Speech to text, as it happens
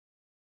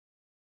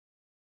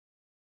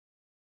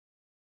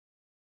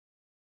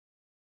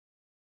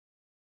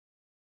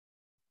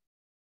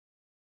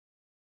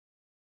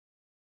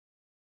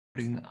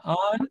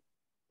On.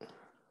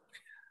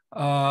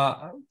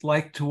 I'd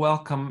like to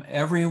welcome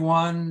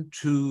everyone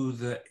to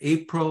the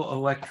April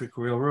Electric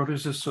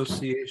Railroaders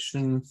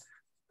Association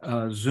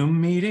Zoom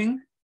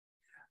meeting.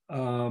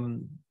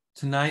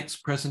 Tonight's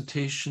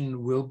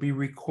presentation will be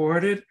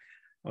recorded.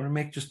 I want to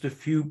make just a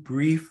few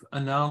brief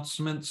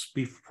announcements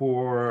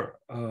before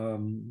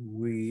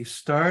we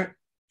start.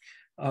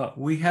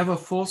 We have a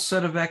full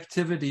set of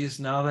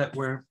activities now that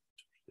we're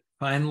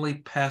finally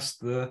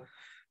past the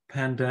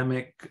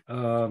pandemic.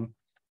 The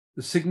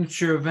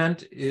signature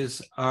event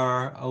is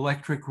our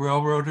Electric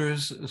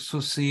Railroaders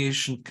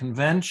Association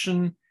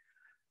convention,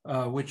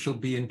 which will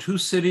be in two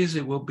cities.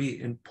 It will be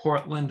in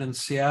Portland and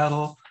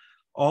Seattle.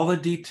 All the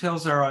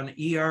details are on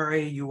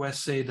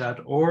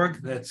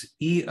erausa.org. That's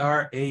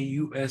erausa.org.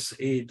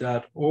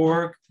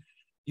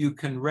 You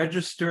can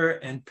register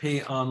and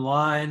pay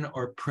online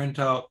or print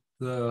out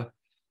the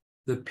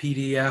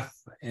PDF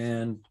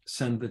and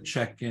send the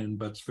check in,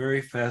 but it's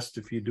very fast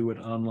if you do it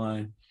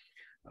online.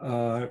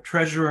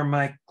 Treasurer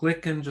Mike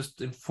Glicken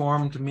just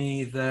informed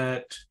me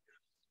that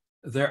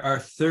there are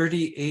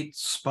 38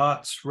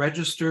 spots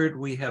registered.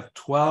 We have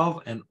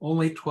 12 and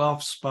only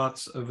 12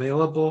 spots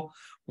available.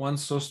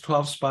 Once those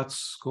 12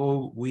 spots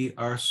go, we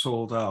are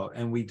sold out,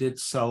 and we did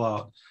sell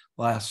out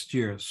last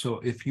year. So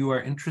if you are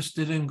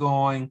interested in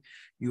going,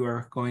 you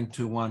are going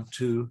to want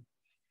to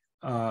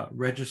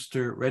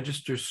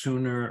register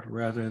sooner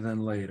rather than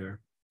later.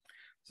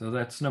 So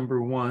that's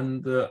number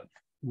one.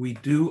 We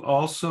do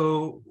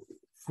also,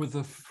 for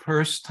the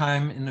first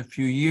time in a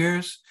few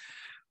years,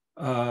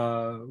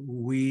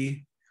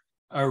 we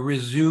are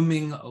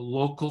resuming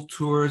local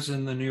tours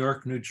in the New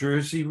York, New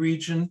Jersey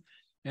region.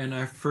 And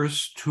our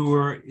first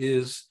tour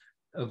is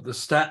of the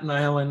Staten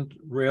Island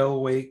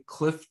Railway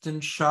Clifton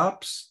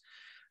Shops.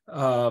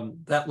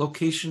 That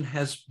location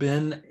has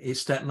been a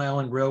Staten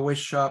Island Railway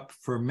shop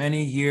for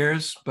many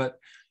years,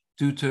 but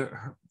due to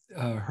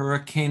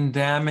hurricane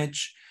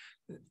damage,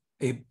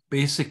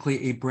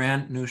 basically a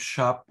brand new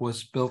shop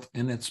was built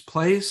in its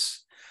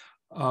place.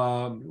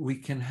 We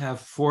can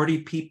have 40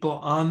 people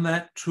on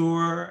that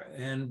tour,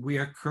 and we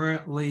are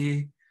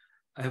currently,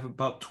 I have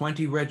about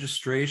 20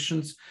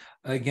 registrations.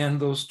 Again,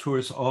 those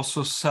tours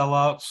also sell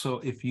out. So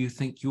if you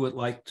think you would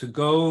like to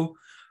go,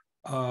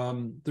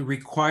 the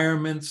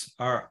requirements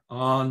are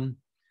on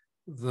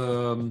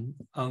the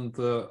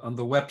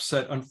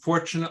website.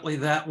 Unfortunately,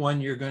 that one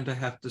you're going to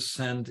have to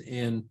send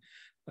in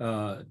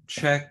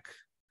check,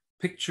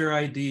 picture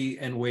ID,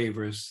 and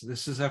waivers.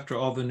 This is after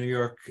all the New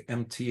York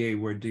MTA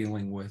we're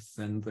dealing with,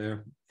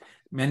 and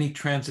many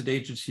transit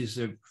agencies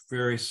are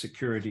very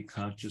security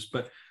conscious.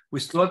 But we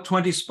still have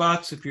 20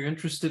 spots. If you're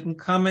interested in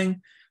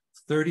coming,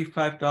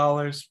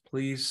 $35.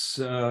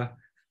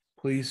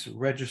 Please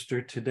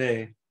register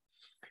today.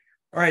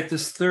 All right,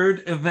 this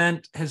third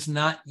event has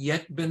not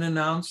yet been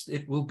announced.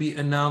 It will be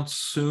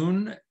announced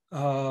soon.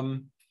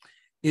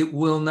 It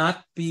will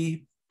not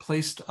be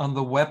placed on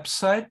the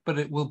website, but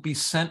it will be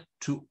sent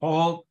to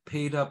all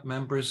paid up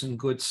members in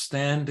good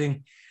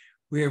standing.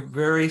 We are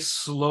very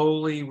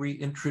slowly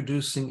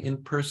reintroducing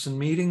in-person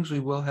meetings. We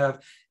will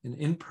have an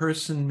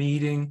in-person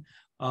meeting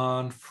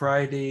on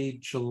Friday,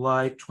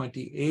 July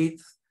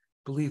 28th.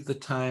 I believe the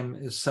time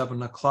is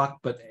 7 o'clock,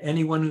 but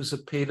anyone who's a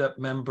paid up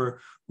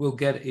member will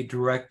get a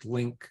direct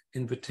link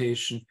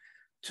invitation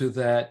to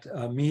that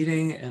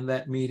meeting, and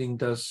that meeting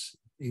does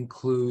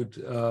include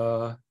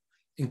dinner.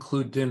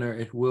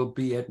 It will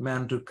be at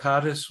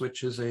Manducatus,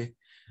 which is a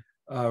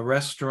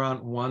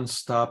restaurant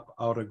one-stop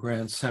out of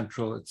Grand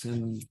Central. It's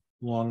in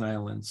Long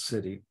Island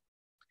City.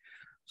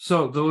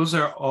 So those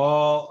are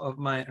all of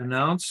my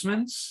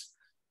announcements.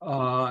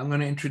 I'm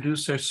going to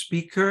introduce our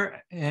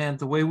speaker, and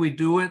the way we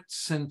do it,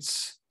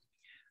 since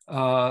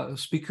the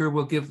speaker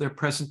will give their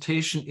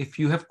presentation, if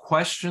you have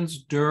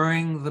questions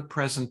during the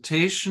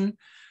presentation,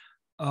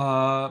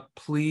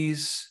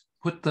 please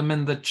put them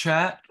in the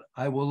chat.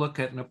 I will look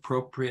at an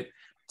appropriate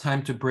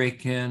time to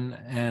break in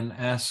and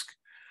ask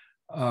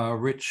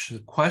Rich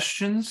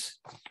questions.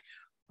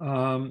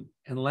 And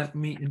let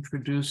me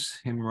introduce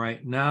him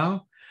right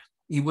now.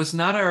 He was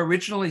not our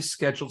originally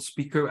scheduled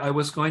speaker. I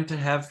was going to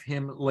have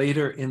him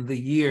later in the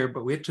year,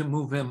 but we had to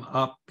move him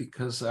up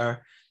because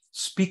our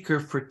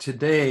speaker for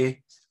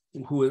today,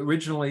 who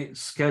originally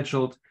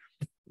scheduled,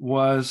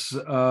 was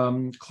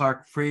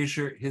Clark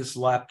Frazier. His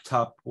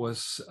laptop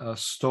was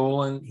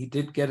stolen. He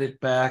did get it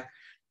back,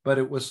 but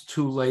it was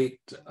too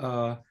late.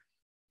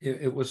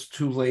 It was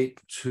too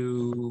late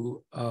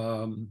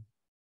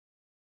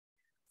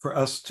for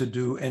us to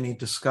do any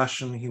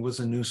discussion. He was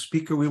a new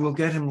speaker. We will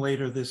get him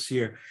later this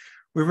year.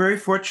 We're very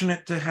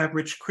fortunate to have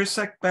Rich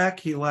Krisak back.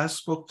 He last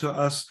spoke to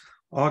us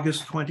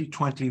August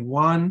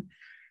 2021.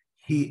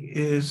 He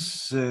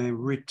is a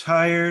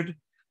retired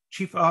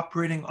Chief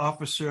Operating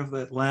Officer of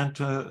the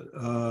Atlanta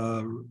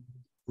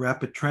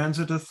Rapid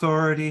Transit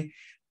Authority.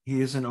 He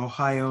is an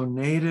Ohio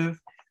native.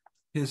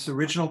 His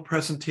original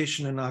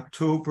presentation in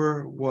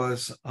October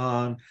was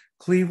on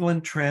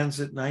Cleveland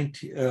Transit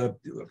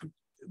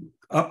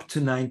up to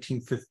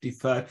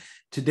 1955.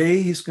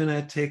 Today, he's going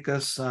to take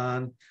us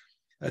on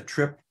a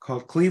trip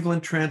called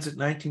Cleveland Transit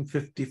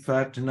 1955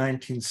 to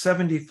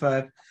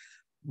 1975,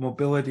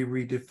 Mobility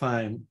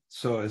Redefined.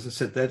 So as I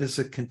said, that is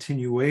a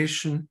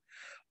continuation.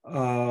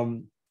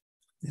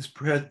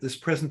 This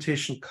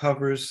presentation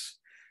covers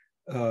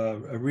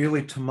a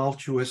really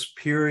tumultuous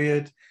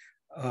period,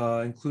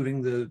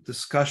 including the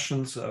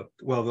discussions of,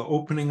 well, the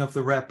opening of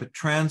the rapid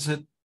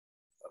transit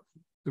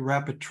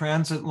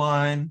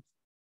line.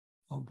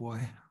 Oh boy,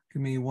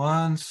 give me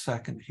 1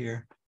 second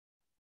here.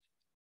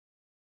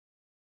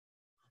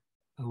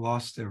 I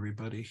lost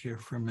everybody here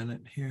for a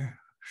minute here.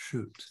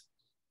 Shoot.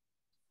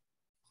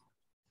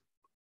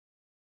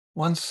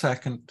 1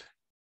 second.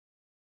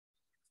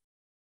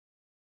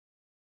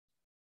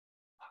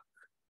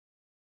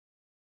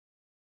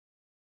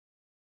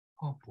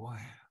 Oh boy,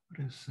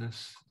 what is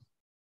this?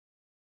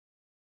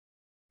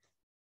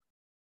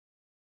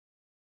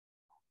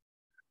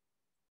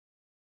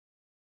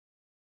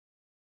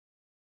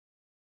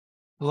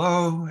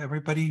 Hello,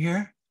 everybody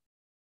here?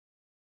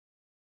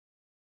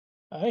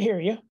 I hear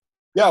you.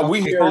 Yeah,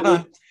 we hear hold you.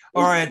 on.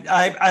 All right,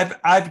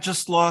 I've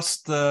just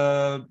lost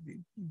the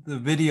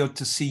video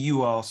to see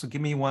you all, so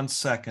give me 1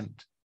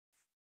 second.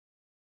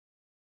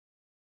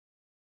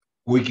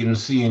 We can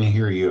see and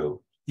hear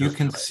you. You Just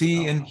can try it see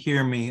out. and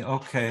hear me.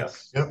 Okay.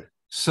 Yes. Yep.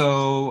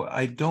 So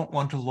I don't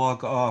want to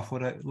log off.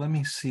 Let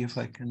me see if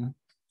I can.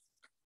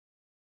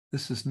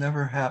 This has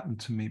never happened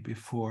to me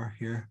before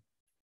here.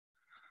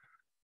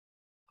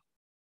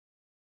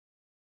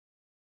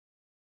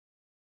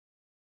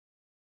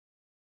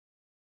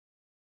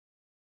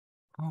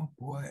 Oh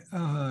boy,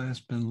 it's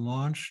been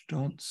launched.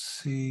 Don't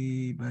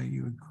see, but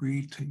you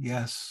agree to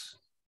yes.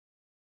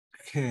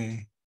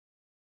 Okay.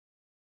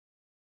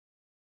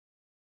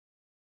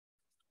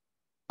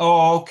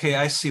 Oh, okay,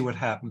 I see what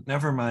happened.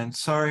 Never mind.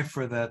 Sorry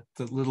for that,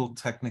 the little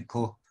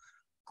technical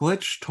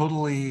glitch.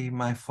 Totally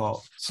my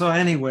fault. So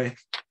anyway,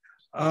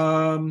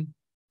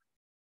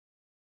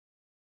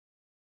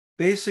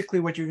 basically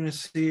what you're going to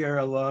see are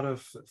a lot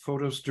of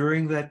photos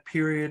during that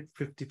period,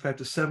 55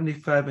 to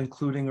 75,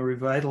 including a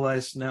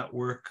revitalized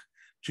network,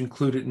 which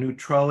included new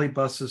trolley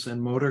buses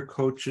and motor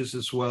coaches,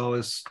 as well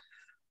as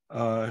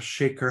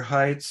Shaker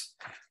Heights.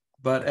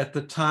 But at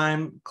the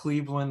time,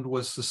 Cleveland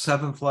was the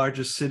 7th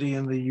largest city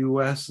in the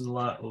US, and a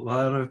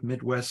lot of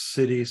Midwest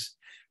cities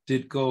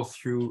did go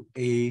through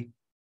a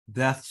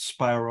death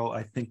spiral.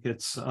 I think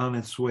it's on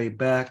its way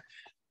back.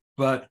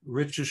 But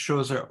Rich's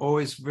shows are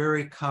always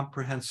very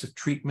comprehensive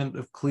treatment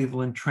of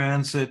Cleveland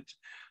Transit,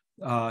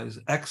 is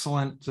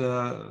excellent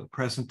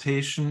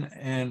presentation.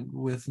 And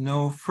with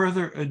no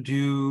further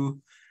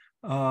ado,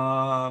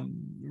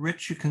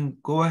 Rich, you can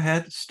go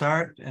ahead,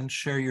 start and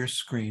share your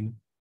screen.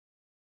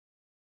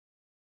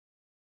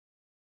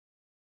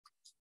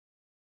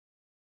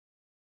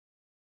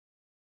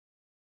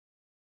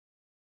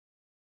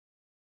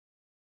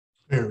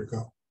 There we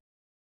go.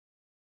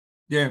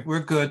 Yeah, we're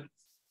good.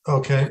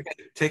 Okay.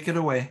 Take it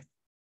away.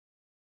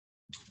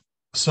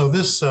 So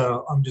this,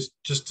 I'm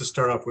just to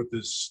start off with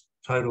this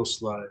title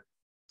slide,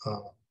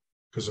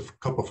 because a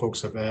couple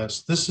folks have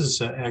asked. This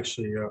is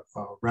actually a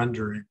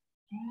rendering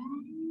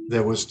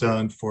that was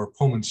done for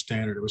Pullman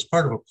Standard. It was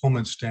part of a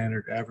Pullman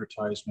Standard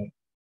advertisement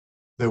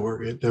that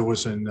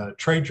was in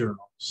trade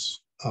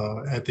journals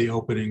at the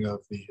opening of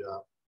the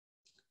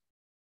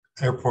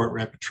airport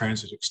rapid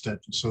transit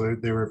extension. So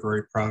they were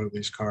very proud of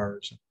these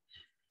cars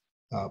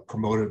and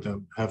promoted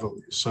them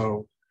heavily.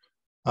 So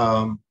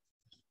again,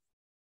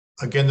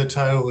 the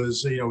title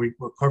is,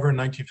 we're covering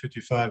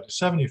 1955 to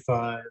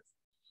 75,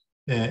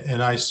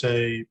 and I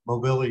say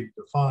mobility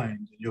defined,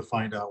 and you'll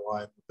find out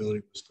why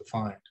mobility was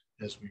defined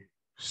as we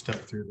step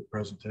through the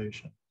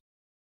presentation.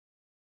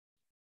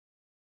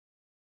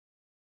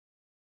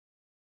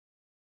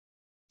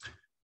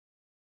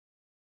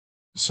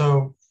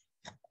 So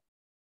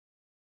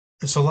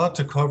it's a lot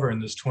to cover in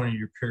this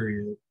 20-year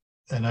period,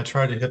 and I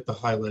try to hit the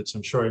highlights.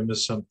 I'm sure I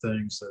missed some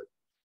things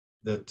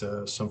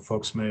that some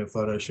folks may have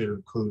thought I should have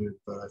included,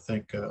 but I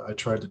think I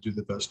tried to do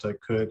the best I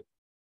could.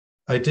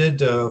 I did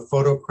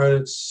photo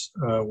credits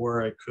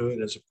where I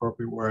could, as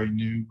appropriate, where I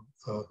knew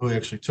who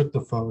actually took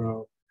the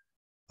photo.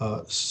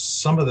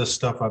 Some of this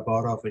stuff I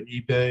bought off of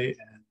eBay,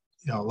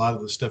 and a lot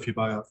of the stuff you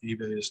buy off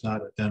eBay is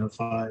not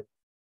identified.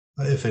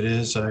 If it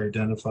is, I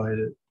identified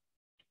it.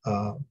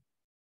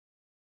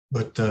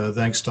 But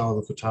thanks to all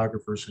the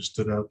photographers who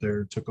stood out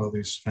there and took all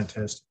these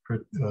fantastic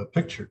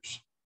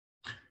pictures.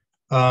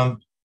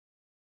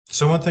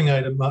 So one thing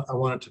I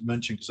wanted to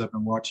mention, because I've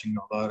been watching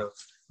a lot of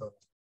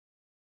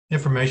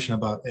information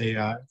about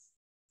AI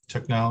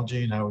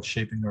technology and how it's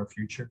shaping our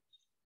future.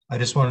 I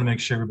just wanted to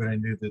make sure everybody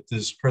knew that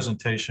this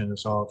presentation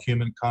is all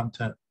human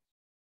content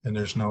and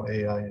there's no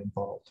AI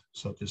involved.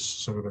 So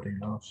just so everybody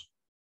knows.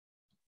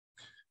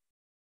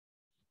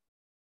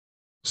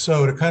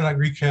 So to kind of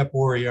recap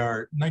where we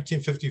are,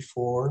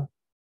 1954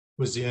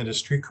 was the end of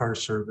streetcar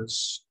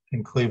service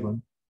in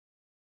Cleveland.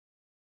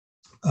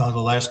 The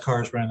last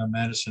cars ran on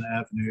Madison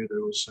Avenue.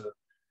 There was a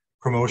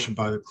promotion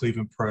by the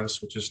Cleveland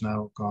Press, which is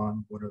now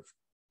gone, one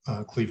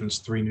of Cleveland's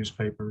 3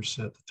 newspapers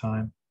at the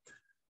time.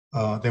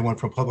 They went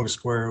from Public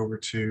Square over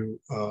to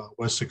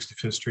West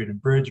 65th Street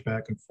and Bridge,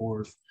 back and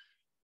forth.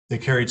 They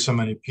carried so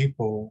many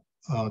people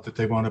that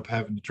they wound up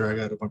having to drag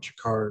out a bunch of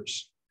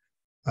cars,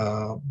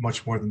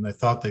 much more than they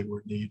thought they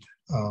would need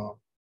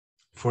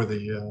for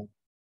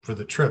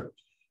the trip.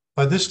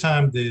 By this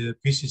time, the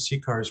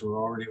PCC cars were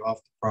already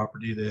off the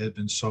property. They had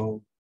been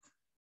sold,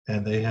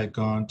 and they had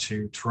gone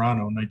to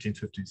Toronto in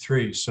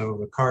 1953. So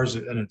the cars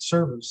that entered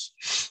service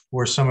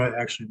were some of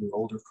actually the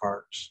older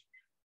cars,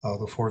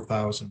 the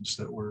 4000s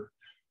that were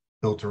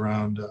built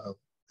around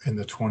in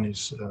the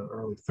 20s,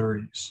 early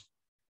 30s.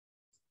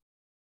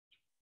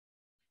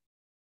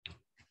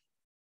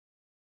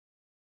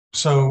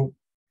 So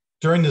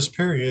during this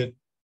period,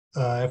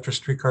 after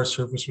streetcar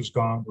service was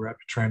gone, the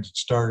rapid transit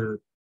started.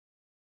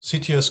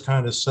 CTS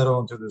kind of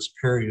settled into this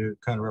period,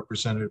 kind of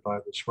represented by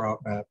this route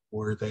map,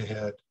 where they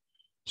had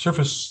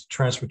surface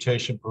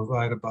transportation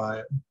provided by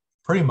a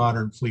pretty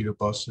modern fleet of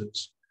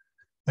buses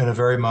and a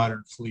very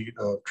modern fleet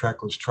of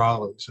trackless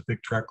trolleys, a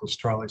big trackless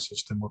trolley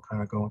system. We'll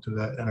kind of go into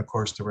that. And of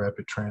course, the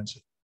rapid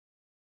transit.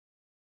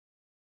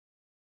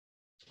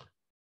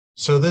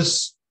 So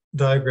this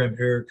diagram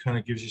here kind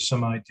of gives you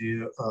some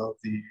idea of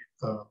the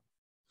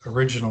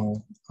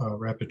original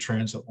rapid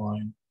transit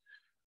line.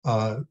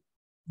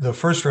 The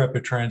first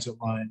rapid transit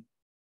line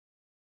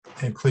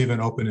in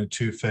Cleveland opened in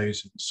 2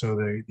 phases. So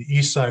the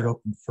east side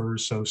opened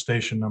first, so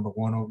station number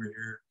 1 over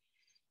here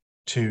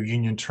to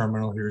Union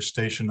Terminal here,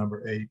 station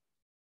number 8.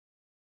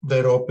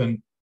 That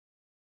opened,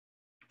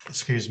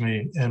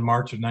 in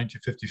March of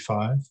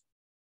 1955.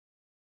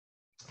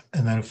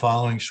 And then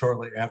following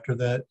shortly after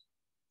that,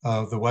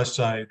 the west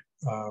side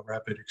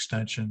rapid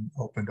extension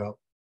opened up.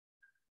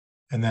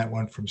 And that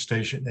went from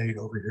station 8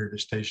 over here to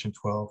station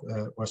 12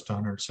 at West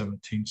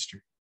 117th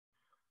Street.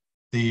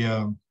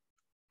 The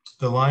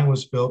line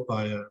was built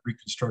by a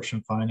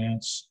reconstruction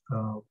finance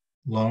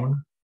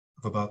loan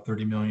of about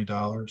 $30 million.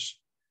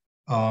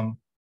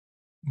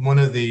 One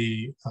of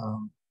the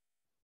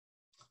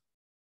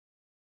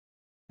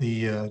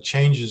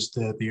changes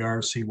that the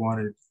RFC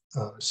wanted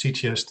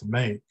CTS to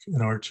make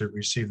in order to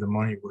receive the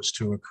money was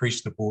to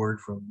increase the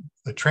board from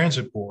the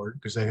transit board,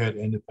 because they had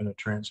an independent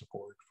transit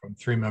board, from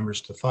 3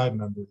 members to 5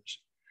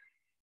 members.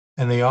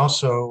 And they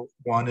also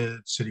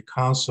wanted city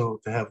council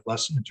to have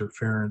less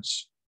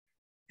interference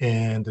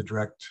in the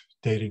direct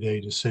day-to-day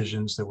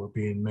decisions that were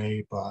being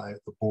made by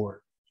the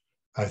board.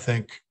 I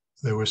think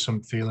there was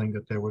some feeling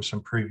that there was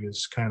some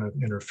previous kind of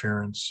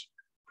interference,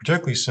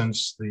 particularly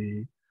since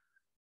the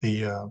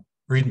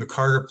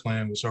Reed-McCarter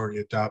plan was already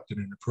adopted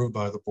and approved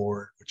by the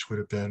board, which would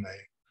have been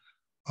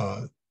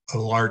a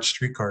large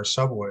streetcar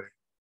subway.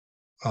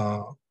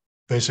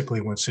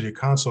 Basically, when city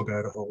council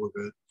got a hold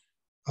of it,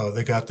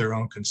 they got their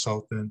own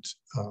consultant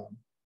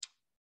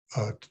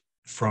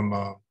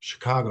from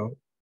Chicago,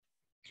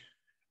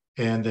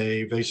 and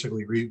they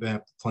basically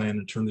revamped the plan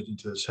and turned it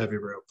into this heavy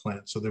rail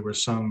plan. So there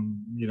was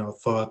some,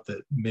 thought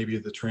that maybe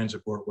the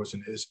transit board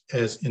wasn't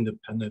as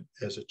independent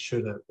as it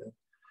should have been.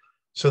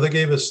 So they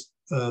gave us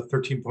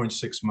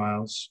 13.6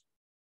 miles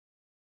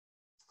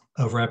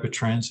of rapid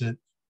transit.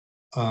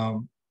 A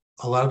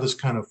lot of this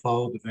kind of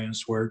followed the Van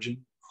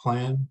Swearingen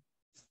plan,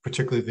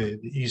 particularly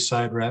the East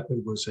Side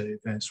Rapid was a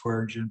Van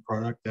Swearingen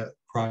project.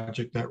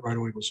 That right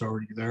away was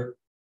already there.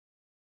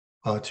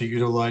 To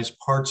utilize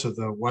parts of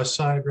the West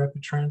Side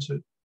Rapid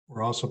Transit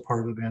were also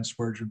part of the Van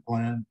Swearingen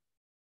plan.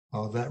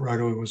 That right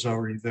away was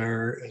already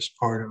there as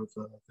part of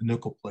the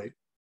nickel plate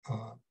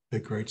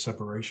big grade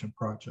separation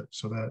project.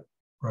 So that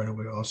right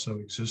away also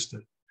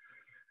existed.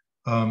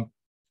 One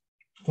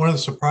of the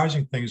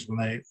surprising things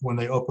when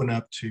they opened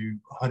up to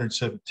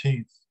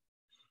 117th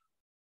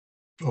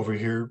over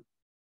here,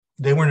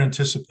 they weren't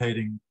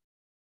anticipating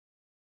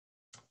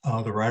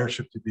the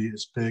ridership to be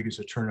as big as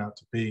it turned out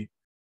to be.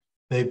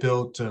 They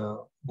built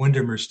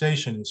Windermere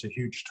Station as a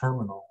huge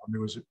terminal. I mean,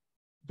 it was a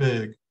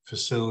big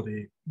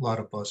facility, a lot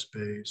of bus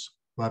bays,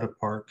 a lot of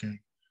parking.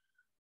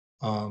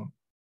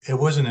 It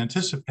wasn't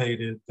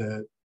anticipated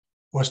that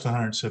West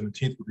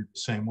 117th would be the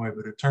same way,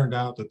 but it turned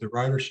out that the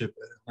ridership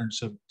at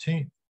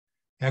 117th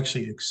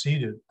actually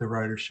exceeded the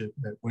ridership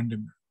at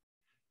Windermere.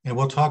 And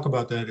we'll talk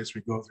about that as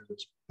we go through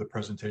the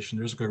presentation.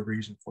 There's a good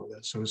reason for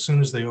that. So as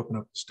soon as they open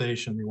up the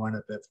station, they wind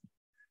up having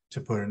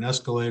to put an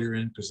escalator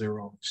in because they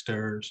were on the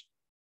stairs.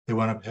 They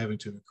wound up having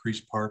to increase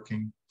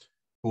parking.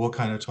 But we'll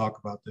kind of talk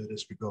about that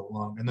as we go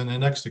along. And then the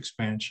next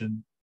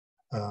expansion,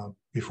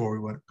 before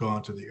we go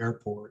on to the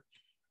airport,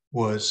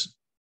 was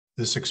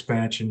this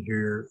expansion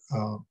here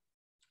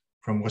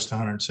from West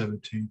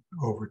 117th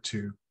over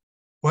to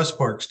West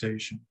Park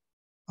Station.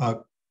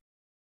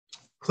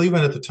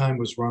 Cleveland at the time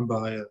was run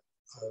by a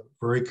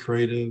very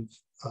creative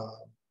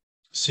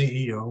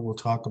CEO. We'll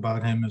talk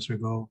about him as we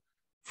go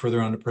further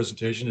on the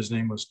presentation. His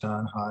name was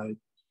Don Hyde.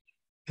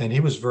 And he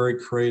was very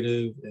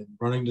creative in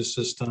running the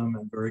system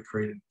and very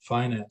creative in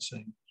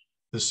financing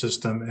the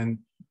system. And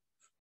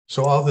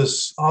so all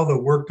the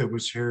work that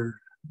was here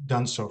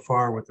done so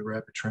far with the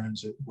rapid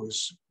transit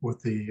was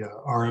with the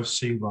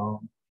RFC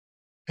loan,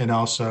 and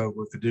also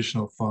with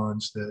additional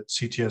funds that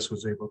CTS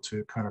was able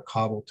to kind of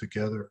cobble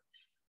together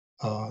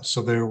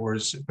So there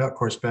was, of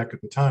course, back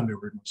at the time, there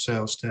were no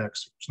sales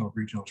tax, there was no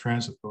regional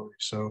transit authority.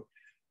 So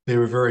they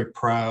were very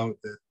proud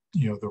that,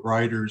 the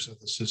riders of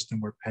the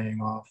system were paying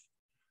off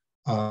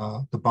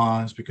the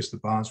bonds because the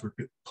bonds were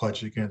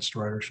pledged against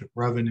ridership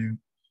revenue.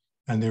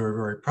 And they were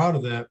very proud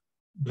of that.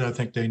 But I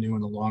think they knew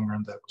in the long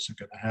run that wasn't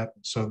going to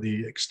happen. So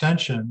the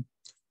extension,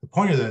 the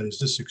point of that is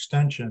this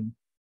extension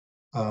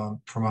from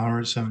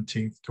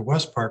 117th to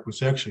West Park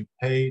was actually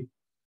paid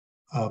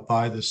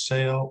by the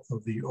sale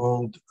of the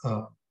old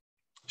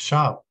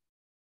shop,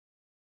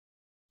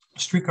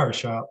 streetcar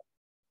shop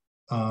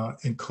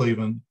in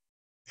Cleveland.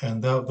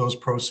 And those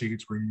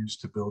proceeds were used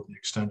to build the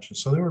extension.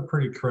 So they were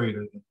pretty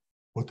creative in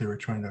what they were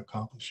trying to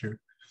accomplish here.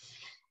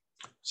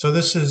 So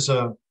this is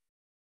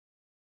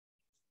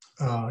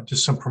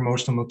just some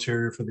promotional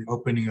material for the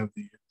opening of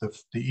the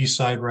East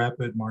Side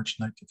Rapid, March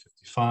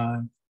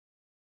 1955.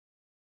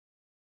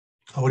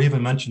 I would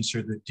even mention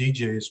here that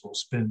DJs will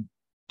spin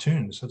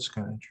tunes. That's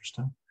kind of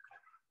interesting.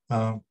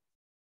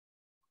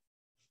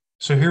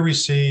 So here we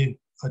see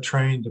a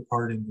train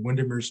departing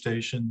Windermere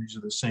Station. These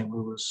are the St.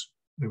 Louis,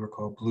 they were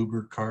called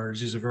Bluebird cars.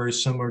 These are very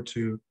similar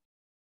to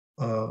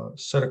a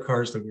set of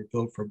cars that were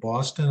built for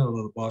Boston,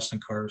 although the Boston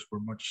cars were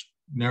much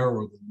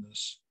narrower than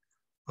this.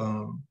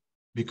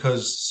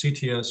 Because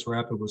CTS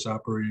Rapid was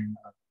operating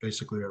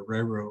basically a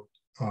railroad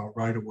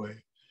right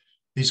away,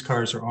 these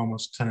cars are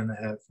almost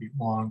 10.5 feet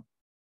long.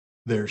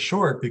 They're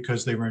short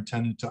because they were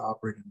intended to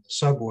operate in the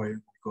subway. We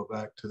go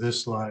back to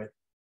this slide,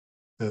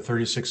 the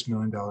 $36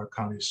 million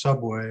county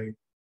subway,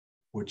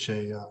 which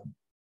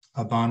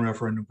a bond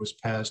referendum was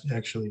passed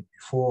actually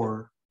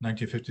before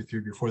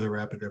 1953, before the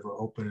Rapid ever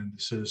opened, and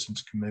the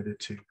citizens committed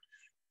to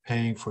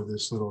paying for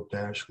this little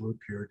dash loop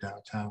here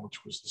downtown,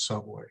 which was the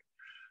subway.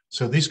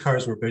 So these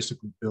cars were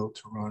basically built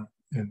to run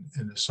in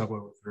the subway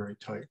with very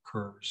tight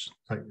curves,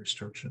 tight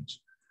restrictions.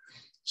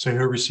 So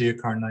here we see a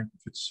car in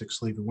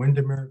 1956 leaving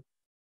Windermere.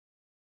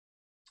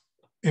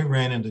 It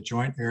ran in the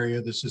joint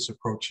area. This is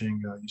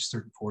approaching East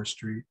 34th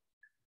Street,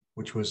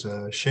 which was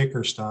a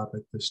shaker stop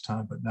at this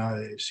time, but now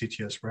a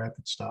CTS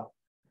Rapid stop.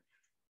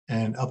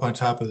 And up on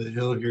top of the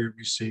hill here,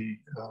 we see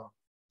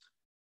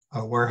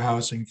a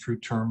warehousing,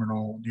 fruit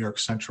terminal, New York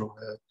Central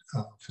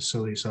had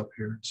facilities up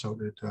here. So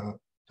did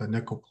the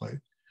nickel plate.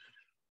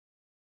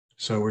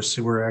 So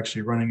we're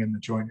actually running in the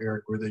joint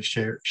area where they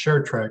share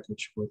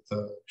trackage with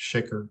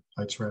Shaker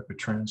Heights Rapid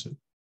Transit.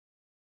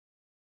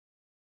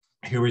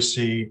 Here we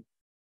see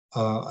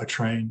a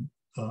train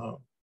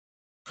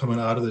coming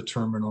out of the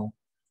terminal.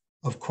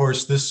 Of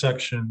course, this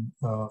section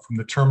from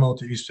the terminal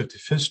to East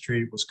 55th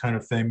Street was kind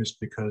of famous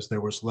because there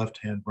was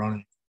left-hand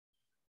running,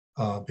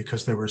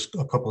 because there was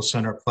a couple of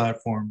center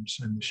platforms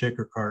and the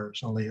Shaker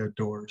cars only had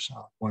doors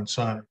on one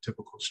side,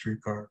 typical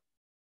streetcar.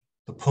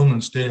 The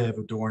Pullmans did have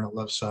a door on the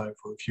left side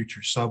for a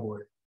future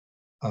subway,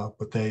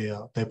 but they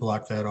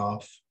blocked that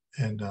off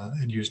and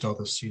used all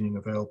the seating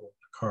available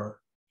in the car.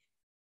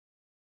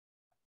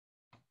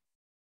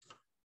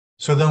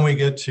 So then we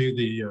get to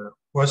the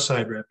West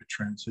Side Rapid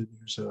Transit.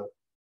 There's a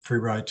free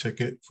ride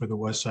ticket for the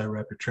West Side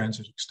Rapid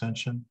Transit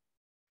extension.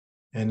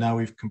 And now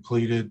we've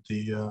completed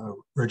the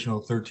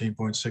original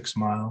 13.6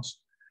 miles.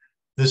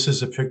 This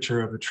is a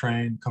picture of a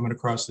train coming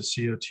across the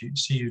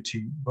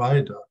CUT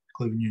viaduct,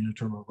 Cleveland Union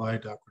Terminal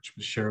Viaduct, which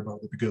was shared by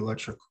the big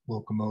electric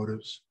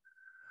locomotives.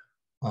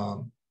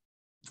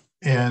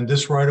 And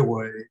this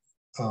right-of-way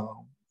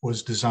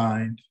was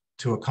designed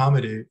to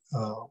accommodate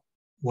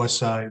West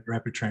Side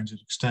Rapid Transit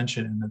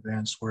Extension in the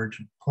Van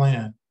Swergen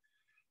plan,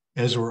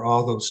 as were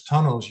all those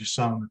tunnels you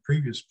saw in the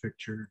previous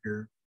picture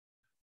here.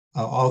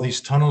 All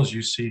these tunnels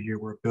you see here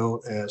were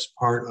built as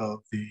part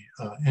of the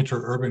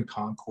interurban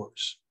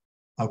concourse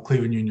of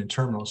Cleveland Union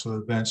Terminal. So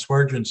the Van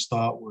Swergen's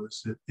thought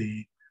was that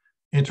the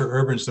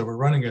interurbans that were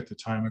running at the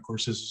time, of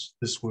course, this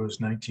was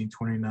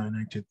 1929,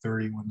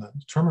 1930, when the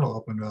terminal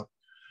opened up,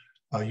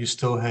 you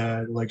still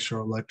had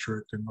Lakeshore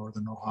Electric in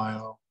Northern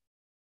Ohio,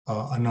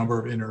 a number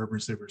of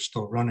interurbans that were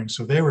still running.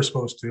 So they were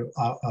supposed to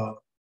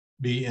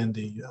be in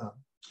the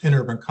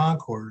interurban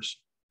concourse,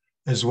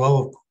 as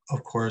well,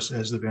 of course,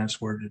 as the Van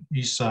Swergen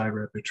East Side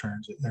Rapid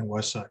Transit and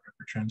West Side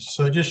Rapid Transit.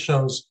 So it just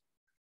shows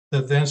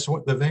that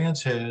the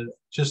Vans had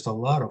just a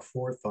lot of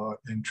forethought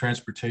in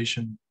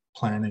transportation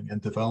planning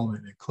and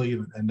development in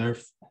Cleveland, and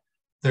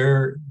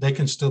they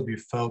can still be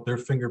felt. Their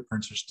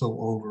fingerprints are still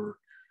over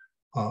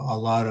a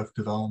lot of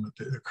development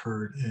that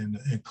occurred in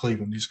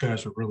Cleveland. These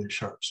guys were really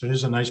sharp. So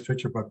here's a nice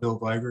picture by Bill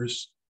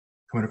Vigers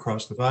coming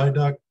across the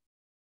viaduct.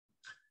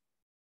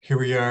 Here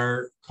we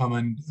are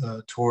coming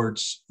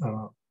towards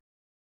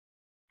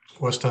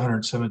West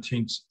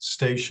 117th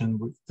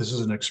Station. This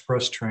is an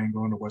express train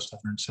going to West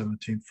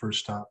 117th, first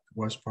stop to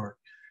West Park.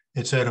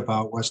 It's at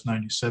about West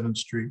 97th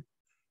Street.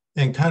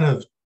 And kind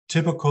of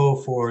typical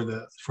for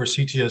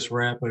CTS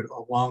Rapid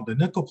along the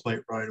nickel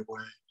plate right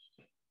away,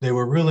 they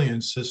were really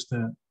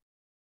insistent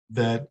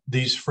that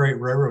these freight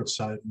railroad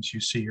sidings you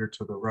see here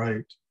to the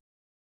right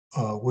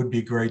would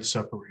be grade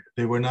separated.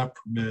 They would not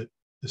permit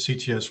the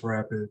CTS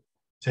Rapid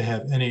to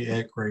have any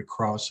at-grade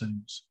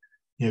crossings.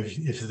 If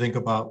you think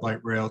about light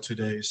rail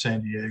today,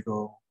 San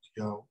Diego,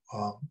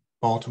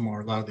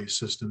 Baltimore, a lot of these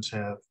systems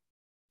have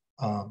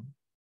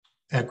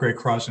at-grade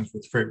crossings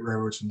with freight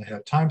railroads, and they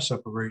have time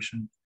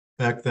separation.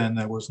 Back then,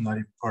 that was not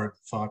even part of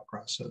the thought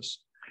process.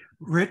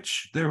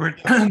 Rich, there were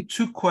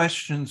two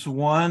questions.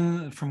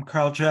 One from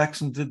Carl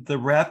Jackson, did the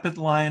rapid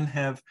line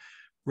have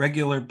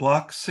regular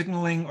block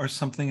signaling or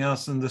something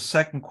else? And the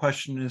second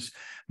question is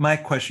my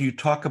question. You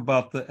talk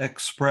about the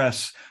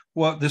express.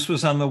 Well, this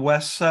was on the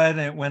west side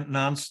and it went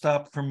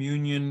nonstop from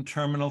Union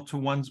Terminal to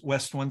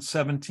West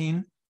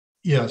 117?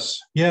 Yes.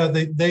 Yeah,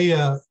 they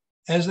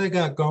as they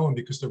got going,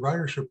 because the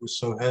ridership was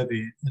so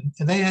heavy,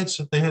 and they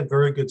had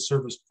very good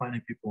service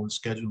planning people and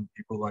scheduling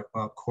people like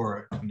Bob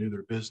Korak who knew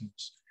their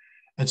business.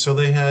 And so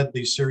they had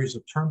these series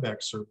of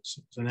turnback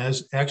services. And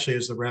as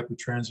the rapid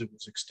transit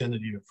was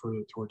extended even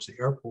further towards the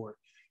airport,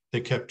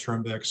 they kept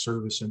turnback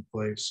service in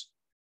place,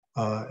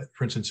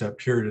 for instance, at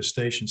Purita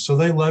Station. So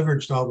they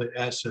leveraged all the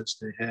assets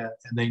they had,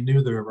 and they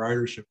knew their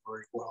ridership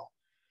very well.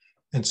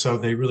 And so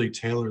they really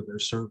tailored their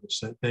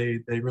service. They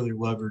really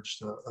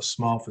leveraged a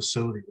small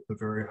facility with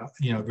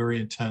a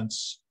very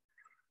intense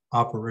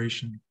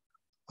operation.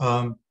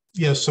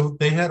 Yeah, so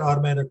they had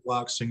automatic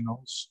block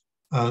signals.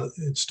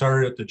 It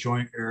started at the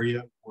joint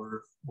area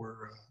where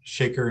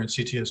Shaker and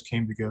CTS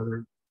came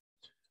together.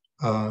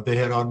 They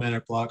had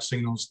automatic block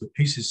signals. The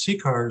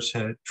PCC cars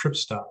had trip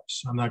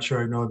stops. I'm not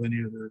sure I know of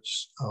any of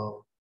those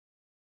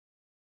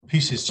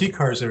PCC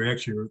cars that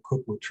actually were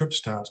equipped with trip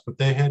stops, but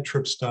they had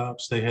trip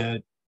stops. They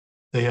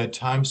had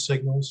time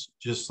signals,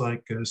 just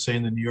like say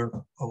in the New York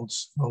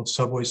old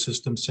subway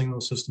system, signal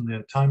system. They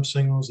had time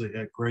signals. They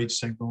had grade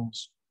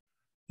signals.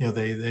 You know,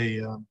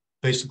 they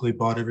basically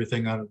bought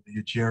everything out of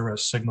the GRS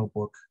signal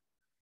book.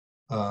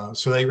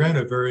 So they ran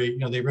a very,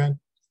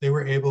 they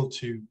were able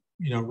to,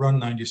 run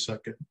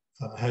 90-second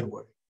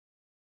headway.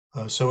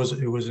 So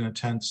it was an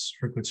intense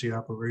frequency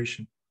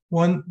operation.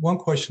 One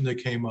question that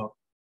came up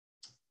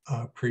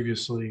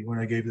previously when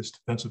I gave this to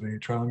Pennsylvania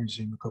Trial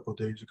Museum a couple of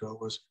days ago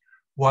was,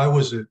 why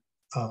was it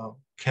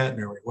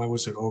catenary? Why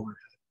was it overhead?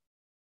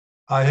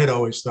 I had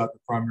always thought the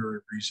primary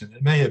reason,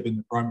 it may have been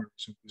the primary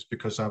reason, was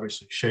because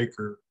obviously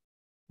Shaker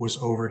was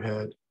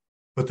overhead,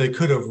 but they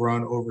could have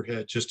run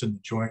overhead just in the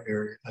joint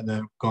area and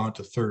then gone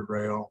to third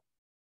rail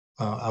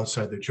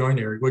outside the joint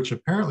area, which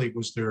apparently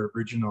was their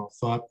original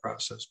thought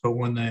process. But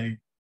when they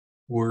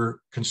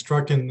were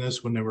constructing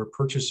this, when they were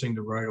purchasing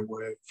the right of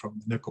way from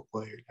the Nickel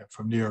Plate and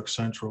from New York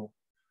Central,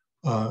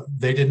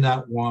 they did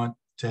not want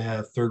to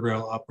have third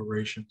rail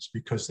operations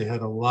because they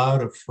had a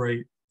lot of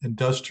freight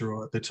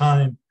industrial at the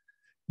time.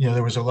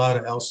 There was a lot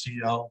of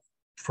LCL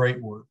freight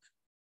work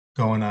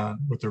going on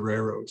with the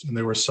railroads, and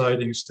there were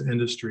sidings to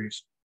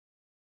industries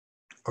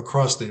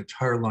across the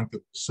entire length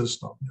of the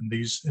system. And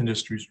these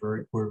industries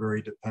were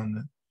very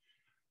dependent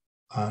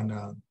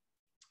on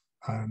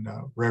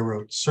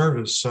railroad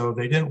service. So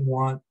they didn't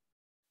want,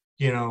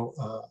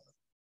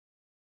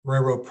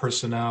 railroad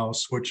personnel,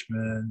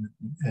 switchmen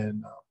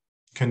and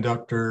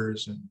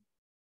conductors and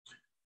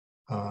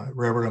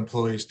railroad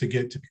employees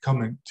to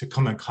come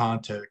in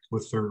contact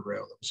with third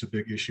rail. That was a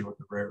big issue with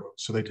the railroad.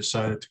 So they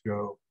decided to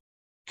go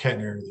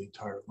catenary the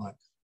entire length.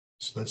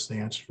 So that's the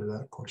answer to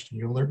that question.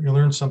 You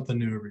learn something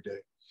new every day.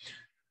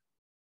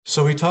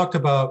 So we talked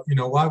about,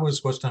 why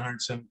was West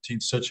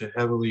 117 such a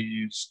heavily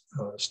used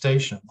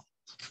station?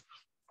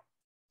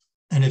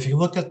 And if you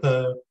look at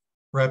the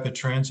rapid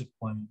transit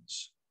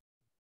plans,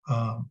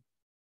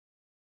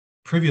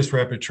 previous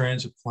rapid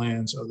transit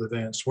plans of the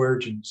Van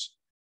Swergens,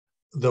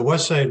 the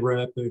West Side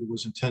Rapid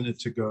was intended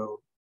to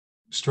go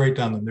straight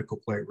down the Nickel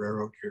Plate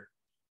Railroad here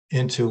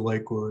into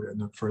Lakewood and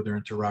then further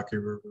into Rocky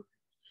River.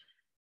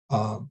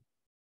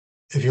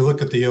 If you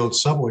look at the old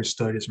subway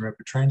studies and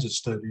rapid transit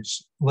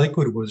studies,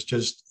 Lakewood was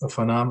just a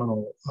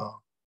phenomenal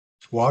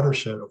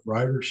watershed of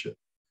ridership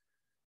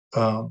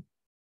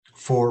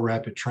for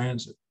rapid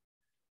transit.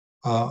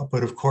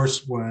 But of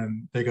course,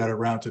 when they got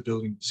around to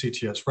building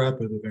CTS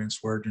Rapid, the Van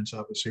Swergens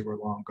obviously were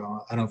long gone.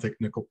 I don't think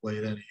Nickel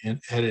Plate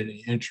had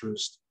any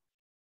interest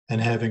in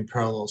having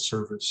parallel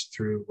service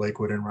through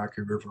Lakewood and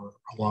Rocky River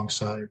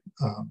alongside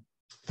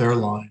their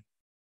line,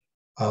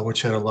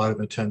 which had a lot of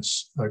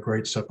intense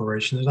grade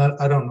separation. And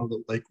I don't know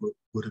that Lakewood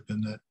would have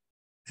been that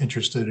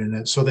interested in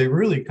it. So they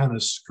really kind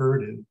of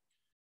skirted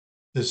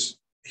this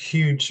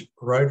huge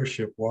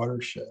ridership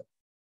watershed.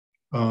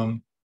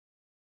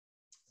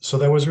 So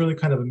that was really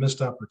kind of a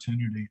missed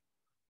opportunity.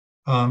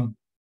 All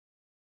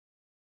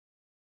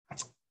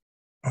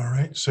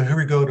right, so here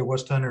we go to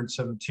West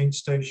 117th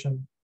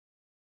Station.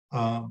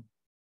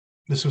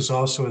 This was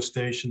also a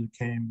station that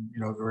came,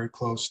 very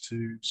close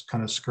to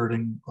kind of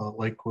skirting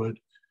Lakewood.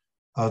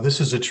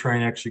 This is a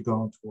train actually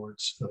going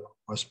towards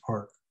West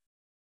Park.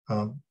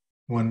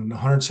 When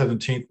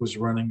 117th was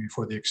running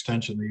before the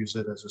extension, they used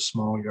it as a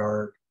small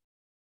yard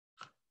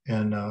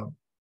and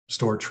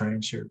stored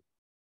trains here.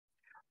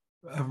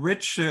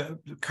 Rich,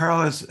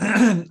 Carl has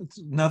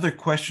another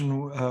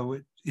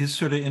question is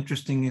sort of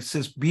interesting. It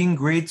says, being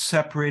grade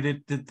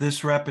separated, did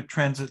this rapid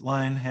transit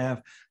line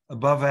have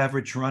above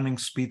average running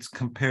speeds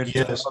compared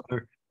to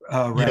other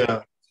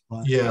rapid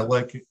lines? Yeah,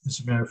 like as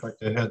a matter of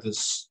fact, I had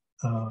this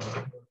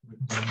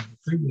the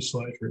previous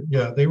slide here.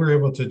 Yeah, they were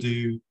able to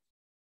do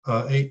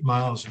 8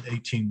 miles in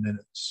 18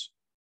 minutes,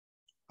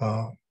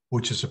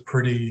 which is a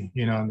pretty,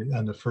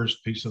 on the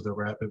first piece of the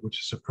rapid,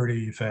 which is a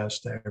pretty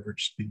fast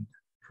average speed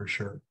for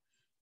sure.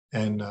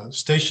 And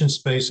station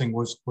spacing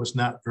was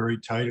not very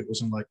tight. It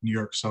wasn't like New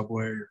York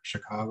subway or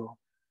Chicago.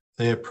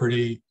 They had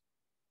pretty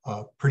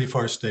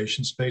far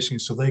station spacing,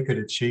 so they could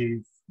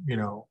achieve,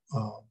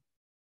 a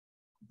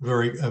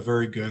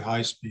very good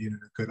high speed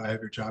and a good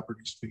average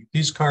operating speed.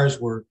 These cars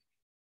were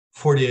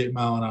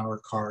 48-mile-an-hour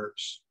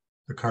cars.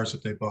 The cars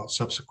that they bought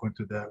subsequent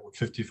to that were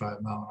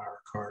 55-mile-an-hour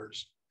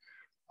cars.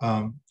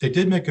 They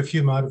did make a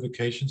few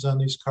modifications on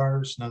these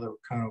cars. Now that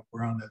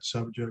we're on that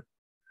subject,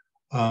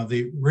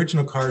 the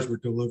original cars were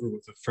delivered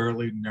with a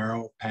fairly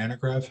narrow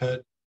pantograph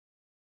head,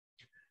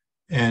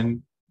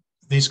 and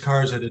these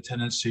cars had a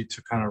tendency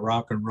to kind of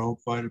rock and roll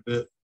quite a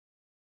bit,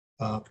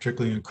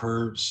 particularly in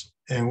curves.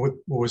 And what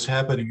was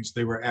happening is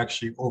they were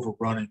actually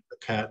overrunning the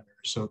catenary.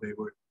 So they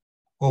would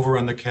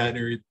overrun the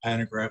catenary, the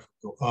pantograph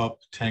would go up,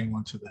 tangle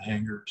into the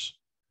hangers.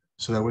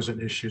 So that was an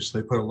issue. So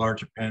they put a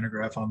larger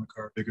pantograph on the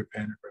car, bigger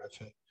pantograph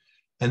head.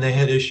 And they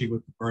had issue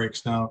with the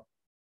brakes. Now,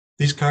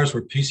 these cars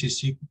were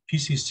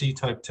PCC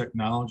type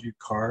technology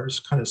cars,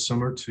 kind of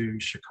similar to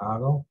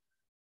Chicago,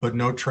 but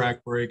no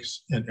track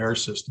brakes and air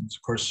systems.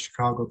 Of course,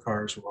 Chicago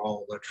cars were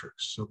all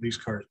electrics. So these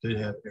cars did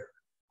have air.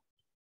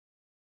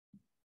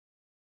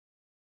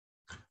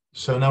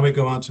 So now we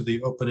go on to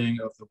the opening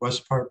of the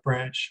West Park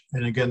branch.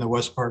 And again, the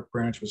West Park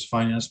branch was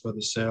financed by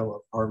the sale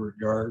of Harvard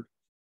Yard.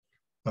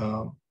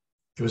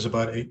 It was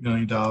about $8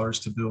 million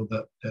to build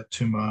that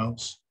 2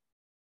 miles.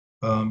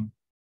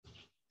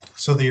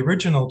 So the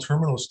original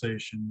terminal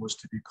station was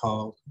to be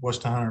called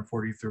West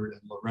 143rd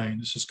and Lorraine.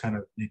 This is kind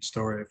of a neat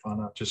story I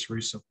found out just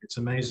recently. It's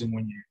amazing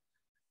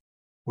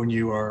when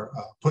you are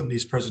putting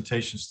these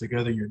presentations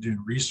together, you're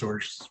doing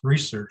research,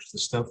 the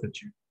stuff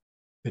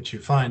that you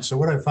find. So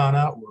what I found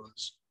out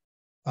was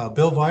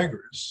Bill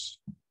Vigris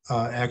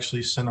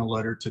actually sent a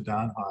letter to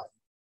Don Hyde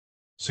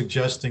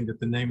suggesting that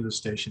the name of the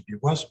station be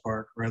West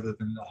Park rather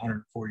than the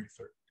 143rd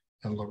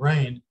and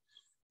Lorraine,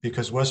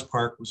 because West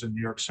Park was a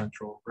New York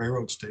Central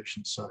Railroad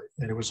station site,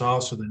 and it was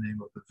also the name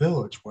of the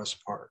village,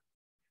 West Park.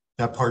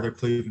 That part of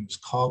Cleveland is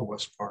called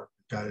West Park.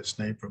 It got its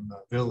name from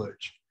the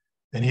village,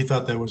 and he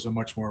thought that was a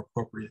much more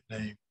appropriate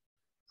name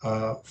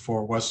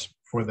for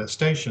that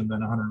station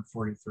than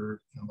 143rd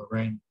and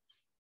Lorraine.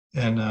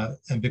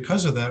 And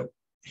because of that,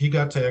 he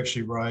got to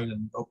actually ride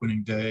on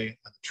opening day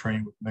on the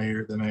train with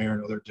the mayor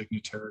and other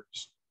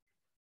dignitaries.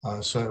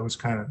 So it was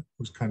kind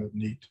of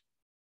neat.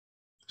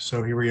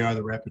 So here we are,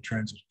 the Rapid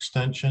Transit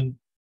Extension.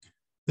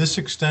 This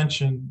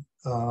extension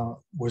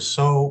was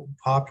so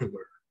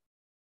popular,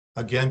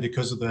 again,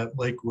 because of that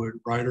Lakewood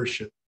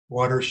ridership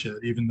watershed,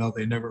 even though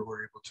they never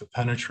were able to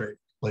penetrate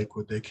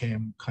Lakewood, they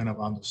came kind of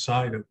on the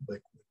side of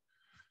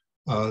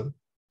Lakewood.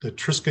 The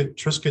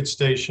Triscuit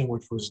Station,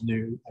 which was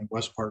new, and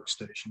West Park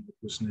Station, which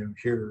was new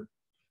here,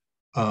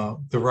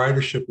 the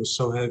ridership was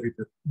so heavy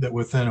that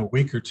within a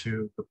week or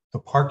two, the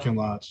parking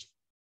lots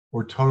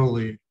were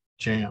totally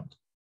jammed.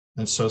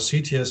 And so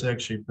CTS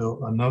actually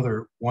built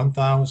another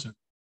 1,000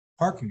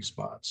 parking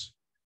spots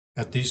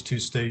at these two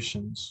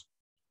stations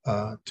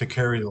to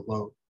carry the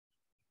load.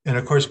 And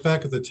of course,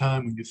 back at the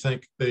time when you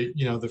think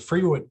the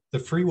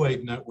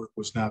freeway network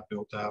was not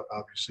built out,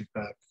 obviously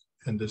back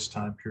in this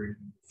time period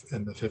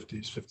in the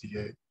 50s,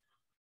 58.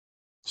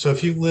 So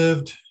if you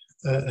lived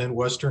in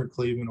Western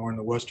Cleveland or in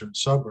the Western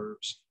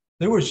suburbs,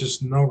 there was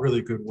just no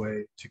really good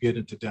way to get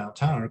into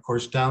downtown. And of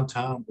course,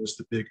 downtown was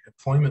the big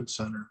employment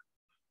center,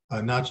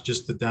 not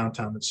just the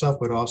downtown itself,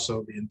 but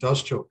also the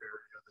industrial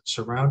area that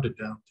surrounded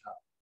downtown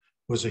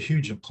was a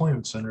huge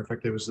employment center. In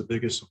fact, it was the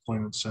biggest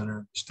employment center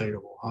in the state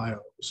of Ohio.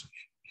 It was a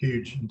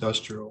huge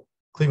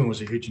Cleveland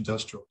was a huge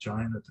industrial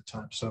giant at the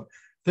time. So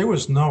there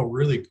was no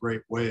really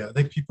great way. I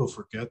think people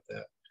forget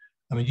that.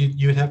 I mean,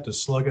 you'd have to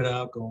slug it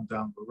out going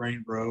down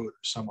Lorraine Road or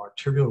some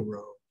arterial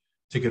road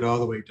to get all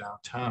the way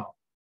downtown.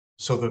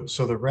 So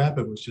the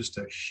Rapid was just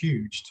a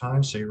huge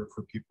time saver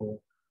for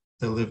people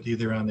that lived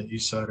either on the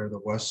east side or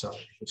the west side.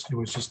 It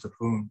was just a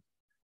boom.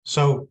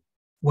 So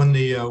when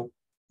the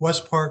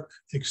West Park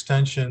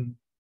extension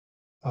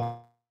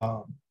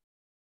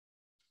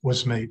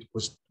was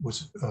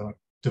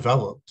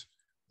developed,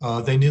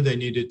 they knew they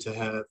needed to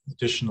have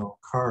additional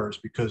cars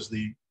because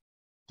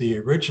the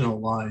original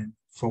line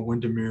from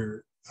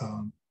Windermere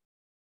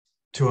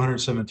to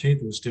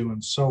 117th was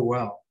doing so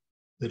well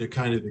that it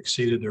kind of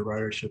exceeded their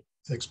ridership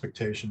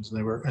expectations.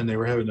 And they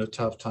were having a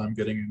tough time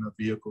getting enough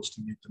vehicles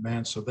to meet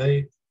demand. So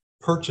they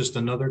purchased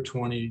another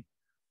 20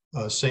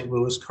 St.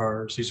 Louis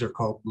cars. These are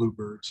called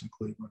Bluebirds in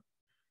Cleveland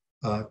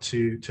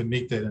to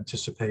meet that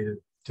anticipated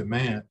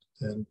demand.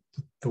 And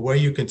the way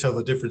you can tell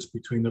the difference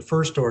between the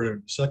first order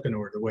and the second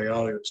order, the way I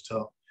always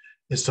tell,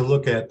 is to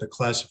look at the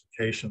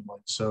classification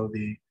lights. So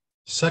the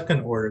second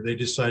order, they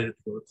decided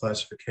to go with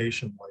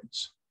classification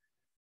lights.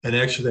 And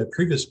actually, that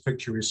previous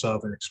picture we saw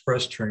of an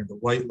express train, the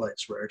white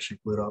lights were actually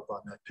lit up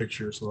on that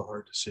picture. It's a little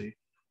hard to see.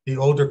 The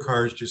older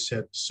cars just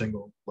had a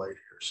single light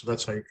here. So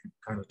that's how you can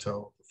kind of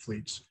tell the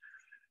fleets.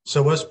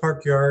 So West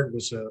Park Yard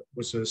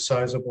was a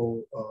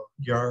sizable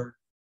yard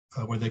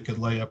where they could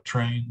lay up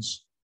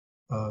trains.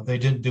 They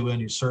didn't do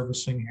any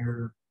servicing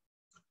here.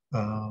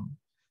 And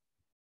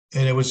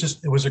it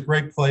was a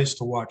great place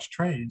to watch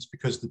trains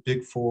because the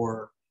Big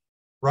Four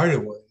right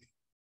away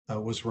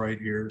was right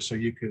here. So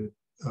you could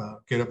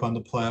get up on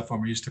the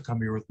platform. I used to come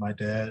here with my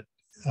dad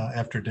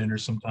after dinner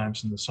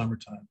sometimes in the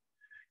summertime.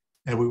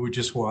 And we would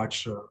just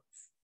watch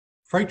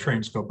freight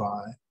trains go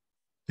by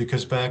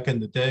because back in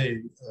the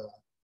day,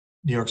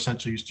 New York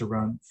Central used to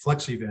run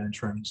flexi van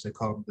trains, they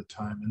called them at the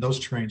time. And those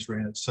trains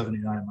ran at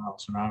 79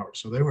 miles an hour.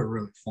 So they were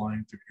really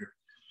flying through here.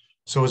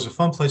 So it was a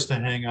fun place to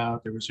hang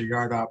out. There was a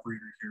yard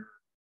operator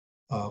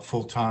here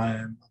full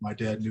time. My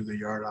dad knew the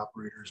yard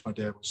operators. My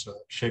dad was a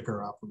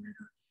shaker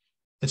operator.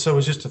 And so it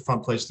was just a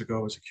fun place to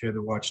go as a kid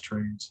to watch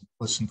trains and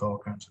listen to all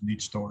kinds of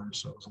neat stories.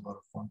 So it was a lot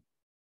of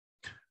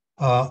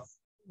fun.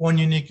 One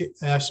unique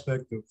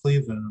aspect of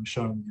Cleveland, I'm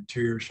showing the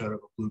interior shot of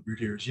a Bluebird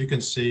here, is you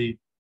can see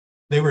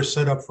they were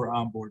set up for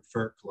onboard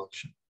fare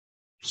collection.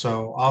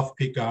 So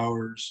off-peak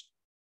hours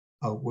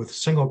with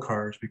single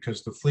cars,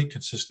 because the fleet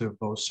consisted of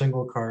both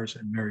single cars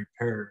and married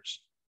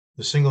pairs,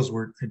 the singles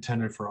were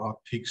intended for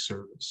off-peak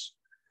service.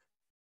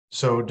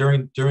 So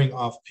during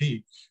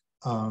off-peak,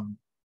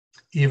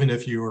 even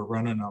if you were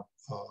running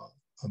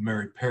a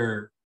married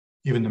pair,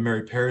 even the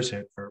married pairs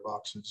had fare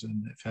boxes.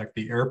 And in fact,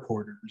 the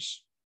airporters,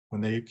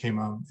 when they came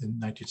out in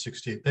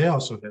 1968, they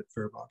also had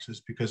fare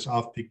boxes because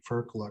off-peak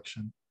fare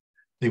collection,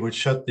 they would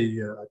shut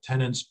the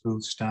attendance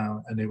booths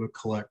down and they would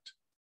collect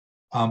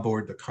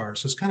onboard the car.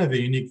 So it's kind of a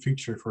unique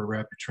feature for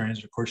rapid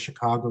transit. Of course,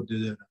 Chicago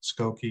did it in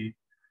Skokie.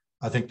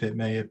 I think that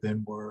may have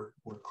been where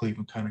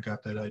Cleveland kind of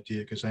got that idea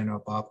because I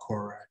know Bob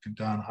Korak and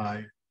Don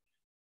Hyde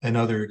and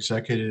other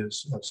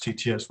executives of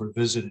CTS were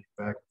visiting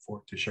back and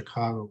forth to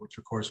Chicago, which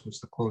of course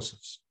was the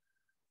closest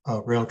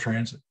rail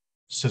transit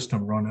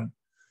system running.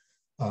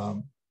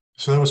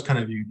 So that was kind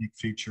of a unique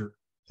feature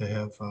to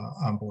have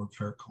onboard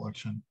fare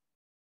collection.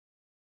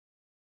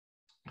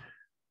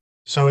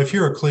 So if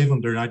you're a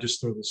Clevelander, and I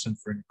just throw this in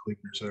for any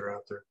Clevelanders that are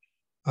out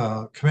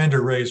there,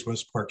 Commander Ray's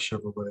West Park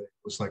Chevrolet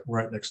was like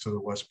right next to the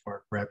West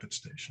Park Rapid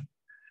Station.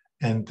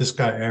 And this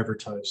guy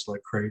advertised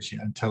like crazy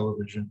on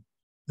television.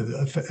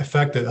 The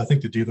fact that I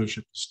think the dealership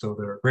is still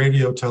there.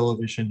 Radio,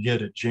 television, he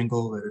had a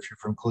jingle that if you're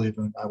from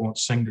Cleveland, I won't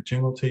sing the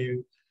jingle to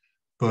you,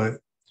 but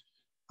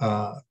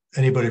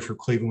anybody from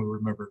Cleveland would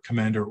remember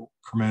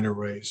Commander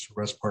Ray's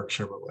West Park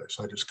Chevrolet.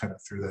 So I just kind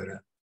of threw that in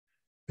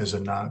as a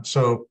nod.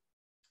 So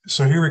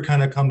here we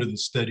kind of come to the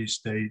steady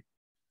state.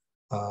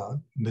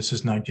 This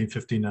is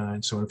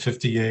 1959. So in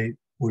 58,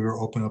 we were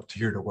open up to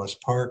here to West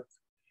Park.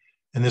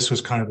 And this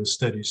was kind of the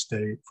steady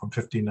state from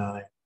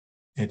 59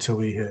 until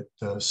we hit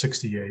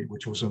 68,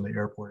 which was when the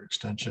airport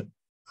extension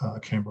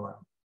came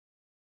around.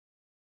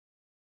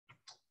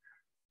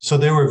 So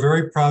they were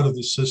very proud of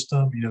the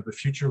system. You know, the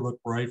future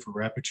looked bright for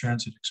rapid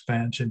transit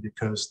expansion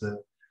because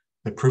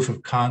the proof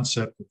of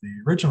concept of the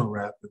original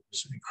rapid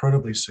was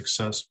incredibly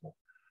successful.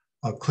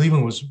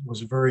 Cleveland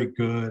was very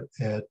good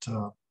at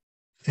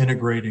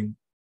integrating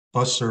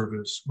bus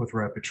service with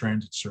rapid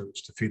transit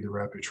service to feed the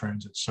rapid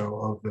transit. So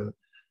of the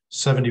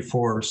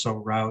 74 or so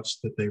routes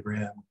that they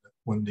ran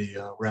when the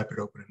rapid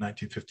opened in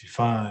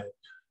 1955,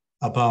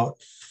 about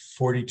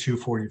 42,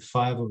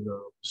 45 of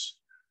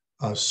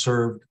those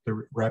served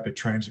the rapid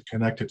transit,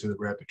 connected to the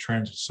rapid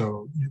transit.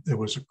 So it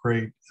was a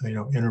great,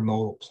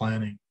 intermodal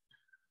planning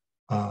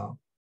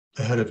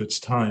ahead of its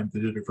time.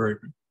 They did a very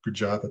good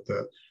job at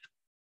that.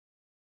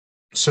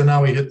 So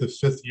now we hit the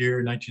fifth year,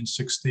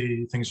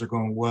 1960, things are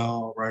going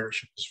well,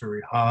 ridership is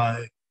very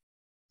high,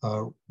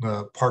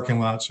 parking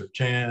lots are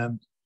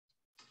jammed,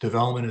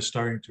 development is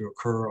starting to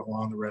occur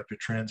along the rapid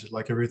transit,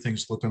 like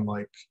everything's looking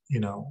like,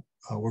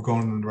 we're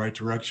going in the right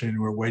direction.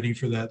 We're waiting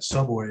for that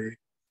subway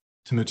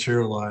to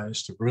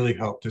materialize to really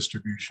help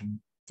distribution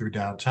through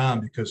downtown,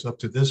 because up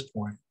to this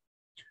point,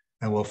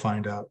 and we'll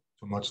find out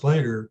much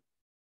later,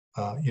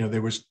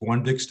 there was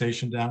one big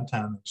station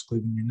downtown, it was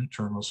Cleveland Union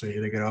Terminal. So you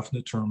had to get off in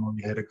the terminal,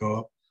 you had to go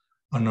up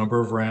a number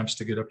of ramps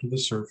to get up to the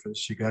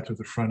surface. You got to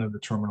the front of the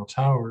terminal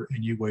tower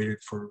and you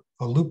waited for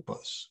a loop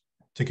bus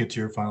to get to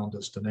your final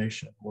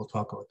destination. We'll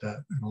talk about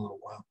that in a little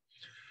while.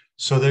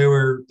 So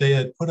they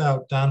had put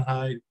out Don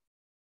Hyde,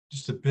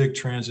 just a big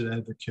transit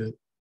advocate,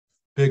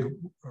 big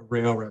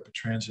rail rapid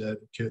transit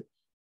advocate.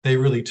 They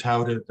really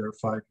touted their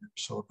 5-year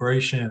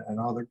celebration and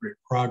all the great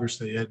progress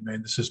they had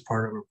made. This is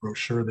part of a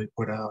brochure they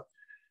put out.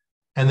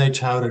 And they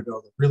touted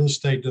all the real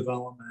estate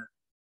development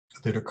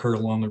that occurred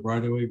along the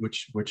right-of-way,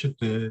 which it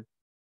did,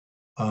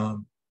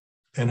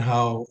 and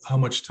how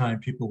much time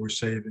people were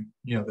saving.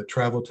 The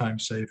travel time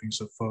savings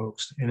of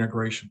folks,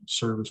 integration of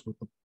service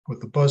with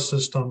the bus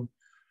system.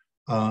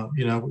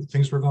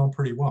 Things were going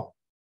pretty well.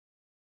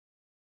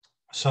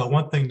 So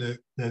one thing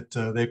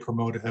that they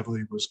promoted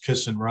heavily was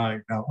kiss and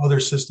ride. Now other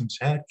systems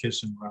had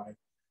kiss and ride,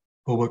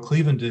 but what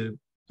Cleveland did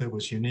that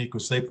was unique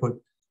was they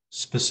put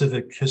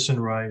specific kiss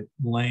and ride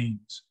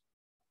lanes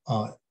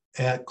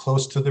at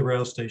close to the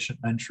rail station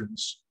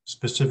entrance,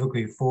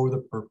 specifically for the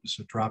purpose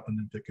of dropping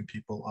and picking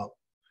people up.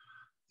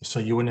 So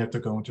you wouldn't have to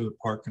go into the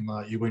parking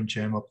lot. You wouldn't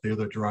jam up the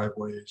other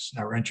driveways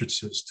or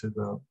entrances to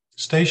the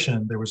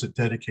station. There was a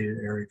dedicated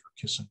area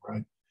for kiss and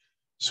ride.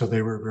 So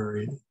they were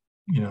very,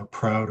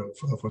 proud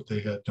of what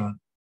they had done.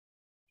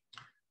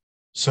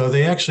 So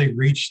they actually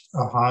reached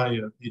a high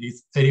of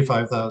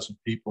 85,000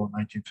 people in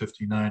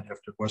 1959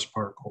 after West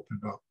Park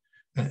opened up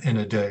in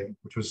a day,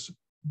 which was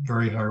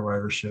very high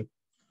ridership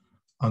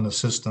on the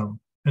system.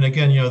 And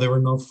again, there were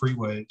no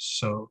freeways,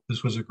 so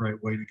this was a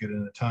great way to get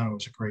into town. It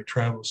was a great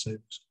travel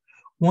savings.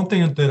 One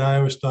thing that I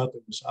always thought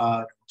that was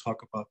odd, we'll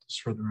talk about this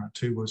further on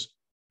too, was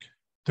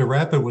the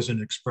Rapid was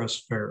an express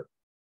fare.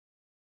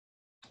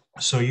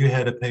 So you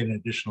had to pay an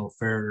additional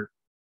fare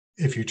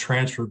if you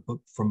transferred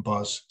from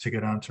bus to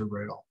get onto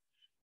rail,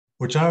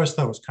 which I always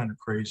thought was kind of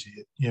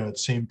crazy. It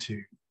seemed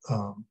to,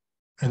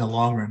 in the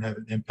long run, have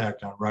an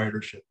impact on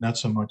ridership, not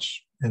so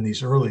much in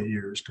these early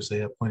years because they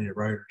have plenty of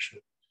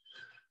ridership.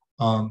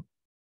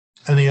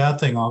 And the odd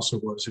thing also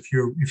was if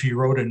you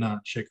rode in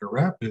on Shaker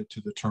Rapid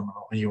to the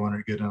terminal and you wanted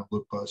to get on a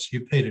loop bus,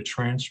 you paid a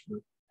transfer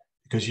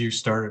because you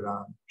started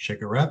on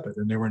Shaker Rapid,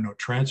 and there were no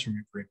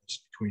transferring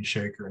agreements between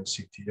Shaker and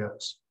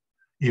CTS,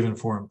 even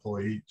for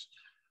employees.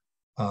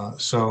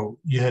 So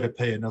you had to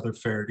pay another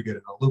fare to get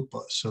in a loop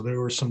bus. So there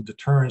were some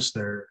deterrents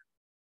there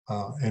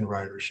in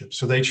ridership.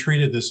 So they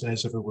treated this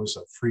as if it was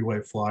a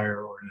freeway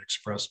flyer or an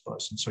express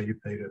bus, and so you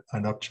paid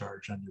an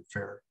upcharge on your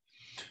fare.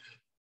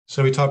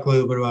 So we talk a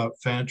little bit about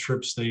fan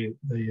trips. They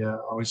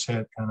always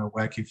had kind of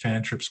wacky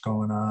fan trips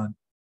going on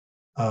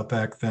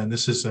back then.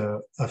 This is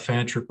a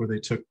fan trip where they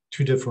took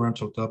two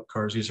differential dump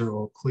cars. These are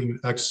all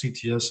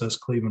ex-CTSS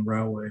Cleveland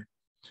Railway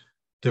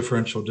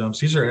differential dumps.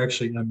 These are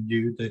actually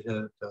MU. They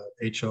had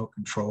HL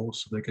control,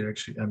 so they could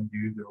actually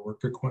MU their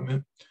work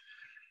equipment.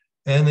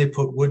 And they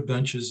put wood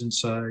benches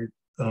inside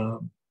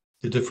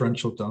the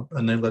differential dump,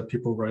 and they let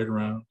people ride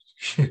around.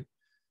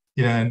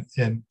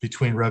 And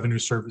between revenue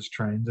service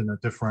trains and a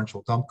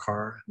differential dump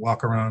car, and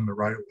walk around the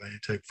right of way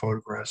and take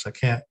photographs.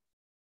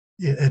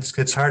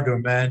 It's hard to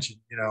imagine,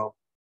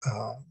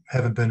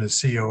 having been a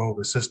CEO of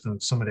a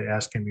system, somebody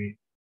asking me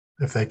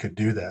if they could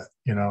do that.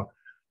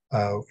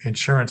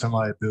 Insurance and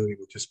liability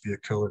would just be a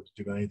killer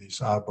to do any of these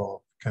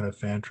oddball kind of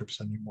fan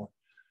trips anymore.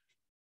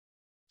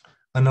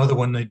 Another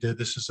one they did,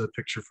 this is a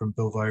picture from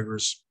Bill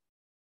Vivers.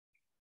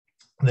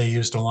 They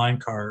used a line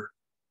car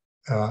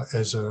on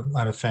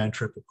a fan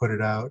trip to put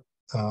it out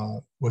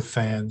with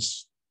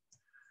fans.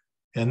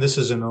 And this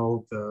is an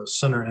old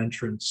center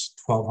entrance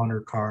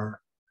 1200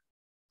 car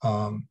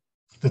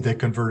that they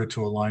converted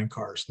to a line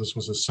car. So this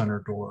was a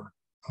center door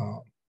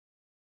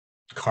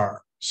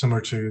car, similar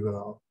to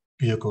the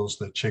vehicles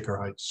that Shaker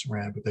Heights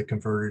ran, but they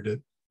converted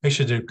it. They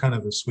should do kind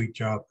of a sweet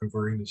job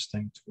converting this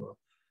thing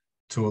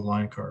to a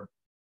line car.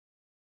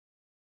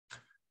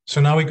 So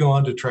now we go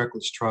on to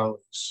trackless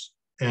trolleys.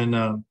 And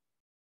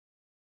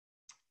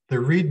the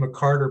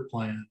Reed-McCarter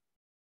plan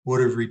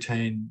would have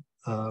retained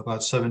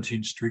about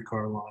 17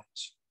 streetcar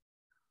lines.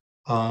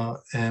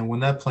 And when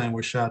that plan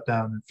was shot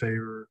down in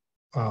favor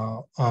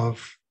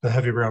of the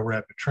heavy rail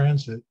rapid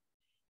transit,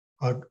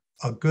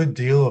 a good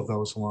deal of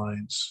those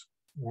lines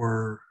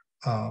were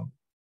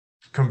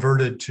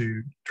converted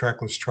to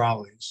trackless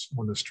trolleys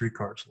when the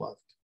streetcars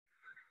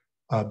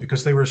left,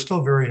 because they were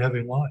still very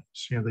heavy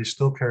lines. They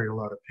still carried a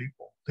lot of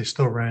people. They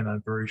still ran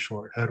on very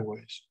short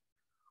headways.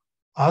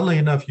 Oddly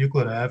enough,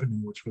 Euclid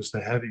Avenue, which was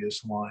the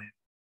heaviest line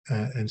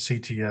in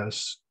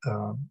CTS,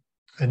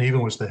 and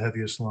even was the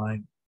heaviest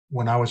line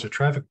when I was a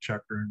traffic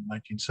checker in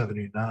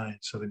 1979,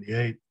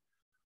 78,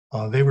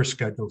 they were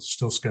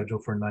still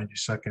scheduled for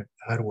 90-second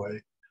headway.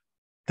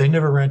 They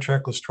never ran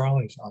trackless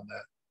trolleys on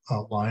that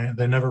line.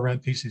 They never ran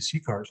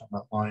PCC cars on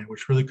that line,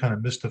 which really kind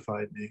of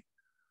mystified me.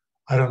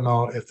 I don't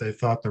know if they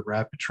thought the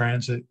rapid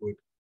transit would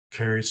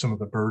carry some of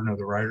the burden of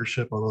the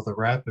ridership, although the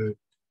rapid,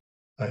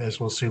 as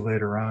we'll see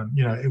later on,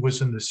 it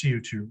was in the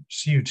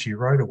CUT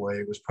right away.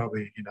 It was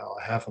probably,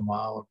 a half a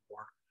mile or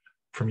more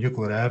from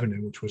Euclid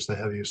Avenue, which was the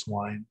heaviest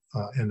line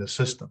in the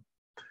system.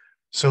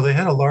 So they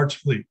had a large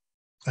fleet,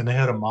 and they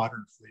had a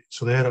modern fleet.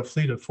 So they had a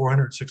fleet of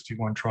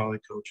 461 trolley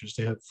coaches.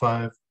 They had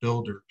 5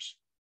 builders,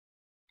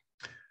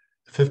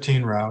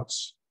 15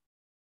 routes.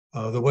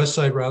 The West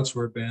Side routes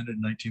were abandoned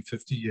in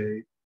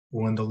 1958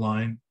 when the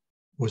line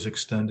was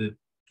extended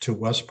to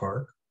West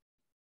Park.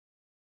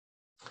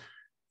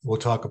 We'll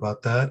talk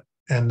about that.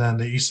 And then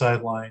the East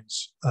Side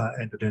lines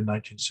ended in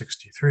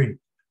 1963.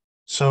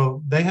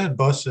 So they had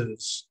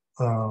buses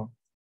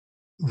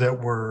that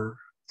were,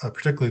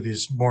 particularly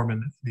these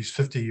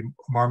 50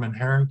 Marmon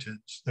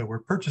Harringtons that were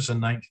purchased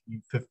in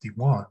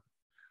 1951.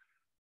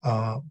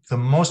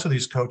 Most of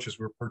these coaches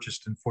were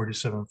purchased in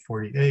 47,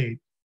 48.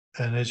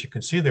 And as you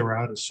can see, they were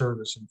out of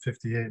service in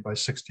 58. By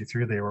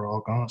 63, they were all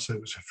gone. So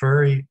it was a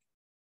very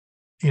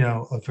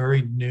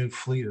new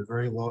fleet, a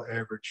very low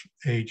average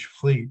age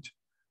fleet.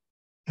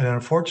 And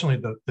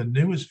unfortunately, the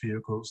newest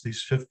vehicles,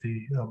 these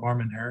 50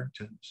 Marmon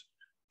Harringtons,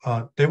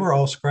 they were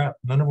all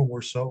scrapped. None of them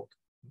were sold.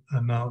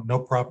 And no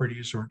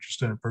properties were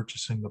interested in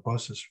purchasing the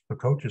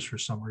coaches for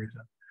some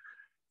reason.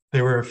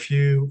 There were a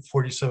few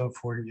 47,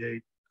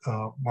 48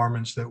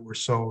 Marmons that were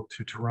sold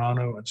to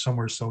Toronto and some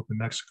were sold to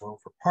Mexico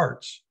for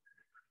parts.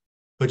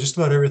 But just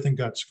about everything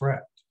got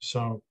scrapped.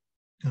 So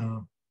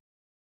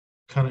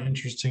kind of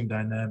interesting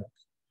dynamic.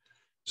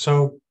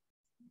 So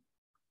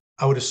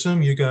I would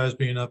assume you guys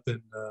being up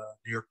in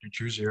New York, New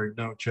Jersey, already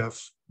know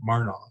Jeff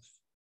Marnoff.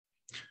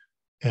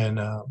 And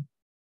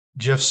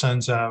Jeff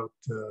sends out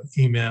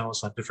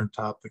emails on different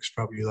topics,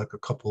 probably like a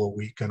couple a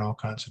week, and all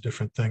kinds of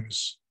different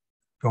things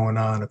going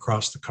on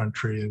across the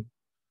country, and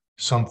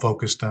some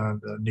focused on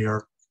the New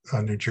York,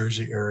 New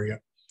Jersey area.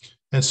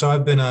 And so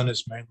I've been on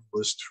his mailing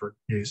list for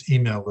his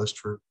email list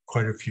for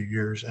quite a few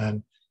years,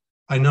 and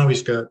I know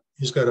he's got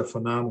a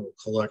phenomenal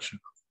collection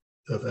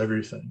of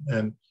everything.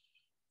 And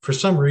for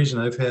some reason,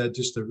 I've had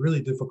just a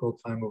really difficult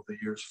time over the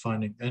years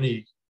finding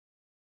any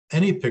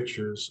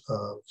pictures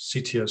of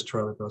CTS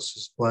trolley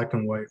buses, black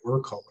and white or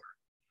color.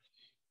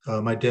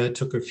 My dad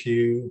took a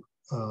few,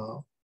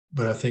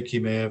 but I think he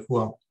may have,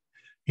 well,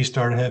 he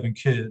started having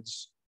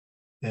kids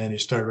and he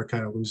started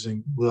kind of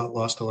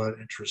lost a lot of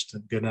interest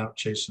in getting out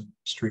chasing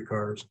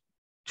streetcars,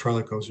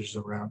 trolley coasters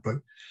around. But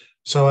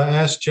so I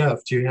asked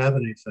Jeff, do you have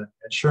anything?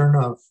 And sure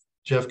enough,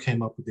 Jeff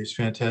came up with these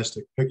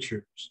fantastic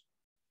pictures.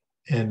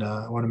 And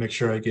I want to make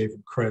sure I gave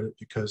him credit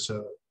because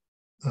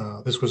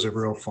this was a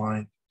real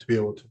find to be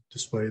able to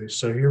display these.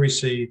 So here we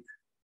see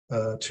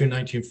two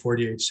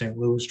 1948 St.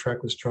 Louis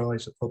trackless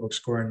trolleys at Public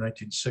Square in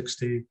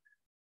 1960.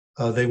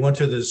 They went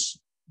to this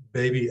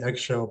baby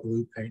eggshell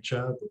blue paint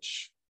job,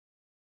 which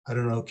I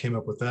don't know who came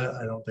up with that.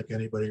 I don't think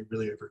anybody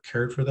really ever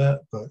cared for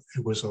that, but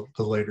it was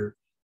the later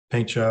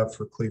paint job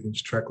for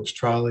Cleveland's trackless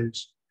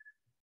trolleys.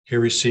 Here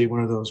we see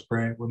one of those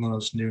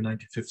new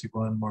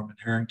 1951 Marmon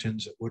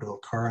Harringtons at Woodhull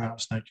Car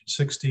House,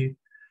 1960.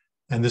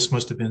 And this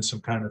must have been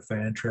some kind of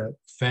fan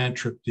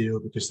trip deal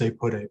because they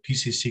put a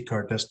PCC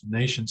car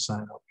destination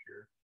sign up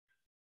here.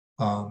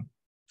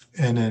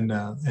 And then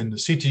in the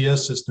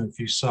CTS system, if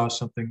you saw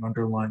something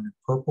underlined in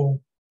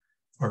purple,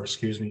 or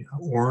excuse me,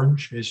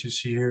 orange, as you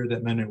see here,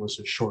 that meant it was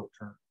a short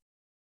term.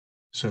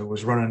 So it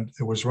was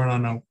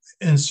running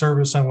in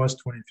service on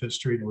West 25th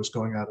Street. And it was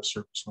going out of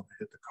service when they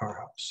hit the car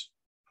house.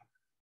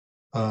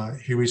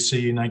 Here we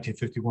see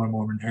 1951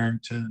 Marmon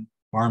Harrington,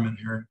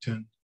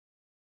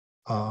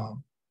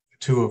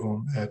 two of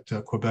them at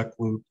Quebec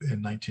Loop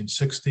in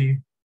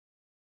 1960.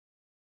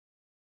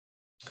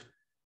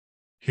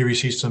 Here we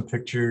see some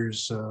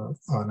pictures,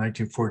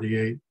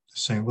 1948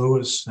 St.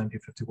 Louis,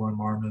 1951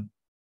 Marmon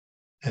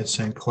at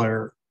St.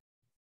 Clair,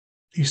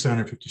 East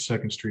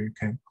 152nd Street,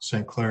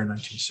 St. Clair in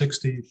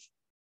 1960.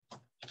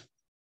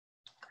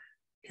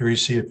 Here you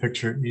see a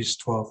picture of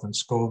East 12th and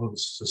Scova.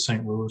 This is a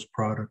St. Louis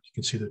product. You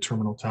can see the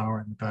terminal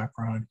tower in the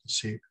background. You can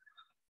see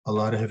a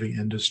lot of heavy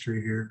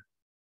industry here.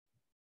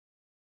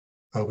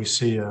 We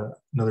see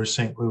another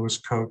St. Louis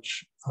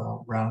coach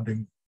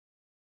rounding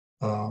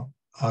out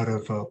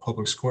of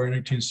Public Square in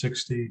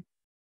 1960.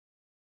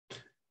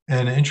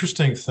 And an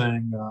interesting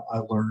thing I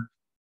learned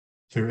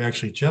through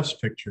actually Jeff's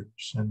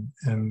pictures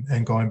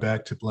and going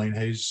back to Blaine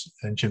Hayes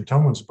and Jim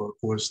Tomlin's book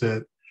was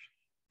that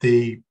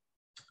the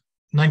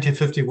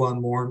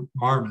 1951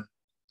 Marmon,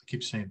 I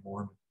keep saying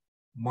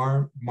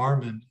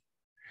Marmon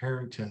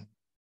Harrington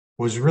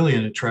was really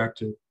an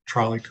attractive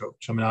trolley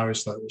coach. I mean, I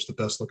always thought it was the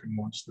best looking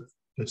ones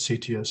that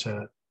CTS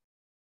had.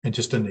 And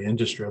just in the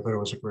industry, I thought it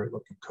was a great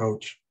looking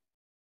coach.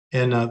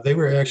 And they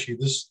were actually,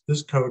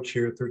 this coach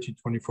here at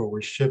 1324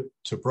 was shipped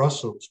to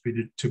Brussels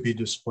to be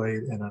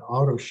displayed in an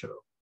auto show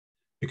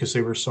because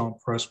they were so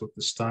impressed with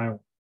the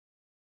style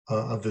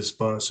of this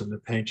bus and the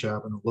paint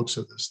job and the looks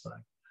of this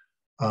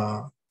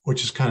thing,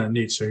 which is kind of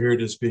neat. So here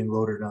it is being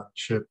loaded on a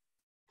ship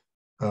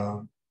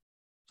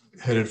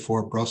headed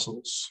for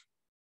Brussels.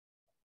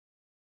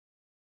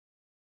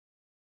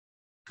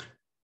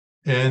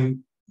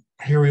 And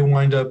here we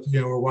wind up,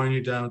 we're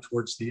winding down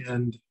towards the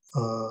end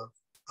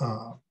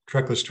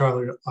trackless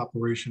trolley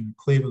operation in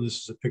Cleveland.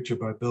 This is a picture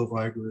by Bill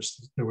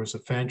Vigorous. There was a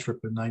fan trip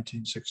in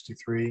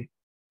 1963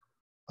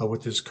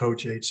 with his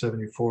coach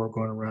 874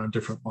 going around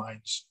different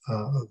lines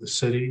of the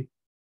city.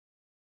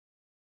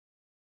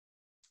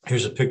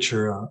 Here's a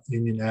picture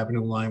Union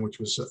Avenue line, which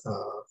was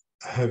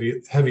a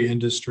heavy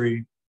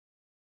industry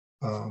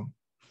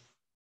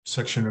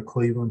section of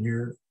Cleveland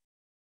here.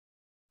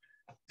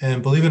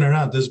 And believe it or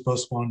not, this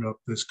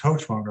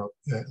coach wound up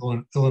at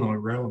Illinois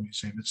Railroad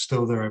Museum. It's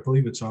still there. I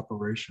believe it's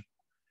operational.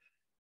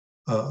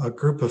 A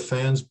group of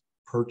fans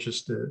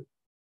purchased it.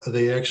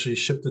 They actually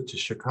shipped it to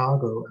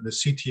Chicago, and the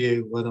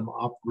CTA let them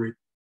operate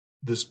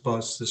this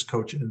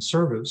coach in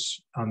service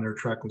on their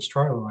trackless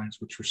trolley lines,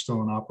 which were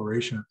still in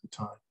operation at the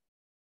time,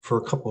 for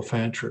a couple of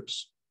fan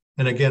trips.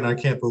 And again, I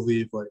can't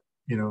believe,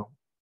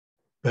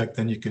 back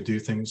then you could do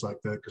things like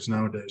that, because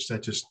nowadays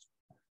that just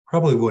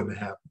probably wouldn't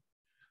happen.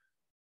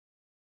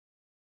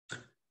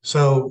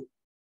 So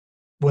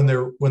when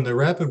the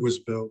Rapid was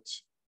built,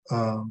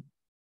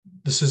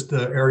 this is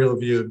the aerial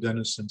view of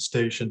Denison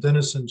Station.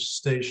 Denison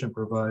Station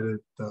provided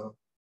the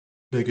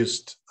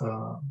biggest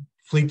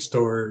fleet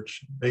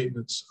storage,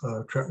 maintenance,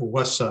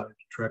 west side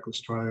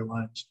trackless trolley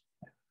lines.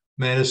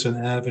 Madison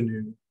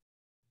Avenue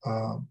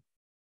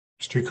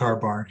streetcar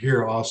barn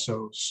here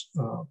also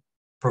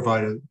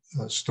provided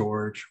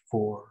storage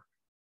for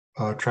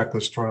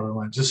trackless trolley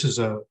lines. This is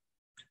a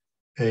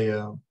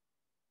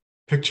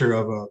picture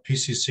of a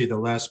PCC, the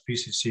last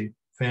PCC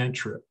fan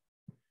trip.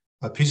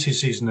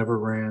 PCCs never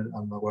ran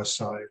on the west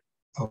side.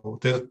 Oh,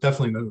 they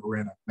definitely never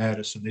ran on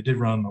Madison. They did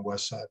run on the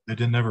west side. They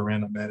never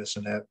ran on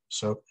Madison Avenue.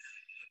 So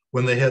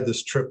when they had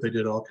this trip, they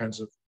did all kinds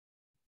of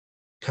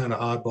kind of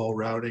oddball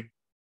routing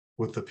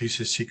with the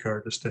PCC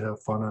car just to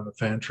have fun on the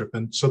fan trip.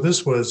 And so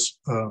this was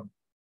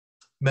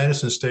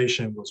Madison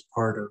Station was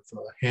part of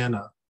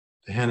Hanna.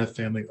 The Hanna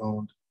family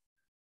owned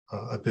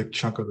a big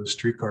chunk of the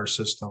streetcar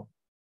system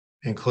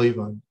in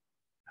Cleveland.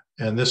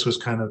 And this was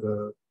kind of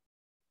the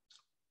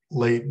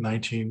late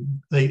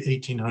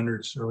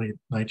 1800s, early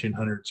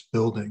 1900s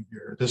building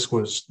here. This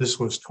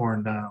was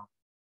torn down.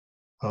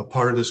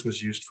 Part of this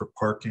was used for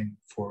parking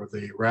for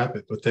the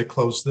Rapid, but they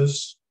closed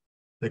this.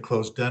 They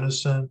closed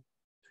Denison,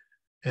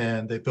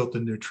 and they built the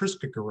new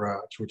Triscuit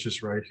garage, which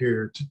is right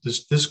here.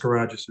 This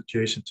garage is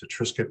adjacent to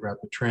Triscuit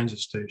Rapid Transit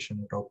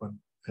Station. It opened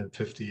in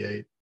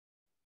 '58,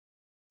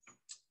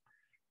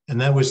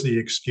 and that was the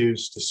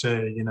excuse to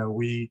say, you know,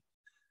 we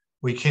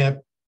can't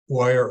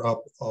wire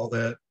up all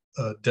that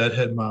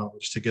deadhead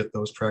mileage to get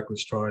those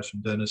trackless trolleys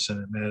from Denison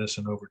and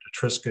Madison over to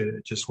Triscuit.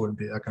 It just wouldn't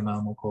be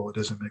economical. It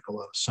doesn't make a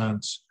lot of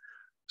sense.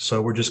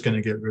 So we're just going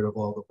to get rid of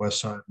all the west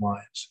side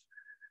lines.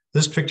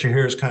 This picture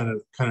here is kind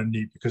of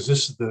neat because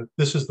this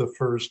is the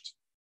first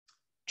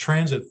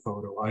transit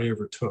photo I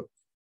ever took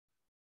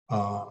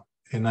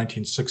in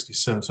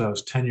 1967. So I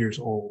was 10 years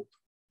old.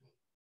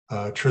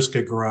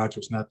 Triscuit Garage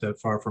was not that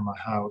far from my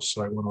house,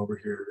 so I went over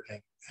here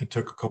and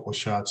took a couple of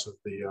shots of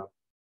the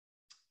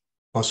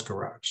bus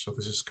garage. So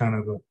this is kind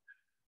of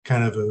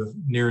a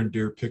near and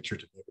dear picture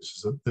to me.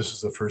 This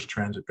is the first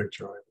transit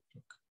picture I ever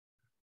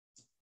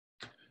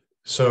took.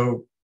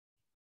 So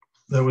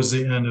that was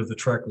the end of the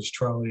trackless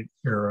trolley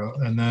era,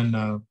 and then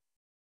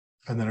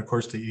of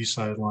course the East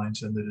Side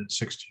lines ended in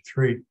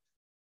 '63.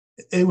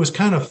 It was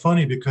kind of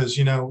funny because,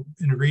 you know,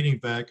 in reading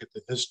back at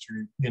the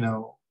history, you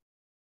know,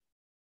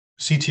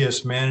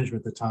 CTS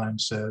management at the time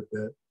said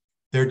that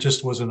there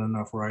just wasn't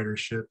enough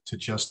ridership to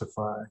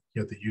justify,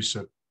 you know, the use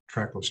of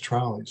trackless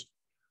trolleys.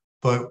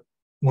 But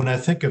when I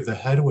think of the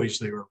headways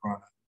they were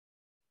running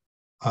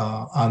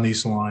on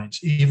these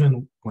lines,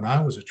 even when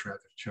I was a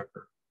traffic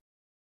checker,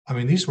 I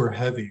mean, these were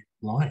heavy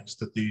lines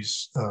that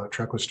these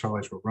trackless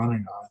trolleys were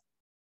running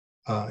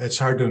on. It's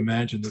hard to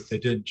imagine that they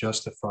didn't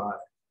justify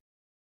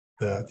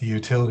the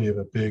utility of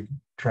a big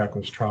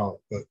trackless trolley,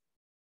 but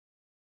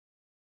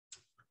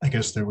I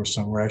guess there was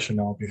some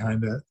rationale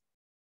behind that.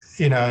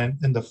 You know,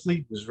 and the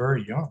fleet was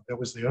very young. That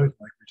was the other thing,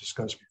 like we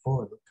discussed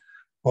before. The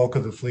bulk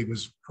of the fleet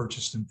was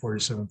purchased in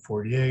 47,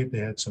 48. They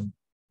had some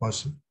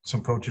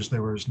coaches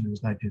that were as new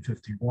as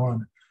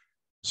 1951.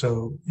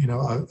 So, you know,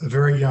 a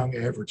very young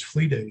average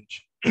fleet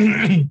age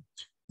and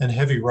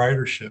heavy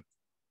ridership.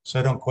 So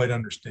I don't quite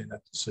understand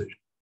that decision.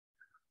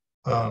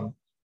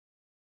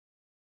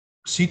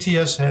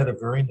 CTS had a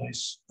very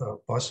nice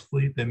bus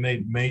fleet. They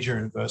made major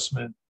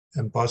investment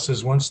in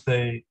buses. Once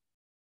they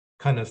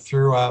kind of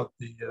threw out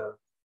the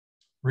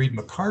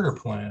Reed-McCarter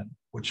plan,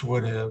 which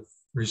would have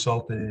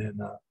resulted in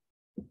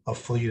a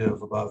fleet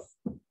of about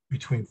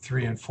between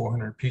 300 and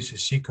 400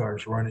 PCC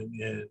cars running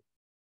in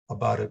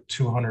about a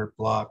 200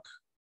 block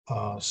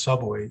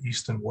subway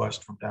east and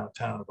west from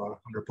downtown, about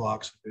 100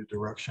 blocks in the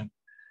direction.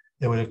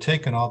 It would have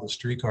taken all the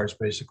streetcars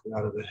basically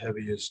out of the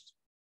heaviest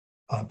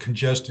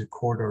congested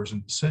corridors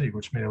in the city,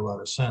 which made a lot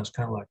of sense,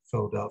 kind of like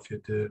Philadelphia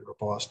did or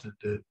Boston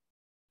did.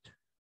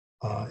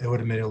 It would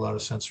have made a lot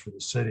of sense for the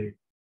city.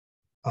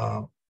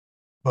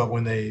 But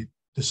when they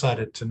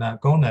decided to not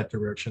go in that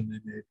direction,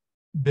 they made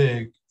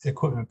big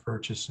equipment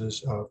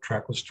purchases of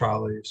trackless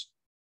trolleys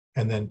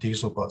and then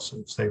diesel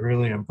buses. They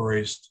really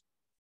embraced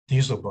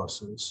diesel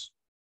buses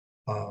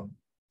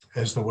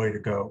as the way to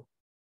go.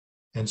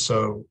 And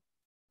so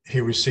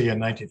here we see a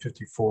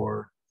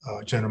 1954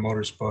 General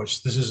Motors bus.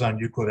 This is on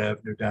Euclid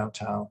Avenue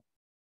downtown.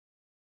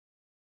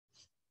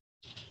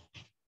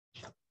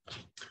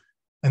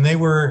 And they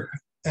were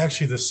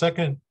actually the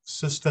second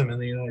system in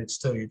the United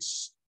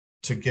States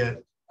to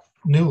get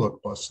new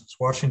look buses.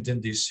 Washington,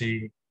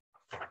 D.C.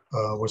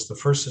 Was the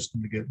first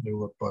system to get new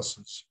look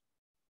buses.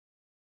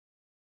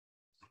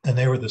 And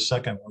they were the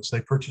second ones.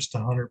 They purchased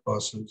 100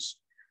 buses.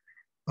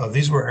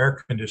 These were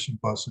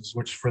air-conditioned buses,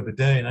 which for the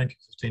day,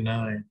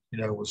 1959, you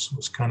know,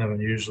 was kind of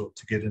unusual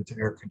to get into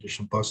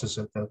air-conditioned buses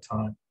at that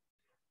time.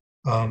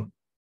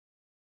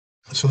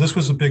 So this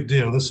was a big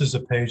deal. This is a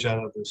page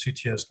out of the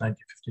CTS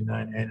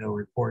 1959 annual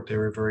report. They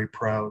were very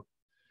proud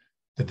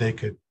that they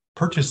could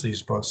purchase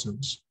these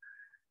buses.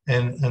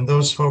 And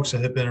those folks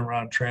that had been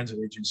around transit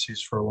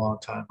agencies for a long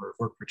time or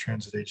worked for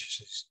transit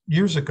agencies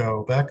years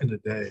ago, back in the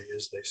day,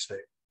 as they say,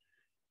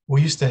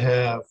 we used to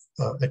have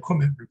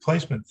equipment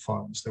replacement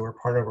funds that were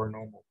part of our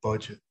normal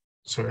budget.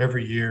 So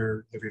every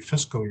year, every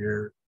fiscal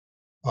year,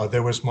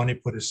 there was money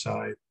put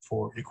aside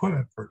for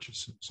equipment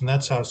purchases. And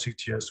that's how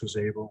CTS was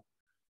able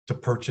to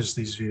purchase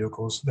these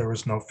vehicles. There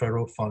was no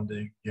federal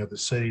funding. You know, the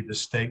city, the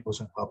state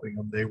wasn't helping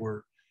them. They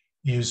were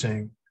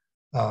using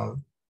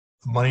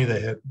money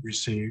they had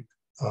received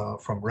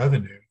from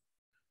revenue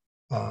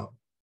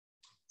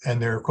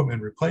and their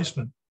equipment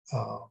replacement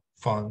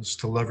funds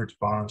to leverage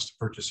bonds to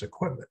purchase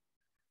equipment.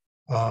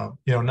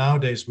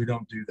 Nowadays we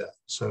don't do that.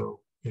 So,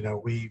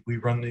 we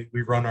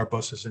run our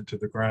buses into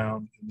the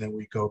ground, and then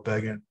we go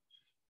begging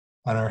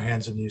on our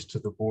hands and knees to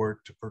the board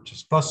to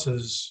purchase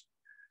buses.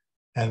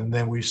 And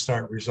then we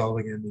start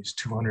resulting in these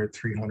 200,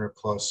 300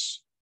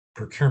 plus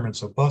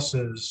procurements of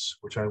buses,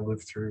 which I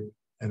lived through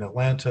in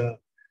Atlanta.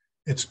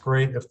 It's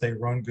great if they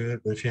run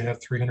good, but if you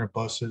have 300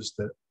 buses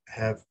that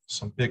have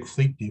some big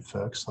fleet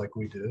defects like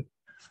we did,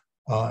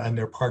 and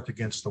they're parked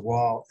against the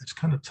wall, it's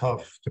kind of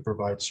tough to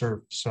provide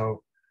service.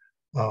 So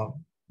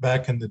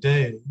back in the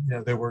day,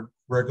 there were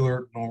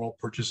regular normal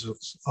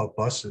purchases of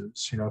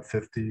buses,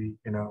 50,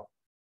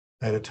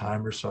 at a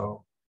time or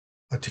so,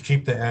 to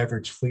keep the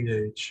average fleet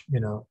age,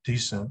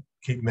 decent,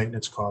 keep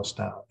maintenance costs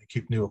down, and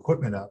keep new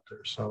equipment out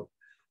there. So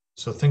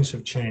things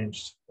have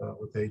changed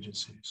with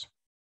agencies.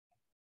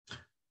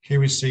 Here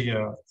we see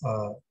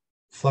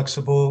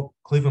flexible.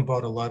 Cleveland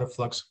bought a lot of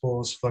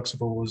flexibles.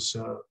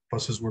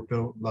 Buses were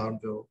built in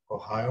Loudonville,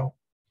 Ohio,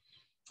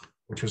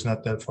 which was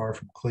not that far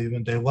from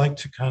Cleveland. They like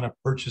to kind of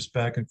purchase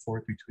back and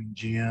forth between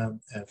GM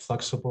and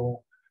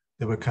flexible.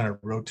 They would kind of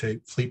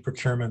rotate fleet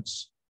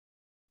procurements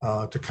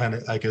to kind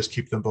of, I guess,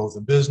 keep them both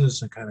in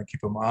business and kind of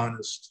keep them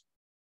honest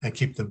and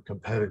keep them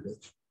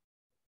competitive.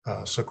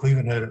 So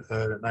Cleveland had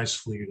a nice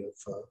fleet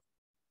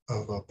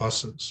of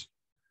buses.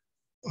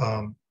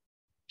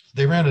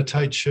 They ran a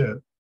tight ship,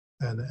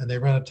 and they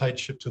ran a tight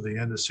ship to the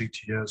end of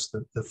CTS.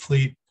 The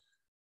fleet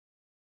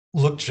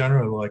looked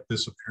generally like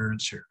this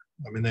appearance here.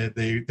 I mean,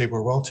 they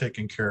were well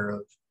taken care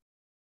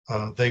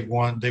of. They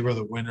won. They were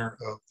the winner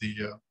of the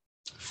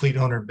Fleet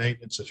Owner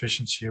Maintenance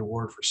Efficiency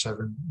Award for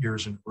 7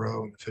 years in a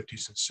row in the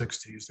 50s and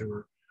 60s. They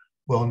were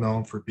well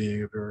known for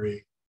being a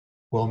very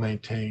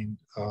well-maintained,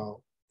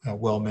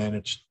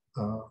 well-managed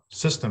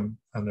system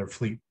on their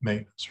fleet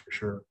maintenance, for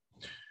sure.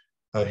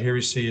 Here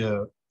we see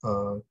a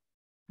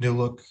new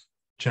look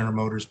General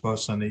Motors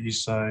bus on the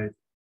east side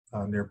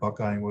near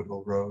Buckeye and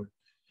Woodville Road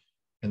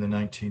in the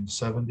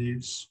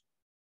 1970s.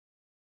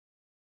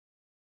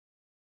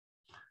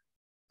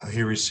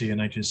 Here we see a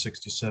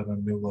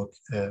 1967 new look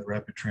at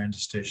Rapid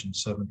Transit Station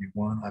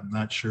 71. I'm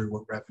not sure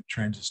what Rapid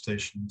Transit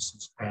Station this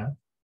is at.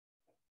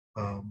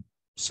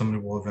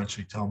 Somebody will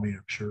eventually tell me,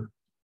 I'm sure.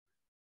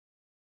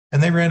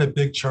 And they ran a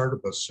big charter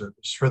bus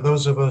service. For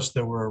those of us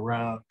that were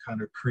around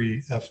kind of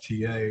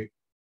pre-FTA,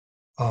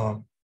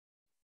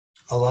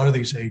 a lot of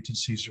these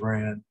agencies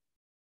ran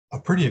a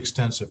pretty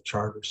extensive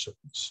charter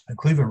service. And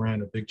Cleveland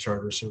ran a big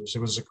charter service. It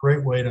was a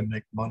great way to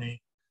make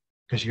money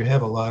because you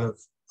have a lot of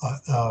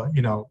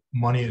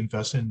money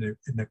invested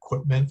in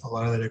equipment. A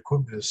lot of that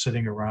equipment is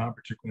sitting around,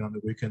 particularly on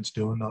the weekends,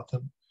 doing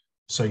nothing.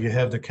 So you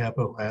have the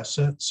capital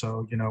asset.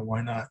 So,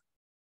 why not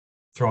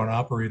throw an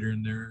operator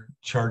in there,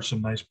 charge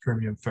some nice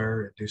premium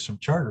fare, and do some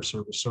charter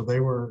service? So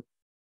they were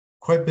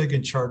quite big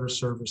in charter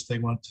service. They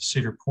went to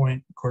Cedar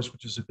Point, of course,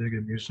 which is a big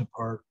amusement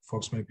park.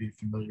 Folks may be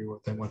familiar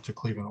with. They went to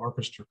Cleveland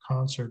Orchestra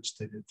concerts.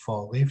 They did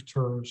fall leaf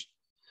tours.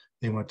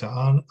 They went to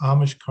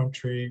Amish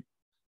country.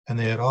 And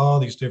they had all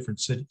these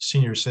different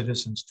senior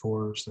citizens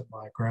tours that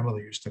my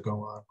grandmother used to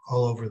go on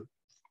all over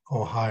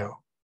Ohio.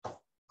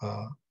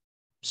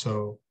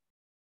 So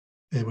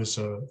it was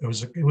a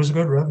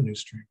good revenue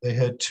stream. They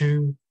had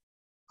two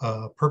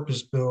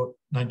purpose-built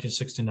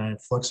 1969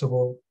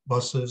 flexible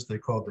buses they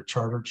called the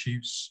Charter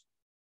Chiefs,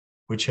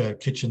 which had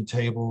kitchen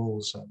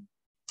tables and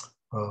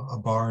a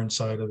bar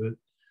inside of it.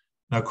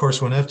 Now, of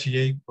course, when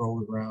FTA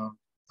rolled around,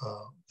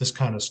 this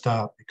kind of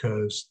stopped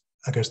because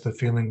I guess the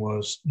feeling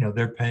was,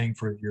 they're paying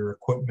for your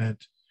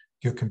equipment.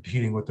 You're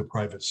competing with the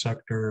private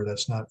sector.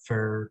 That's not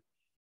fair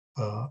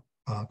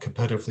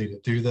competitively to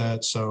do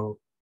that. So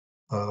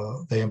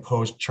they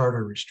imposed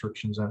charter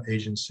restrictions on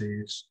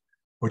agencies,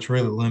 which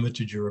really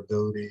limited your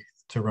ability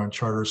to run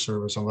charter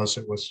service unless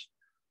it was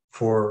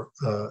for,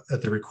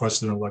 at the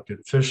request of an elected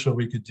official,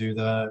 we could do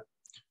that.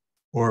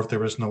 Or if there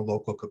was no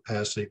local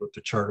capacity with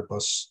the charter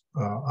bus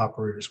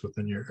operators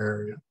within your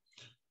area.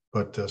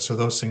 But so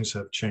those things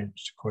have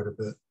changed quite a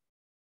bit.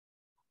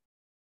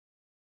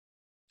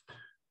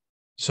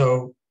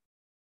 So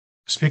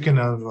speaking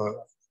of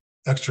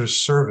extra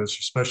service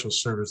or special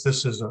service,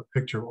 this is a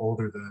picture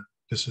older than,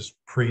 this is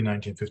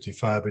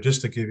pre-1955, but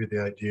just to give you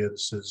the idea,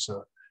 this is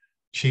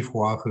Chief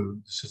Wahoo.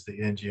 This is the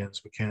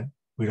Indians.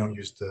 We don't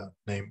use the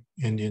name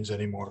Indians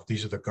anymore.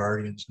 These are the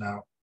Guardians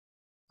now.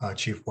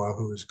 Chief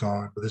Wahoo is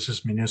gone, but this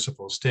is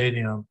Municipal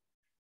Stadium.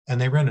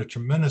 And they ran a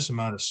tremendous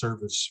amount of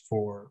service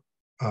for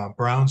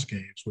Browns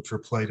games, which were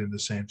played in the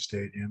same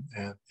stadium,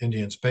 and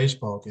Indians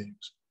baseball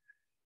games.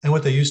 And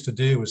what they used to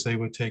do is they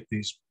would take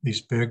these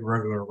big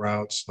regular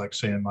routes, like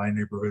say in my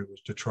neighborhood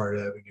was Detroit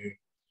Avenue,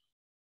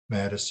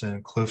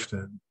 Madison,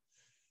 Clifton,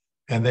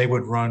 and they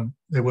would run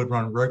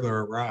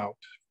regular route.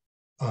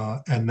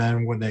 And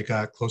then when they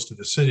got close to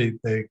the city,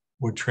 they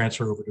would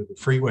transfer over to the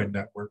freeway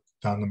network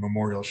down the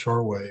Memorial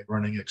Shoreway,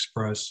 running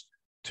express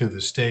to the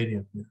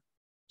stadium.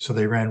 So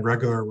they ran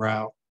regular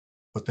route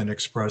but then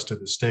express to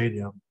the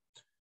stadium.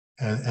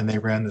 And they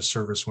ran the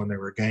service when there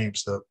were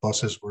games. The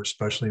buses were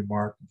specially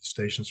marked, the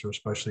stations were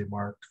specially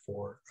marked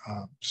for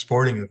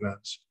sporting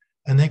events.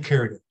 And they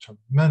carried a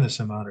tremendous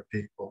amount of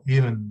people,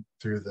 even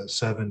through the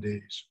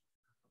 70s,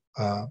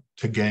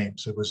 to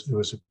games. It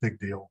was a big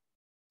deal.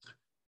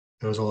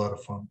 It was a lot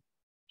of fun.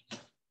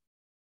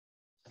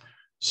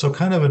 So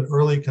kind of an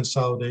early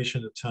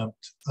consolidation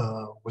attempt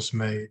was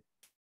made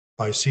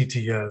by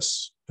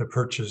CTS to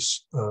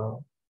purchase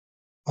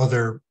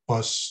other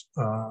bus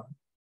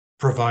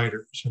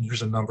providers. And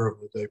here's a number of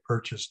them they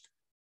purchased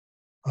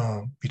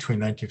between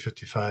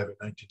 1955 and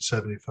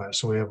 1975.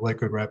 So we have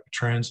Lakewood Rapid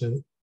Transit,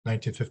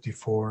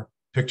 1954.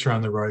 Picture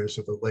on the right is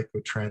of the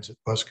Lakewood Transit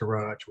Bus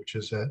Garage, which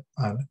is at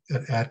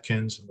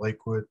Atkins and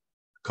Lakewood,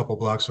 a couple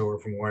blocks over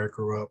from where I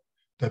grew up.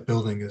 That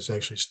building is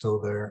actually still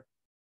there.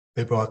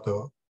 They bought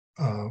the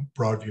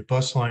Broadview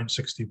Bus Line,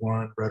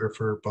 61,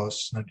 Rutherford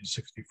Bus,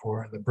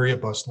 1964, and the Berea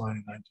Bus Line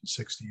in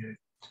 1968.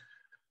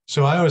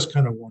 So I always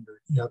kind of wondered,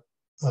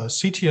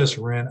 CTS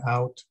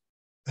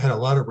had a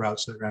lot of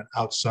routes that ran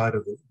outside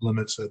of the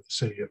limits of the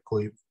city of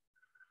Cleveland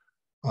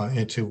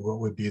into what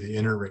would be the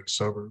inner ring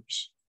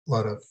suburbs. A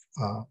lot of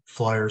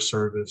flyer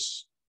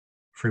service,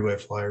 freeway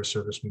flyer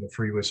service when the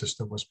freeway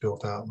system was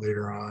built out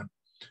later on.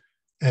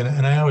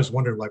 And I always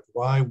wondered, like,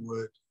 why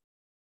would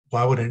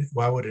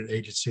an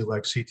agency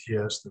like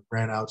CTS that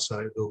ran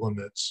outside the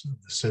limits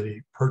of the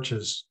city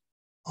purchase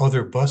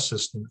other bus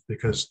systems?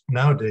 Because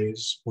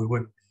nowadays we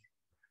wouldn't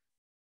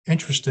be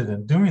interested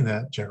in doing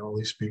that,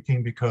 generally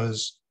speaking,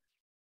 because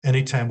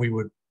anytime we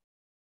would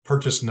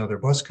purchase another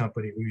bus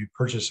company, we'd be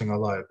purchasing a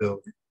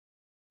liability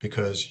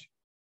because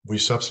we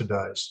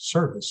subsidize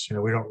service.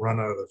 We don't run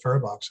out of the fare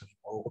box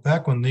anymore. Well,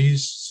 back when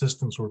these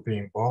systems were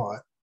being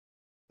bought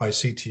by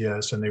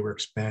CTS and they were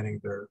expanding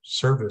their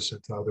service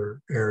into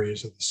other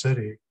areas of the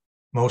city,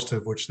 most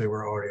of which they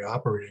were already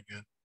operating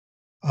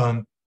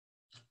in,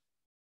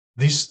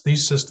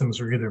 these systems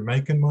were either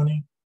making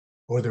money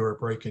or they were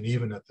breaking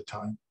even at the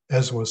time,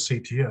 as was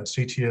CTS.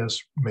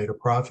 CTS made a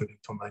profit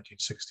until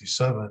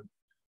 1967,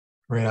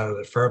 ran out of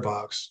the fare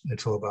box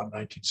until about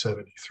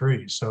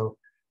 1973. So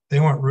they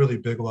weren't really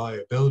big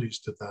liabilities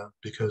to them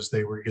because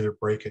they were either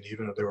breaking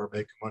even or they were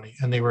making money,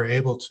 and they were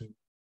able to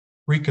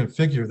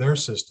reconfigure their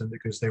system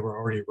because they were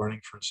already running,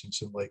 for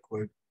instance, in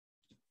Lakewood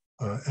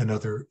and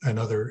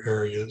other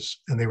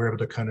areas, and they were able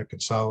to kind of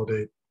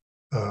consolidate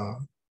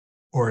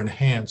or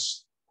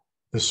enhance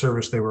the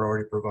service they were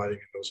already providing in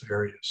those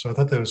areas. So I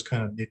thought that was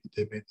kind of neat that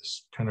they made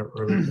this kind of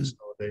early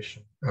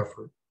consolidation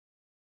effort.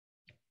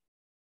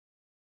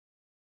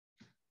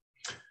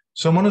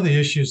 So one of the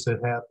issues that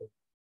happened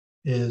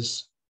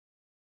is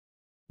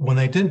when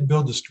they didn't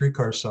build the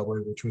streetcar subway,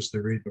 which was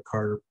the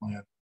Reed-McCarter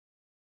plan,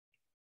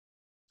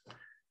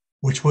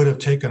 which would have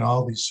taken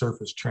all these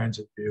surface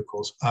transit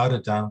vehicles out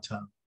of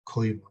downtown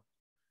Cleveland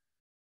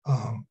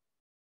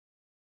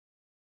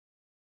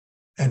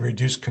and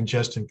reduced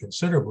congestion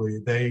considerably,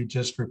 they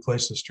just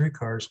replaced the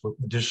streetcars with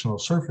additional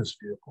surface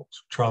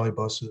vehicles, trolley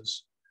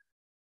buses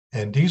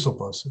and diesel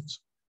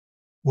buses,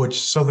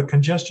 so the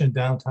congestion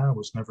downtown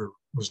was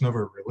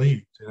never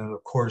relieved. And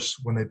of course,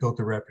 when they built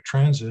the rapid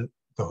transit,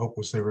 the hope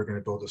was they were going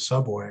to build a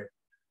subway,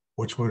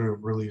 which would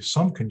have relieved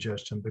some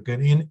congestion. But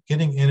getting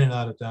in and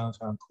out of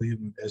downtown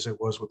Cleveland, as it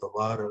was with a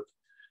lot of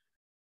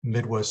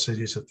Midwest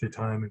cities at the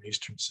time and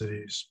Eastern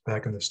cities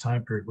back in this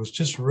time period, was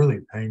just really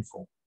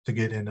painful to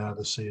get in and out of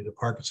the city. The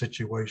parking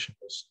situation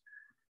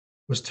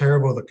was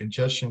terrible. The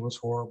congestion was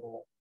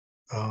horrible.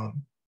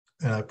 And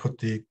I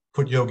put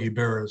Yogi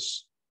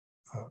Berra's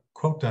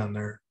quote down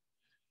there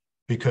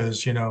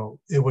because,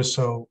 it was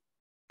so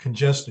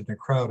congested and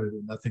crowded.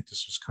 And I think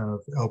this was kind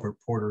of Albert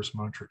Porter's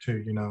mantra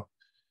too,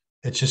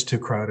 it's just too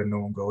crowded, no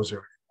one goes there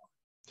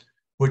anymore,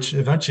 which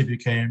eventually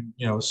became,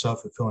 a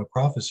self-fulfilling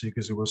prophecy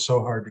because it was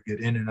so hard to get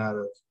in and out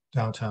of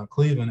downtown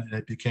Cleveland, and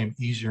it became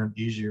easier and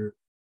easier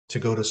to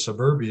go to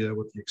suburbia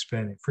with the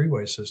expanding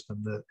freeway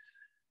system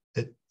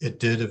that it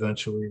did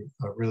eventually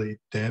really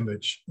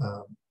damage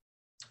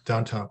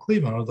downtown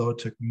Cleveland, although it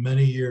took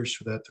many years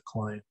for that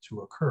decline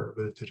to occur,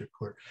 but it did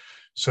occur.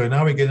 So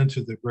now we get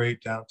into the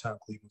great downtown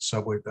Cleveland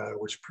subway battle,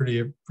 which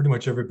pretty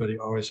much everybody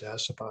always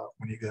asks about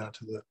when you get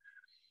onto the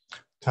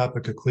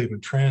topic of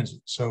Cleveland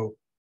transit. So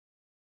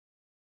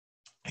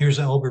here's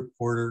Albert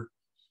Porter.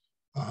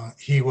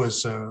 He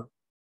was a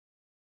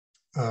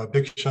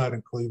big shot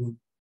in Cleveland.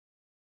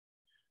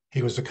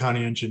 He was the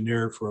county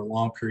engineer for a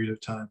long period of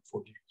time,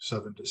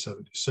 47 to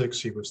 76.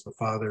 He was the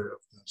father of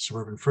the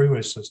suburban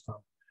freeway system,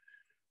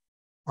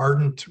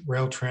 ardent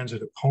rail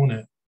transit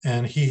opponent,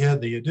 and he had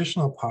the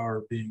additional power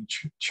of being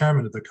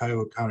chairman of the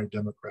Cuyahoga County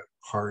Democratic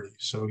Party.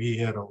 So he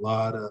had a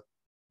lot of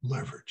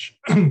leverage,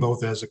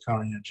 both as a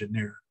county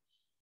engineer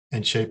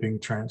and shaping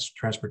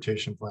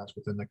transportation plans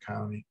within the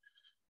county,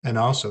 and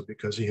also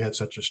because he had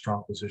such a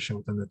strong position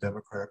within the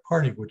Democratic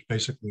Party, which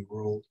basically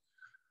ruled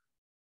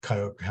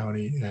Cuyahoga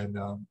County and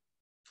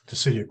the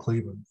city of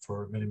Cleveland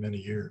for many, many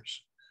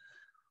years.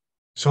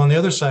 So on the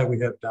other side, we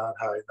have Don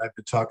Hyde. I've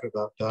been talking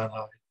about Don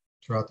Hyde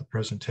throughout the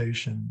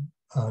presentation.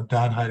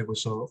 Don Hyde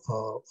was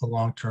a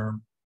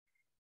long-term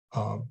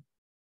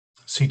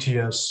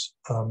CTS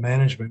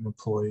management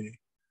employee.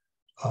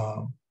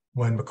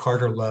 When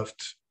McCarter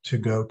left to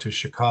go to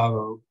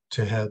Chicago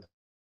to head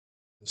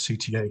the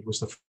CTA, he was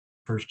the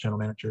first general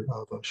manager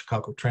of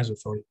Chicago Transit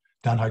Authority.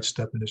 Don Hyde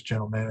stepped in as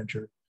general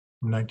manager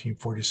from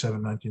 1947,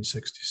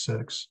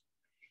 1966.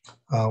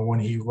 When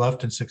he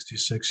left in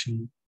 66,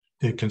 he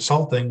did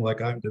consulting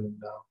like I'm doing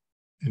now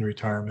in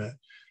retirement.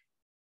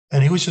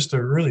 And he was just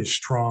a really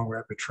strong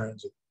rapid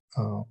transit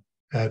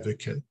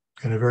advocate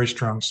and a very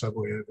strong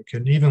subway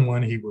advocate. And even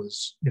when he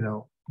was,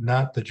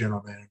 not the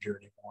general manager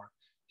anymore,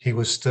 he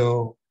was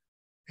still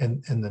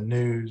in the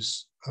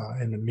news,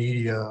 in the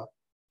media,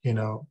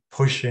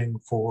 pushing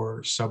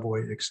for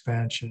subway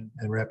expansion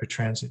and rapid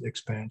transit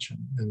expansion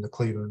in the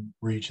Cleveland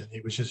region.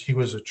 He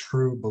was a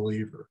true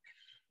believer.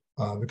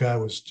 The guy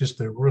was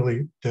just a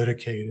really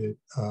dedicated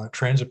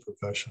transit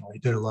professional. He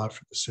did a lot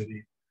for the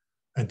city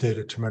and did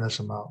a tremendous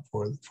amount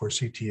for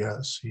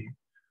CTS. He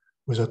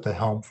was at the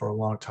helm for a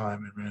long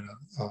time and ran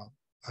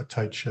a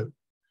tight ship.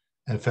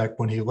 In fact,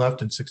 when he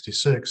left in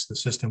 66, the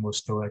system was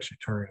still actually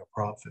turning a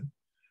profit.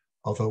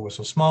 Although it was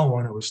a small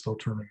one, it was still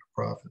turning a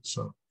profit.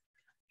 So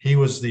he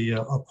was the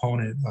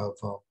opponent of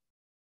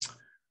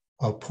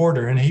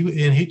Porter, and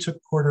he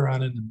took Porter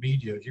on in the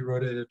media. He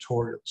wrote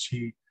editorials.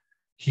 He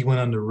went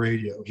on the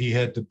radio. He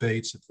had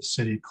debates at the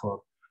City Club.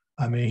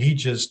 I mean, he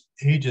just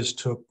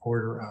took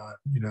Porter on,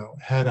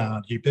 head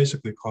on. He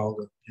basically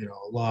called him,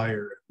 a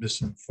liar,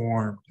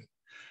 misinformed.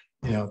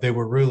 They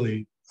were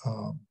really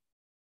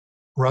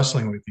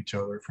wrestling with each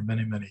other for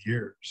many, many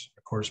years.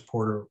 Of course,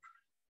 Porter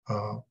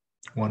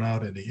won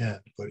out in the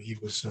end, but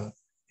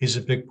he's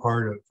a big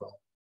part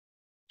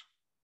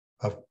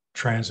of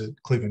transit,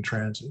 Cleveland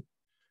Transit.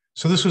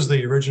 So this was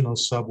the original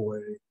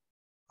subway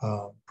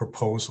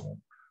proposal.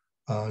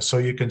 So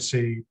you can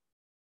see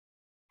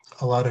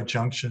a lot of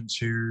junctions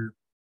here,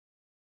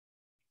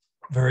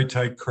 very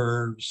tight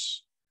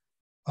curves,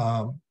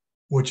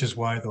 which is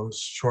why those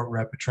short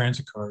rapid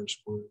transit cars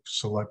were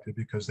selected,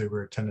 because they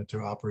were intended to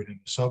operate in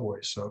the subway.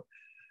 So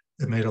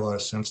it made a lot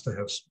of sense to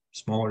have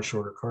smaller,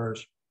 shorter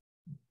cars.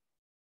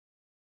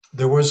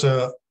 There was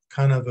a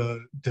kind of a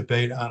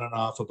debate on and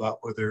off about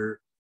whether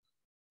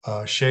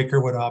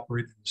Shaker would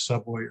operate in the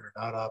subway or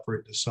not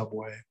operate in the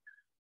subway.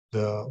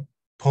 The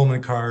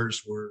Pullman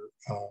cars were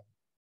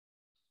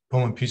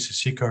Pullman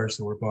PCC cars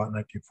that were bought in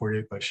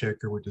 1948 by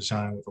Shaker were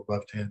designed with a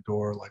left-hand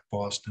door like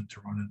Boston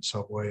to run in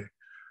subway.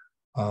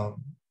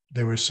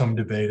 There was some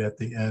debate at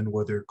the end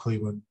whether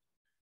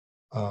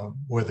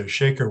whether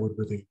Shaker would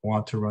really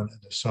want to run in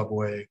the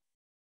subway.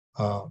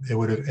 It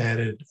would have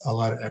added a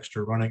lot of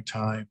extra running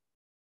time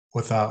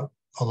without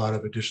a lot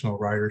of additional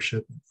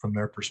ridership from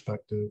their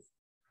perspective,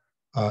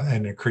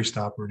 and increased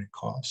operating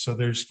costs. So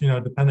there's,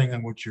 depending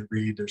on what you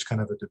read, there's kind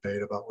of a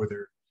debate about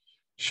whether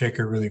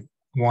Shaker really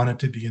wanted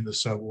to be in the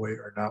subway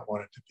or not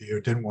wanted to be,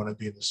 or didn't want to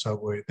be in the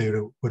subway. They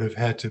would have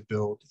had to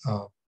build,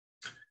 kind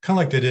of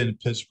like they did in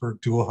Pittsburgh,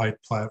 dual height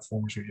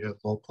platforms where you have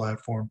low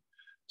platform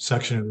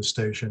section of the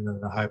station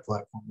and a high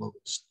platform level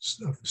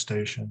of the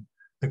station.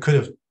 It could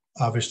have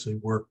obviously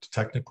worked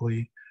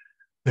technically.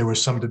 There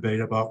was some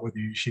debate about whether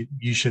you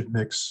should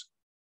mix,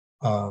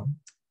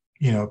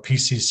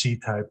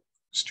 PCC type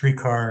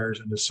streetcars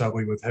in the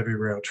subway with heavy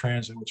rail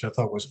transit, which I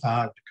thought was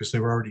odd because they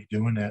were already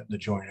doing that in the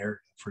joint area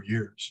for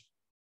years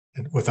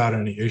and without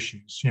any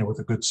issues, with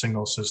a good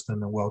signal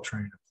system and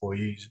well-trained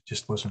employees. It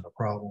just wasn't a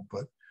problem,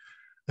 but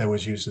that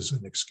was used as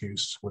an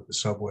excuse with the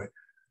subway.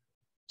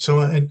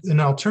 So an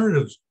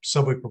alternative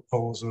subway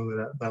proposal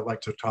that I'd like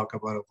to talk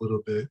about a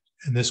little bit,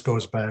 and this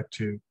goes back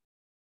to,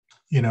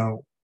 when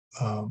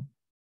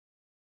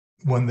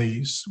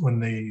the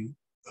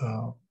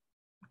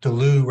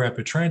Duluth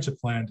Rapid Transit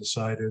Plan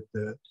decided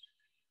that,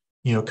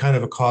 kind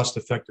of a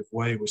cost-effective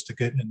way was to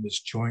get in this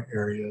joint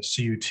area,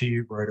 CUT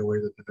right away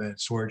that the Van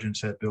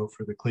Swergens had built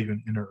for the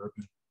Cleveland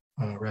Interurban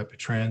Rapid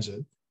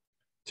Transit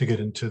to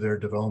get into their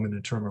development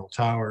in Terminal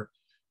Tower.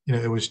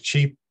 It was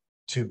cheap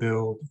to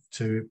build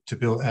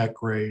at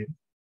grade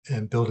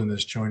and build in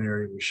this joint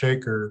area with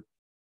Shaker.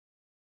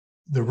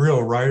 The real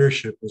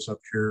ridership was up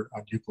here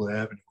on Euclid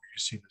Avenue, where you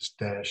see this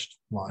dashed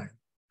line.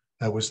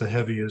 That was the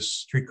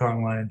heaviest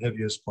streetcar line,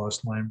 heaviest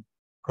bus line,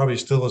 probably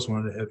still is one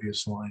of the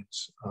heaviest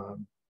lines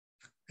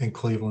in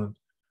Cleveland.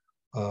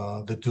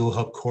 The dual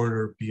hub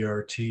corridor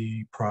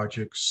BRT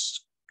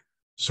projects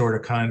sort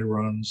of kind of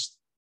runs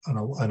on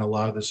a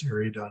lot of this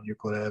area down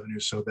Euclid Avenue,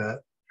 so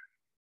that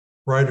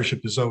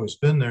ridership has always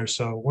been there.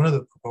 So one of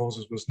the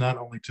proposals was not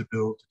only to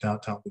build the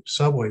downtown loop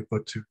subway,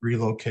 but to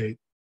relocate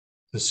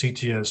the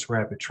CTS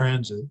rapid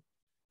transit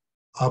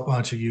up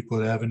onto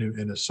Euclid Avenue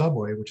in a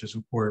subway, which is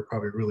where it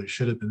probably really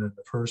should have been in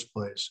the first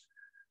place.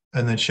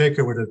 And then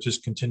Shaker would have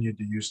just continued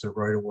to use the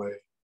right of way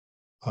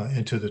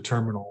into the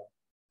terminal.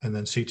 And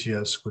then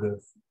CTS would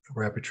have,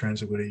 rapid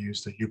transit would have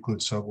used the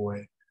Euclid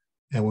subway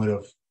and would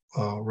have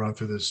run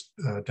through this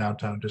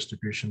downtown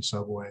distribution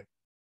subway,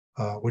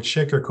 which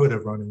Shaker could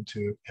have run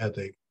into had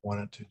they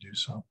wanted to do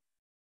so.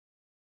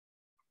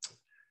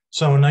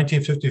 So in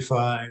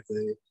 1955,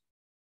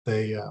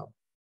 they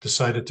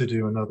decided to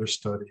do another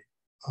study,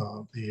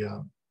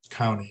 the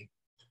county,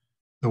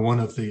 the one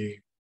of the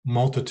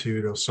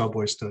multitude of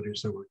subway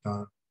studies that were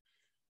done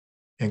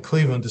in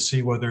Cleveland to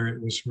see whether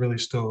it was really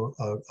still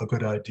a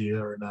good idea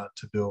or not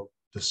to build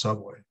the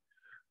subway.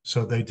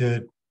 So they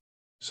did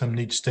some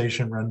neat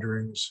station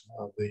renderings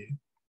of the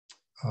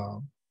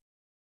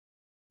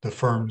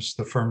firms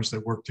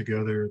that worked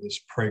together, this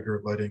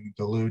Prager letting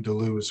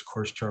Duluth is of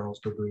course Charles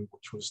Duluth,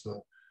 which was the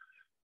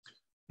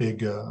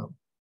big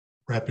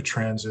rapid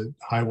transit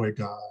highway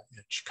guy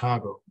in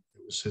Chicago.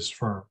 It was his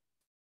firm.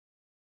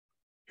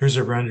 Here's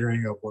a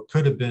rendering of what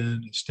could have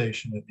been a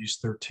station at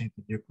East 13th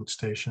and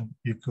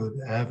Euclid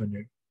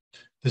Avenue.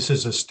 This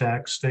is a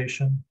stack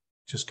station,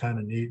 just kind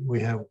of neat.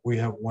 We have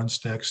one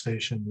stack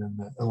station in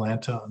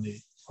Atlanta on the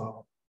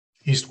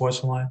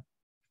east-west line.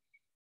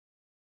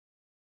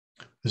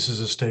 This is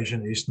a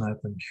station East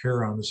 9th and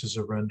Huron. This is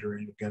a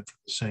rendering again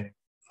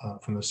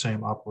from the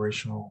same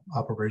operation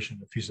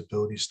and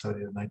feasibility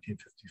study of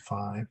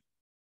 1955.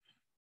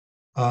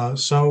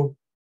 So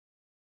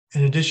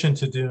in addition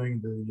to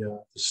doing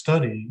the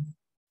study,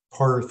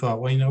 Porter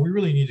thought, well, we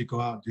really need to go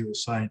out and do a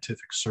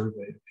scientific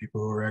survey of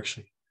people who are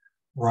actually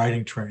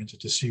riding transit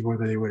to see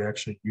whether they would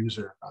actually use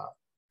it or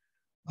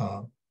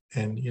not.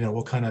 And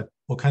we'll kind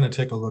of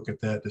take a look at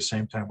that at the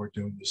same time we're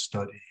doing this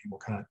study. We'll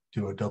kind of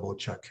do a double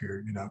check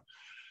here,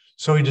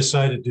 So he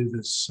decided to do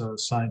this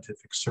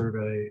scientific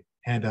survey,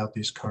 hand out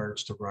these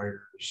cards to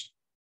riders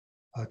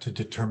to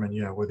determine,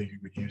 whether you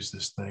would use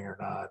this thing or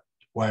not.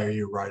 Why are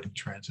you riding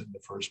transit in the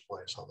first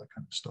place? All that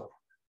kind of stuff.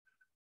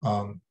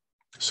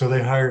 So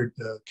they hired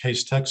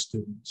case tech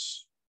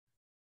students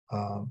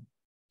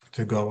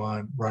to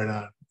go ride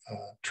on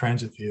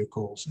transit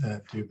vehicles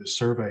and do the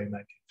survey in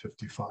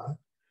 1955.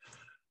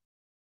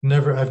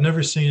 I've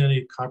never seen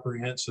any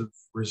comprehensive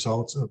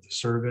results of the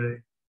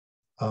survey.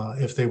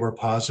 If they were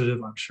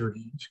positive, I'm sure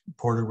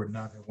Porter would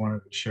not have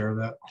wanted to share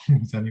that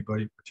with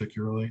anybody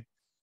particularly.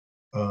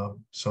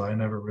 So I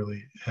never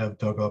really have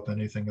dug up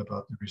anything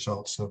about the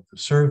results of the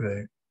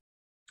survey.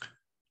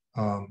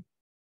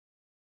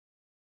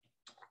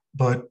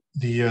 But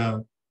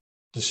the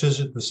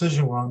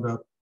decision wound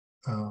up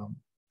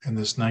in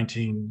this December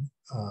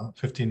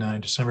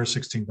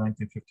 16,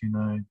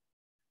 1959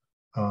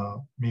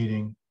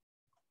 meeting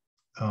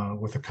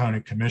with the county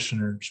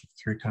commissioners,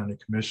 3 county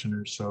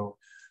commissioners. So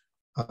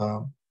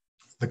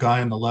the guy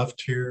on the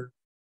left here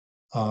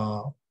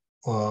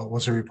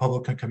was a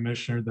Republican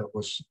commissioner that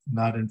was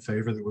not in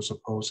favor, that was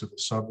opposed to the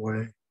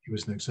subway. He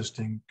was an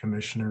existing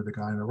commissioner. The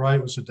guy on the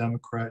right was a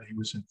Democrat. He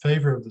was in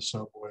favor of the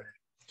subway.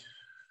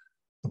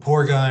 The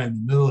poor guy in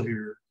the middle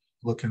here,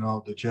 looking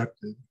all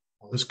dejected.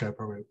 Well,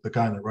 the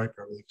guy on the right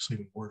probably looks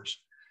even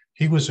worse.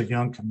 He was a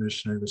young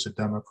commissioner. He was a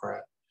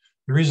Democrat.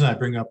 The reason I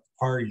bring up the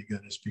party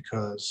again is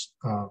because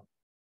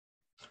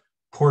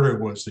Porter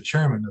was the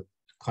chairman of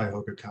the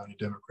Cuyahoga County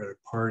Democratic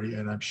Party,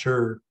 and I'm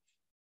sure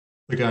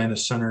the guy in the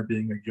center,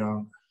 being a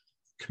young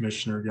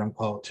commissioner, young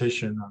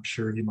politician, I'm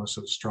sure he must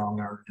have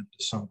strong-armed him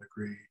to some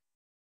degree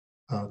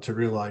to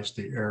realize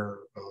the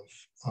error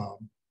of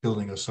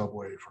building a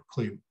subway for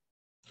Cleveland.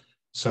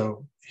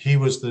 So he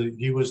was the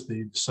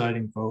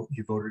deciding vote.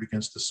 He voted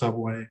against the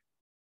subway,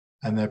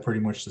 and that pretty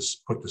much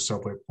just put the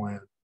subway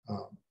plan.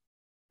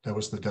 That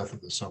was the death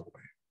of the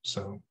subway.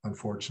 So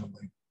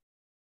unfortunately,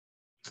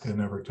 it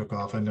never took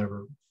off. It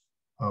never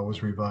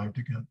was revived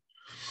again.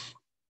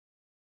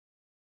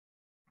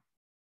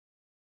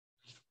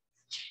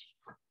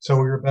 So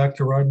we were back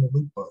to riding the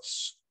loop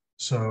bus.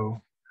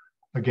 So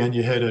again,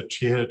 you had a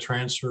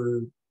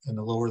transfer in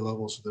the lower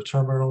levels of the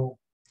terminal,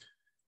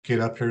 get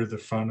up here to the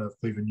front of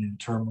Cleveland Union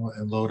Terminal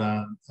and load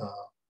on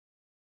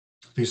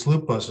these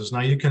loop buses.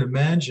 Now you can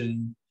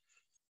imagine,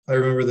 I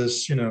remember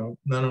this, not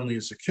only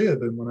as a kid,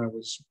 but when I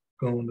was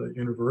going to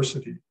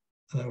university,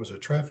 and I was a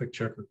traffic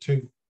checker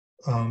too.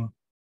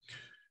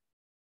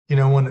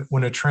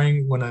 When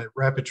a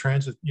rapid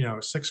transit, a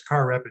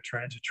 6-car rapid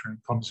transit train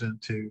comes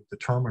into the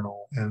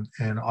terminal and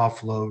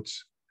offloads,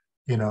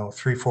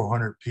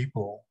 300-400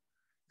 people,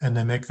 and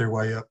they make their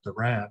way up the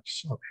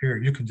ramps up here,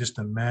 you can just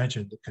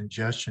imagine the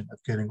congestion of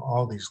getting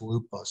all these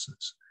loop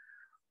buses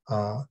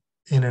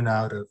in and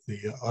out of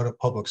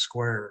public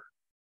square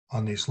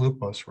on these loop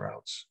bus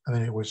routes. I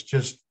mean, it was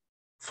just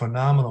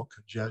phenomenal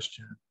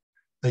congestion.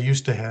 They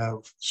used to have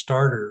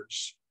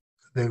starters.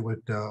 They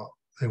would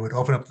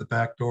open up the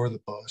back door of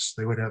the bus.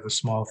 They would have a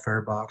small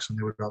fare box, and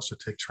they would also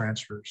take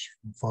transfers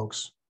from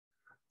folks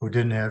who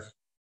didn't have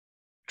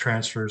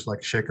transfers,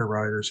 like shaker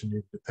riders who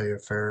needed to pay a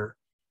fare.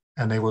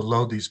 And they would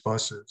load these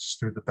buses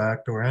through the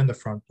back door and the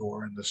front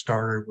door, and the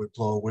starter would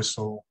blow a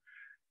whistle,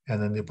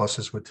 and then the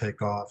buses would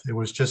take off. It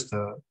was just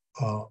a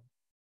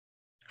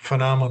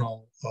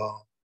phenomenal,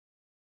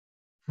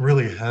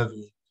 really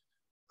heavy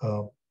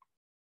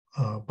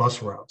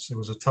bus routes. It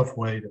was a tough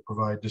way to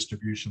provide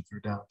distribution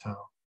through downtown.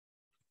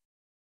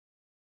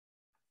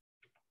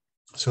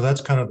 So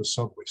that's kind of the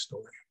subway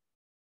story.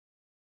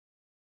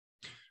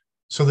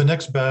 So the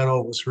next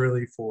battle was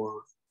really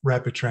for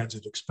rapid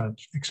transit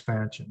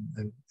expansion,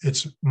 and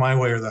it's my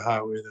way or the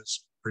highway.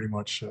 That's pretty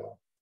much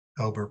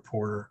Albert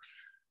Porter.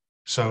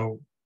 So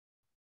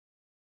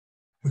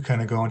we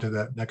kind of go into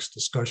that next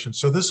discussion.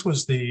 So this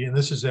was and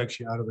this is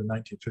actually out of the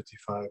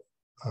 1955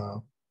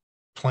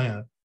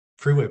 plan,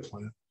 freeway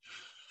plan.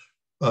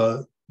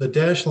 The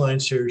dash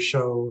lines here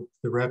show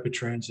the rapid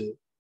transit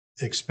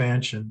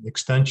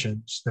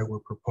extensions that were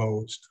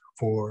proposed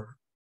for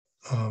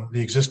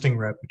the existing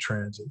rapid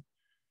transit,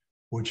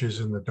 which is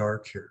in the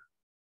dark here,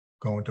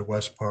 going to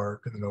West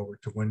Park and then over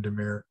to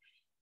Windermere.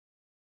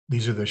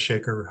 These are the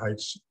Shaker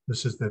Heights.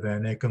 This is the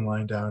Van Aken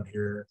line down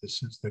here.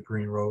 This is the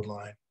Green Road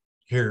line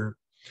here.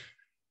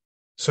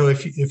 So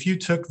if you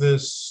took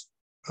this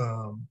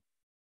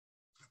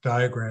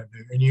diagram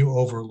and you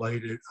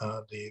overlaid it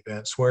on the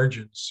Van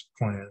Swergen's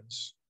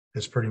plans,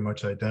 it's pretty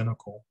much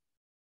identical,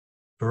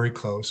 very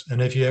close.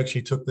 And if you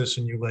actually took this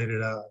and you laid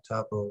it out on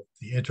top of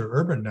the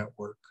interurban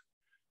network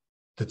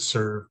that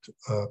served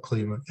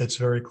Cleveland, it's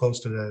very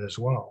close to that as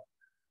well.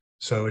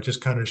 So it just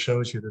kind of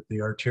shows you that the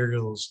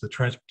arterials, the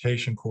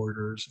transportation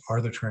corridors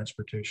are the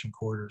transportation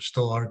corridors,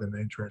 still are the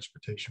main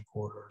transportation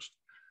corridors.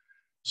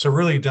 So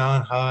really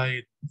Don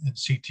Hyde and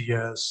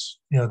CTS,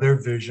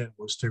 their vision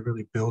was to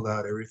really build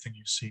out everything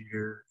you see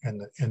here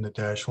in the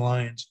dash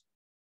lines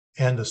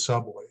and the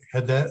subway.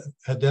 Had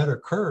that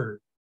occurred,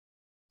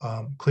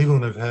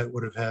 Cleveland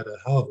would have had a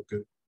hell of a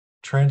good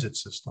transit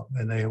system,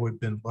 and they would have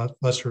been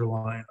less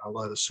reliant on a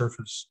lot of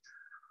surface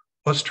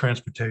bus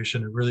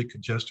transportation and really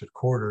congested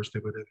corridors. They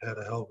would have had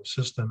a hell of a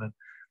system. And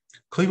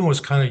Cleveland was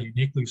kind of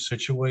uniquely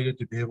situated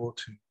to be able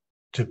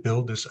to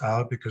build this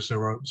out because there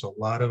was a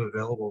lot of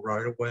available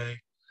right of way,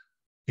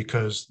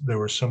 because there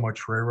was so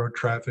much railroad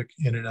traffic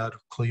in and out of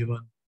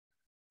Cleveland.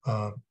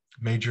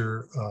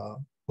 Major,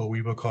 what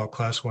we would call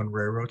class 1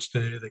 railroads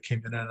today that came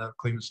in and out of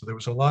Cleveland. So there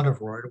was a lot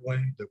of right of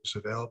way that was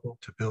available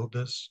to build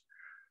this.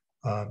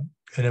 And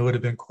it would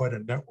have been quite a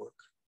network.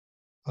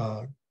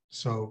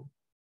 So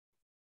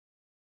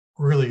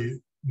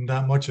really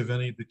not much of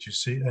anything that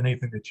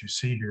you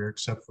see here,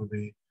 except for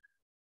the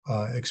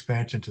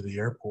expansion to the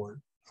airport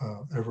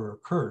ever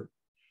occurred.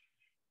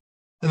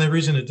 And the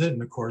reason it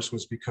didn't, of course,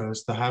 was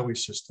because the highway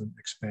system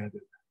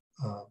expanded.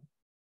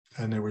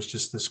 And there was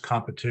just this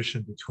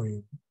competition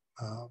between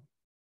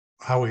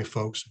highway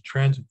folks and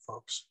transit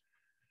folks,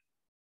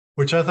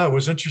 which I thought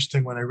was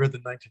interesting when I read the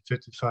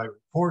 1955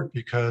 report,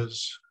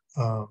 because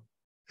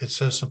it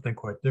says something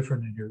quite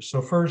different in here.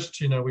 So first,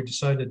 we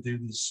decided to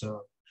do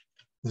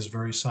this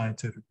very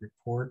scientific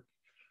report.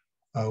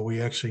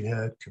 We actually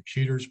had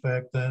computers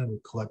back then. We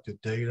collected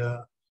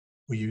data.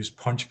 We used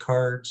punch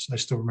cards. I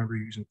still remember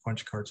using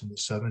punch cards in the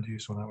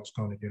 70s when I was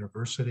going to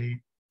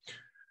university.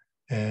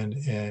 And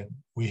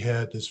we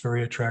had this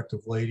very attractive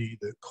lady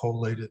that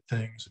collated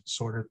things and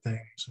sorted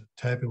things and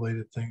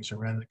tabulated things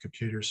around the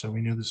computer. So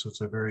we knew this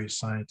was a very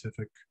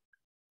scientific,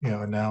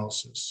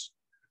 analysis.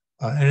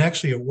 And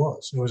actually it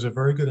was a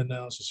very good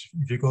analysis.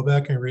 If you go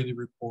back and read the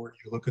report,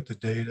 you look at the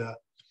data,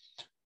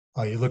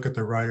 you look at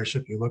the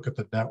ridership, you look at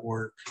the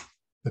network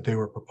that they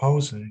were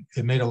proposing,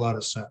 it made a lot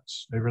of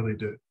sense. It really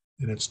did.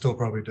 And it still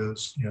probably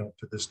does,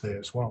 to this day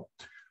as well.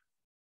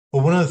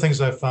 But one of the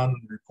things I found in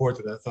the report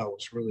that I thought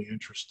was really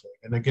interesting,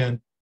 and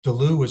again,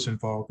 Delu was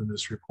involved in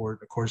this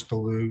report. Of course,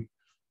 Delu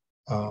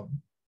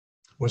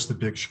was the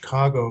big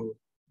Chicago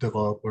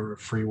developer of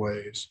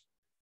freeways.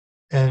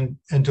 And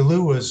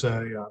Delu was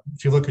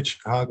if you look at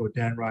Chicago,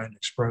 Dan Ryan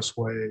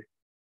Expressway,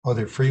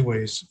 other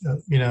freeways,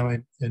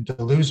 in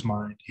Delu's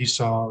mind, he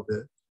saw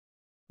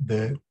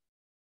that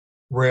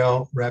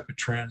rail, rapid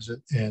transit,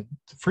 and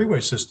the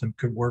freeway system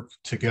could work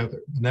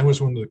together. And that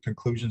was one of the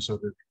conclusions of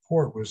the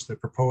report, was the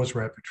proposed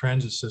rapid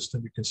transit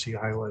system, you can see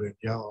highlighted in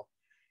yellow,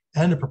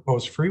 and the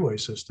proposed freeway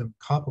system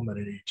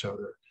complemented each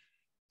other,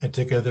 and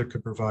together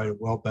could provide a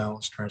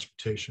well-balanced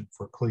transportation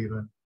for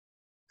Cleveland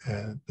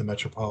and the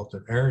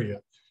metropolitan area.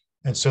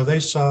 And so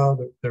they saw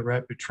the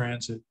rapid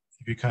transit,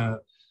 if you kind of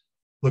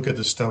look at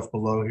the stuff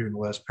below here in the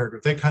last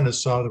paragraph, they kind of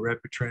saw the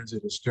rapid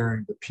transit as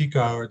during the peak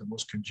hour, the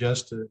most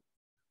congested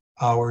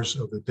hours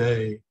of the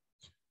day,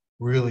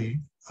 really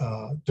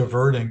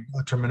diverting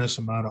a tremendous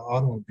amount of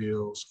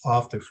automobiles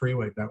off the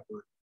freeway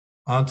network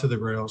onto the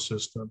rail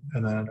system,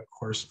 and then of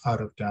course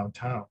out of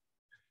downtown.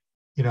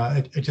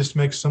 It just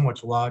makes so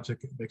much logic,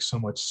 it makes so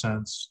much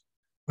sense,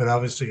 but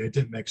obviously it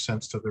didn't make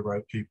sense to the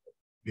right people,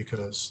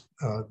 because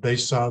they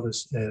saw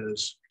this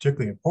as,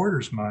 particularly in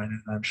Porter's mind,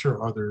 and I'm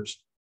sure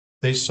others,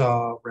 they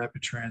saw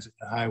rapid transit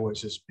and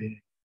highways as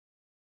being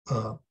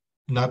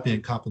not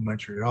being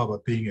complementary at all,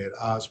 but being at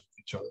odds with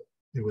each other.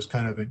 It was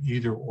kind of an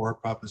either or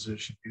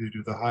proposition, either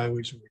do the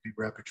highways or we do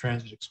rapid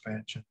transit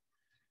expansion.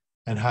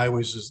 And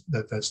highways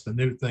that's the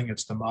new thing,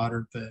 it's the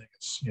modern thing,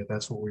 it's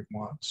that's what we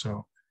want.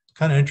 So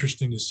kind of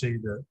interesting to see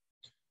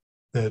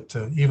that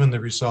even the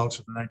results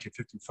of the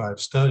 1955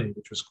 study,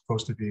 which was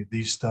supposed to be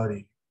the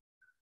study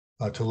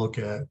to look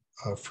at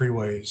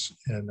freeways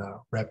and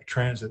rapid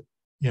transit,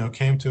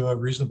 came to a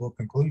reasonable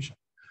conclusion.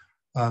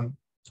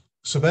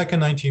 So back in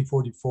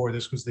 1944,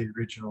 this was the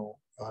original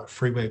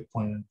freeway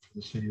plan for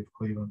the city of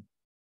Cleveland.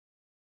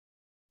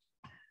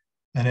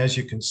 And as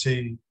you can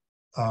see,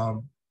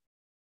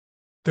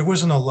 there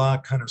wasn't a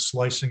lot kind of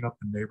slicing up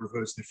the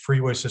neighborhoods. The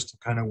freeway system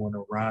kind of went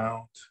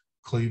around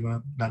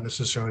Cleveland, not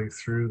necessarily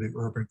through the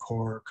urban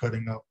core,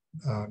 cutting up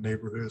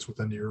neighborhoods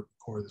within the urban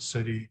core of the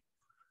city.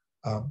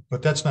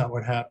 But that's not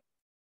what happened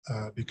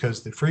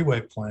because the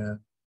freeway plan,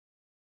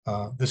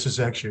 this is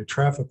actually a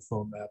traffic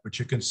flow map, but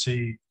you can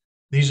see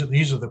these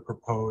are the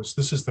proposed,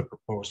 this is the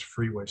proposed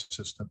freeway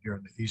system here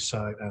on the east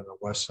side and the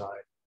west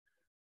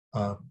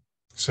side.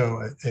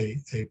 So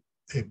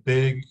a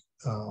big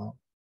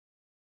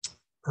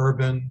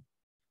urban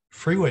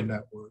freeway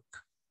network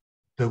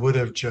that would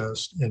have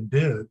just and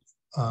did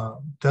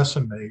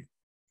decimate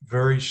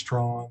very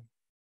strong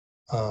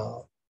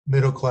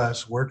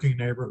middle-class working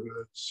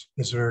neighborhoods,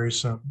 as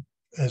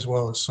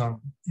well as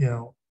some,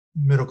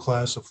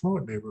 middle-class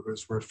affluent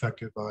neighborhoods were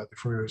affected by the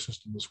freeway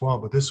system as well.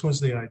 But this was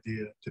the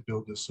idea, to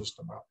build this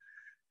system out.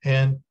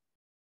 And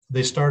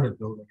they started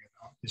building it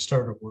out. They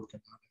started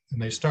working on it.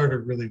 And they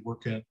started really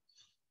working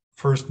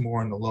first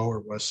more on the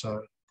lower west side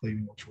of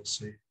Cleveland, which we'll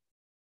see.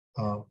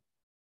 But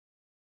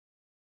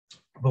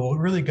what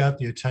really got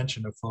the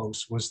attention of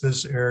folks was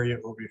this area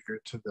over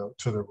here to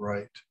the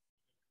right.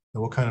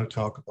 And we'll kind of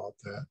talk about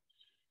that.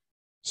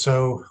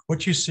 So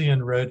what you see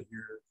in red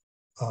here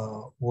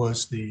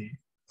was the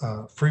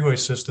freeway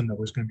system that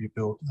was going to be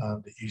built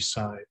on the east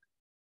side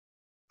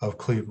of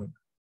Cleveland,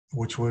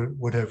 which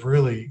would have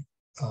really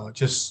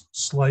just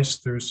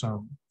sliced through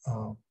some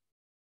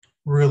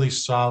really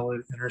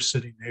solid inner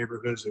city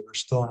neighborhoods that were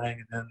still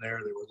hanging in there.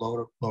 They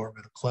were lower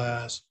middle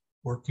class,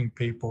 working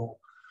people,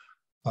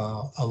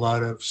 a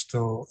lot of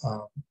still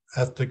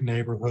ethnic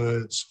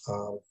neighborhoods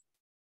of,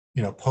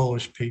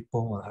 Polish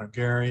people and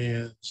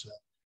Hungarians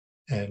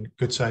and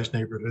good sized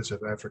neighborhoods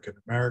of African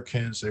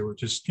Americans. They were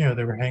just,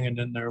 they were hanging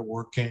in there,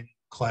 working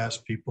class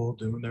people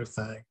doing their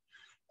thing.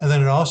 And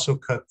then it also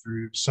cut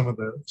through some of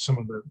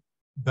the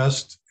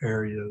best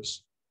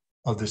areas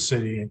of the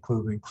city,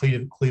 including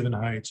Cleveland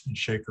Heights and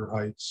Shaker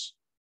Heights,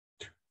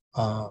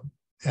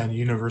 and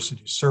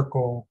University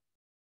Circle,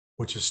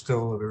 which is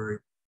still a very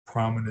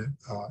prominent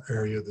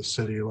area of the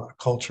city, a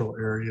cultural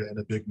area and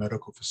a big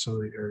medical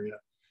facility area.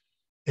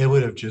 It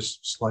would have just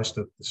sliced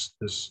up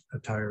this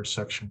entire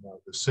section of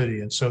the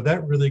city. And so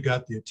that really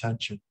got the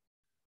attention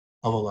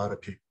of a lot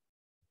of people.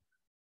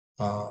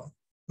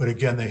 But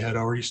again, they had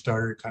already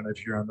started kind of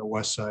here on the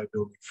west side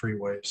building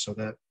freeways. So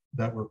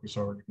that work was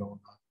already going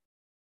on.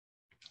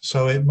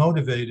 So it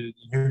motivated,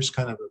 here's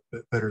kind of a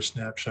bit better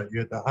snapshot. You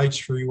had the Heights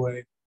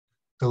Freeway,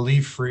 the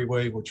Leaf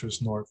Freeway, which was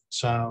north and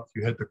south.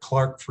 You had the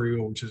Clark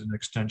Freeway, which is an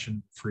extension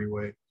of the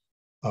freeway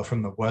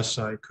from the west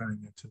side cutting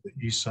into the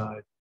east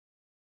side.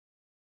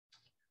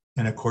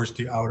 And of course,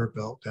 the outer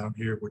belt down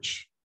here,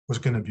 which was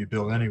going to be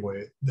built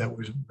anyway, that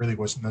really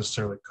wasn't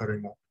necessarily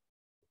cutting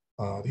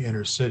up the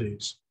inner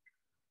cities.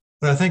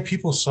 But I think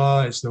people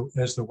saw as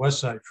the west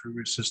side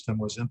freeway system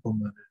was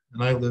implemented,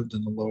 and I lived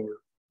in the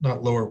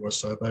not lower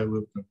west side, but I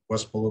lived in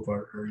West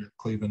Boulevard area of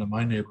Cleveland, and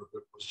my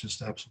neighborhood was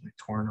just absolutely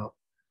torn up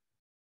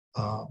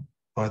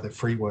by the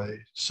freeway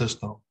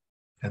system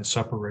and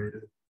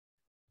separated.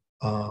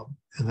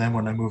 And then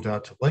when I moved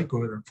out to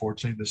Lakewood,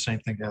 unfortunately, the same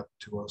thing happened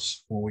to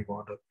us when we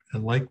wound up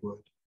in Lakewood.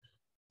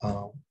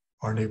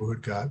 Our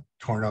neighborhood got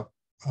torn up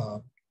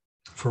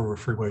for a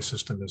freeway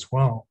system as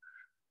well.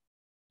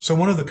 So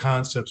one of the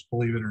concepts,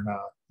 believe it or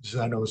not,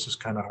 I know this is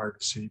kind of hard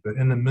to see, but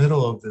in the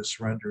middle of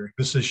this rendering,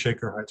 this is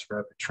Shaker Heights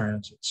Rapid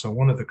Transit. So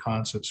one of the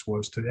concepts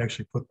was to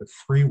actually put the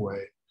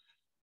freeway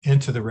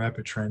into the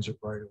rapid transit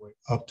right away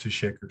up to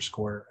Shaker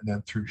Square and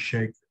then through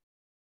Shaker,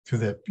 through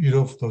that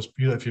beautiful,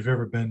 if you've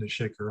ever been to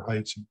Shaker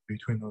Heights and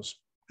between those,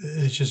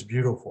 it's just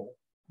beautiful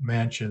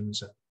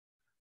mansions and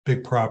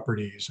big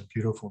properties and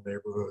beautiful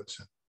neighborhoods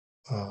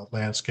and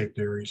landscaped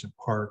areas and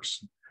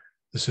parks.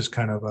 This is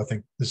kind of, I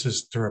think this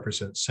is to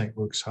represent St.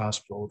 Luke's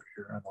Hospital over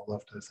here on the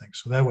left, I think.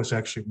 So that was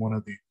actually one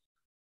of the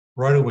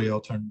right-of-way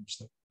alternatives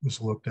that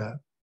was looked at.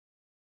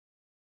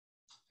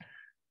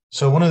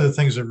 So one of the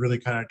things that really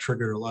kind of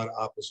triggered a lot of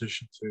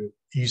opposition to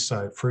East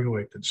Side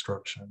Freeway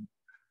construction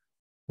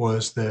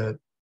was that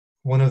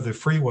one of the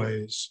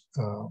freeways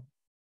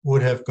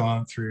would have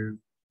gone through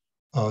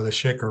the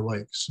Shaker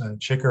Lakes.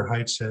 And Shaker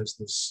Heights has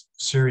this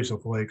series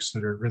of lakes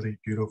that are really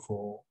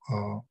beautiful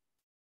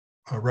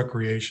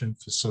recreation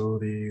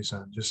facilities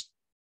and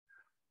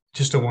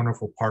just a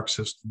wonderful park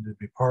system to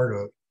be part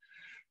of.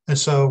 And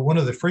so one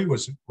of the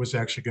freeways was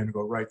actually going to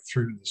go right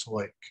through this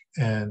lake.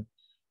 And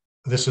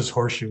this is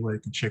Horseshoe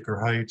Lake in Shaker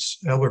Heights.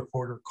 Albert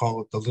Porter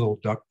called it the Little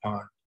Duck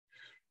Pond.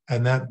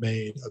 And that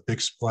made a big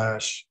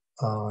splash,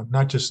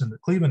 not just in the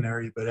Cleveland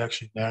area, but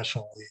actually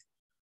nationally.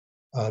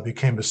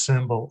 Became a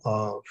symbol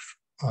of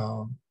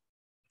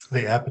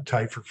the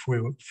appetite for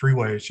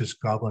freeways, just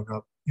gobbling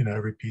up,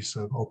 every piece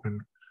of open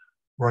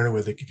right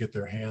away they could get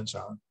their hands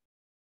on.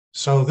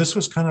 So this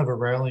was kind of a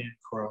rallying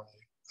cry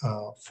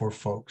for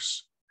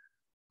folks.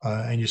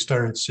 And you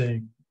started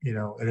seeing,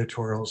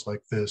 editorials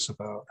like this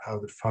about how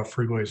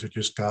freeways are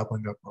just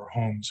gobbling up our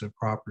homes and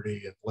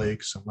property and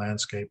lakes and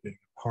landscaping and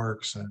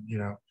parks. And,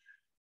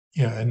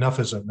 enough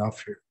is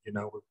enough here,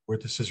 where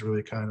this is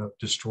really kind of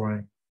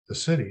destroying the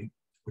city,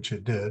 which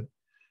it did.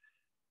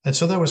 And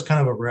so that was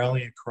kind of a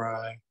rallying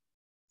cry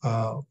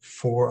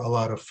for a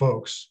lot of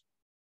folks.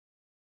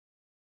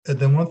 And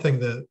then one thing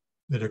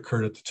that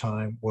occurred at the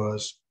time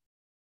was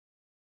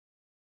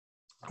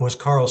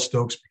Carl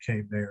Stokes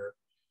became mayor.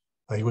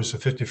 He was the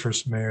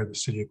 51st mayor of the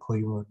city of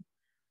Cleveland.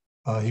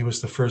 He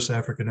was the first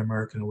African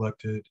American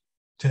elected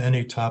to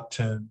any top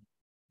 10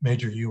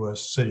 major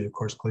US city. Of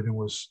course, Cleveland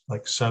was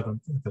like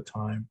seventh at the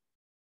time.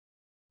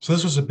 So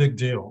this was a big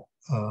deal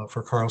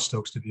for Carl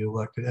Stokes to be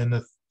elected. And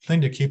the thing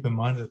to keep in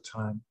mind at the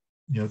time,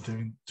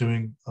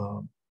 doing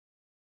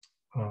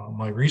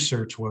my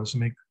research was, I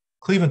mean,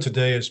 Cleveland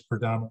today is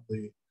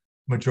predominantly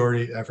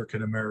majority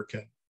African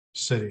American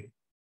city.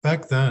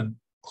 Back then,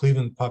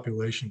 Cleveland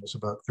population was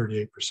about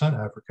 38%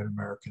 African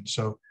American.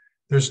 So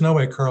there's no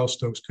way Carl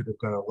Stokes could have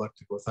got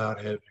elected without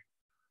having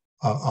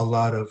a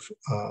lot of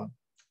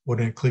what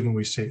in Cleveland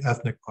we say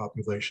ethnic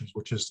populations,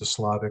 which is the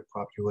Slavic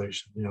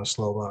population,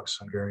 Slovaks,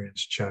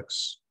 Hungarians,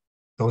 Czechs,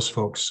 those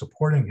folks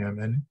supporting him.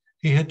 And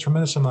he had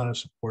tremendous amount of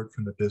support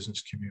from the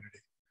business community.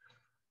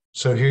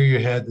 So here you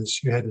had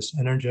this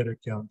energetic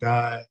young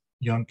guy,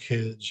 young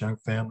kids, young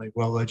family,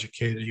 well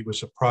educated. He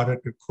was a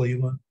product of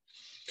Cleveland.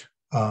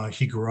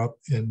 He grew up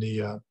in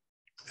the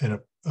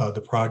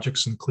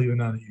projects in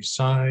Cleveland on the east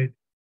side.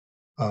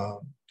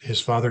 His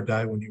father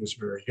died when he was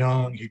very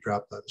young. He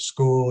dropped out of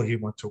school. He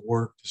went to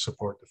work to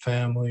support the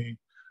family.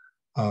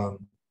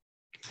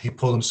 He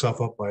pulled himself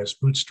up by his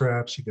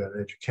bootstraps. He got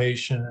an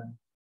education.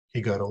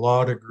 He got a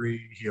law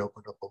degree. He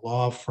opened up a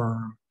law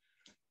firm.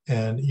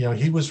 And,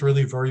 he was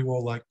really very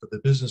well liked by the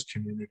business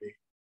community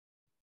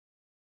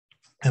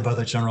and by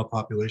the general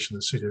population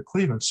of the city of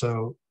Cleveland.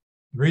 So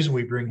the reason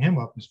we bring him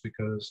up is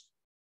because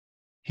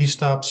he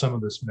stopped some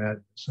of this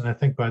madness. And I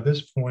think by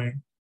this point,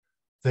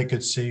 they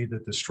could see the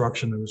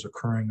destruction that was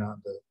occurring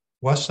on the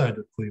west side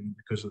of Cleveland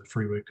because of the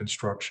freeway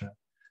construction.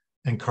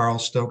 And Carl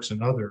Stokes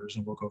and others,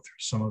 and we'll go through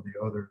some of the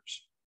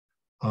others,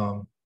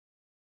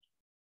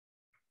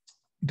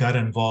 got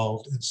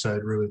involved and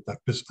said, really,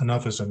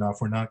 enough is enough.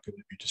 We're not going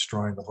to be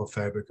destroying the whole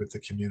fabric of the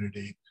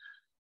community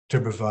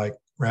to provide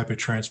rapid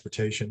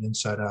transportation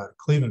inside out of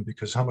Cleveland,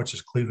 because how much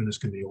is Cleveland is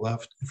going to be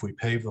left if we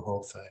pave the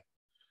whole thing?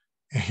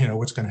 And,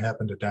 what's going to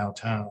happen to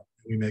downtown?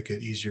 We make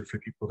it easier for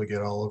people to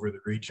get all over the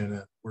region,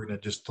 and we're going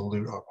to just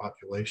dilute our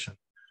population.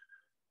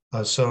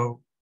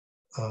 So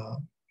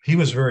he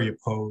was very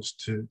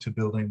opposed to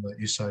building the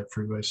East Side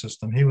Freeway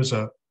system. He was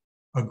a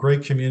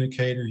great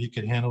communicator. He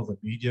could handle the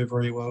media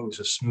very well. He was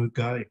a smooth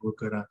guy. He looked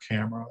good on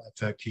camera.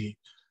 In fact, he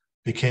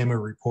became a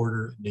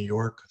reporter in New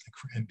York, I think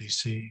for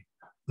NBC,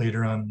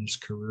 later on in his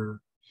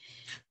career.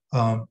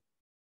 And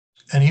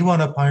he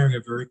wound up hiring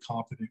a very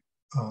competent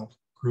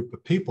group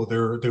of people.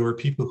 There were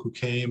people who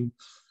came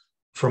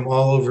from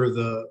all over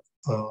the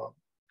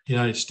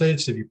United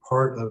States to be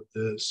part of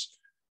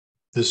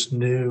this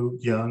new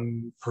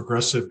young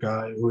progressive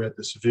guy who had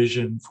this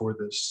vision for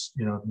this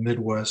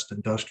Midwest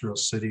industrial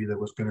city that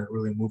was going to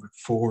really move it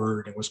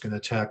forward and was going to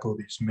tackle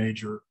these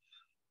major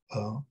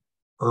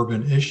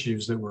urban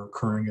issues that were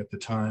occurring at the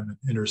time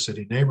in inner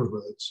city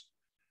neighborhoods.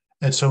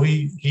 And so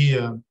he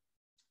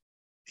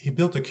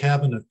built a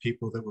cabinet of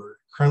people that were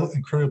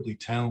incredibly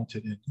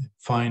talented in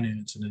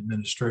finance and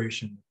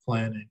administration and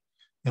planning.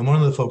 And one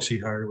of the folks he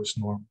hired was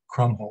Norm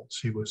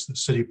Krumholtz. He was the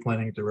city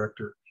planning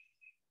director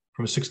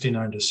from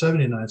 69 to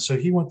 79. So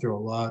he went through a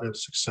lot of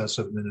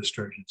successive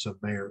administrations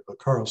of mayor, but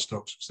Carl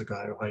Stokes was the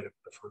guy who hired him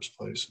in the first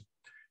place.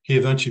 He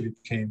eventually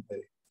became a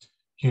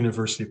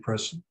university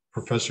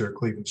professor at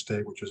Cleveland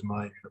State, which was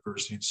my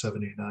university in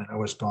 79. I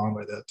was gone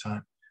by that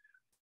time.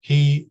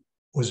 He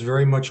was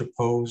very much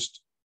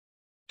opposed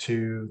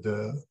to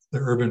the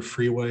urban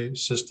freeway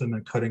system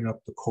and cutting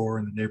up the core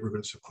in the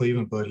neighborhoods of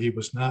Cleveland, but he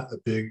was not a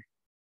big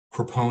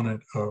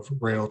proponent of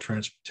rail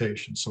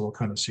transportation. So we'll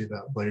kind of see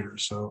that later.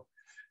 So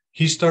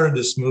he started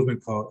this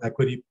movement called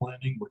equity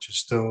planning, which is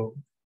still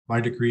my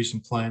degrees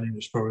in planning.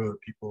 There's probably other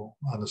people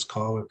on this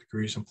call with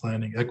degrees in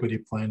planning. Equity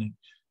planning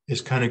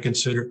is kind of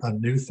considered a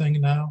new thing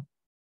now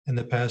in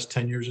the past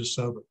 10 years or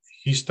so. But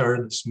he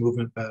started this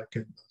movement back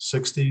in the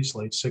 60s,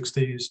 late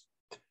 60s.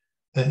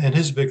 And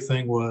his big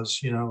thing was,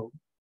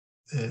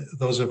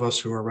 those of us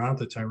who were around at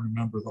the time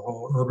remember the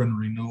whole urban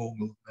renewal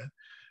movement,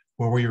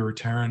 where we were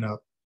tearing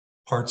up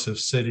parts of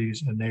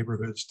cities and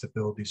neighborhoods to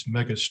build these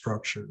mega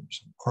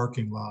structures and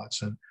parking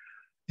lots. And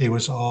it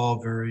was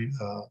all very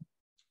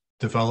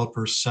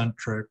developer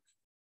centric,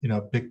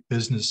 big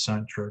business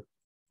centric.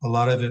 A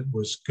lot of it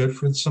was good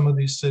for some of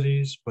these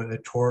cities, but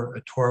it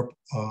tore up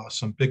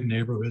some big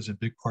neighborhoods and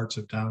big parts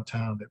of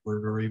downtown that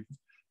were very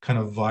kind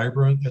of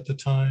vibrant at the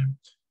time,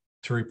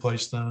 to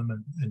replace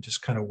them, and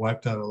just kind of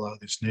wiped out a lot of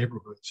these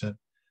neighborhoods. And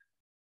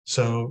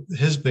so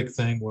his big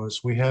thing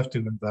was, we have to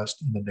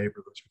invest in the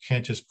neighborhoods. We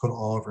can't just put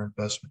all of our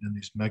investment in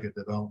these mega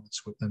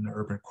developments within the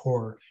urban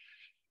core,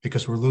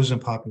 because we're losing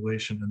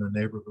population in the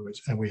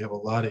neighborhoods, and we have a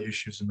lot of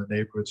issues in the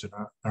neighborhoods that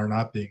are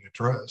not being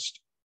addressed.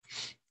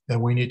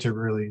 And we need to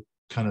really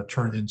kind of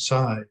turn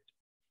inside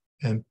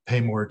and pay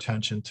more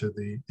attention to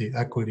the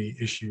equity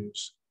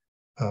issues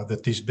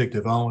that these big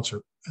developments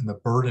are, and the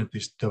burden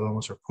these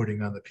developments are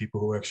putting on the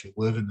people who actually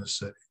live in the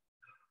city.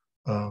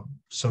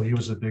 So he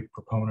was a big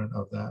proponent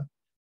of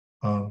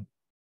that.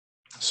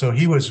 So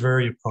he was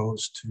very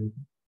opposed to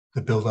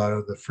the build out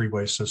of the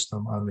freeway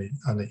system on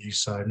the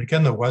east side. And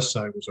again, the west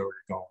side was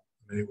already gone.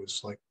 I mean, it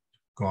was like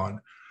gone.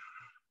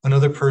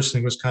 Another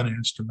person who was kind of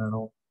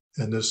instrumental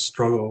in this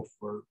struggle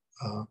for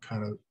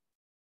kind of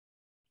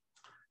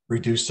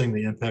reducing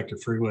the impact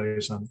of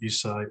freeways on the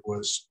east side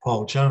was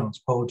Paul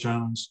Jones. Paul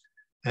Jones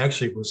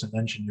actually was an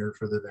engineer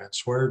for the Van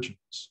Swearingen,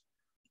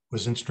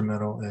 was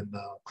instrumental in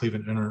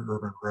Cleveland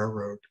Interurban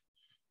Railroad.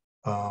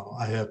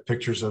 I have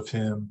pictures of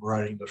him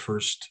riding the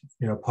first,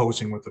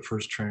 posing with the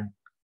first train,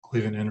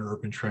 Cleveland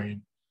Interurban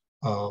train,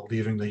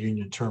 leaving the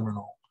Union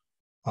Terminal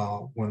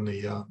when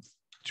the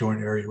joint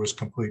area was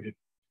completed.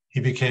 He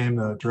became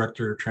the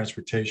director of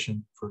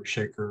transportation for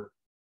Shaker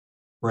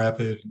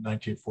Rapid in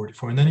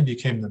 1944, and then he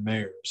became the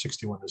mayor,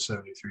 61 to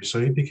 73.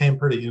 So he became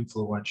pretty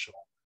influential.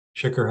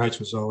 Shaker Heights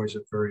was always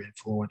a very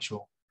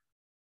influential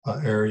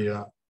area,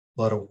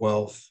 a lot of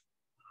wealth,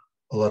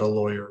 a lot of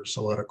lawyers,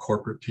 a lot of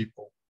corporate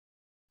people.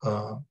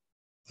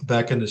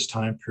 Back in this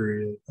time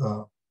period,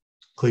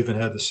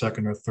 Cleveland had the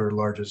second or third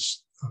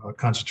largest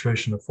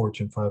concentration of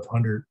Fortune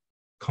 500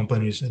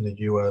 companies in the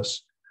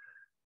US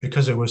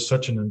because it was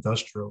such an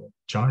industrial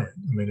giant.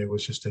 I mean, it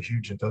was just a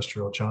huge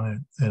industrial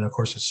giant. And of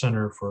course, a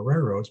center for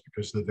railroads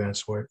because of the Van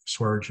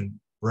Swearingen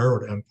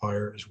Railroad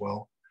Empire as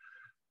well.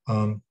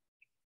 And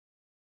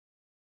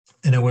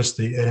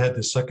it had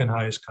the second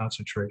highest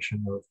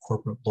concentration of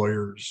corporate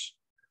lawyers,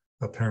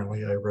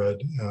 apparently, I read,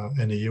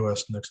 in the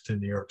US next to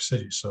New York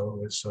City. So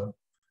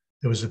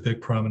it was a big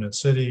prominent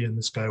city, and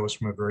this guy was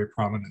from a very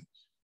prominent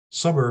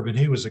suburb, and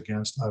he was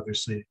against,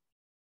 obviously,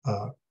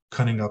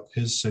 cutting up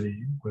his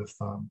city with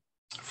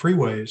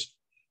freeways.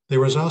 There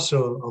was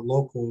also a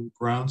local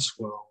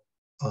groundswell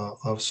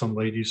of some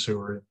ladies who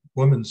were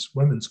in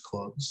women's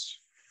clubs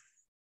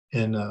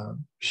in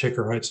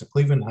Shaker Heights and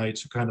Cleveland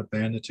Heights who kind of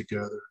banded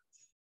together,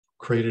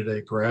 created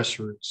a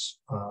grassroots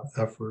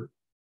effort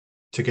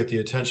to get the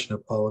attention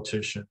of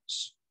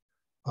politicians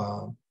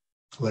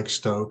like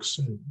Stokes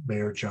and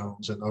Mayor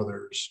Jones and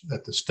others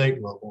at the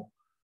state level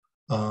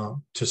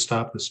to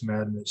stop this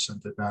madness and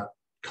to not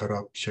cut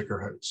up Shaker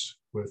Heights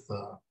with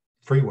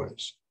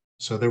freeways.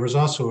 So there was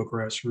also a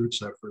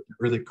grassroots effort that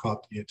really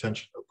caught the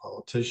attention of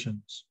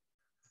politicians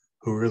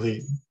who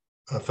really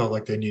felt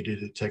like they needed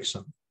to take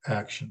some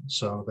action.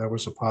 So that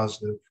was a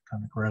positive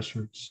kind of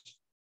grassroots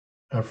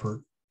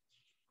effort.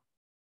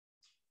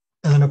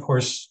 And then, of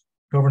course,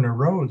 Governor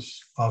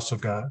Rhodes also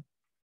got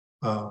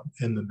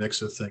in the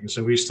mix of things.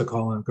 So we used to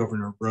call him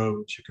Governor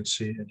Rhodes. You can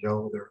see in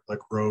yellow there, like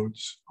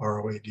Rhodes,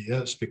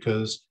 R-O-A-D-S,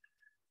 because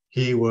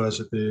he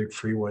was a big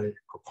freeway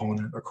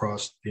proponent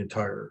across the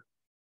entire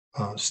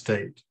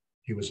state.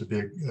 He was a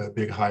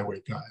big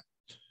highway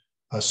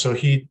guy. So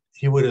he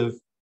would have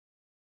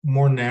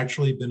more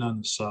naturally been on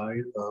the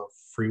side of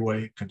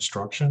freeway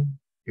construction.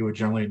 He would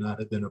generally not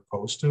have been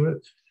opposed to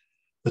it.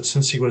 But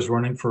since he was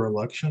running for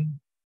election,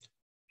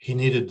 he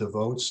needed the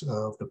votes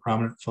of the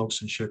prominent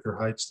folks in Shaker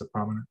Heights, the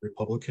prominent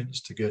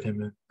Republicans, to get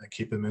him in and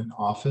keep him in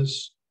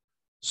office.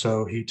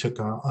 So he took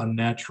a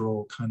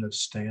natural kind of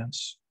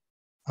stance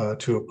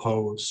to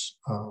oppose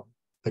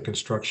the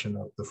construction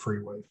of the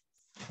freeway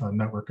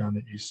network on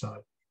the east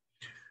side.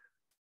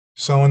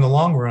 So in the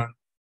long run,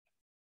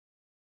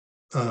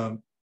 the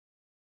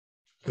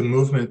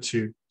movement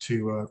to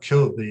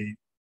kill the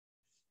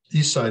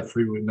east side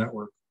freeway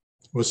network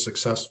was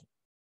successful.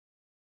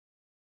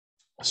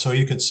 So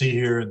you can see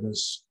here in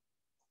this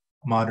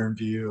modern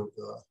view of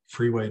the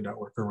freeway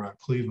network around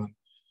Cleveland,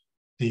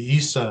 the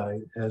east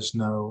side has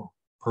no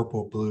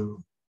purple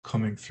blue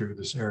coming through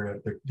this area.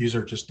 These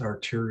are just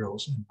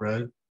arterials in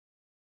red.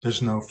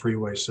 There's no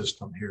freeway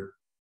system here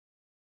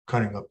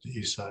cutting up the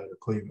east side of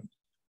Cleveland.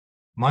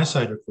 My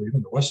side of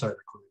Cleveland, the west side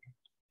of Cleveland,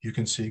 you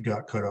can see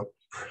got cut up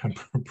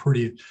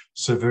pretty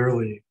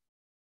severely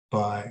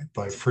by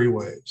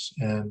freeways.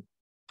 And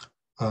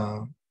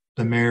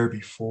the mayor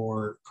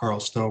before, Carl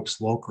Stokes,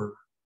 Locher,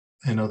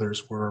 and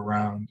others were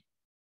around,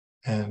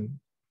 and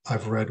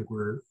I've read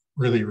were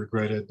really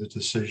regretted the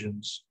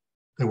decisions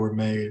that were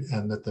made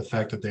and that the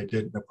fact that they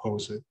didn't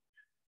oppose it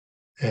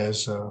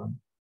as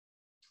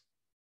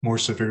more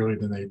severely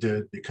than they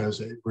did,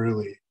 because it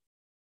really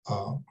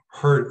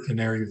hurt an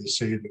area of the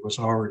city that was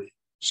already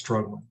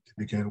struggling to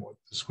begin with.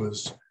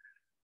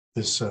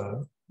 This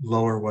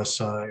lower west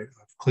side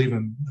of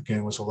Cleveland,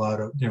 again, was a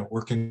lot of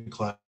working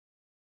class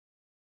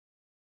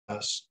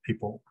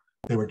people.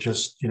 They were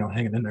just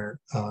hanging in there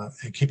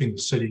and keeping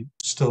the city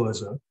still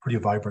as a pretty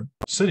vibrant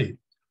city,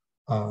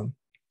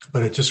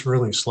 but it just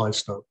really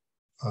sliced up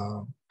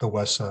the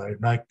west side.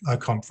 And I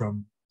come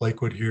from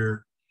Lakewood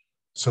here,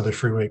 so the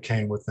freeway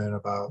came within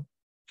about,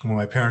 when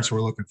my parents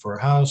were looking for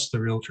a house, the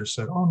realtor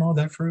said, "Oh no,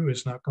 that freeway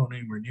is not going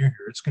anywhere near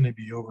here. It's going to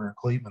be over in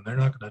Cleveland. They're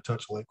not going to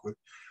touch Lakewood."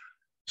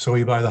 So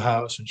we buy the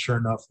house, and sure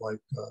enough, like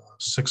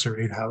 6 or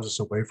 8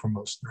 houses away from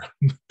us,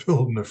 they're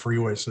building the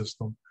freeway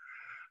system.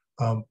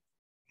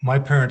 My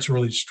parents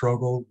really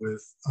struggled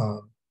with,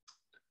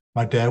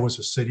 my dad was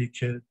a city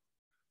kid.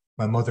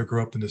 My mother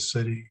grew up in the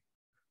city.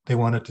 They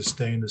wanted to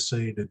stay in the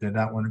city. They did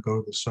not want to go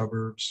to the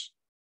suburbs.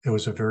 It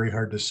was a very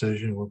hard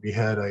decision. We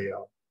had a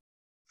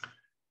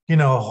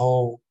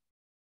whole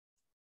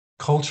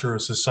culture, a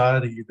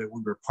society that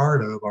we were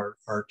part of,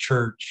 our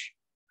church,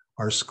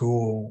 our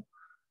school,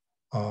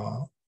 uh,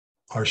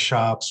 our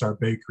shops, our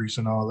bakeries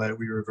and all that.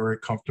 We were very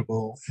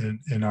comfortable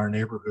in our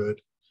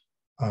neighborhood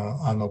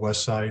on the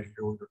west side here.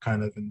 We were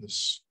kind of in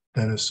this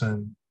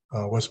Denison,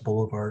 West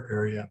Boulevard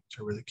area, which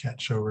I really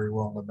can't show very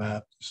well on the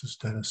map. This is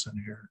Denison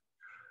here.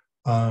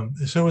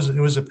 So it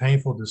was a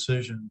painful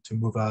decision to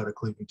move out of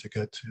Cleveland to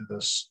get to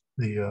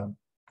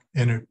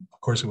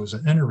of course, it was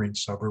an inner ring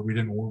suburb. We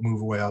didn't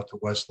move away out to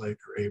Westlake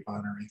or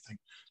Avon or anything,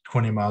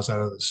 20 miles out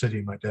of the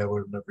city. My dad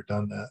would have never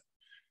done that.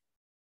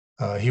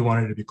 He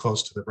wanted to be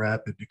close to the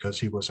Rapid because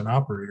he was an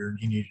operator and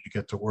he needed to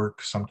get to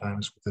work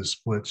sometimes with his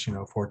splits,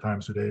 4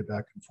 times a day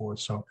back and forth.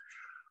 So,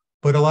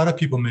 but a lot of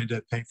people made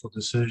that painful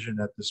decision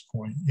at this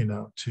point,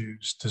 to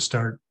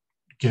start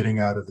getting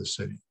out of the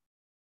city.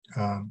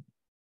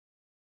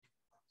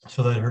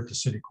 So that hurt the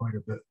city quite a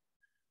bit.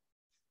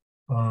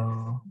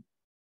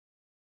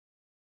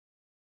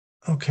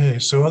 Okay,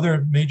 so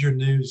other major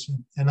news,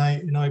 and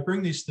I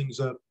bring these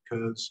things up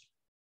because,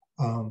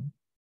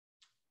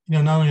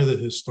 not only are they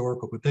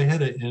historical, but they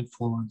had an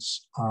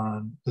influence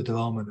on the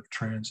development of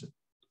transit,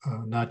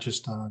 not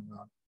just on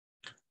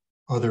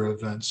other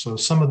events. So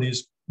some of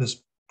this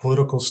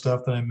political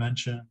stuff that I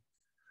mentioned,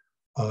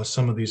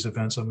 some of these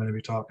events I'm going to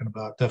be talking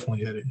about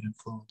definitely had an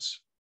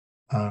influence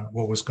on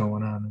what was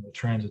going on in the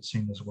transit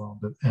scene as well,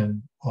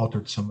 and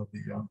altered some of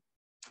the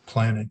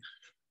planning.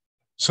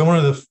 So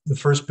one of the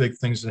first big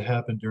things that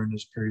happened during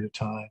this period of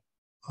time,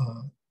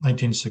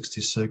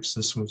 1966,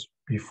 this was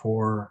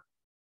before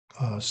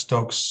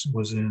Stokes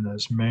was in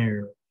as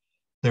mayor.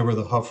 There were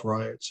the Huff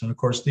riots. And of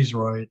course, these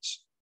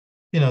riots,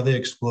 they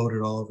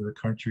exploded all over the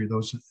country.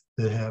 Those of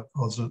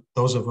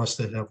us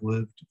that have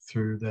lived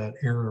through that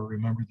era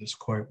remember this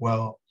quite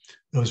well.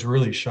 It was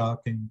really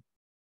shocking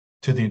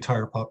to the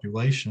entire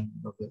population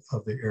of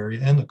the area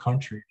and the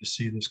country to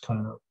see this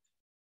kind of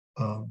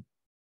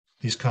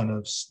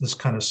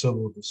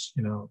civil,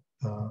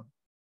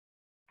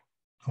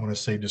 I want to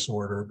say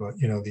disorder, but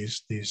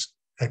these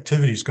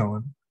activities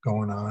going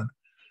on.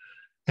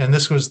 And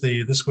this was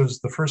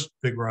the first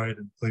big riot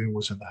in Cleveland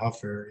was in the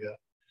Huff area.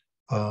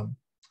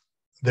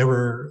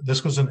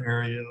 This was an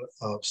area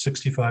of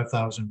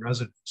 65,000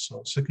 residents.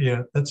 So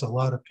yeah, that's a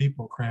lot of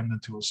people crammed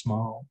into a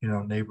small,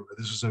 neighborhood.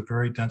 This was a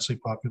very densely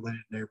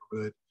populated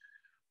neighborhood.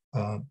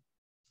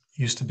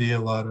 Used to be a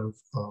lot of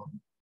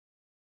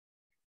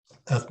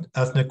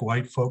ethnic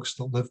white folks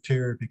that lived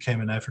here. It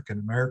became an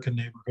African-American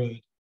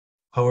neighborhood.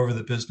 However,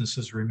 the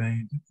businesses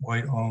remained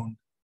white-owned.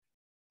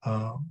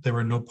 There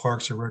were no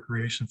parks or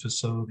recreation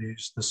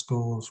facilities. The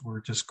schools were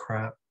just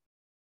crap.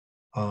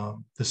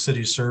 The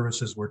city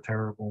services were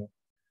terrible.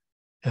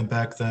 And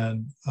back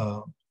then,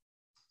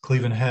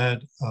 Cleveland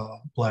had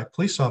Black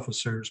police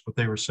officers, but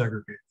they were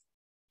segregated.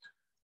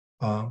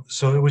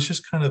 So it was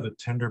just kind of a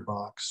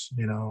tinderbox,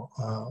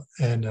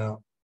 and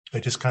it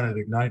just kind of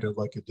ignited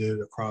like it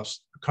did across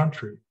the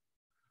country.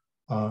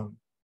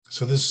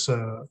 So this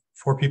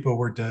 4 people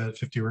were dead,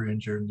 50 were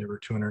injured, and there were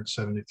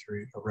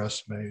 273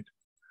 arrests made.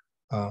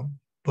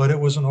 But it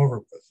wasn't over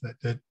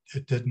with.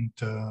 It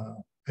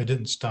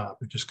didn't stop.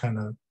 It just kind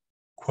of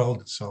quelled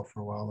itself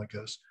for a while, I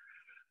guess.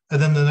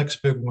 And then the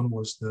next big one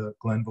was the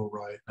Glenville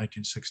riot,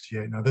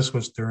 1968. Now this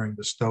was during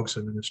the Stokes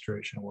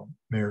administration when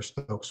Mayor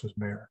Stokes was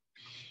mayor,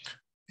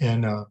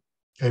 and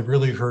I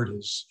really heard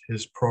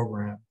his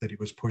program that he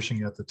was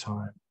pushing at the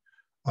time.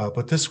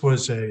 But this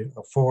was a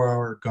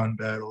 4-hour gun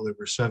battle. There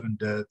were 7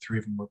 dead. 3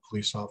 of them were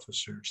police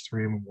officers.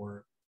 3 of them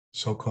were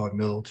so-called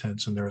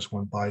militants, and there was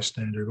 1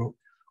 bystander. But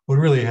what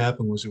really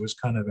happened was it was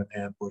kind of an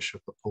ambush of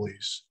the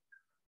police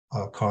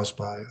caused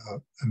by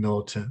a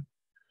militant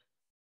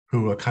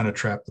who kind of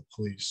trapped the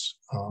police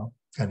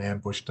and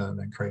ambushed them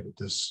and created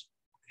this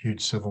huge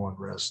civil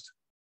unrest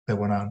that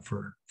went on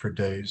for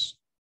days.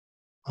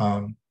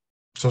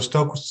 So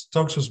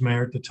Stokes was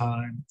mayor at the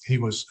time. He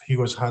was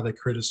highly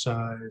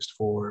criticized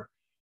for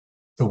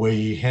the way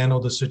he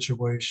handled the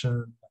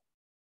situation.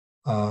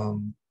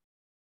 I'm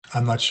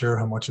not sure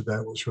how much of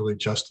that was really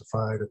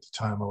justified at the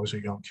time. I was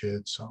a young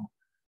kid, so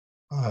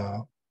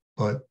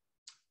but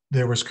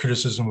there was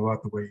criticism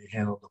about the way he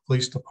handled the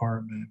police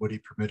department, what he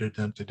permitted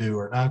them to do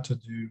or not to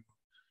do,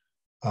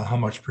 how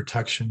much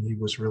protection he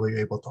was really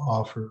able to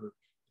offer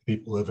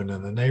people living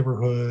in the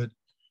neighborhood.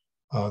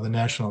 The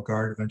National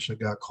Guard eventually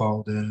got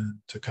called in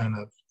to kind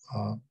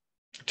of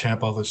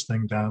tamp all this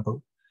thing down. But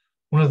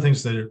one of the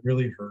things that it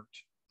really hurt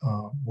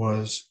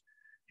was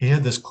he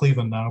had this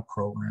Cleveland Now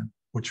program,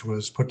 which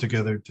was put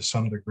together to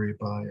some degree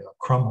by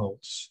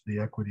Krumholtz, the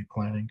equity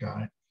planning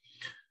guy,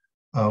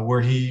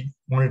 where he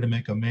wanted to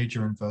make a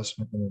major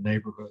investment in the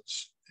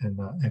neighborhoods in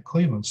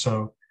Cleveland.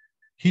 So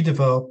he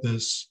developed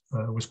this,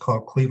 it was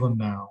called Cleveland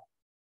Now,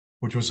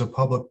 which was a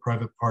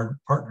public-private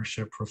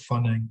partnership for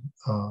funding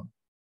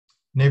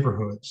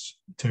neighborhoods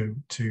to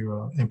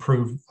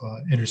improve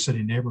inner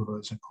city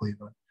neighborhoods in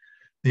Cleveland.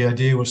 The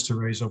idea was to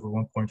raise over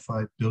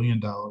 $1.5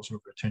 billion over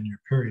a 10-year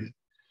period.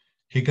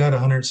 He got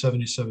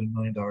 $177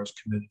 million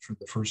committed for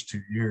the first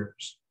 2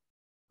 years.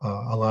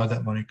 A lot of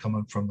that money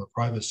coming from the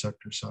private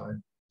sector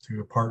side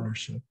through a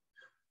partnership,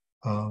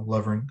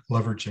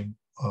 leveraging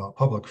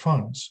public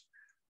funds.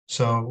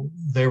 So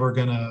they were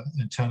going to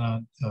intend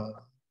on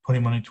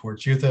putting money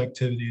towards youth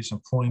activities,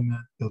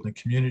 employment, building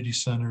community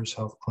centers,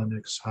 health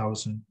clinics,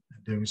 housing,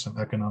 and doing some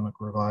economic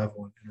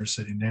revival in inner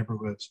city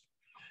neighborhoods.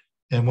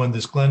 And when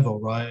this Glenville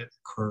riot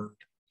occurred,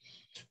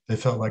 they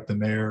felt like the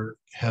mayor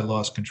had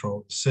lost control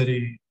of the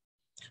city.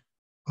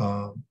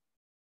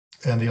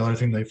 And the other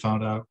thing they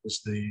found out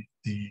was the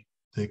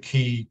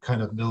key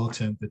kind of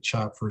militant that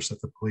shot first at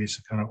the police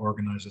and kind of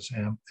organized this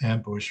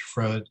ambush,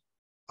 Fred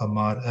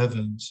Ahmad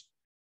Evans,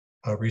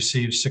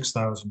 received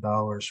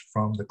 $6,000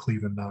 from the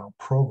Cleveland Now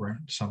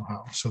program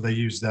somehow. So they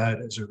used that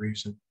as a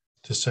reason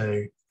to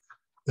say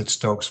that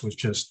Stokes was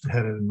just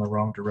headed in the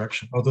wrong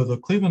direction. Although the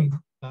Cleveland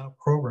Now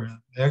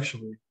program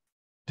actually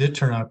did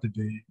turn out to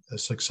be a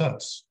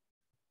success.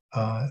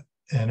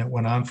 And it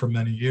went on for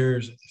many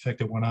years. In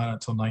fact, it went on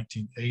until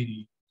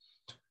 1980,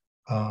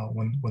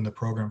 when the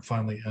program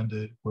finally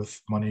ended with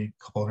money,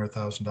 a couple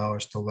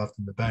 $100,000 still left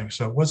in the bank.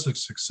 So it was a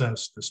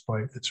success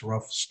despite its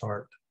rough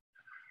start.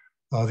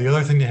 The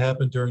other thing that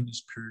happened during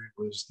this period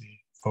was, the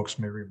folks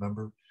may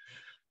remember,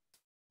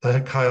 the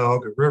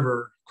Cuyahoga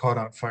River caught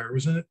on fire. It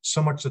wasn't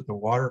so much that the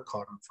water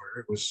caught on fire,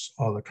 it was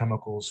all the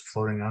chemicals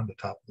floating on the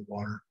top of the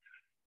water.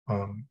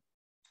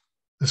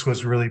 This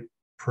was really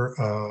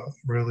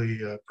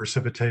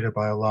precipitated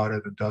by a lot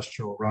of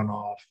industrial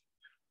runoff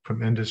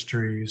from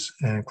industries,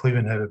 and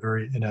Cleveland had a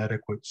very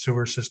inadequate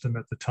sewer system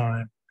at the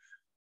time.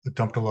 It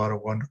dumped a lot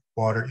of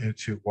water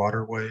into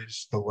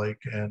waterways, the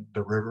lake and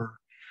the river.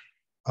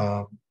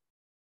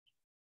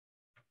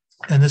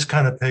 And this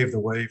kind of paved the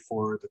way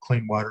for the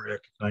Clean Water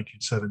Act of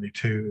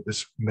 1972.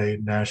 This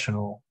made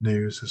national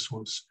news. This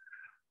was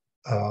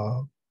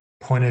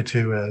pointed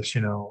to as,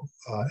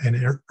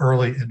 an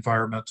early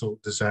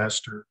environmental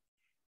disaster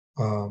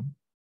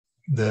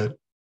that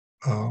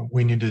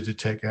we needed to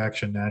take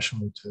action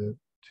nationally to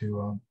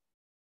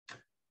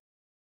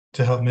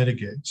help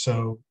mitigate.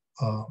 So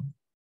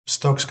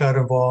Stokes got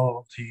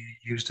involved. He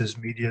used his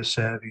media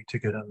savvy to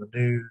get on the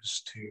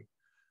news, to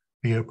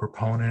be a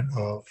proponent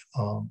of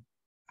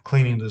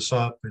cleaning this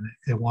up, and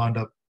it wound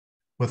up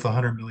with a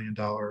 $100 million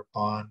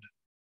bond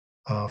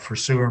for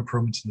sewer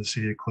improvements in the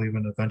city of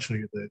Cleveland,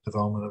 eventually the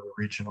development of a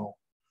regional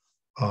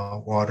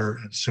water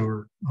and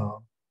sewer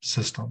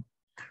system.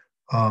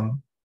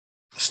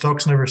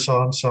 Stokes never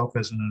saw himself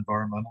as an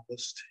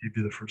environmentalist. He'd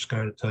be the first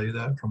guy to tell you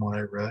that from what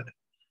I read.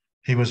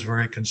 He was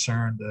very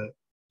concerned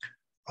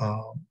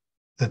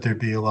that there'd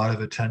be a lot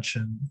of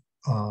attention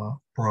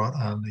brought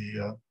on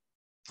the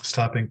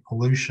stopping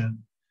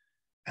pollution,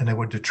 and it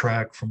would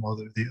detract from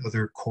the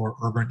other core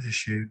urban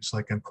issues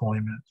like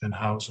employment and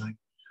housing.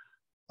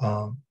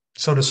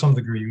 So to some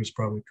degree, he was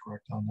probably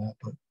correct on that.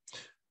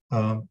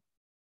 But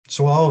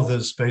so all of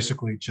this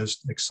basically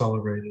just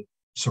accelerated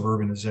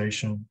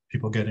suburbanization,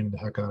 people getting the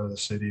heck out of the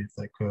city if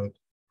they could,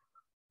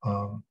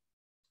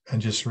 and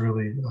just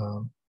really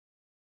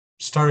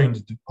starting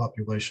to do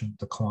population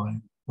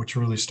decline, which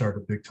really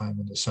started big time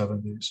in the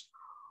 70s.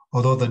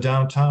 Although the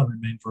downtown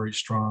remained very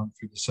strong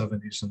through the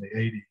 70s and the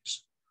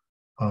 80s.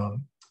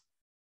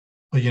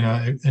 But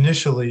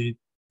initially,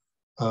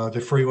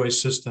 the freeway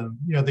system,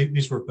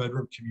 these were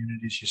bedroom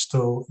communities.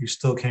 You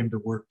still came to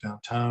work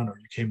downtown, or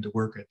you came to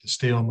work at the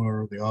steel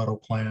mill, the auto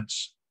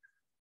plants,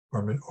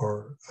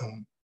 or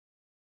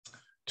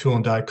tool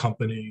and die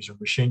companies or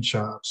machine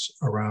shops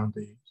around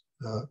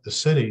the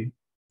city.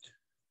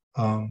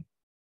 And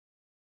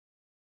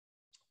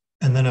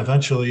then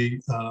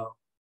eventually,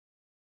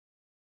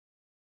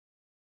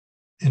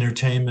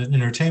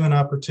 entertainment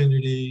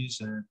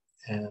opportunities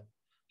and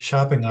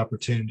shopping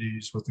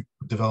opportunities with the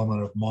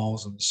development of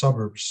malls in the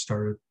suburbs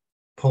started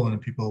pulling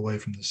people away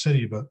from the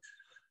city. But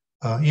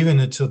even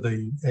into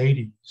the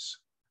 80s,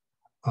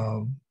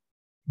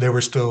 there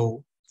were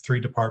still 3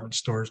 department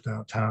stores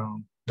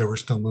downtown. There were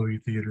still movie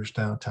theaters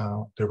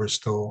downtown. There were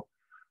still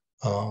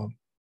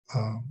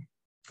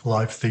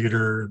live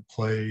theater and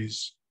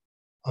plays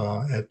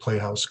at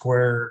Playhouse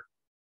Square.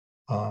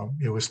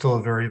 It was still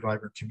a very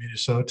vibrant community.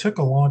 So it took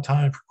a long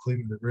time for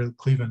downtown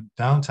Cleveland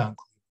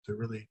to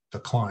really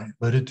decline,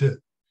 but it did.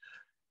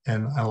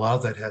 And a lot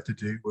of that had to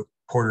do with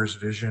Porter's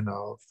vision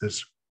of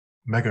this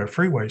mega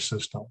freeway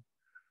system.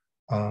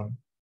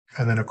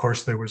 And then, of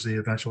course, there was the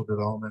eventual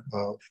development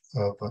of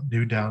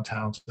new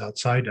downtowns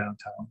outside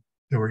downtown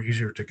that were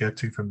easier to get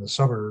to from the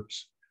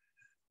suburbs,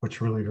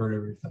 which really hurt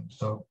everything.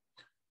 So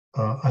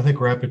I think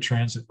rapid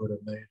transit would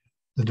have made,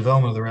 the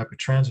development of the rapid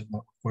transit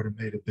network would have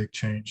made a big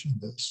change in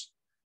this.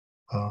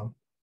 But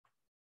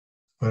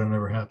it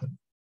never happened.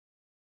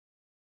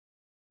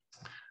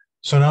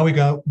 So now we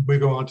go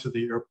on to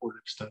the airport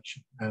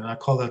extension, and I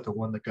call that the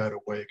one that got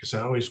away, because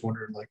I always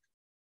wondered, like,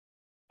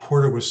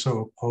 Porter was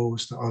so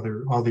opposed to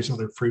all these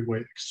other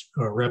freeway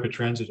rapid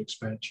transit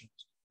expansions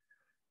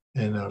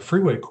and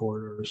freeway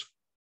corridors.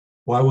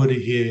 Why would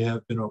he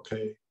have been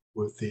okay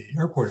with the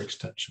airport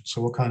extension.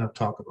 So we'll kind of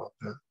talk about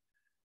that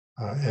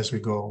as we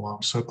go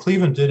along. So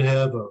Cleveland did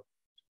have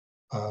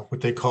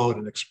what they call it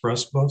an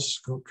express bus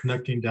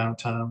connecting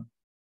downtown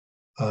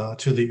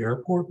to the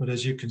airport. But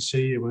as you can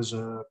see, it was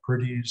a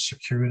pretty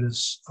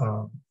circuitous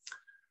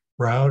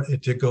route.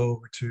 It did go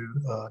over to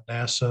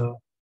NASA.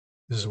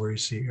 This is where you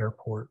see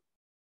airport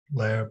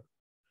lab,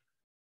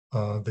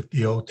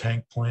 the old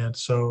tank plant.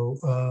 So,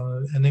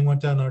 and they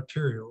went down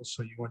arterials.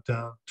 So you went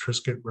down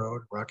Triscuit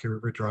Road, Rocky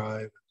River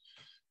Drive.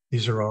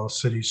 These are all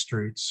city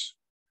streets.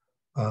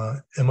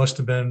 It must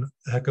have been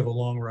a heck of a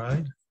long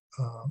ride.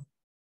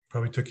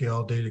 Probably took you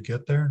all day to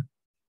get there.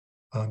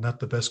 Not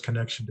the best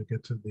connection to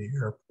get to the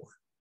airport.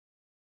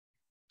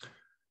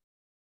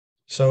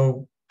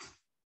 So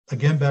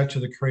again, back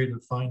to the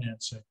creative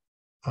financing.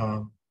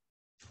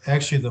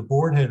 Actually, the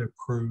board had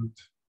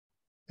approved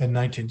in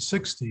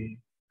 1960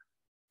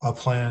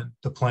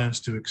 the plans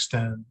to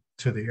extend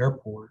to the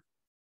airport,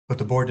 but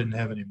the board didn't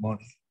have any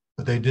money.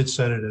 But they did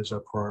set it as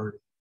a priority.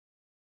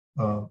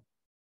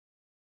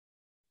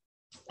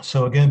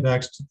 So again,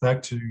 back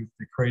to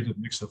the creative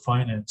mix of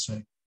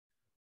financing.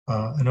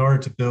 In order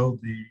to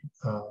build the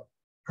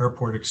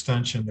airport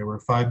extension, there were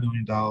 $5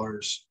 million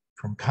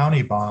from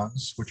county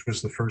bonds, which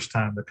was the first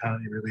time the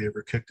county really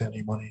ever kicked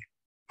any money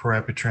for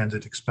rapid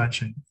transit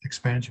expansion,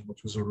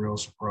 which was a real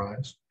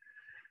surprise.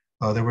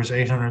 There was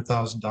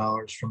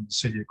 $800,000 from the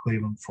city of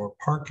Cleveland for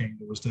parking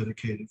that was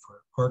dedicated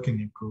for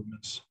parking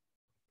improvements.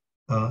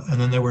 And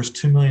then there was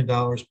 $2 million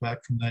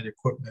back from that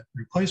equipment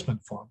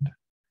replacement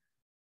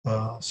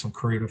fund, some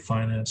creative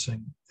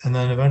financing. And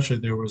then eventually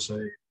there was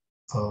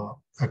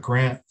a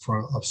grant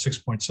of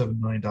 $6.7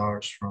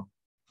 million from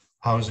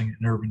Housing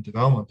and Urban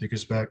Development,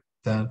 because back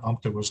then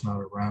UMTA was not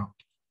around.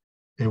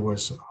 It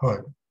was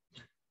HUD.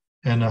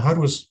 And HUD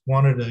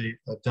wanted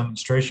a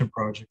demonstration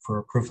project for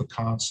a proof of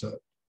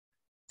concept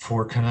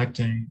for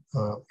connecting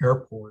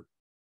airport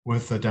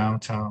with the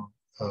downtown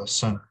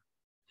center.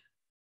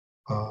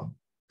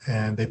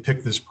 And they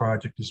picked this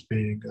project as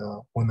being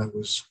one that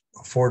was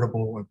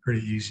affordable and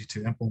pretty easy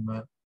to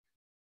implement.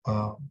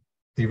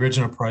 The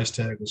original price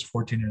tag was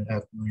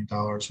 $14.5 million,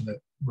 and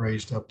it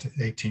raised up to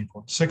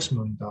 $18.6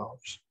 million.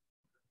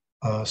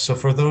 So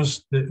for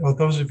those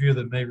of you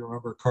that may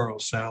remember Carl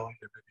Sally,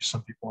 or maybe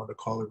some people on the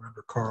call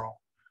remember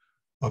Carl.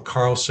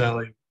 Carl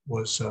Sally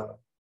was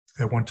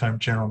at one time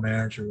general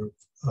manager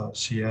of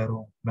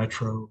Seattle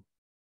Metro,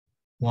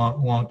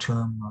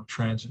 long-term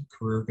transit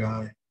career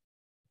guy.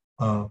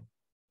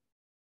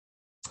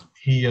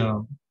 He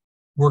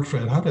worked for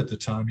HUD at the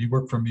time. He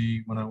worked for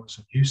me when I was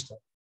in Houston,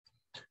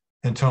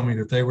 and told me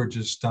that they were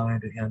just dying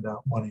to hand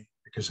out money,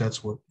 because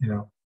that's what, you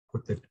know,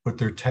 what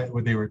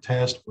they were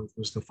tasked with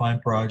was to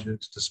find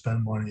projects, to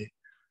spend money,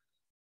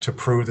 to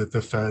prove that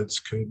the feds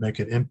could make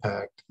an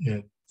impact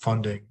in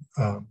funding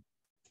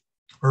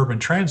urban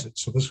transit.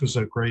 So this was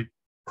a great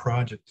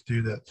project to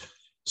do that.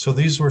 So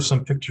these were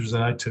some pictures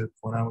that I took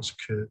when I was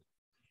a kid.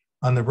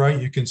 On the right,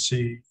 you can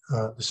see,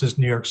 this is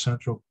New York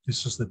Central.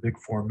 This is the Big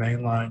Four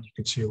main line. You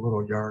can see a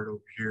little yard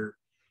over here.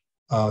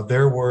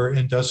 There were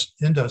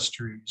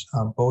industries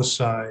on both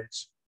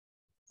sides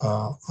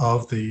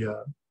of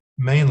the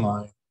main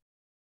line,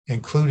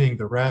 including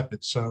the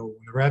rapid. So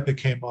when the rapid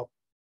came up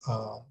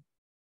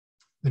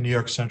the New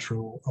York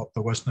Central up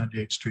the West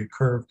 98th Street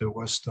curve to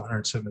West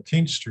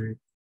 117th Street,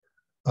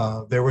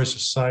 there was a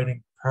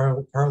siding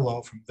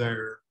parallel from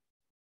there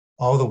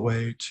all the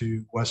way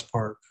to West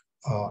Park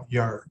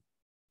Yard.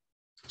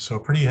 So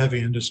pretty heavy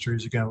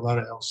industries. Again, a lot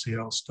of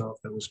LCL stuff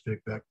that was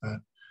big back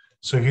then.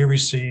 So here we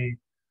see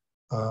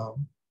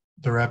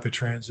the rapid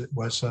transit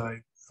West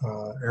Side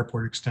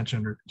airport extension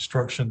under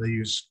construction. They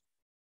use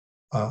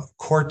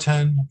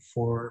Corten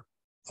for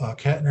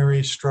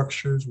catenary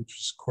structures, which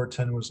is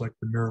Corten was like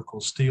the miracle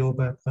steel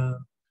back then.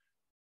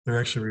 They're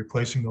actually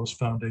replacing those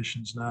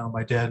foundations now.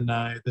 My dad and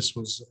I, this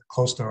was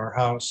close to our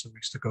house, so we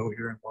used to go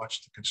here and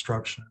watch the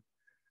construction.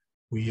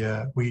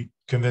 We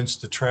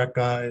convinced the track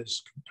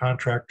guys,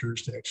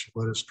 contractors, to actually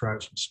let us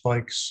drive some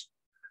spikes.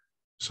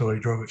 So we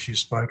drove a few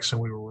spikes,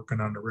 and we were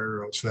working on the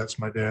railroad. So that's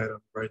my dad on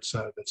the right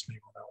side. That's me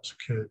when I was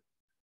a kid.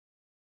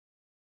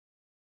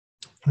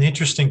 And the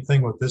interesting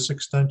thing with this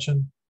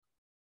extension,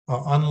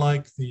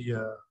 unlike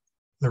the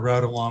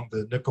route along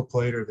the Nickel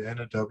Plate or the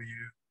NW,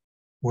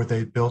 where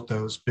they built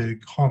those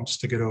big humps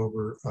to get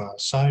over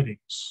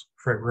sidings,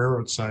 freight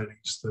railroad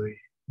sidings, the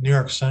New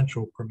York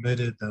Central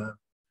permitted them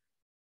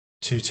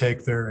to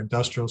take their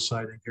industrial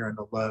siding here on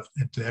the left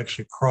and to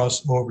actually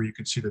cross over. You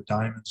can see the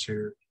diamonds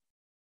here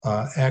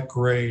at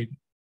grade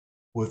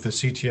with the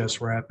CTS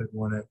Rapid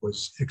when it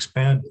was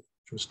expanded,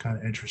 which was kind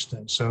of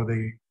interesting. So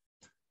the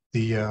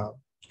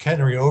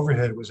catenary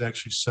overhead was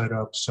actually set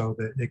up so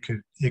that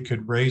it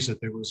could raise it.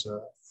 There was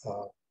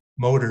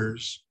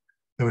motors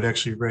that would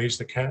actually raise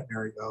the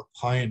catenary up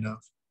high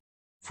enough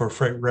for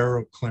freight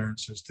railroad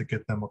clearances to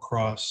get them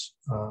across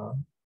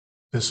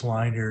this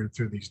line here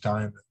through these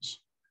diamonds.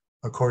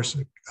 Of course,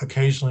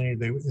 occasionally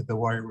the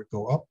wire would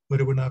go up, but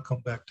it would not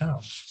come back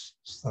down.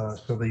 So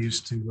they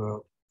used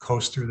to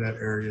coast through that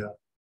area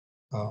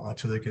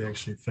until they could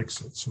actually fix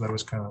it. So that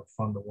was kind of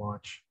fun to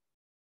watch.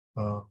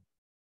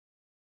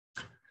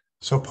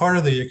 So part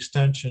of the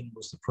extension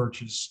was the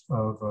purchase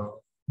of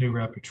new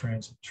rapid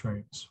transit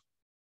trains.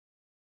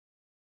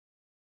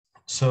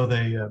 So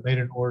they made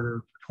an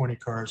order for 20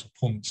 cars of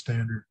Pullman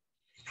Standard.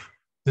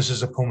 This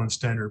is a Pullman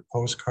Standard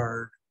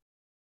postcard.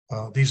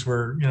 These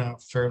were,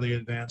 fairly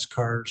advanced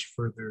cars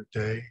for their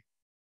day.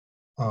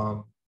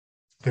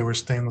 They were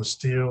stainless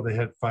steel. They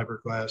had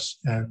fiberglass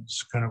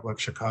ends, kind of like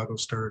Chicago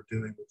started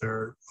doing with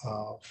their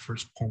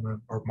first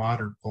Pullman or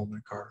modern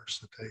Pullman cars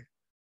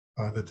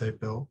that they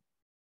built.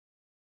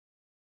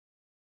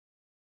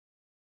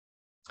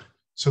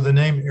 So the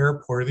name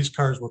Airporter, these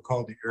cars were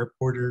called the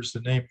Airporters.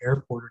 The name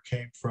Airporter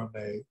came from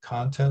a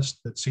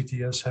contest that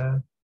CTS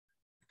had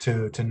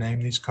to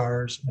name these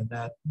cars, and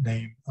that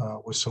name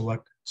was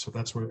selected. So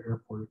that's where the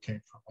Airporter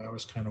came from. I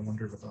always kind of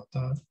wondered about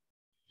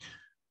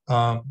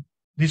that.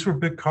 These were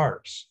big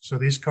cars. So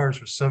these cars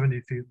were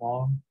 70 feet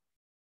long,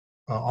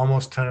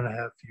 almost 10 and a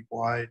half feet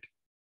wide.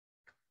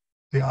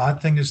 The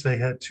odd thing is they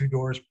had 2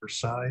 doors per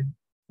side,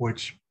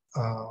 which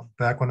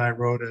back when I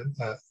rode it,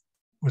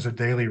 was a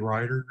daily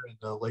rider in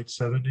the late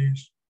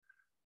 70s,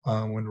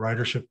 when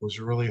ridership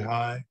was really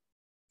high.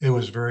 It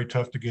was very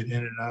tough to get in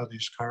and out of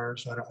these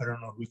cars. I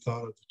don't know who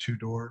thought of the 2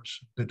 doors.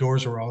 The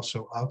doors were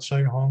also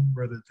outside home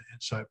rather than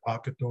inside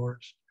pocket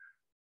doors,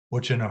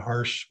 which in a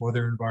harsh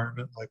weather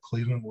environment like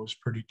Cleveland was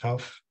pretty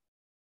tough.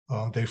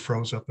 They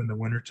froze up in the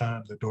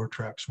wintertime. The door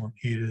tracks weren't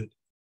heated.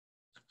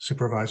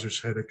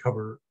 Supervisors had to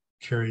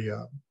carry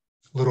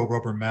little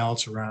rubber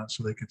mallets around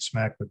so they could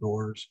smack the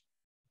doors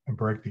and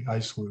break the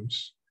ice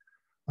loose.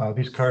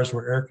 These cars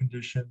were air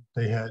conditioned.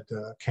 They had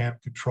cam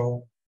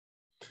control,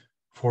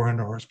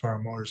 400 horsepower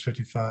motors,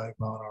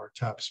 55-mile-an-hour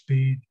top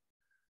speed,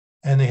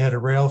 and they had a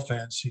rail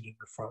fan seat in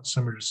the front,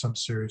 similar to some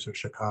series of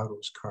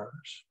Chicago's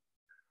cars.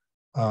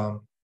 The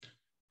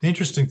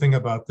interesting thing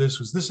about this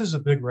is a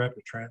big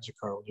rapid transit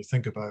car when you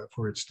think about it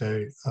for its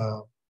day.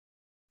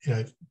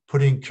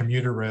 Putting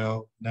commuter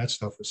rail and that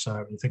stuff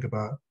aside, when you think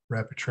about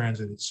rapid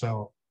transit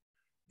itself,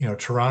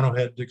 Toronto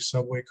had big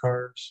subway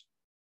cars.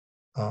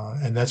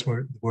 And that's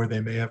where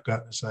they may have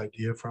gotten this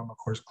idea from. Of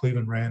course,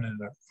 Cleveland ran in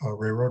a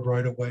railroad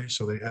right away,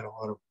 so they had a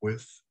lot of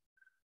width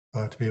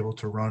to be able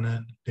to run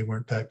in. They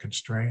weren't that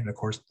constrained. Of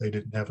course, they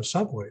didn't have a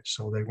subway,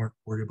 so they weren't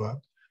worried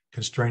about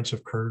constraints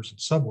of curves and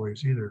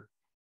subways either.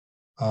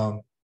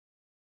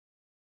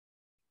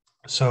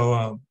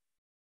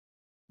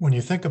 When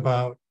you think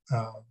about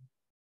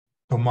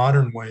the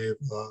modern wave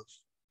of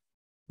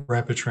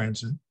rapid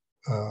transit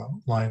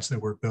lines that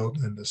were built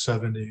in the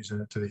 70s and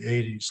into the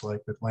 80s,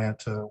 like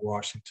Atlanta,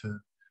 Washington,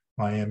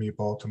 Miami,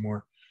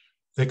 Baltimore,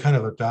 they kind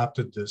of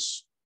adopted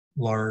this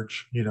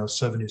large,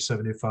 70,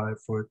 75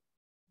 foot,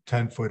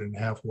 10 foot and a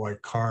half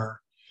wide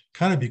car,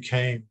 kind of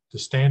became the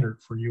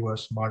standard for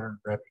US modern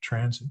rapid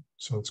transit.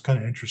 So it's kind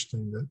of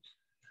interesting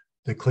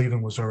that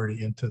Cleveland was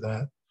already into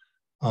that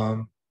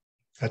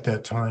at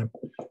that time.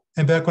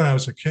 And back when I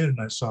was a kid and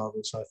I saw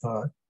this, I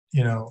thought,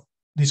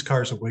 these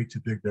cars are way too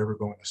big to ever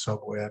go in the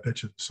subway. I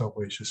bet you the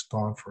subway is just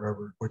gone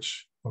forever,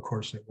 which of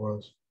course it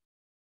was.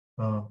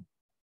 So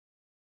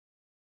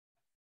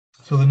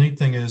the neat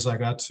thing is I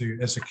got to,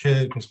 as a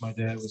kid, because my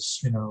dad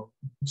was,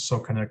 so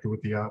connected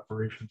with the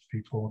operations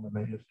people and the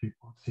maintenance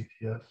people at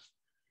CTS,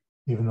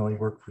 even though he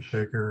worked for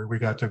Shaker, we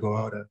got to go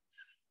out and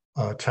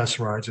test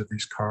rides of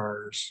these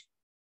cars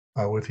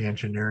with the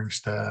engineering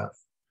staff.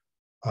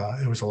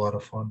 It was a lot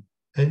of fun.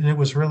 And it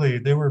was really,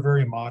 they were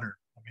very modern.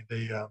 I mean,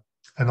 they,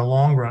 in the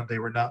long run, they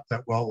were not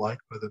that well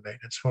liked by the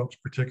maintenance folks,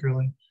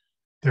 particularly.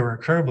 They were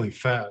incredibly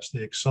fast.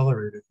 They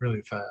accelerated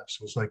really fast.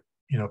 It was like,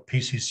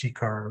 PCC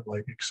car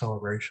like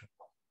acceleration.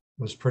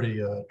 It was pretty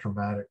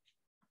dramatic.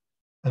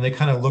 And they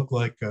kind of looked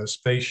like a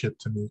spaceship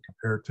to me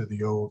compared to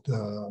the old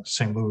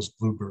St. Louis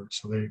Bluebird.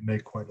 So they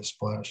made quite a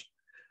splash.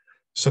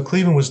 So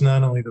Cleveland was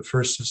not only the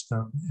first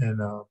system in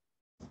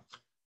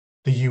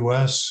the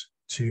US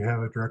to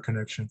have a direct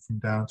connection from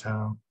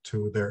downtown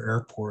to their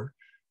airport,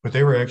 but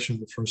they were actually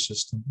the first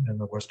system in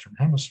the Western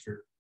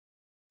Hemisphere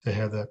to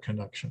have that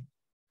connection.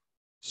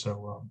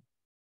 So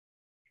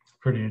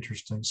pretty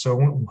interesting. So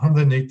one of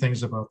the neat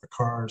things about the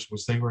cars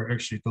was they were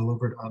actually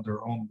delivered on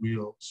their own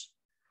wheels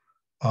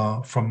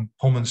from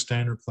Pullman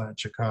Standard plant,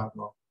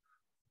 Chicago,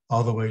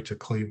 all the way to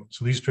Cleveland.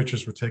 So these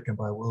pictures were taken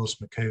by Willis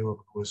McCaleb,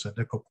 who was a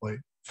nickel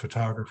plate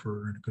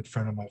photographer and a good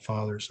friend of my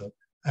father's, an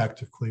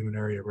active Cleveland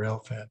area rail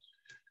fan.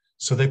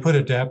 So they put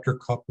adapter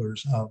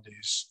couplers on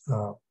these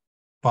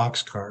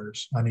box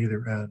cars on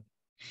either end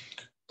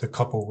to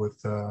couple with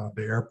the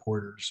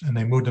airporters, and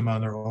they moved them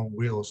on their own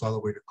wheels all the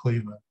way to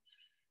Cleveland.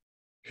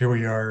 Here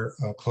we are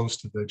close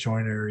to the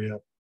joint area.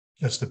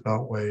 That's the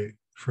Beltway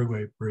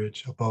Freeway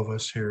Bridge above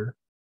us here.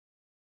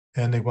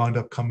 And they wound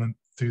up coming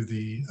through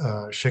the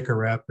Shaker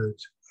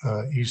Rapids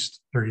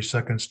East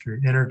 32nd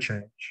Street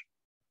interchange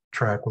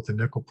track with the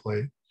nickel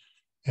plate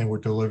and were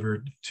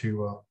delivered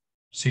to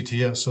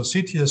CTS. So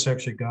CTS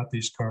actually got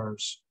these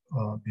cars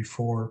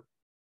before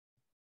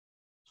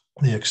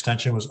the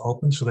extension was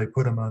open. So they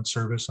put them on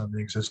service on the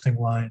existing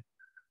line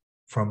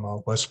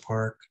from West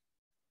Park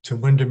to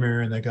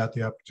Windermere, and they got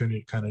the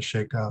opportunity to kind of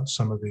shake out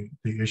some of the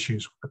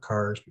issues with the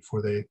cars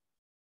before they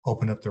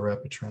open up the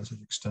rapid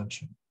transit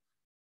extension.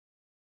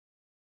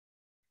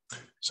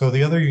 So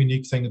the other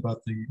unique thing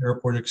about the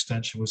airport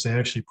extension was they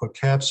actually put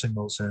cab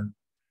signals in.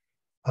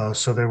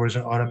 So there was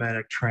an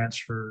automatic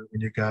transfer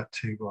when you got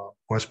to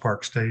West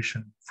Park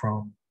Station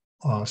from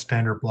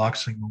standard block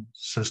signal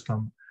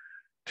system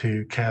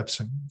to cab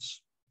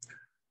signals.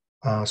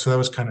 So that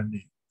was kind of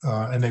neat.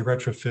 And they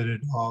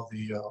retrofitted all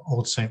the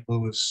old St.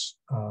 Louis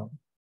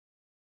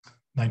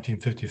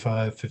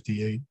 1955,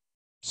 58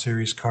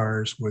 series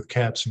cars with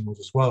cab signals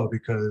as well,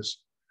 because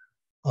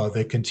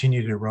they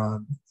continue to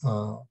run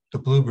the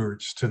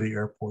Bluebirds to the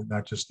airport,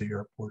 not just the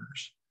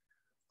airporters.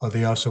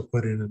 They also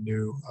put in a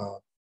new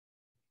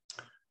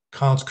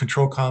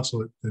control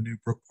console at the new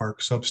Brook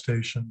Park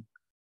substation.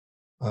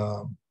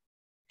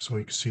 So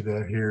you can see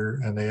that here.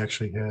 And they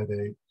actually had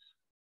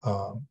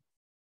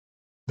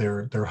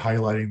they're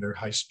highlighting their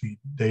high-speed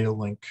data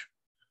link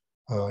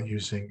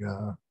using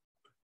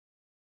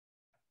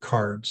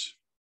cards.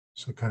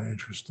 So kind of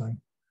interesting.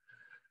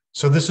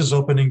 So this is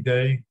opening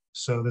day.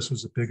 So this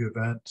was a big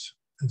event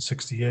in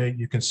 '68.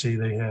 You can see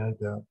they had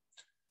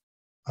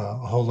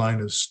a whole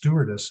line of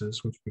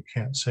stewardesses, which we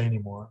can't say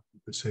anymore. We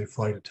could say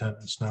flight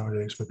attendants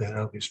nowadays, but they had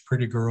all these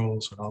pretty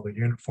girls and all the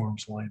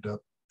uniforms lined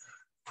up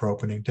for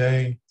opening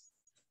day.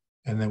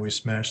 And then we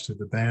smashed through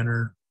the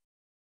banner.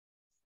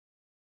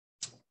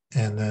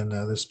 And then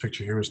this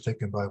picture here was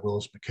taken by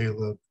Willis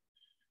McCaleb.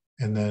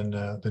 And then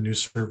the new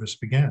service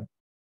began.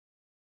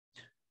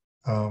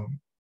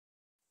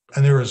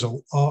 And there was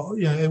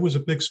it was a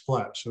big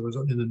splash. It was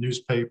in the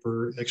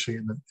newspaper, actually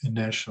in the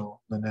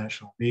national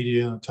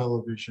media, on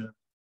television.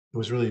 It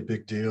was really a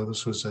big deal.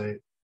 This was a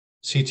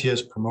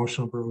CTS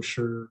promotional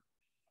brochure.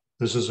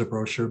 This is a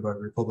brochure by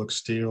Republic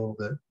Steel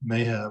that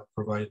may have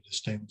provided the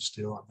stainless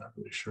steel. I'm not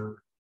really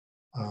sure.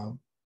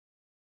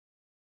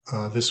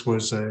 This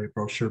was a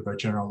brochure by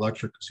General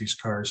Electric, because these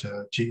cars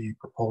had GE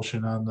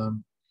propulsion on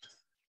them.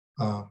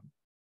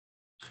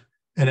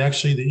 And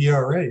actually the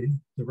ERA,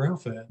 the rail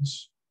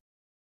fans,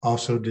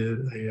 also did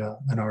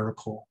an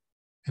article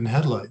in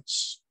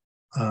Headlights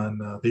on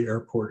the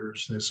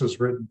airporters. This was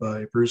written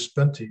by Bruce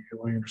Benty,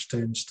 who I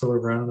understand is still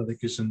around. I think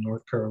he's in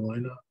North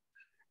Carolina.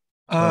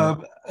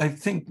 I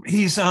think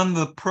he's on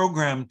the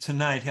program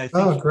tonight. I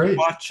think great. he's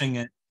watching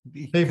it.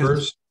 Hey,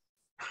 Bruce.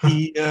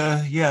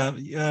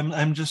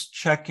 I'm just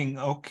checking.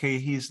 Okay,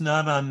 he's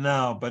not on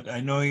now, but I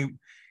know he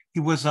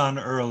was on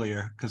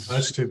earlier. Because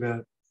that's too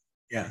bad.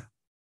 Yeah,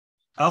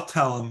 I'll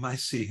tell him I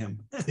see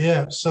him.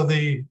 Yeah. So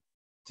to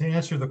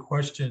answer the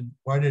question,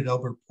 why did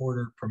Albert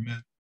Porter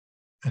permit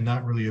and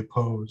not really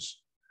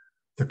oppose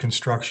the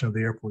construction of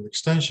the airport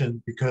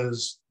extension?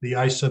 Because the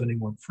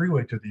I-71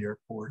 freeway to the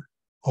airport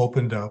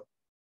opened up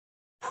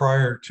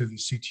prior to the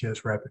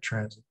CTS rapid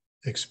transit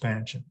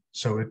expansion.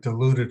 So it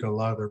diluted a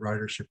lot of the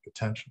ridership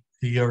potential.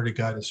 He already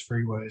got his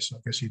freeway, so I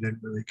guess he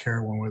didn't really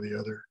care one way or the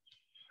other.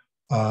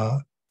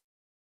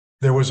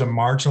 There was a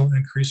marginal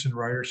increase in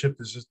ridership.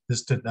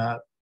 This did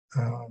not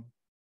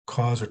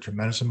cause a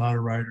tremendous amount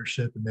of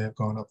ridership. It may have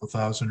gone up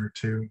 1,000 or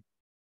 2,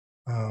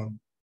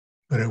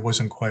 but it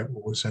wasn't quite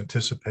what was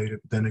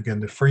anticipated. But then again,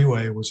 the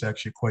freeway was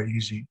actually quite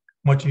easy,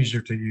 much easier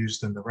to use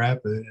than the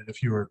rapid. And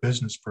if you were a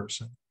business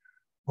person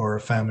or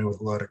a family with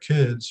a lot of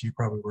kids, you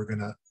probably were going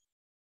to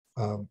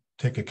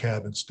take a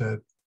cab instead.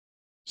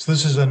 So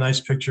this is a nice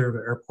picture of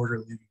an airporter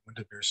leaving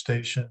Windermere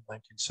Station,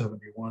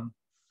 1971.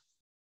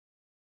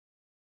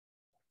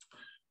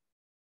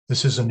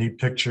 This is a neat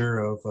picture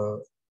of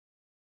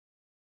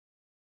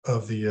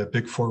the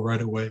Big Four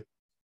right-of-way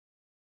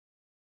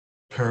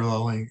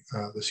paralleling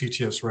the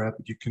CTS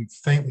Rapid. You can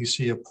faintly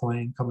see a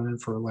plane coming in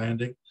for a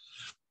landing.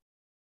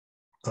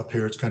 Up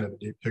here, it's kind of a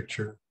neat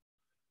picture.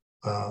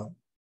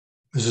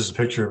 This is a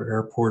picture of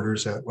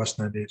airporters at West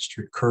 98th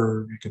Street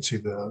curve. You can see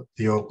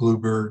the old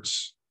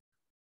Bluebirds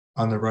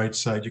on the right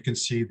side. You can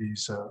see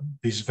these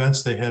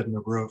vents they had in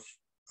the roof.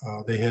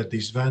 They had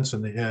these vents,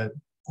 and they had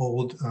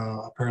old,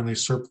 apparently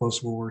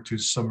surplus World War II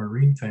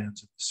submarine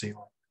fans at the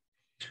ceiling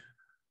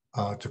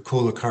to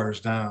cool the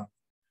cars down.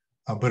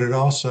 But it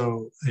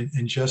also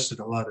ingested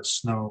a lot of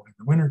snow in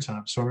the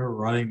wintertime. So I remember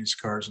riding these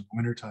cars in the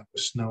wintertime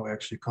with snow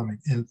actually coming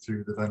in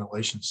through the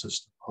ventilation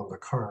system of the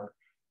car.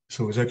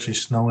 So it was actually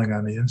snowing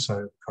on the inside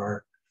of the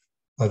car.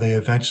 They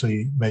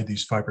eventually made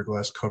these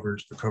fiberglass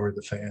covers to cover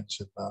the fans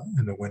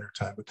in the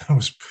wintertime, but that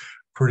was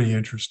pretty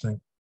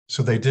interesting.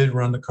 So they did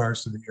run the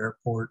cars to the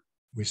airport.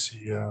 We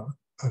see a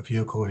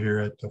vehicle here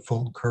at the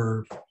Fulton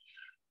Curve,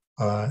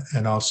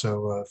 and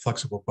also a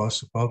flexible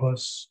bus above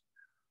us.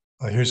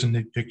 Here's a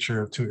neat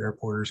picture of 2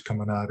 airporters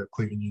coming out of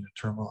Cleveland Unit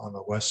Terminal on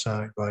the west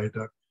side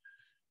viaduct.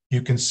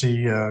 You can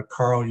see,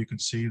 Carl, you can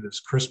see this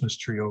Christmas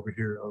tree over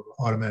here of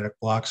automatic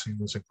block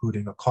signals,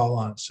 including a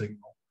call-on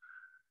signal.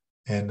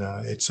 And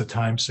it's a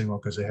time signal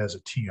because it has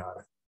a T on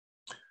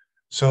it.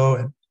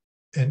 So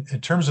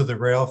in terms of the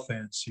rail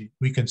fan seat,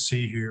 we can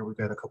see here, we've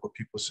got a couple of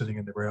people sitting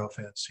in the rail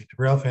fan seat.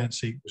 The rail fan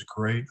seat was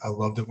great. I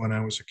loved it when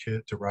I was a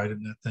kid. To ride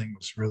in that thing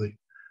was really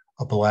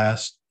a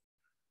blast.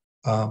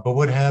 But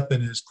what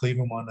happened is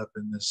Cleveland wound up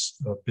in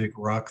this big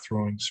rock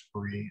throwing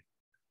spree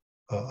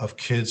of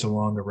kids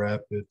along the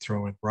rapid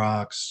throwing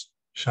rocks,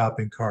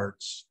 shopping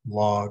carts,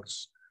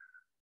 logs,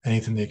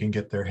 anything they can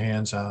get their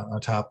hands on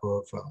top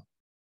of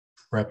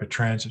rapid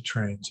transit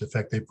trains. In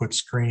fact, they put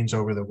screens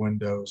over the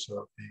windows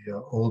of the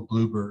old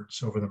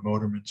Bluebirds over the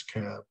motorman's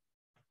cab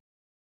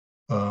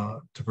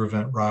to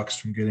prevent rocks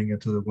from getting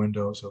into the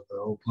windows of the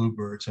old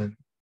Bluebirds. And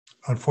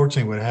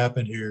unfortunately, what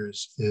happened here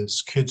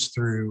is kids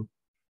threw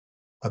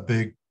a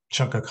big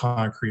chunk of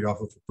concrete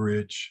off of a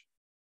bridge.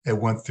 It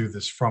went through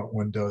this front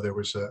window. There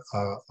was a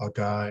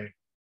guy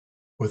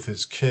with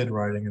his kid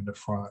riding in the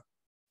front.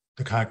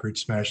 The concrete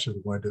smashed through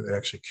the window. It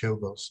actually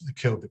killed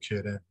the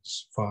kid and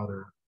his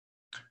father.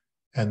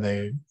 And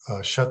they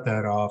shut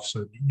that off,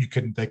 so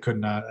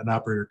an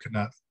operator could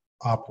not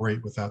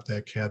operate without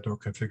that cab door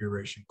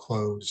configuration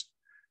closed.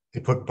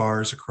 They put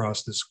bars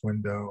across this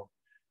window,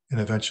 and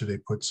eventually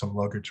they put some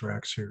luggage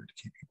racks here to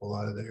keep people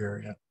out of the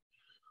area.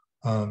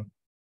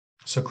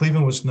 So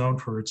Cleveland was known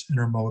for its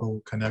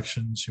intermodal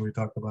connections. We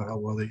talked about how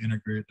well they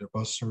integrated their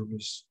bus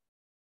service.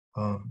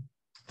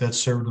 That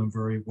served them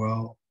very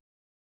well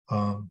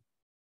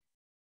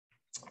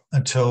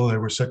until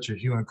there was such a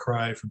hue and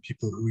cry from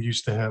people who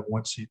used to have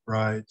one-seat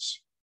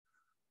rides,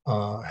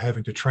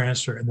 having to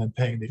transfer and then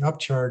paying the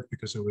upcharge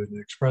because it was an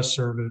express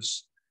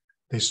service.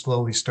 They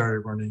slowly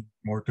started running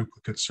more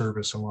duplicate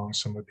service along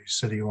some of these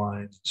city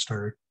lines and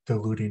started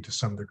diluting to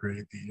some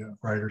degree the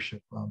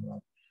ridership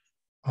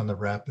on the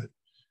rapid.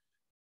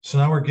 So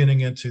now we're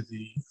getting into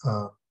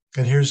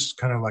and here's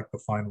kind of like the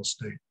final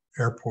state,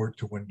 airport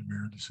to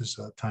Windermere. This is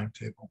a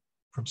timetable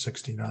from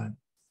 '69.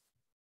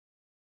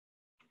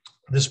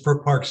 This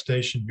Brook Park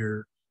station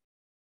here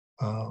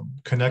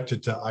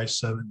connected to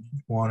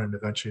I-71 and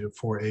eventually to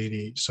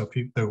 480. So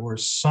there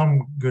was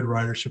some good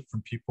ridership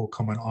from people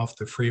coming off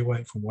the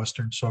freeway from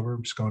western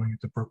suburbs going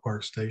into Brook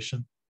Park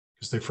station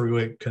because the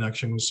freeway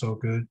connection was so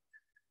good.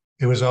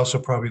 It was also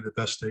probably the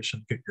best station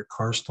to get your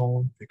car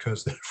stolen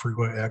because the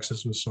freeway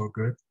access was so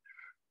good.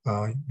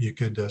 You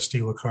could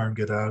steal a car and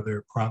get out of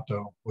there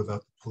pronto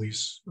without the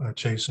police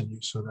chasing you.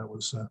 So that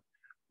was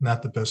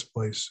not the best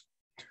place.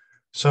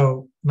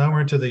 So now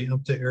we're into the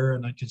UMTA era.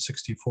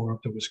 1964,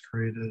 UMTA was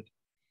created.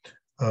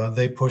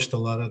 They pushed a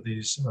lot of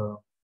these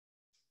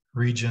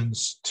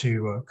regions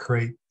to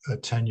create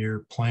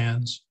 10-year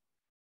plans.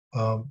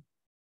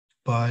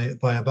 By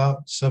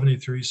about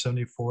 73,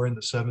 74 in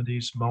the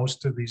 70s,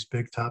 most of these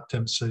big top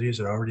 10 cities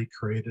had already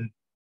created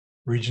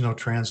regional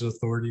transit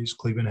authorities.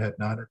 Cleveland had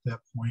not at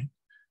that point,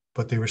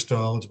 but they were still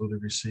eligible to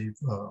receive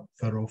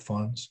federal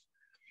funds.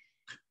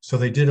 So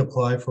they did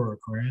apply for a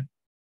grant,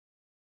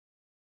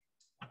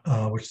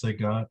 which they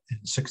got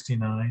in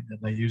 '69, and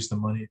they used the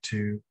money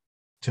to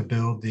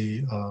build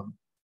the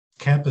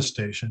campus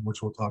station,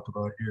 which we'll talk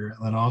about here,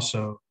 and then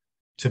also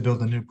to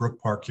build a new Brook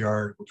Park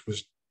yard, which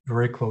was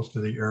very close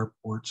to the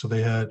airport. So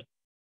they had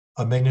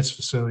a maintenance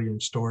facility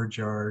and storage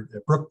yard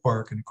at Brook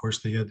Park, and of course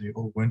they had the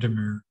old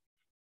Windermere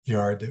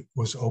yard that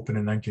was open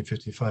in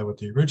 1955 with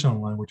the original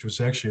line, which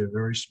was actually a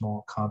very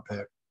small,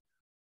 compact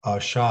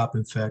shop.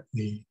 In fact,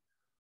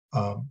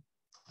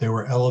 there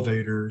were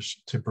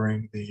elevators to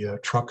bring the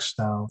trucks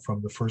down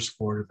from the first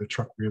floor to the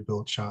truck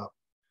rebuild shop.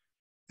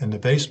 In the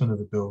basement of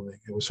the building,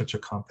 it was such a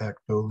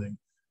compact building.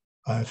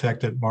 In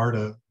fact, at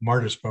MARTA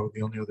is probably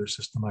the only other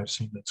system I've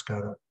seen that's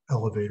got an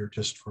elevator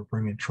just for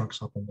bringing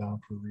trucks up and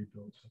down for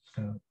rebuilds. It's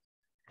kind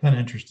of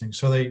interesting.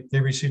 So they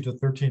received a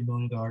 $13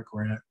 million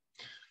grant.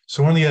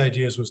 So one of the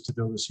ideas was to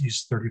build this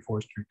East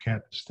 34th Street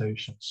campus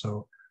station.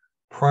 So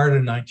prior to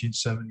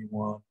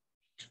 1971,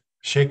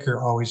 Shaker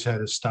always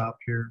had a stop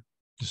here.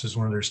 This is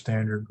one of their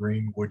standard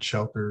green wood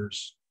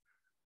shelters.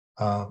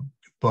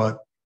 But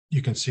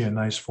you can see a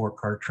nice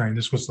 4-car train.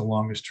 This was the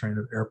longest train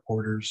of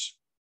airporters.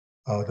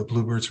 The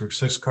Bluebirds were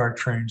 6-car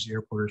trains. The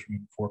airporters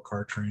were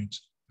 4-car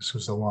trains. This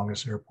was the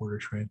longest airporter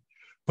train.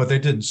 But they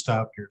didn't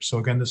stop here. So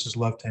again, this is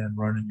left-hand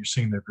running. You're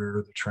seeing the rear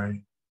of the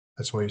train.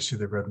 That's why you see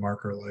the red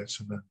marker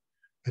lights. And then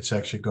it's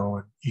actually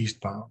going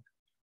eastbound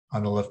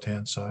on the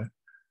left-hand side.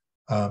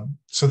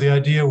 So the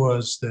idea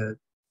was that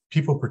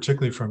people,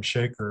 particularly from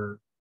Shaker,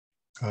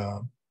 they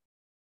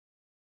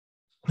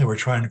were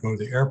trying to go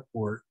to the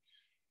airport,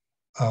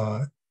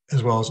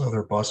 as well as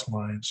other bus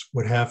lines,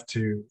 would have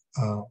to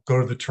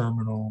go to the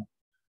terminal,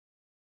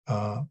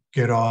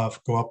 get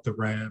off, go up the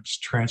ramps,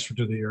 transfer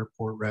to the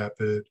airport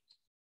rapid.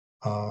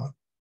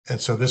 And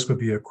so this would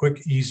be a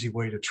quick, easy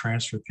way to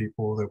transfer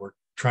people that were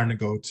trying to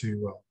go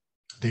to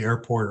the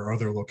airport or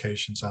other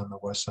locations on the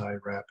West Side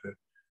Rapid,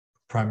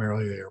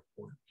 primarily the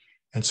airport.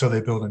 And so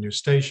they built a new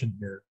station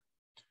here.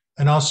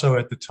 And also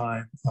at the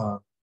time,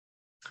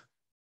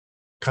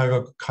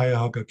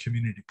 Cuyahoga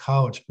Community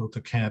College built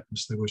a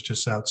campus that was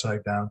just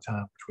outside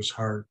downtown, which was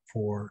hard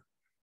for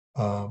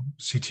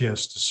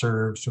CTS to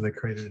serve. So they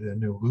created a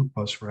new loop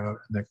bus route.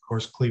 And then, of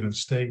course, Cleveland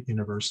State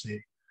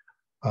University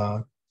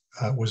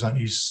was on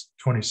East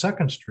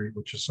 22nd Street,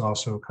 which is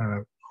also kind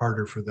of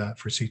harder for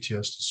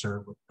CTS to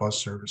serve with bus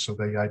service. So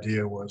the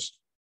idea was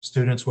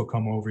students will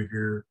come over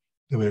here,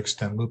 they would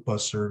extend loop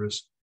bus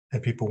service,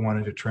 and people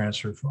wanted to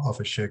transfer off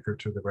a Shaker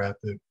to the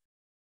Rapid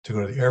to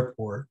go to the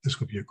airport, this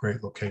would be a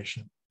great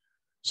location.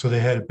 So they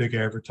had big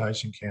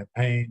advertising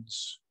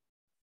campaigns.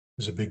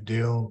 It was a big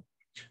deal.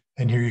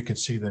 And here you can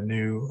see the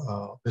new,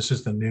 this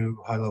is the new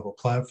high-level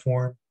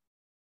platform.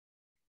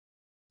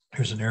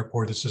 Here's an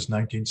airport. This is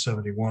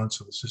 1971,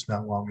 so this is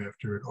not long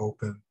after it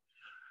opened.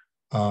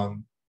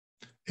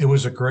 It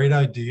was a great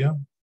idea,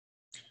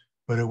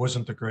 but it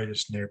wasn't the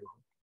greatest neighborhood.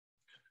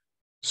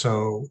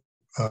 So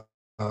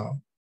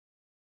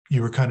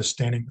you were kind of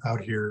standing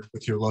out here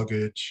with your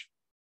luggage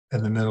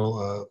in the middle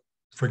of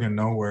friggin'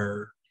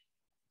 nowhere,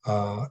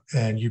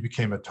 and you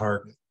became a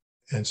target.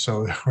 And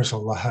so there was a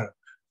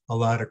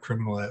lot of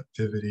criminal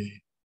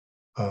activity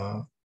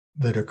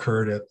that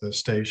occurred at the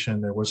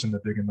station. There wasn't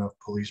a big enough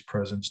police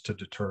presence to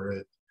deter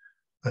it.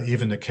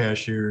 Even the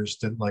cashiers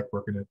didn't like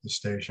working at the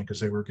station because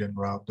they were getting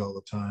robbed all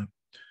the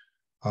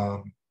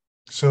time.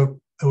 So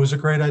it was a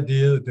great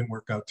idea. It didn't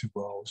work out too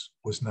well. It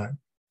was not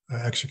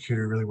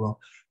executed really well.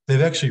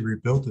 They've actually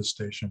rebuilt this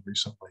station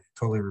recently,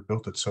 totally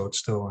rebuilt it, so it's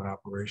still in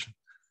operation.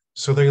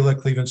 So they let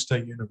Cleveland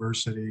State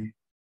University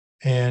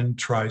and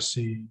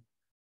Tri-C,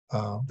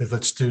 they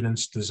let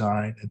students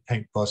design and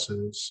paint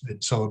buses in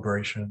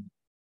celebration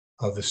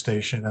of the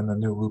station and the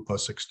new loop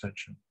bus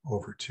extension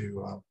over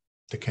to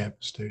the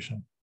campus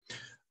station.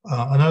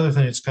 Another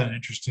thing that's kind of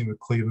interesting with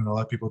Cleveland, a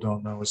lot of people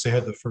don't know, is they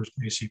had the first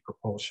AC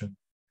propulsion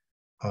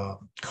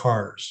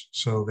cars.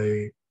 So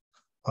they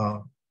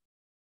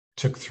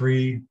took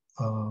 3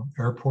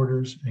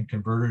 airporters and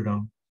converted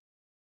them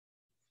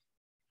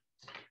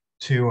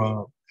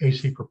to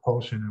AC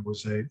propulsion. It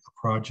was a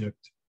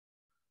project,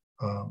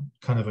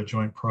 kind of a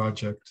joint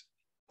project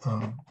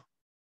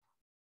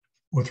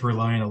with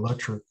Reliant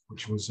Electric,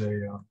 which was a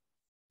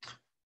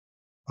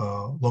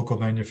local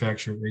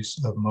manufacturer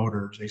of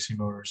motors, AC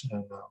motors,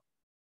 and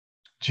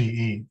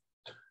GE.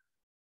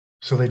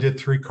 So they did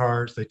 3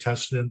 cars. They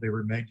tested them. They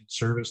remained in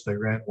service. They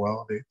ran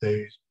well.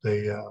 They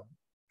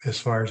as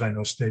far as I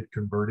know, stayed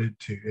converted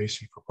to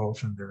AC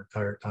propulsion their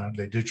entire time.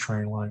 They did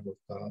train line with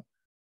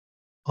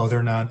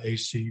other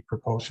non-AC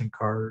propulsion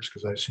cars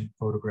because I've seen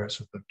photographs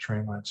of them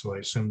train line. So I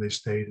assume they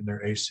stayed in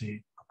their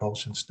AC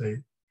propulsion state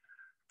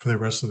for the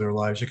rest of their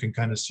lives. You can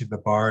kind of see the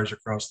bars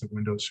across the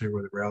windows here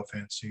where the rail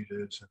fan seat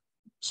is, and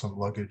some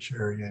luggage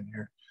area in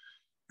here.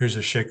 Here's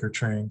a Shaker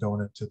train going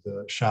into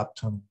the shop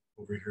tunnel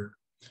over here.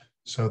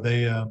 So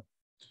they,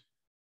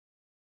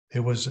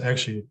 it was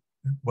actually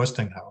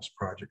Westinghouse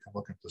project. I'm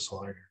looking at the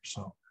slide here.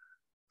 So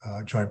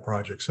joint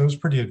project. So it was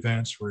pretty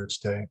advanced for its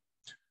day.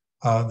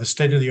 The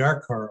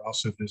state-of-the-art car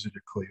also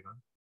visited Cleveland.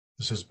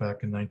 This is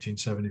back in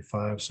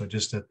 1975. So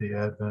just at the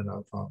advent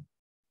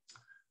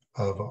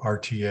of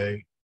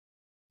RTA.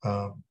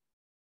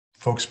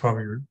 Folks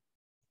probably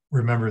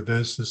remember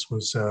this. This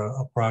was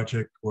a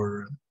project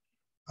where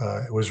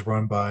it was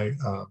run by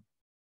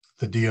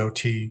the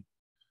DOT,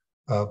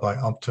 by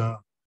UMTA.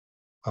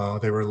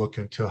 They were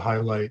looking to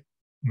highlight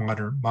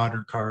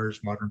modern cars,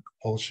 modern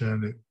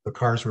propulsion. The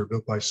cars were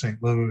built by St.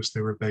 Louis.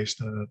 They were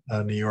based on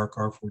a New York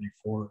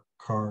R44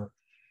 car.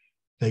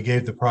 They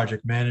gave the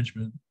project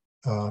management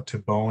to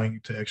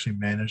Boeing to actually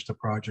manage the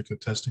project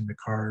of testing the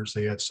cars.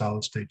 They had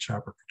solid state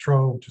chopper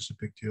control, which is a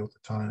big deal at the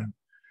time.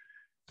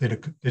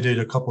 They did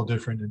a couple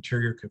different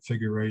interior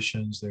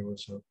configurations. There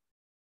was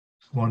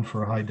one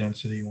for high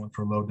density, one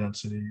for low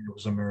density. It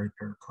was a married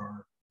pair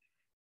car.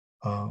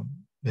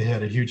 They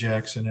had a huge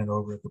accident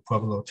over at the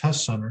Pueblo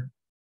Test Center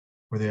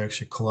where they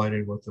actually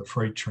collided with a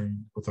freight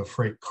train, with a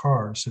freight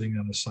car sitting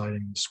on the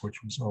siding. The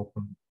switch was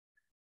open,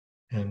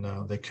 and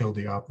they killed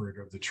the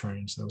operator of the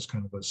train. So that was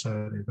kind of a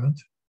sad event.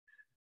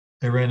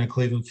 They ran in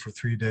Cleveland for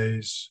 3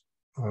 days.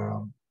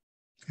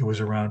 It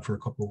was around for a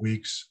couple of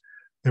weeks.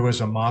 There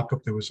was a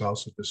mock-up that was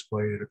also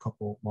displayed at a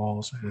couple of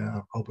malls in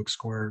a public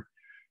square.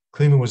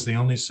 Cleveland was the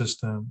only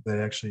system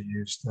that actually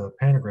used a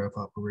pantograph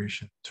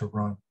operation to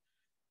run.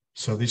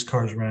 So these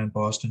cars ran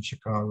Boston,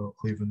 Chicago,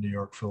 Cleveland, New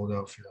York,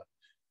 Philadelphia,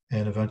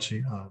 and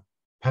eventually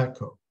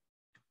Patco.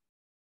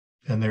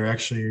 And they're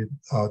actually,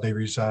 they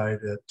reside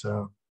at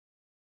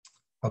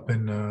up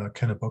in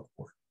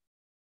Kennebunkport.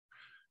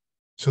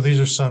 So these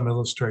are some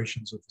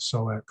illustrations of the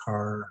SOAT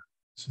car.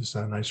 This is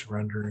a nice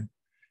rendering.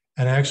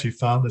 And I actually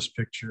found this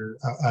picture.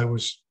 I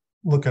was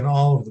looking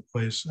all over the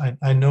place.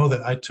 I know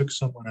that I took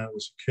some when I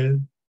was a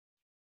kid.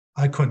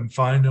 I couldn't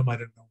find them. I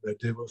didn't know what I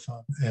did with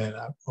them. And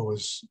I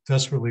was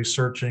desperately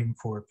searching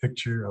for a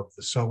picture of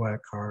the SOAT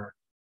car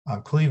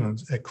on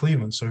Cleveland.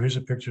 So here's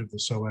a picture of the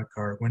SOAT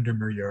car,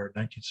 Windermere Yard,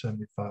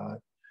 1975,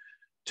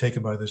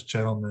 taken by this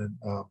gentleman,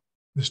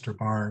 Mr.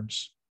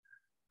 Barnes.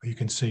 You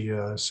can see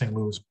St.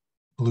 Louis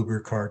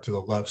Bluebird car to the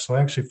left. So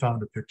I actually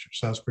found a picture.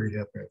 So I was pretty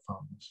happy I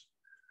found this.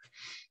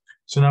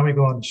 So now we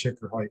go on to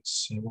Shaker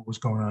Heights and what was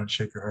going on in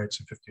Shaker Heights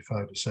in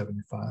 55 to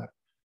 75.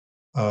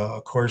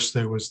 Of course,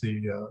 there was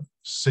the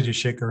City of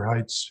Shaker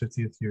Heights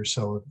 50th year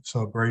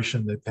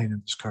celebration. They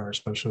painted this car a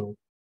special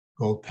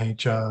gold paint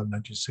job in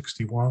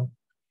 1961.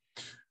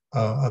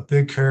 A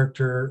big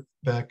character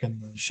back in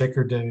the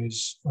Shaker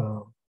days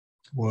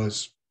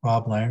was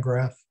Bob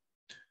Landgraf.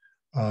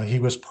 He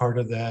was part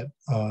of that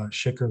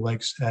Shaker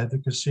Lakes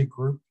advocacy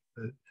group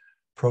that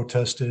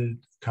protested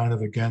kind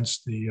of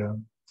against the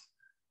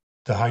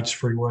Heights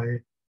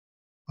Freeway.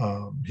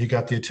 He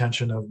got the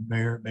attention of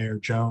Mayor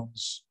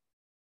Jones.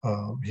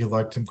 He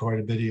liked him quite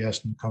a bit. He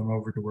asked him to come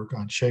over to work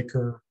on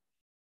Shaker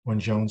when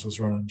Jones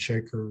was running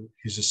Shaker.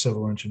 He's a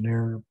civil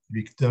engineer.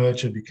 He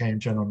eventually became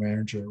general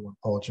manager when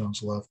Paul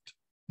Jones left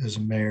as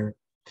a mayor.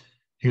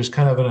 He was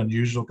kind of an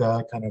unusual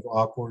guy, kind of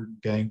awkward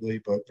and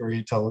gangly, but very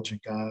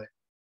intelligent guy.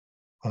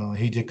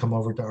 He did come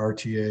over to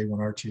RTA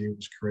when RTA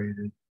was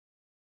created.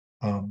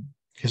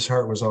 His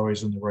heart was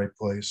always in the right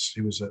place.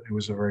 He was a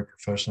very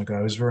professional guy.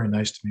 He was very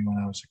nice to me when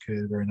I was a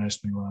kid, very nice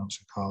to me when I was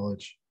in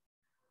college.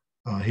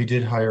 He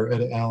did hire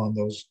Ed Allen.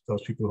 Those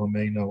people who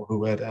may know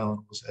who Ed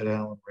Allen was. Ed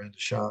Allen ran the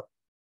shop.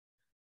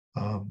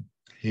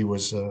 He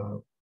was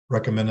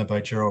recommended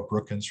by Gerald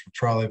Brookins from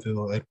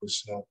Trolleyville. Ed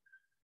was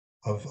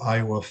of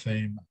Iowa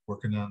fame,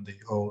 working on the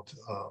old,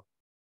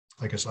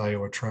 I guess,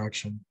 Iowa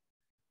traction.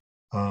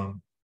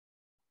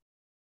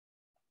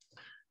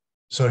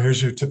 So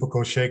here's your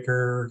typical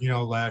Shaker,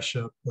 lash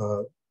up,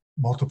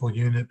 multiple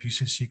unit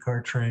PCC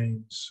car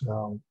trains,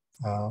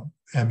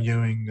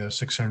 MUing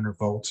 600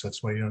 volts.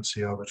 That's why you don't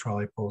see all the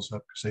trolley pulls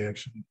up, because they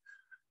actually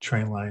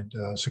train lined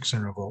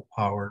 600 volt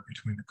power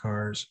between the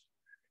cars.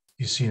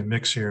 You see a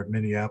mix here of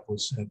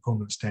Minneapolis and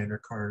Pullman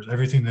standard cars.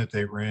 Everything that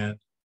they ran,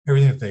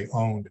 everything that they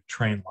owned,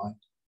 train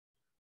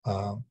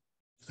lined.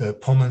 The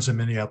Pullmans and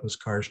Minneapolis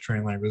cars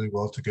train line really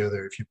well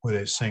together. If you put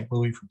a St.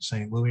 Louis from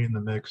St. Louis in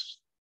the mix,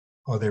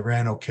 they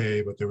ran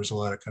okay, but there was a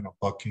lot of kind of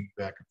bucking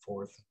back and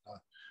forth.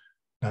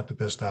 Not the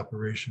best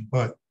operation.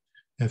 But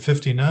in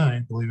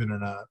 '59, believe it or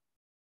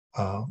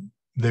not,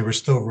 they were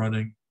still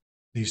running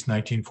these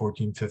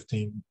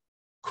 1914-15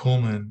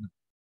 Coleman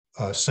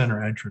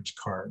center entrance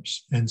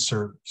cars in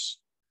service.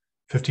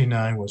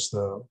 '59 was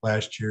the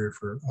last year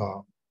for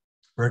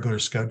regular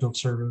scheduled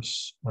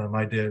service.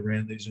 My dad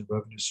ran these in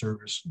revenue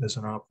service as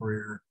an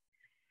operator.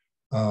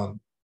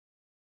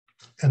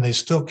 And they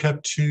still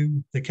kept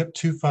two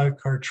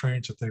 5-car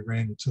trains that they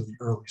ran until the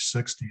early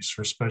 '60s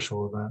for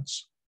special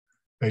events,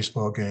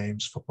 baseball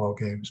games, football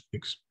games,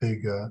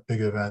 big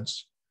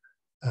events.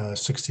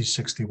 '60,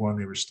 '61,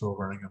 they were still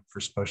running them for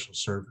special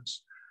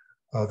service.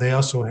 They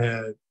also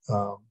had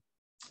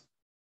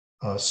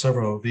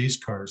several of these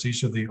cars.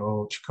 These are the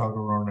old Chicago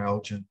Roan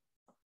Elgin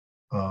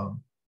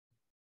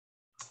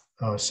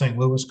St.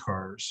 Louis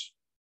cars.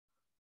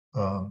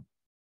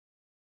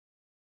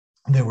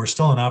 They were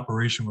still in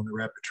operation when the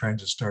rapid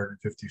transit started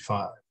in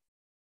 '55.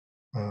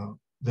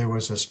 There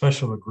was a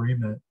special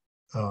agreement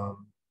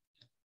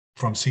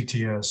from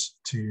CTS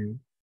to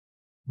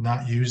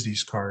not use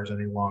these cars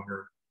any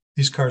longer.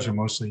 These cars are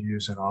mostly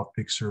used in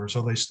off-peak service,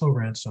 so they still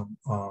ran some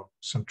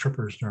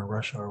trippers during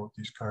rush hour with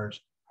these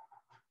cars.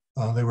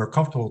 They were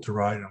comfortable to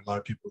ride, and a lot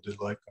of people did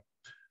like them.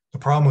 The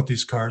problem with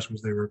these cars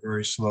was they were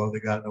very slow. They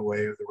got in the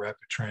way of the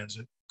rapid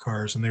transit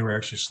cars, and they were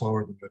actually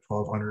slower than the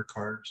 1200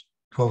 cars,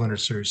 1200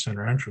 series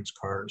center entrance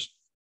cars.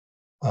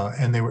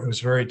 And it was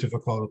very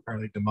difficult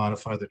apparently to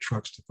modify the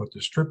trucks to put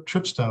the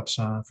trip stops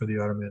on for the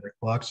automatic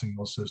block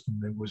signal system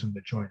that was in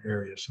the joint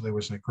area. So there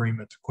was an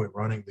agreement to quit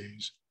running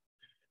these.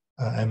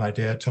 And my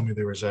dad told me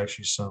there was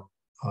actually some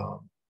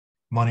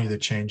money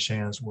that changed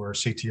hands where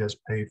CTS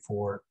paid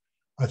for,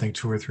 I think,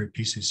 2 or 3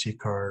 PCC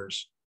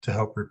cars to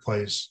help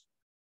replace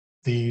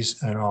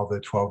these and all the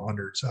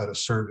 1200s out of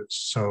service.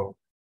 So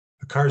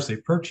the cars they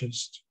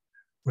purchased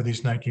were these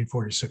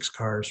 1946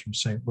 cars from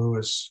St.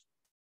 Louis.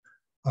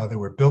 They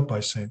were built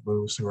by St.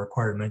 Louis. They were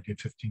acquired in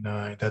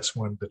 1959. That's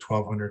when the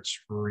 1200s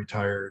were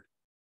retired.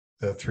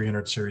 The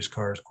 300 series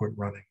cars quit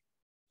running.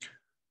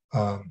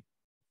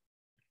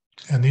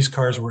 And these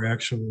cars were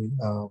actually,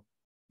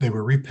 they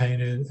were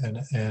repainted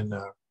and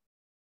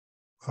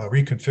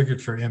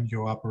reconfigured for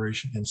MU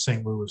operation in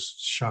St. Louis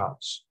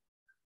shops.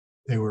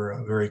 They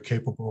were very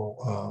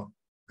capable.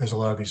 There's a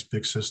lot of these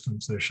big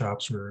systems. Their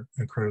shops were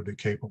incredibly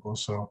capable.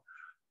 So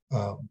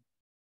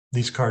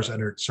these cars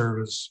entered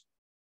service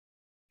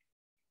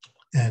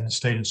and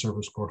stayed in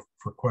service for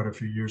quite a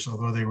few years,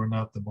 although they were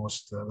not the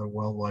most the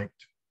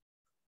well-liked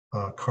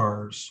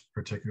cars,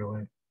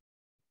 particularly.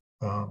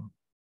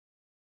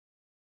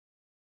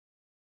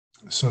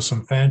 So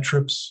some fan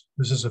trips.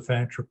 This is a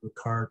fan trip with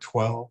car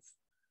 12.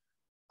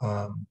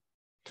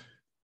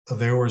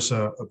 There was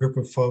a group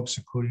of folks,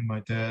 including my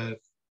dad,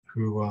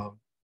 who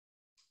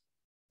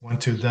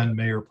went to then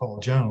Mayor Paul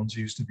Jones.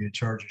 He used to be in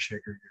charge of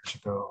Shaker years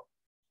ago.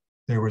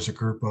 There was a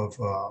group of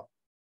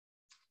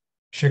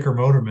Shaker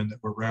motormen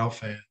that were rail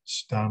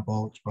fans, Don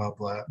Bulge, Bob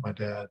Blatt, my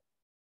dad.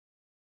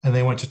 And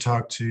they went to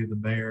talk to the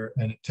mayor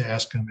and to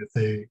ask him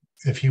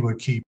if he would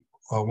keep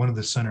one of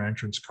the center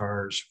entrance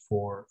cars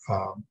for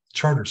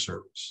charter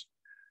service.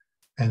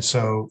 And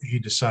so he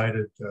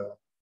decided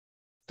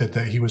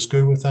that he was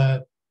good with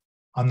that.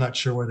 I'm not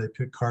sure why they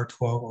picked car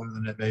 12, other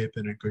than it may have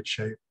been in good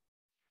shape.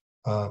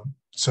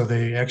 So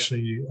they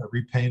actually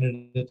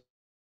repainted it.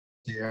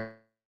 The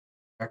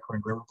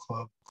Akron Railroad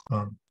Club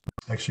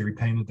actually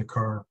repainted the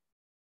car.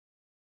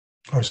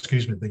 Oh,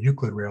 excuse me, the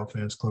Euclid Rail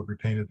Fans Club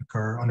repainted the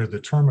car. Under the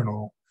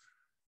terminal,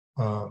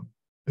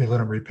 They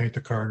let him repaint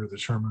the car into the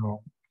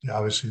terminal. He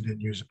obviously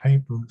didn't use a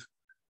paint booth.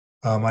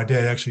 My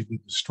dad actually did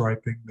the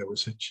striping. That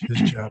was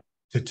his job,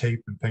 to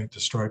tape and paint the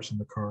stripes in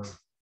the car.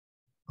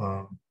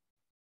 And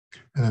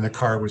then the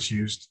car was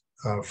used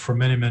for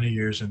many, many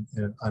years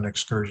on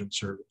excursion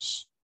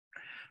service.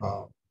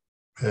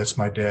 That's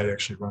my dad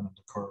actually running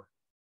the car.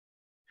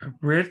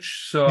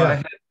 Rich, so Yeah. I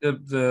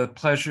had the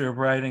pleasure of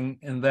riding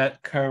in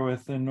that car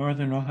with the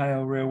Northern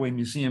Ohio Railway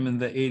Museum in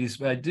the 80s,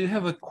 but I did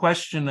have a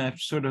question I've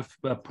sort of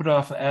put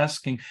off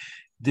asking.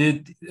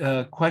 Did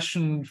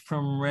question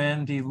from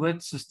Randy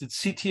Litz is, did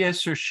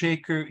CTS or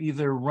Shaker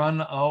either run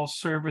all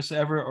service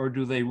ever, or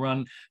do they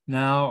run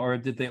now, or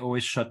did they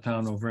always shut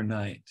down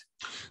overnight?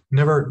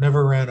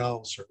 Never ran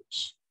all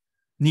service.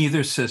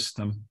 Neither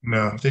system.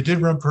 No, they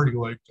did run pretty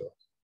late though.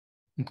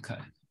 Okay.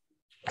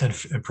 And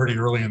pretty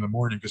early in the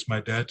morning, because my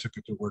dad took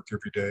it to work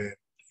every day.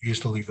 He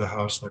used to leave the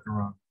house like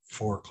around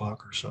 4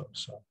 o'clock or so.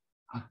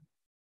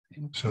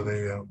 So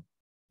they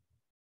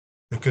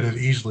could have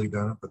easily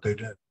done it, but they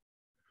did.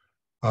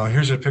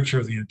 Here's a picture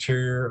of the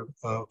interior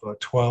of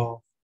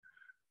 12.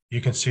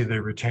 You can see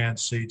the rattan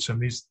seats, and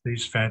these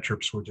fan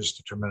trips were just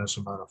a tremendous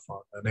amount of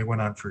fun. And they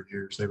went on for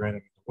years. They ran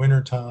them in the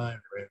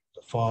wintertime, they ran them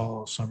in the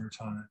fall,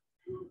 summertime.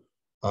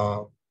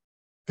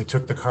 They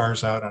took the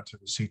cars out onto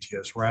the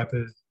CTS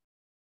Rapid.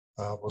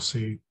 We'll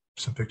see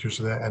some pictures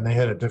of that. And they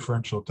had a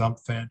differential dump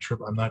fan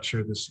trip. I'm not sure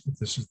if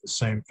this is the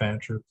same fan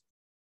trip.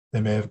 They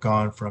may have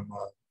gone from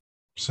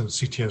some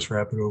CTS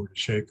Rapid over to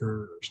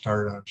Shaker, or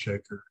started on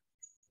Shaker.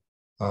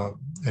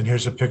 And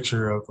here's a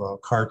picture of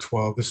car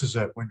 12. This is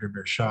at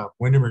Windermere Shop.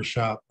 Windermere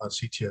Shop on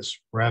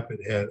CTS Rapid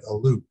had a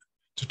loop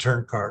to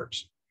turn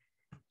cars.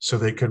 So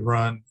they could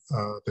run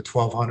the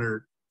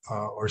 1200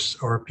 or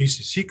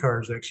PCC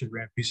cars. Actually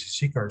ran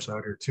PCC cars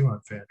out here too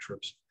on fan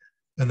trips.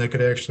 And they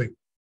could actually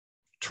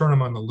turn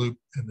them on the loop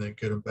and then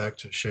get them back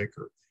to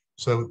Shaker.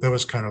 So that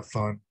was kind of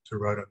fun to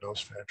ride on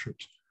those fan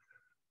trips.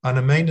 On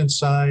the maintenance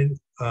side,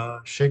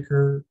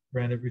 Shaker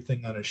ran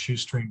everything on a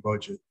shoestring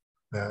budget.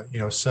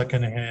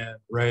 Secondhand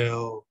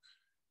rail,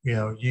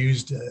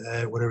 used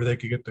whatever they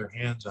could get their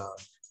hands on.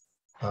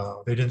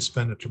 They didn't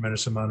spend a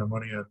tremendous amount of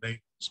money on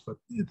maintenance, but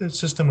the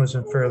system was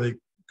in fairly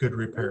good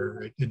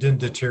repair. It didn't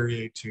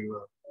deteriorate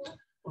to,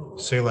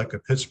 say, like a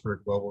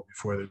Pittsburgh bubble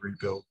before they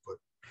rebuilt,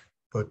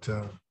 but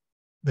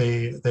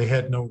they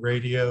had no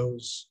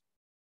radios.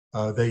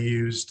 They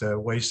used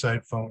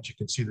wayside phones. You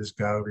can see this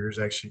guy over here is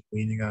actually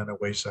leaning on a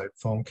wayside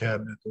phone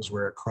cabinet. Those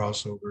were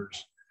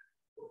crossovers.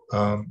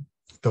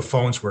 The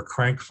phones were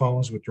crank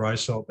phones with dry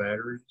cell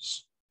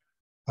batteries.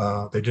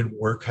 They didn't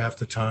work half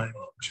the time,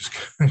 which is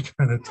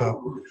kind of tough.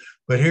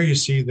 But here you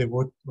see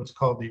what's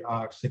called the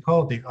Ox. They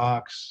call it the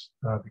Ox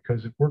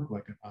because it worked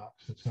like an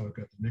ox. That's how it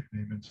got the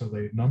nickname. And so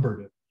they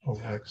numbered it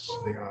OX,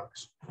 the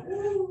Ox.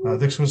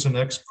 This was an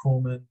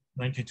ex-Coleman,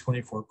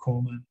 1924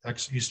 Coleman,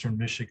 ex-Eastern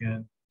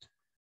Michigan,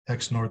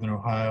 ex-Northern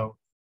Ohio.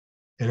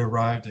 It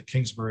arrived at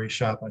Kingsbury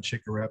Shop on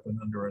Shaker Rapid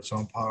under its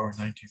own power in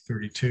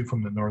 1932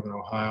 from the Northern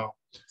Ohio.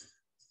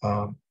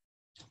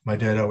 My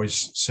dad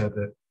always said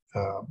that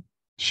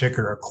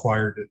Shaker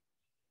acquired it.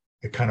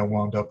 It kind of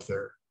wound up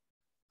there.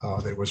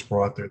 It was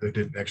brought there. They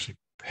didn't actually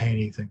pay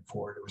anything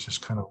for it. It was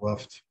just kind of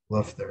left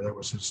there. That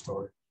was his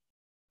story.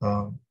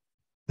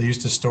 They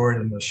used to store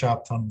it in the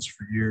shop tunnels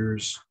for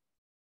years.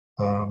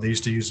 They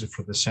used to use it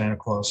for the Santa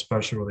Claus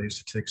special, where they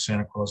used to take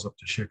Santa Claus up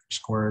to Shaker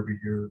Square every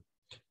year.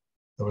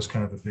 That was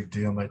kind of a big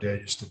deal. My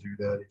dad used to do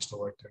that. He used to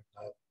like doing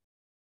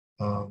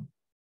that.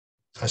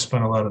 I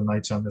spent a lot of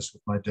nights on this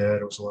with my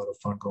dad. It was a lot of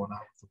fun going out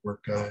with the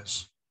work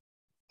guys.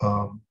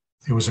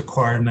 It was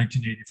acquired in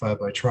 1985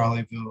 by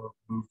Trolleyville,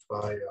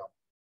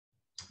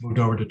 moved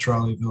over to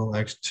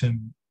Trolleyville.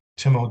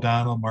 Tim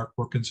O'Donnell, Mark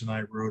Wilkins, and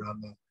I rode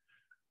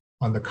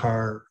on the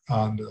car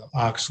on the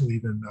Ox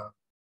leaving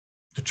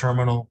the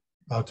terminal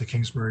out to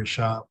Kingsbury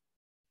Shop.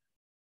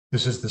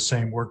 This is the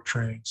same work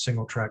train,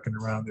 single tracking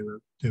around. They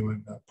were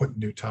doing putting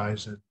new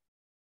ties in,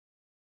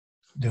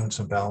 doing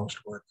some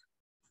balanced work.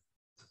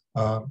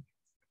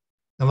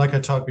 And like I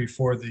talked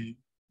before, the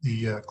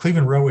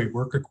Cleveland Railway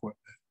work equipment,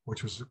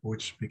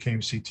 which became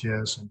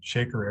CTS, and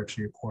Shaker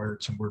actually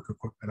acquired some work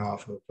equipment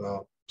off of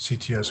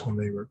CTS when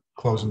they were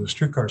closing the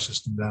streetcar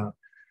system down.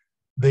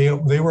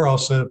 They were all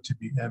set up to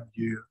be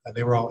MU, and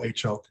they were all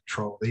HL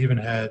control. They even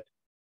had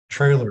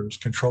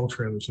control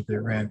trailers that they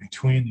ran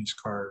between these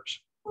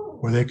cars,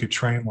 where they could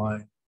train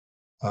line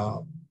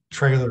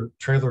trailer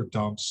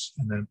dumps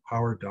and then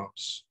power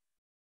dumps,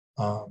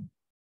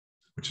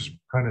 which is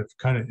kind of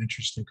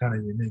interesting, kind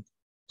of unique.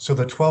 So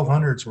the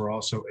 1200s were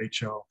also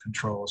HL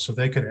control, so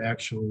they could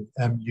actually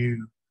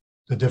MU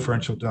the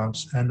differential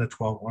dumps and the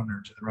 1200s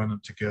and run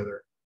them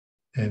together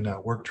in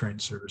work train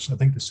service. I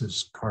think this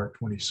is car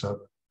 27,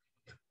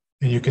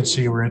 and you can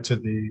see we're into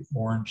the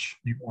orange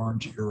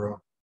era.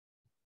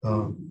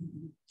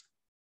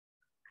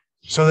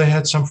 So they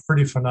had some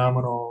pretty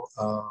phenomenal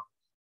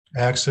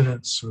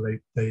accidents. So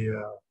they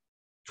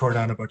tore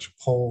down a bunch of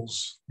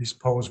poles. These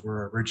poles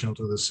were original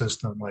to the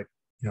system, like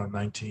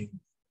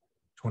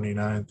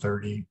 1929,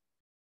 30.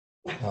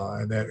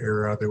 In that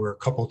era, there were a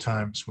couple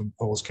times when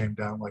poles came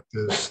down like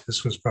this.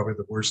 This was probably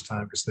the worst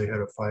time because they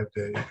had a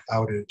 5-day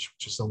outage,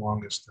 which is the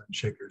longest in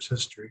Shaker's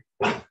history.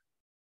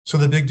 So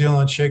the big deal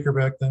on Shaker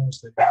back then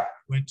was they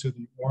went to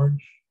the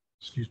orange,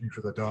 excuse me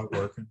for the dog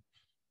barking,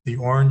 the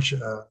orange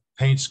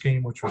paint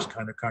scheme, which was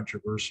kind of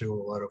controversial.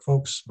 A lot of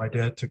folks, my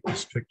dad took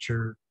this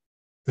picture.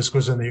 This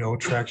was in the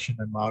old Traction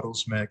and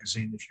Models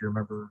magazine, if you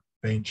remember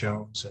Bain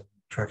Jones and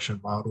Traction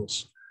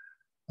Models.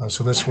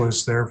 So this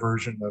was their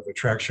version of a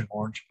Traction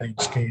orange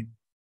paint scheme.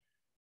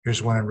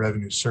 Here's one in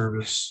Revenue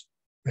Service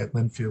at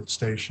Linfield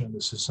Station.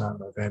 This is on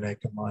the Van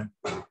Aken line,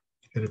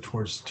 headed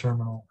towards the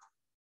terminal.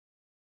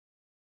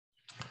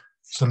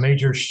 Some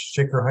major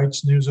Shaker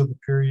Heights news of the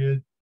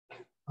period.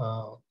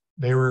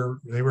 They were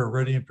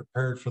ready and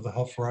prepared for the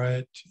Huff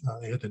riot.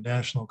 They had the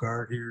National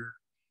Guard here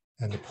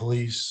and the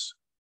police.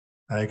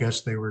 I guess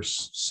they were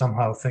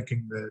somehow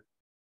thinking that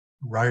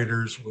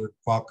rioters would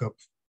walk up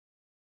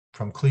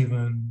from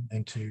Cleveland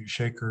into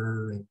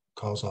Shaker and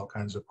cause all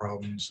kinds of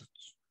problems.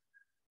 It's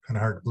kind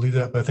of hard to believe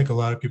that, but I think a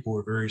lot of people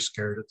were very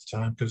scared at the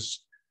time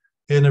because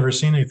they had never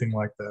seen anything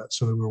like that.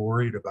 So they were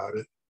worried about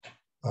it.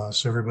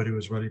 So everybody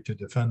was ready to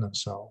defend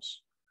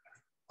themselves.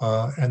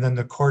 And then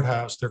their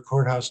courthouse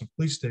and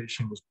police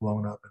station was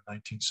blown up in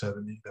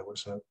 1970. That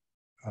was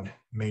a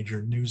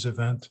major news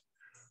event.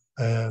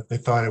 They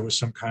thought it was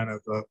some kind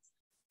of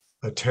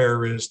a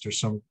terrorist or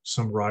some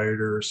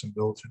rioter or some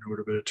militant or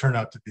whatever, but it turned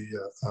out to be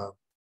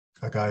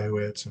a guy who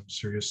had some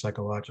serious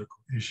psychological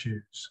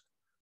issues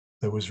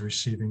that was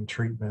receiving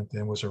treatment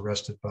and was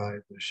arrested by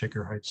the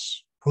Shaker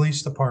Heights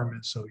Police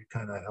Department. So he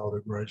kind of held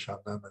a grudge on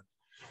them and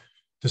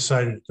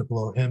decided to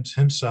blow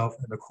himself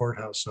and the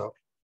courthouse up.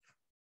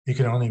 You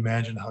can only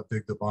imagine how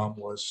big the bomb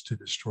was to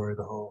destroy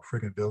the whole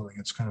friggin' building.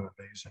 It's kind of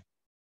amazing.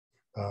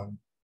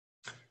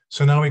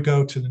 So now we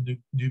go to the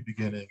new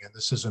beginning, and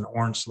this is an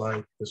orange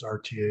slide because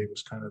RTA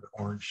was kind of the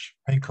orange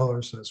paint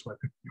color, so that's why I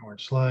picked the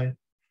orange slide.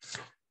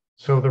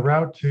 So the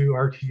route to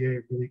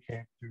RTA really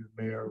came through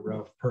Mayor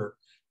Ralph Perk.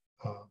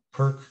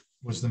 Perk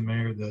was the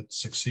mayor that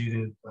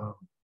succeeded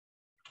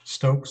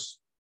Stokes.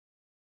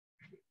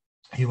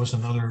 He was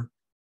another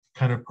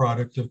kind of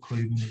product of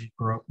Cleveland. He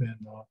grew up in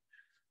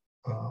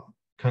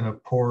kind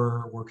of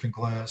poorer working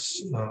class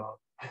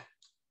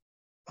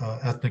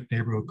ethnic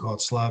neighborhood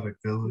called Slavic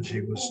Village.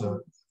 He was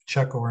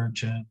Czech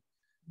origin.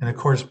 And of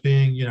course,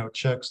 being,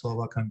 Czech,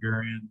 Slovak,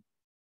 Hungarian,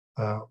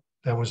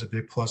 that was a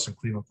big plus in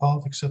Cleveland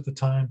politics at the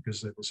time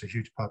because there was a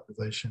huge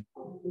population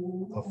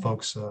of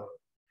folks.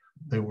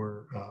 They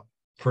were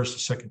first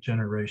and second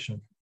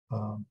generation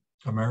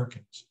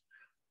Americans.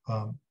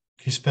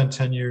 He spent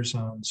 10 years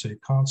on city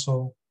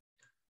council.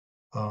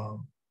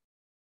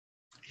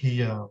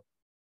 He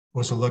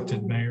was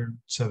elected mayor in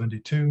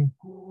 72.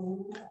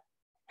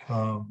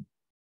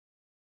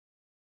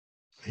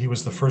 He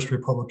was the first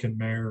Republican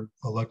mayor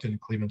elected in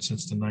Cleveland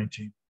since the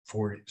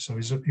 1940s. So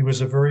he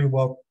was a very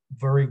well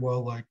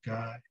liked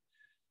guy.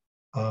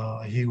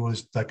 He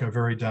was like a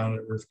very down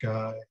to earth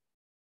guy.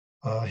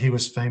 He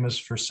was famous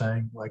for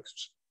saying like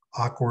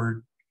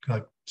awkward,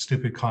 like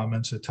stupid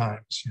comments at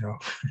times,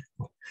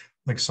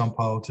 like some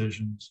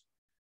politicians.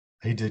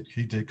 He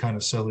did kind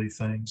of silly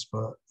things,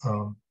 but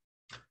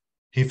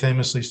he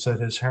famously set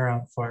his hair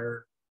on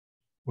fire,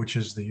 which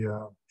is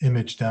the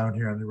image down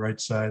here on the right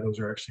side. Those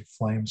are actually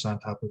flames on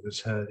top of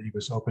his head. He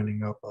was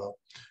opening up a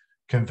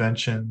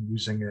convention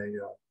using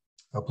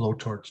a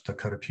blowtorch to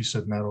cut a piece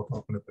of metal to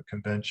open up a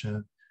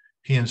convention.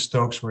 He and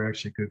Stokes were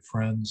actually good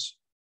friends.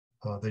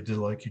 They did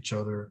like each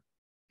other,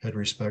 had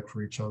respect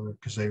for each other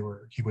because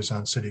he was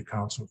on city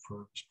council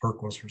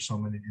Perk was for so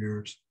many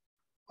years.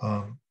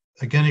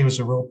 Again, he was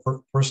a real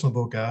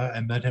personable guy. I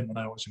met him when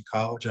I was in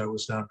college. I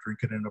was down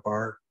drinking in a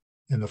bar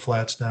in the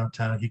flats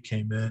downtown. He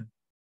came in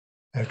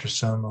after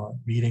some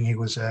meeting he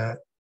was at.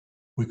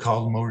 We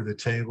called him over to the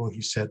table.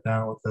 He sat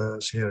down with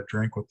us. He had a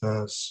drink with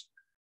us.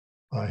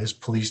 His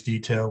police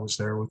detail was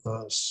there with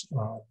us.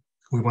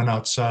 We went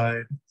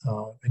outside,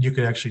 and you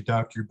could actually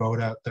dock your boat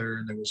out there,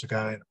 and there was a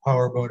guy in a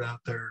power boat out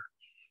there.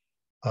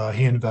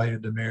 He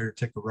invited the mayor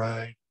to take a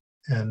ride,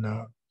 and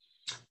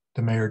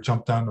the mayor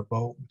jumped on the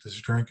boat with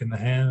his drink in the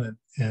hand,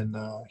 and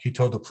he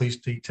told the police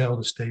detail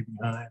to stay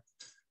behind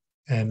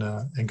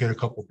and get a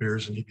couple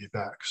beers, and he'd be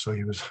back. So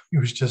he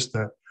was just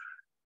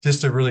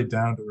a really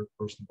down-to-earth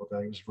personable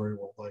guy. He was very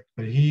well liked,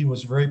 but he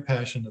was very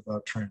passionate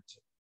about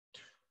transit.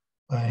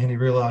 And he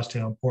realized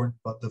how important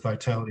the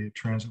vitality of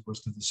transit was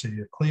to the city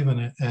of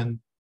Cleveland. And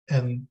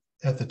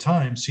at the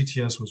time,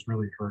 CTS was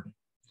really hurting.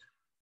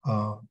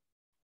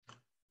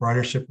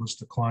 Ridership was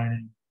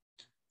declining.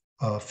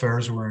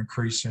 Fares were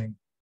increasing.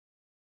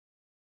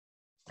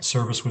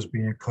 Service was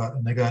being cut.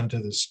 And they got into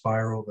this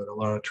spiral that a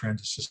lot of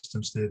transit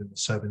systems did in the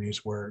 70s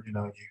where,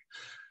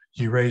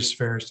 you raised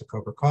fares to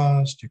cover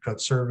cost, you cut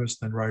service,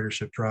 then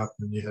ridership dropped,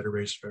 and you had to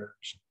raise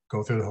fares,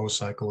 go through the whole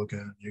cycle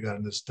again. You got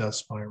in this death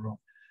spiral.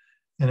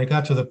 And it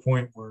got to the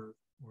point where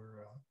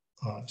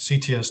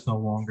CTS no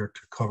longer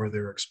could cover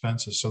their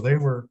expenses. So they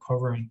were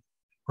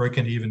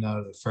breaking even out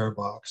of the fare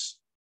box.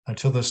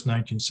 until this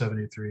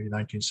 1973,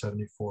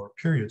 1974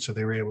 period. So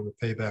they were able to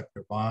pay back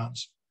their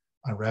bonds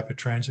on rapid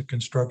transit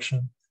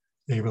construction.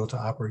 They were able to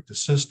operate the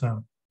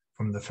system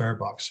from the fare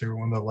box. They were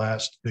one of the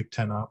last Big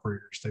Ten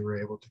operators. They were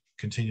able to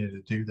continue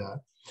to do that.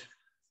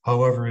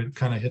 However, it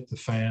kind of hit the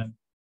fan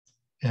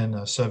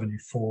in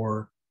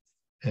 74,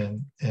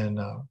 and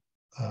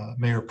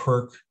Mayor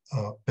Perk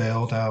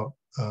bailed out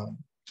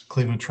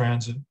Cleveland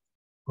Transit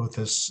with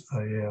this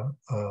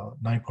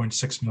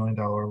 $9.6 million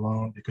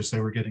loan because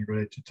they were getting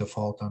ready to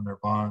default on their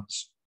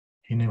bonds.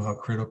 He knew how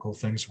critical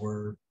things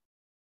were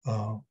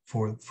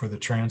for the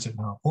transit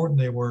and how important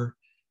they were.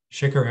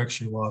 Shaker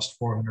actually lost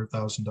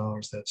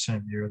 $400,000 that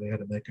same year. They had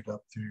to make it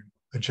up through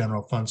the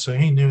general fund. So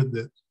he knew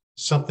that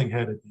something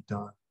had to be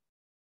done.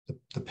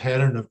 The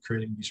pattern of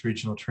creating these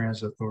regional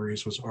transit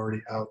authorities was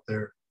already out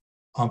there.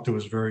 UMTA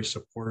was very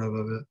supportive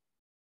of it.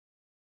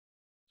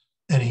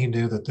 And he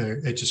knew that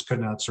it just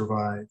could not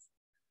survive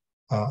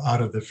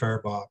out of the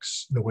fare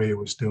box the way it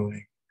was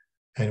doing.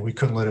 And we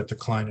couldn't let it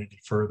decline any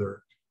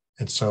further.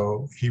 And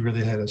so he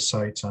really had his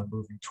sights on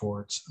moving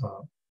towards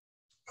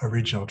a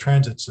regional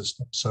transit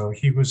system. So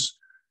he was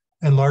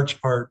in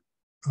large part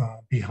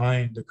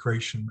behind the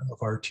creation of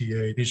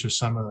RTA. These are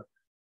some of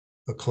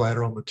the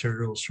collateral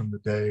materials from the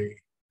day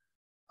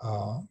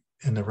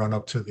in the run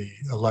up to the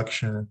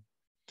election.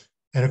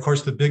 And of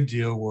course, the big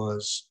deal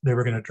was they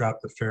were going to drop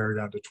the fare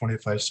down to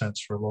 25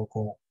 cents for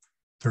local,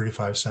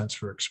 35 cents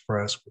for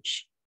express,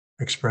 which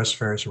express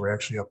fares were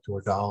actually up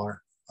to $1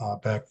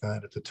 back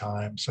then at the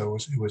time. So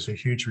it was a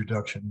huge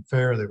reduction in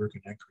fare. They were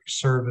going to increase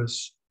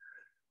service.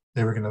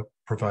 They were going to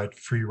provide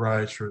free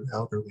rides for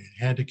elderly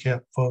and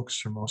handicapped folks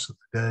for most of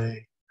the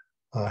day,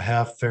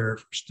 half fare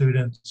for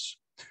students.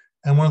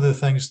 And one of the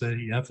things that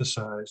he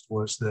emphasized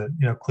was that,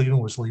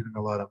 Cleveland was leaving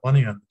a lot of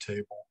money on the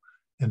table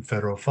in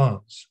federal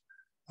funds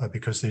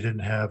because they didn't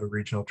have a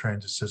regional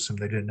transit system.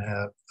 They didn't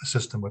have a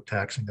system with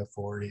taxing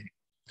authority.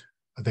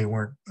 They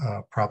weren't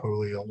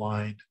properly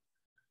aligned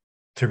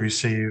to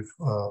receive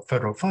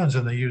federal funds.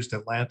 And they used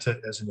Atlanta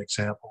as an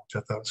example, which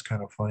I thought was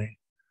kind of funny,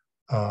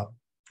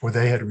 where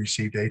they had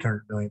received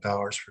 $800 million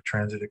for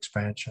transit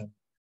expansion,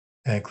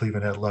 and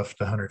Cleveland had left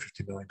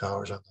 $150 million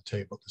on the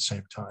table at the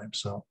same time.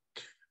 So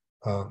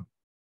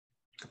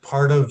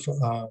part of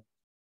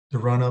the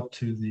run up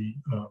to the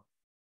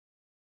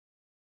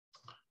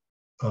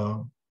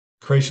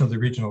creation of the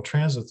Regional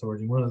Transit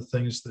Authority, one of the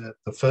things that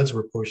the feds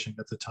were pushing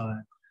at the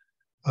time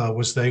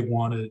was they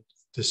wanted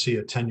to see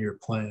a 10-year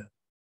plan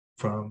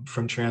from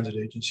transit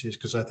agencies,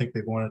 because I think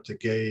they wanted to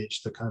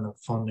gauge the kind of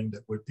funding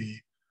that would be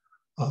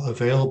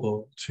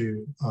available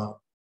to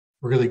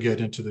really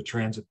get into the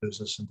transit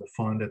business and to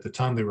fund. At the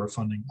time, they were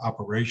funding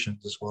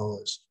operations as well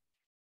as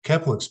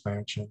capital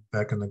expansion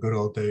back in the good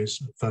old days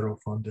of federal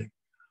funding.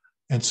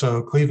 And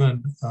so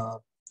Cleveland,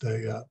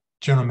 the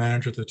general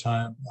manager at the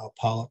time,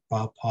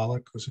 Bob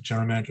Pollock was the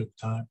general manager at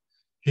the time.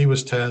 He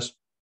was tasked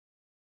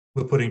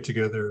with putting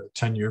together a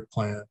 10-year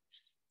plan,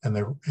 and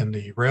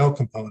the rail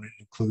component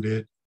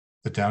included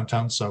the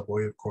downtown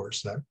subway, of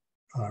course, that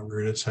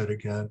reared its head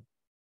again.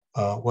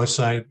 West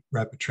Side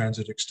rapid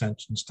transit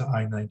extensions to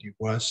I-90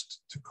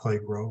 West to Clay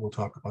Road. We'll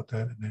talk about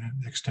that. And then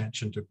an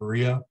extension to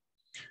Berea.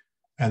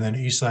 And then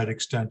East Side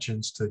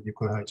extensions to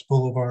Euclid Heights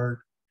Boulevard.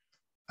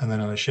 And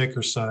then on the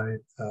Shaker side,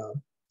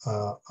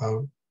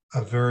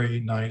 a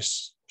very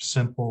nice,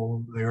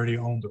 simple, they already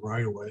owned the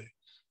right of way,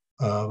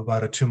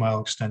 about a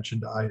 2-mile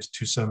extension to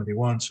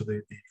I-271. So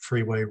they'd be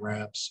freeway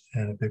ramps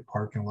and a big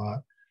parking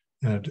lot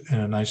and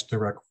a nice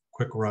direct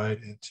quick ride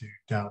into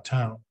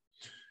downtown.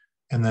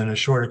 And then a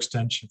short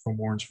extension from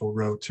Warrensville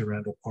Road to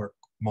Randall Park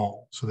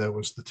Mall. So that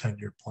was the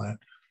 10-year plan.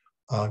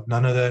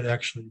 None of that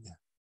actually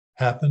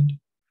happened.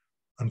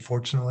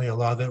 Unfortunately, a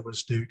lot of that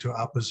was due to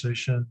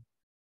opposition,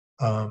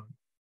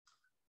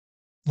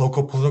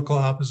 local political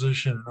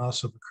opposition, and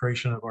also the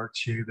creation of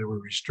RTA. There were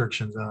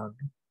restrictions on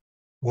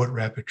what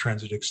rapid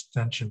transit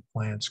extension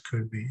plans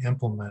could be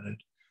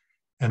implemented.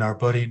 And our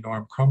buddy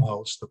Norm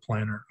Krumholz, the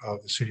planner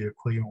of the city of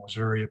Cleveland, was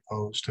very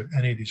opposed to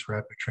any of these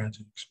rapid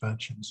transit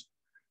expansions,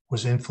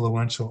 was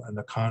influential in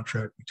the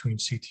contract between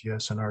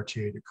CTS and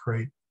RTA to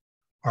create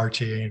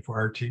RTA and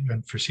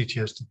for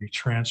CTS to be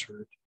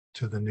transferred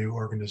to the new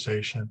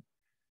organization.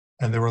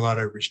 And there were a lot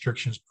of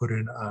restrictions put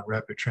in on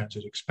rapid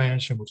transit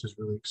expansion, which is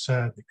really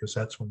sad because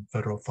that's when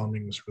federal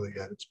funding was really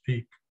at its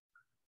peak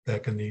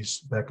back in the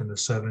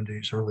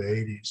 70s, early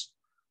 80s.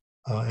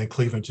 And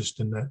Cleveland just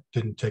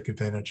didn't take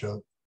advantage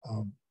of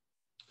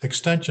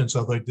extensions,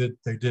 although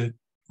they did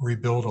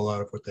rebuild a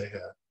lot of what they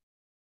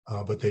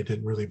had, but they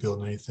didn't really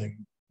build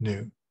anything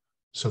new.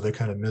 So they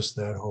kind of missed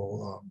that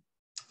whole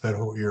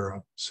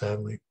era,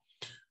 sadly.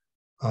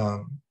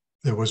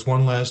 There was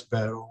one last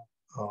battle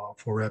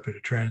for rapid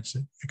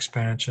transit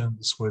expansion.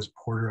 This was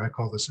Porter. I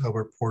call this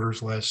Albert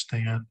Porter's last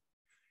stand.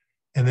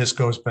 And this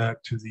goes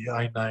back to the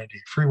I-90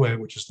 freeway,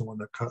 which is the one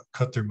that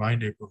cut through my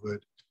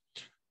neighborhood.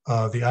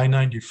 The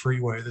I-90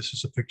 freeway, this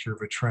is a picture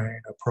of a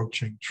train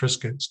approaching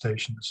Triscuit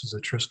station. This is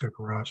a Triscuit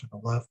garage on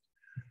the left.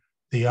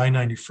 The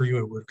I-90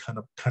 freeway would kind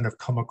of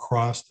come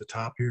across the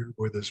top here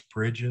where this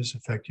bridge is.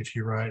 In fact, if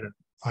you ride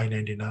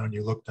I-99,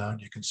 you look down,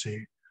 you can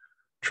see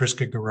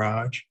Triska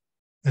Garage.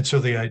 And so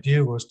the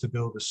idea was to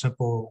build a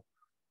simple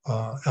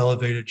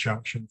elevated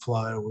junction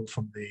flyover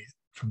from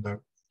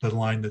the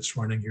line that's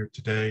running here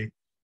today,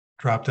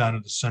 drop down to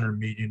the center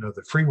median of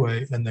the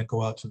freeway, and then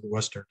go out to the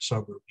western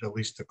suburbs, at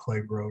least the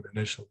Clay Road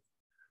initially,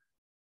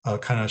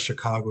 kind of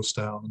Chicago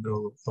style in the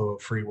middle of a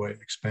freeway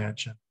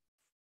expansion.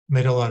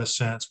 Made a lot of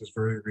sense, was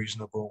very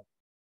reasonable.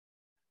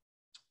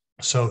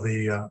 So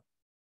the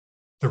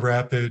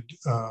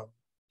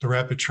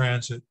rapid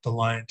transit, the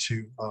line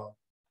to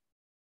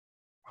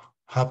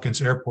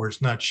Hopkins Airport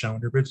is not shown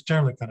here, but it's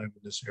generally kind of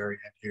in this area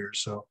here.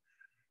 So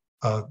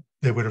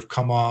they would have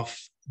come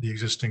off the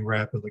existing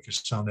rapid, like you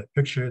saw in that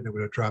picture. They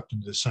would have dropped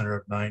into the center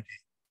of 90,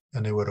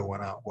 and they would have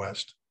went out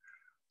west.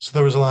 So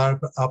there was a lot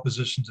of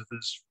opposition to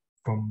this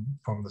from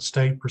the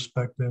state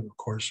perspective, of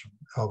course, from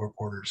Albert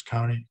Porter's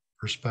County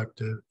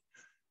perspective.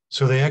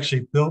 So they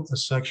actually built a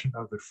section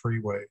of the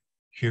freeway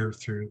here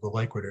through the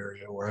Lakewood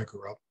area where I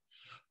grew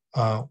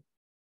up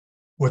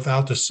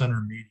without the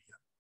center median.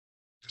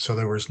 So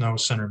there was no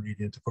center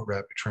median to put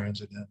rapid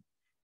transit in.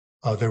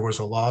 There was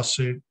a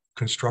lawsuit.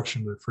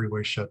 Construction of the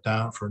freeway shut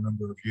down for a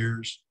number of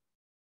years.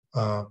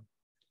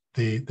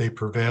 They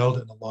prevailed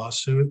in the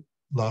lawsuit.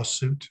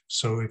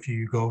 So if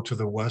you go to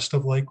the west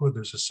of Lakewood,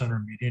 there's a center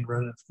median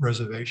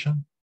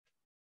reservation.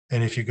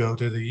 And if you go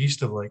to the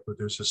east of Lakewood,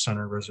 there's a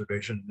center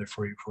reservation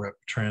for you for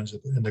rapid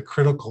transit. In the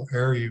critical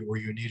area where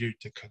you needed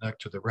to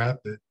connect to the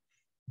rapid,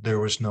 there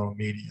was no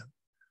median.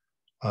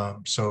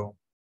 So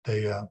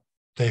they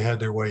had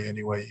their way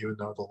anyway, even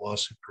though the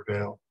lawsuit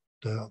prevailed.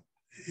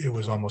 It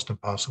was almost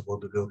impossible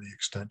to build the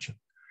extension.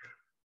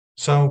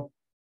 So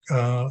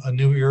a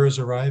new era is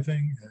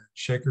arriving, and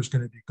Shaker's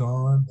going to be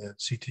gone, and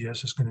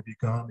CTS is going to be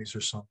gone. These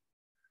are some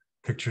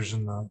pictures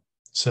in the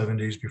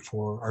 70s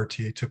before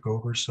RTA took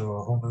over. So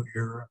a whole new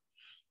era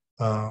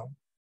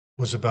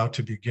was about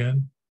to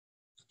begin.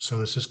 So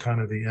this is kind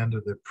of the end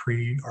of the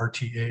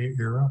pre-RTA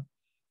era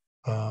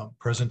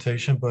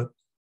presentation, but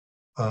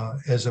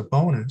as a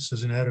bonus,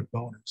 as an added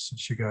bonus,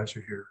 since you guys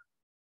are here,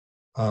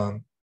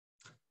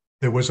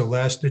 there was a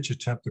last-ditch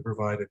attempt to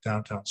provide a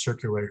downtown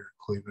circulator in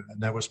Cleveland,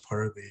 and that was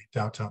part of the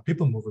Downtown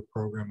People Mover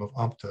program of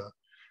UMTA,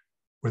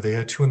 where they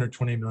had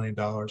 $220 million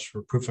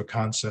for proof of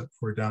concept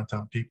for a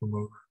downtown people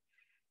mover.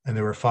 And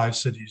there were 5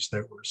 cities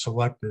that were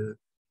selected.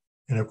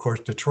 And of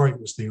course, Detroit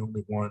was the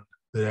only one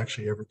that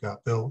actually ever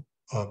got built.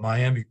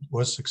 Miami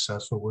was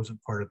successful,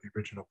 wasn't part of the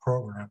original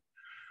program.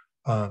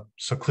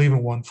 So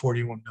Cleveland won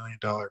 $41 million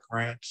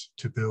grant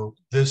to build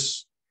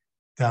this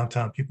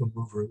downtown people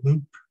mover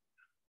loop.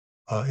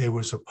 It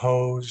was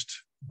opposed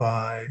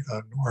by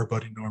our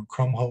buddy Norm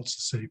Krumholtz,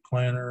 the city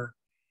planner,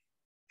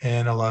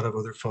 and a lot of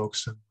other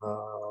folks in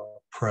the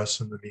press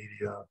and the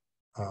media,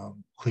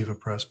 Cleveland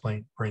Press,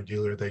 brain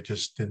dealer. They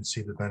just didn't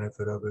see the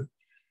benefit of it.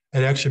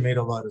 It actually made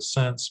a lot of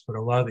sense, but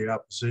a lot of the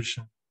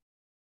opposition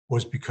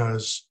was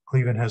because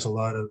Cleveland has a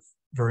lot of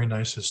very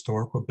nice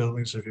historical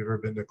buildings. If you've ever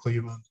been to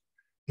Cleveland,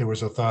 it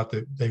was a thought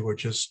that they would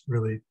just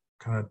really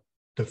kind of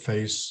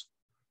deface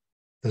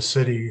the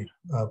city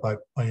by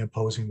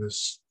imposing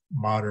this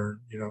modern,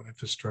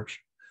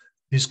 infrastructure.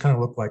 These kind of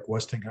look like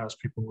Westinghouse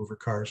people mover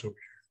cars over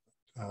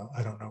here.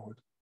 I don't know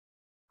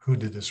who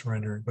did this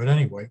rendering, but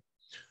anyway,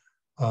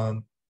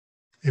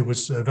 it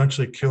was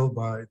eventually killed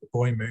by the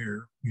boy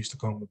mayor. We used to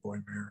call him the boy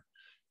mayor.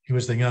 He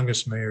was the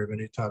youngest mayor of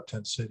any top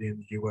 10 city in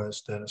the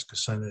U.S., Dennis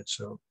Kucinich.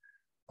 So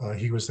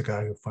he was the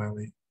guy who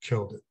finally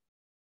killed it.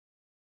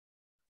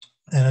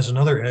 And as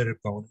another added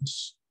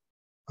bonus,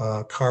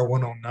 Car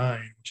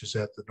 109, which is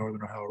at the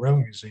Northern Ohio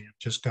Railway Museum,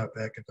 just got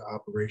back into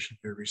operation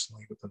here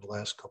recently within the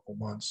last couple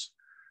months.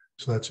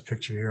 So that's a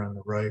picture here on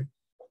the right.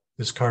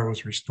 This car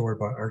was restored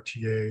by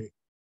RTA.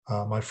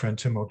 My friend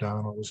Tim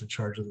O'Donnell was in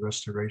charge of the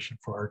restoration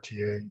for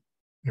RTA.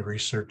 He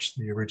researched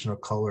the original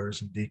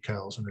colors and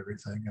decals and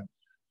everything, and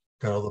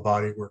got all the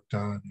body work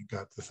done and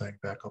got the thing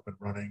back up and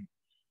running.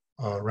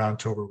 Ron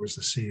Tober was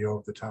the CEO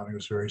of the town. He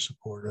was very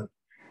supportive.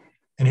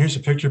 And here's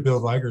a picture Bill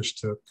Vigers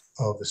took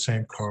of the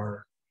same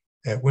car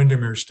at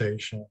Windermere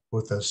Station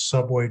with a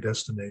subway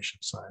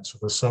destination sign. So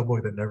the subway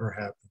that never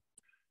happened.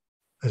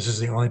 This is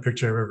the only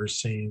picture I've ever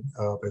seen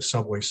of a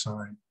subway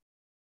sign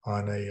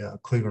on a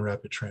Cleveland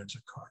Rapid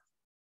Transit car.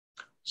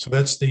 So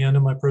that's the end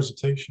of my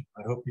presentation.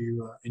 I hope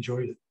you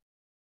enjoyed it.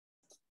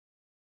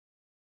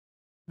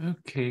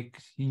 Okay,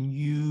 can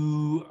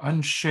you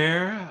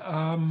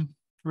unshare,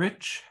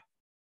 Rich?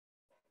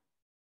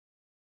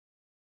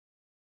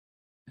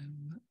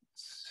 And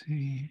let's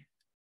see.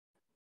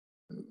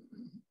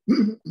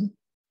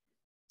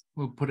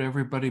 We'll put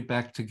everybody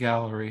back to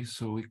gallery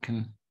so we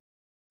can.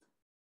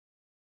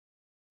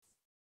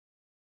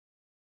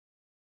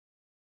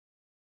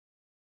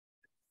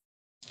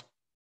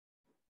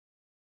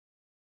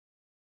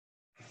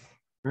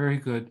 Very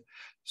good.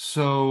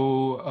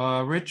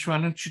 So, Rich, why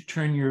don't you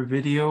turn your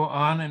video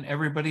on, and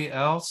everybody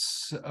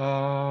else,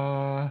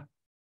 everyone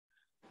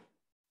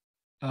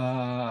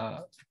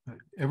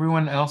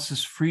else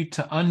is free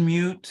to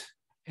unmute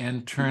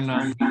and turn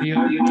on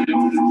video.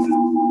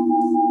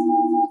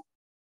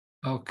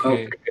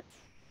 Okay.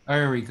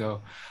 There we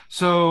go.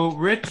 So,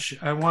 Rich,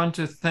 I want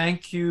to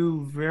thank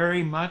you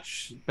very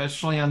much,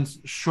 especially on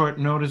short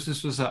notice.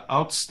 This was an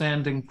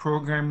outstanding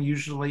program.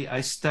 Usually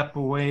I step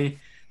away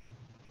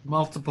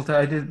multiple times.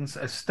 I didn't,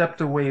 I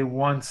stepped away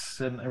once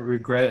and I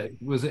regret it.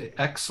 It was an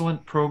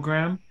excellent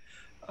program.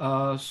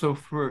 So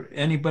for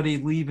anybody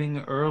leaving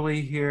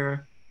early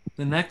here,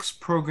 the next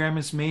program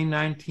is May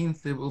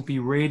 19th. It will be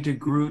Ray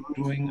DeGroot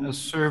doing a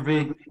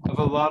survey of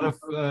a lot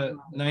of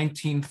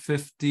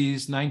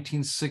 1950s,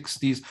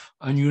 1960s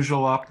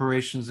unusual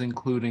operations,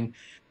 including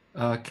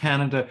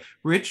Canada.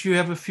 Rich, you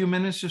have a few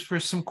minutes just for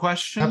some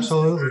questions?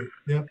 Absolutely,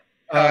 yeah.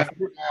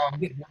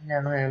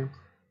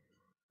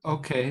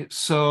 Okay,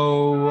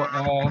 so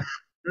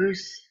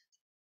Bruce,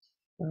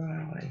 where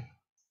are we?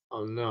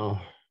 Oh, no.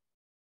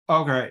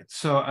 all right,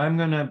 so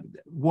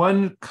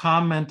one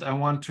comment I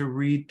want to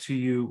read to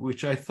you,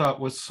 which I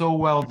thought was so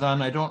well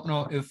done. I don't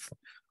know if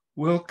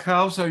Will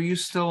Cowles, are you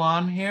still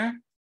on here?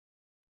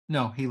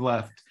 No, he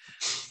left.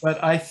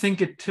 But I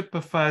think it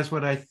typifies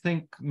what I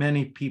think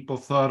many people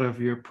thought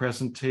of your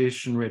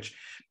presentation, Rich. It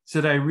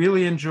said, I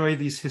really enjoy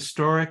these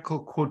historical,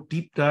 quote,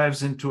 deep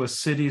dives into a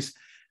city's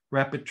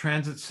rapid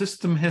transit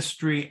system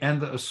history and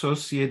the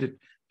associated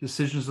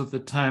decisions of the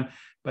time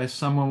by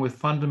someone with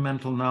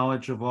fundamental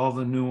knowledge of all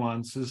the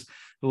nuances.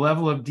 The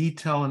level of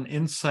detail and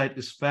insight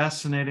is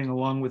fascinating,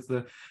 along with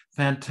the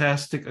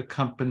fantastic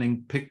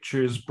accompanying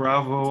pictures.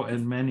 Bravo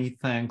and many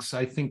thanks.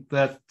 I think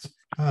that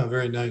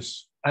Very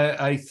nice.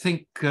 I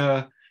think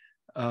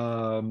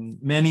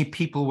many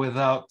people,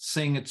 without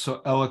saying it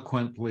so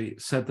eloquently,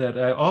 said that.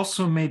 I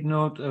also made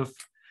note of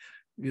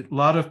a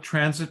lot of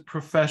transit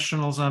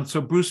professionals on.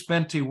 So Bruce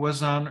Benty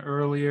was on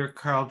earlier,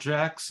 Carl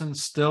Jackson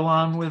still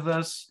on with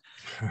us,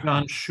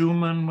 John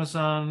Schumann was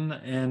on,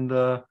 and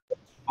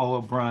Paul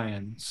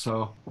O'Brien.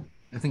 So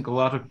I think a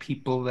lot of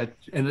people that,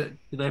 and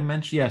did I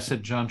mention? Yeah, I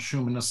said John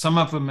Schumann. Now, some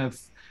of them have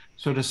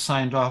sort of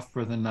signed off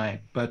for the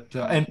night, but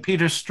and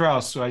Peter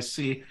Strauss, who I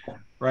see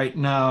right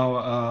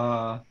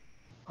now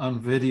on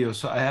video.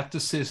 So I have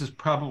to say this is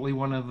probably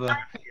one of the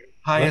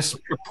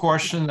highest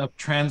proportion of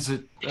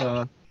transit,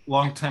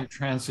 longtime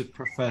transit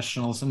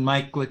professionals, and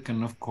Mike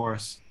Glicken, of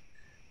course.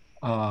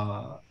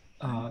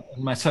 And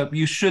myself,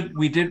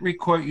 we did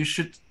record, you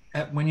should,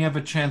 when you have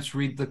a chance,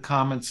 read the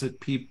comments that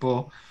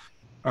people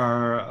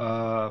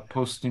are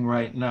posting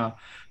right now.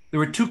 There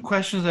were two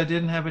questions I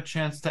didn't have a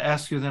chance to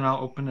ask you, then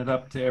I'll open it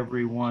up to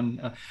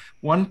everyone.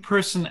 One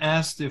person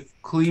asked if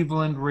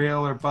Cleveland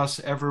rail or bus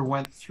ever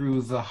went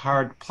through the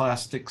hard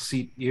plastic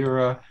seat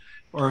era,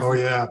 or Oh,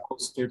 yeah.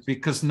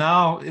 because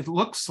now it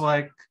looks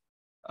like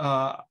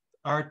under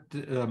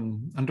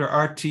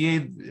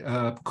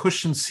RTA,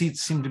 cushion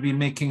seats seem to be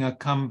making a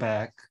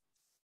comeback.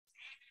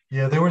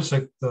 Yeah, there was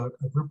a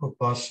group of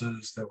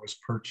buses that was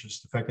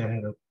purchased. In fact, I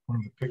had one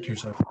of the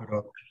pictures I put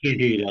up.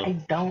 I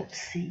don't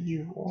see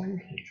you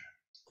on here.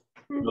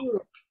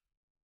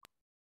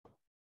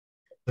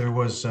 There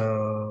was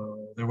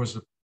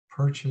a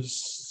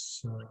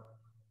purchase. Let me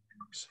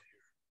see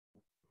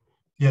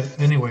here. Yeah.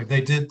 Anyway, they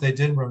did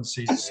run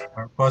seats,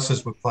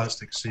 buses with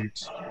plastic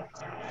seats,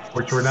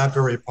 which were not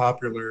very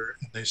popular,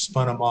 and they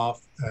spun them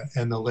off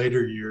in the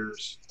later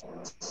years.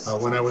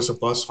 When I was a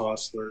bus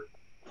hostler,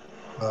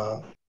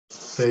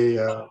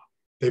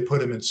 they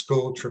put them in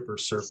school tripper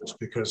service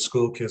because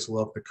school kids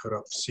love to cut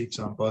up seats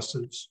on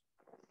buses.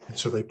 And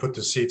so they put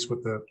the seats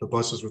with the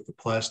buses with the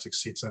plastic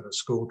seats on the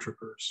school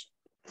trippers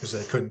because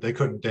they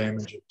couldn't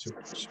damage it too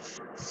much.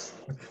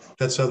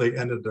 That's how they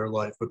ended their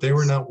life, but they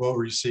were not well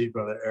received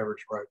by the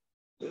average rider.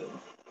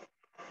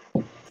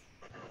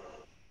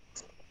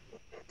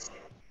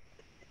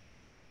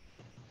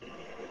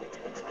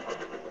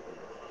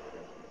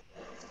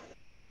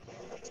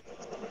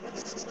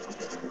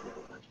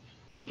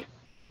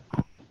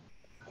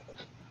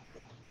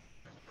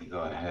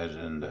 Go ahead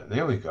and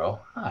there we go.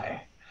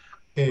 Hi,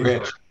 Hey,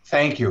 Rich.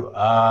 Thank you.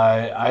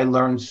 I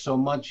learned so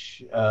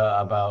much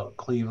about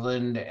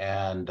Cleveland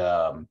and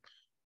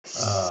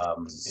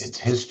its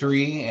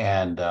history,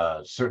 and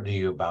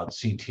certainly about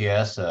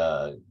CTS.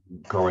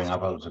 Growing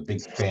up, I was a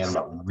big fan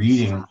about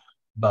reading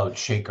about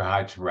Shaker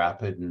Heights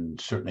Rapid,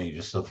 and certainly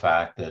just the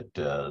fact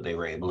that they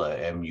were able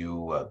to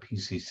MU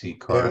PCC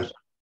cars,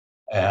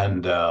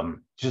 and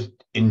just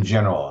in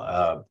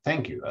general.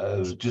 Thank you. It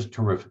was just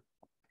terrific.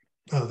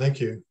 Oh, thank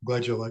you.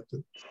 Glad you liked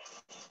it.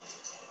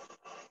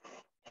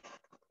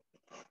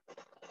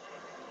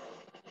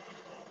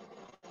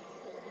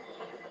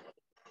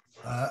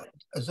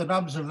 As an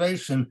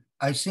observation,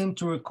 I seem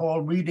to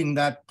recall reading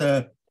that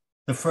the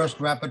first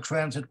rapid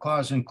transit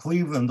cars in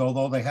Cleveland,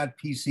 although they had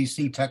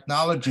PCC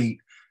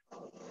technology,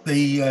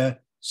 the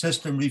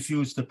system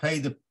refused to pay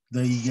the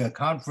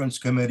conference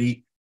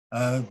committee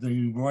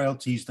the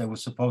royalties they were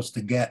supposed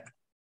to get.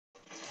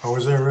 Oh,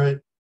 is that right?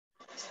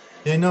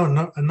 Yeah,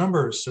 no, a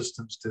number of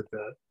systems did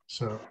that.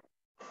 So.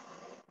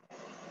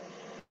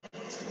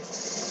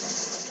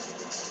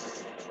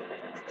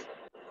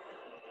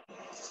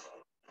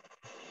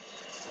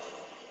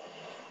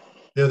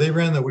 Yeah, they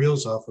ran the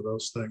wheels off of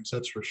those things,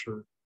 that's for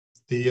sure.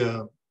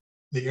 The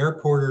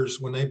airporters,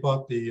 when they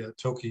bought the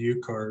Tokyo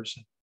cars,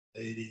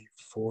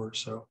 84 or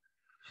so.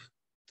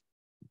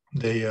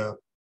 They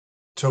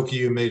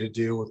Tokyo made a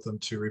deal with them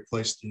to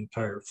replace the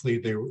entire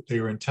fleet. They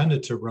were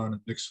intended to run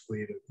a mixed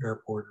fleet of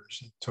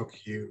airporters and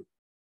Tokyo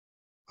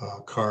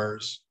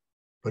cars,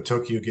 but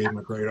Tokyo gave them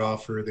a great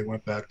offer. They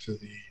went back to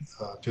the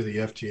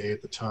FTA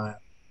at the time,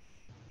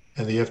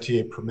 and the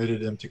FTA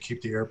permitted them to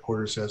keep the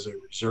airporters as a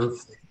reserve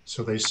fleet.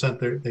 So they sat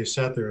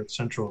there at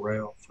Central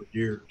Rail for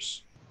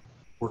years,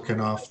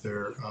 working off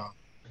their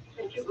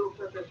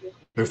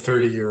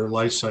 30-year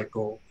life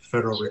cycle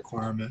federal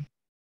requirement.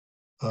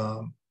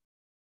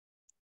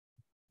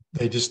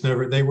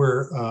 They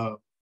were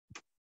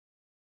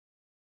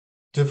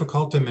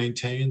difficult to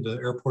maintain. The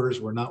airporters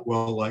were not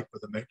well liked by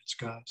the maintenance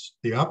guys.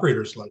 The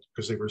operators liked it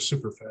because they were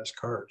super fast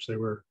cars. They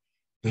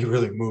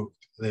really moved.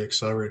 They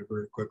accelerated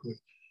very quickly.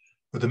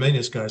 But the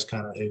maintenance guys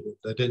kind of hated it.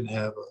 They didn't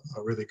have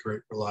a really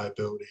great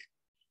reliability.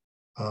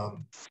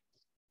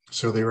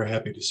 So they were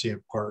happy to see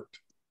him parked.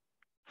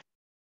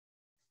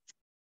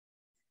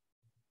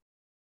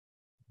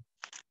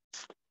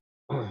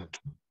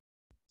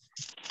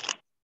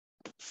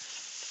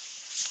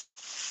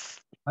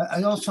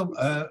 I also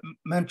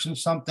mentioned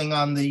something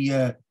on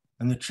the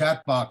in the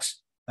chat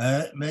box.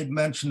 Made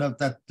mention of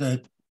that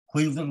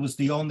Cleveland was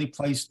the only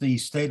place the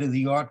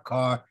state-of-the-art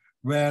car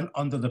ran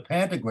under the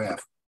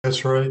pantograph.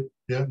 That's right.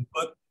 Yeah.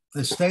 But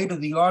the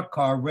state-of-the-art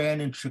car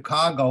ran in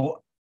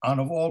Chicago, out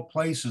of all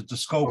places, the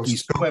Skokie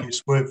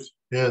Swift.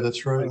 Yeah,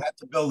 that's right.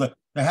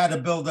 They had to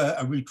build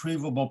a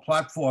retrievable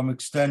platform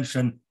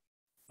extension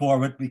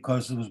for it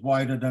because it was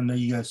wider than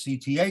the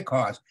CTA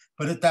cars.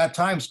 But at that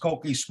time,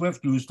 Skokie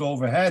Swift used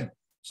overhead.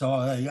 So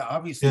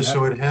obviously, yeah.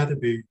 So it had to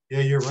be.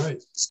 Yeah, you're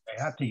right.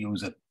 They had to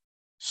use it.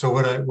 So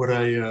what I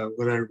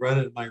read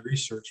in my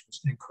research was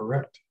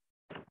incorrect.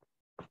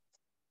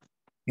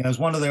 Yeah, as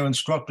one of their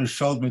instructors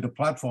showed me the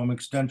platform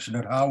extension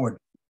at Howard,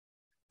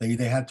 they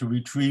had to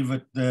retrieve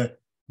it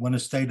when a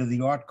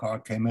state-of-the-art car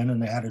came in, and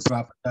they had to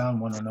drop it down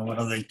when one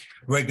of the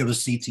regular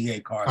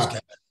CTA cars came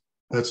in.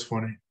 That's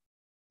funny.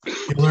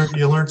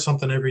 You learn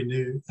something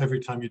every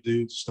time you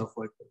do stuff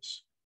like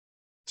this.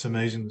 It's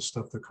amazing the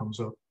stuff that comes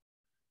up.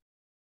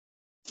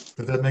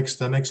 But that makes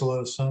a lot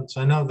of sense.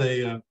 I know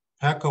they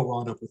Paco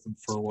wound up with them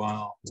for a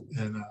while,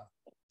 and I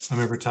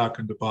remember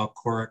talking to Bob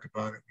Korek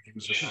about it when he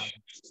was around.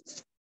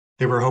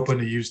 They were hoping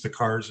to use the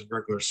cars in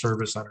regular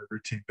service on a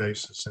routine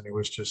basis, and it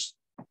was just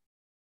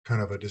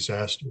kind of a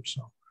disaster.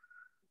 So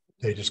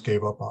they just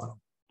gave up on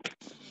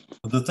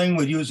them. The thing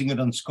with using it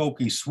on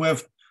Skokie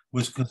Swift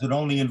was because it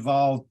only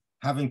involved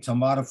having to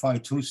modify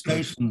 2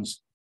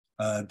 stations,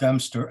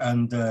 Dempster,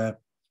 and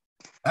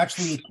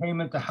actually it came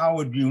into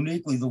Howard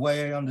uniquely, the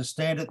way I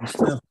understand it.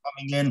 Instead of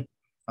coming in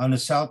on the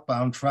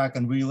southbound track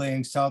and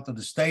relaying south of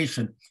the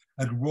station,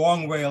 it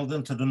wrong railed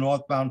into the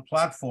northbound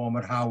platform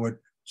at Howard.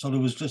 So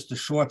there was just a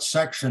short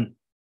section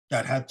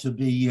that had to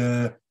be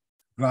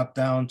dropped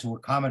down to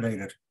accommodate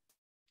it.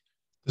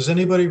 Does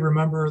anybody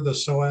remember the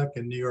SOAC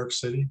in New York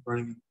City,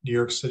 running in New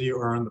York City,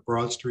 or on the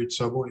Broad Street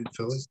subway in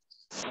Philly?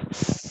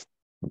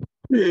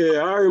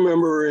 Yeah, I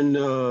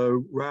remember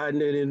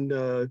riding it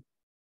in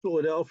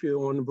Philadelphia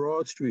on the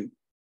Broad Street.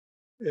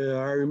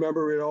 I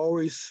remember it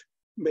always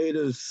made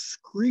a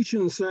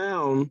screeching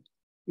sound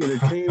when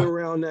it came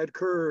around that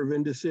curve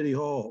into City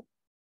Hall.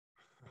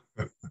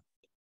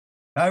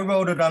 I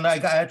rode it on. I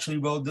actually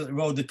rode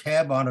the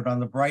cab on it on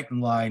the Brighton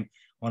line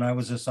when I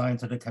was assigned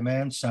to the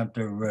command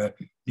center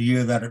the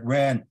year that it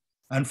ran.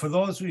 And for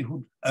those of you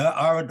who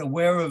aren't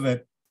aware of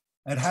it,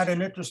 it had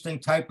an interesting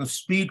type of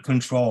speed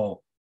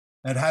control.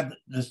 It had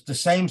the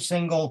same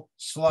single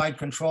slide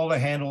controller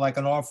handle like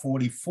an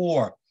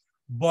R44,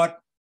 but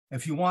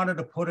if you wanted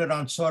to put it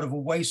on sort of a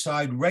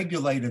wayside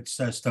regulated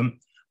system,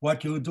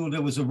 what you would do,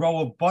 there was a row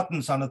of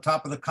buttons on the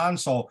top of the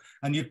console,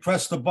 and you'd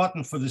press the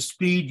button for the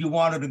speed you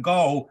wanted to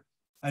go,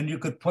 and you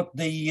could put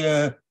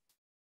the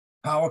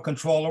power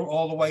controller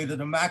all the way to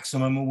the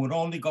maximum. It would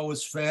only go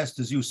as fast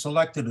as you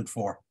selected it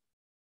for.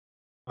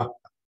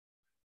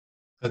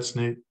 That's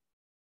neat.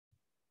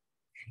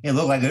 It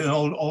looked like an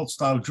old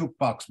style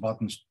jukebox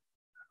buttons.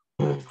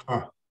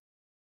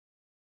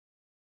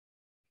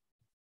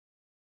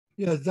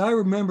 Yes, I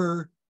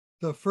remember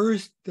the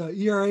first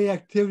ERA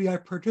activity I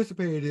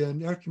participated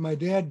in after my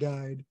dad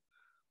died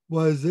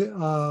was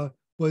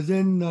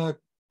in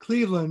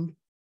Cleveland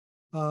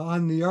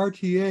on the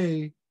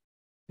RTA,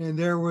 and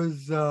there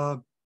was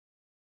some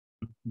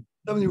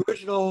of the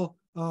original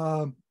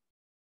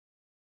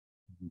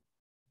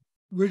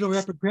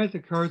rapid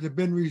transit cars had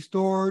been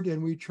restored,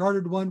 and we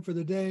chartered one for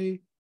the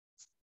day,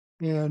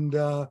 and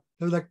it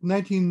was like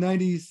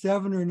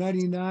 1997 or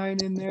 99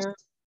 in there.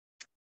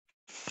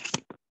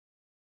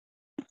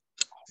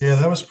 Yeah,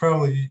 that was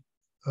probably,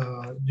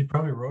 you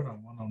probably rode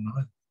on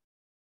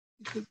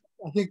 109.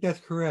 I think that's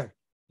correct.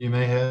 You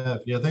may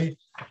have. Yeah,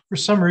 for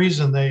some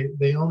reason,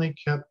 they only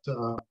kept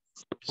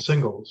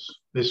singles.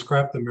 They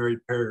scrapped the married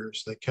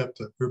pairs. They kept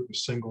a group of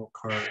single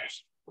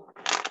cars.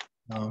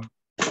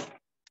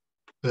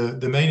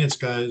 The maintenance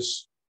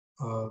guys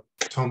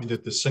told me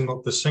that the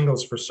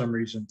singles for some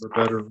reason were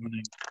better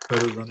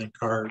running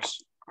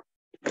cars.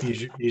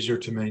 easier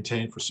to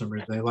maintain for some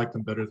reason. They liked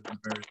them better than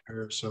the Mary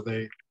Pair. So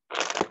they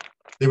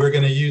were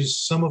going to use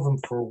some of them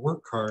for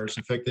work cars.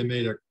 In fact, they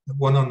made a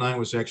 109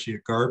 was actually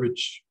a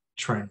garbage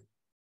train,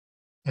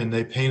 and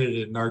they painted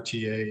it an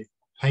RTA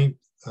paint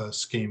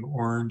scheme,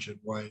 orange and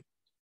white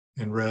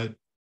and red.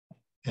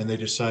 And they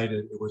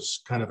decided it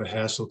was kind of a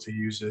hassle to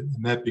use it.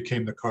 And that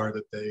became the car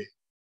that they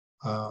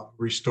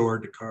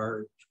restored the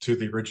car to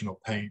the original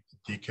paint,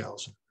 and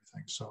decals and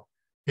everything. So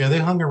yeah, they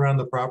hung around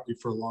the property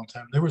for a long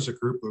time. There was a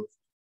group of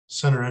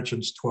center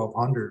entrance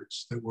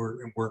 1200s that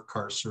were in work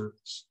car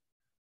service.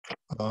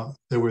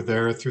 They were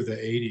there through the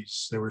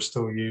 80s. They were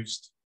still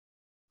used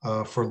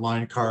for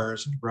line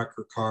cars and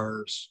wrecker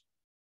cars.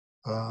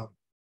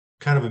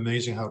 Kind of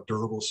amazing how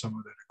durable some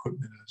of that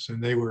equipment is.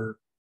 And they were,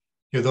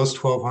 those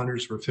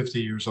 1200s were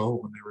 50 years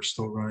old when they were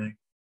still running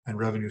and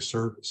revenue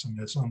service. I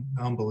mean, it's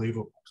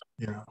unbelievable,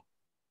 Yeah,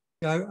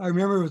 I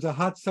remember it was a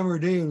hot summer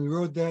day when we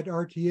rode that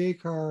RTA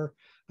car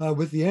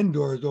with the end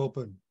doors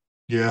open.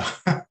 Yeah.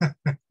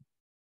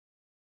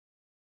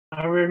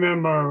 I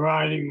remember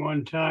riding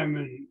one time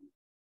in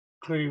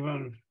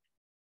Cleveland.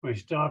 We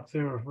stopped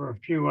there for a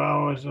few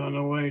hours on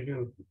the way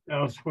to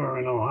elsewhere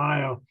in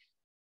Ohio.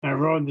 I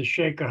rode the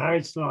Shaker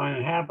Heights line.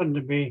 It happened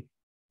to be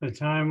the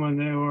time when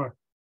they were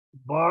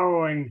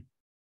borrowing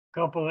a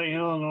couple of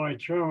Illinois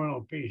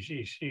terminal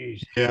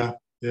PCCs. Yeah.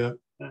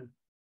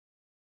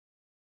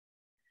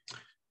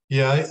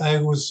 Yeah, I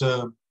was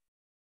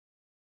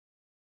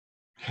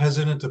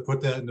hesitant to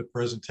put that in the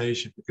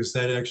presentation because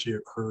that actually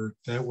occurred.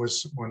 That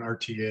was when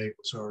RTA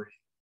was already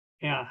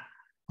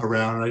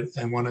around.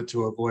 I wanted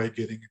to avoid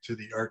getting into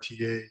the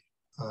RTA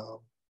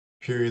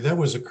period. That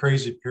was a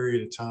crazy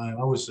period of time.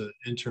 I was an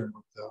intern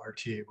with the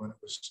RTA when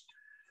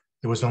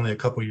it was only a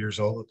couple years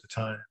old at the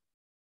time.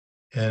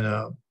 And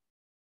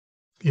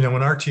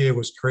when RTA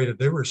was created,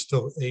 there were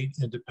still 8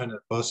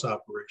 independent bus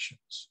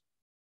operations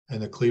in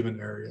the Cleveland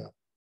area,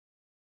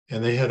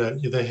 and they had to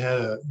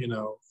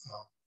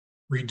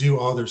redo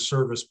all their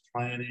service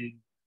planning,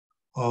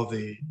 all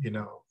the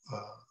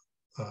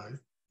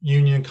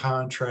union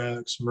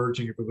contracts,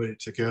 merging everybody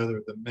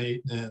together, the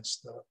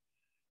maintenance,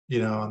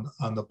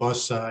 on the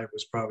bus side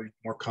was probably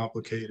more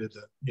complicated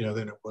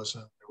than it was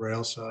on the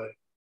rail side.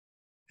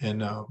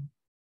 And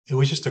it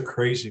was just a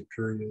crazy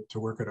period to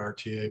work at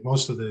RTA.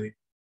 Most of the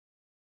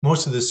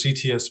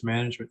CTS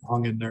management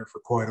hung in there for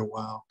quite a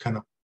while, kind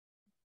of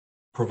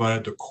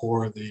provided the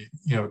core of the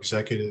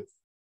executive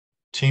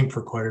team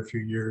for quite a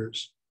few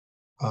years.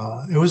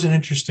 It was an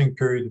interesting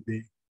period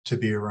to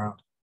be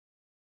around.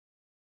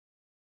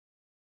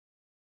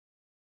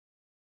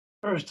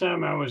 First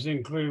time I was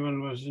in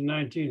Cleveland was in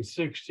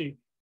 1960.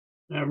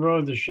 I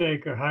rode the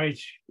Shaker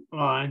Heights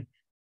line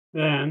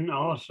then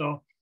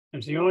also.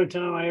 It's the only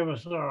time I ever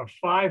saw a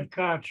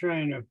 5-car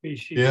train of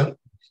PCC.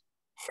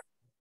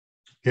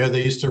 Yeah,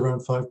 they used to run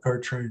 5-car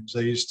trains.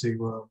 They used to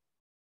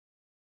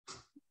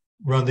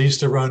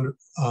run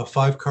a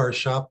 5-car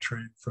shop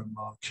train from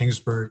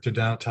Kingsburg to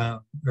downtown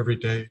every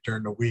day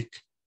during the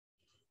week.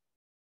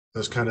 It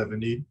was kind of a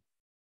neat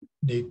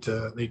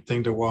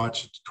thing to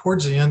watch.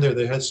 Towards the end there,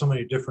 they had so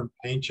many different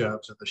paint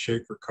jobs in the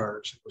Shaker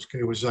cars.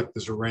 It was like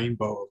this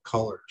rainbow of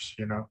colors,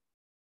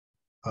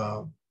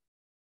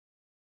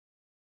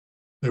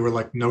 They were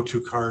like no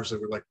 2 cars that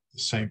were like the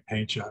same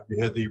paint job.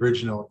 You had the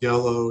original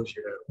yellows,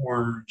 you had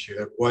orange, you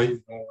had white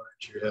and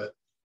orange, you had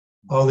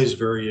all these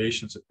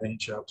variations of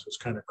paint jobs. It was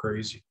kind of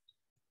crazy.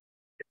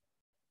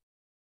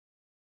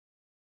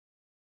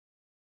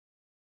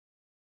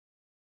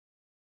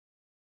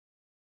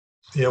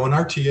 Yeah, when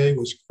RTA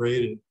was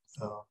created,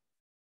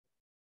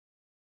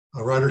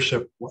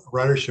 ridership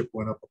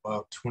went up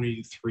about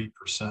 23%.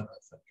 I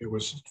think it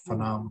was a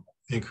phenomenal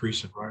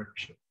increase in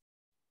ridership,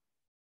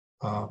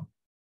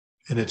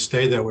 and it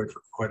stayed that way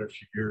for quite a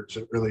few years.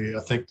 It really, I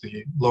think,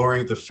 the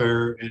lowering the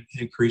fare and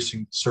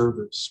increasing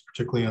service,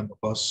 particularly on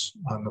bus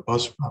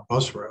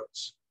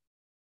routes,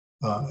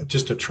 it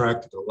just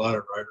attracted a lot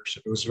of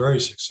ridership. It was very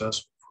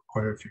successful for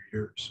quite a few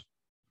years,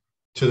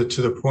 to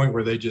the point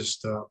where they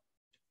just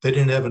they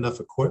didn't have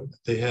enough equipment.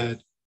 They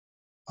had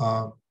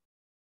a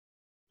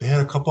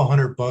couple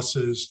hundred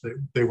buses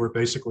that they were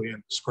basically in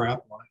the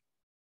scrap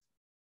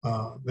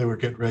line. They were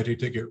getting ready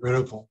to get rid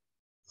of them,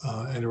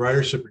 and the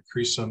ridership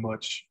increased so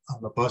much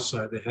on the bus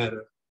side, they had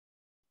to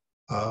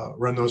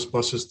run those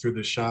buses through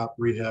the shop,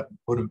 rehab, and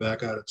put them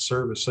back out of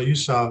service. So you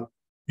saw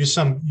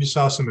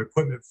some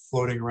equipment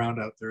floating around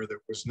out there that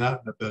was not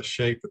in the best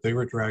shape, but they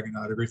were dragging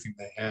out everything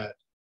they had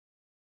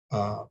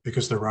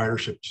because the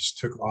ridership just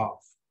took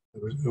off.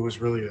 It was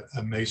really an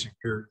amazing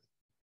period.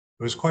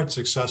 It was quite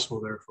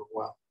successful there for a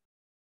while.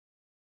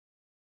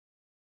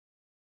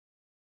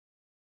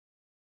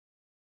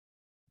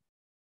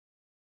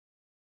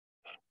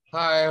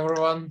 Hi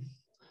everyone.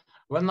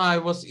 When I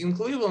was in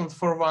Cleveland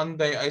for one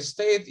day, I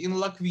stayed in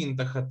La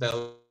Quinta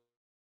Hotel.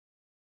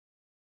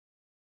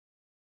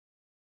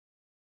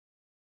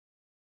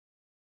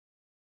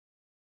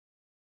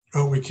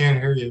 Oh, we can't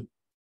hear you.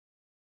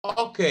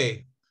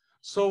 Okay,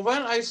 so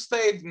when I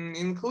stayed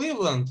in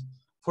Cleveland,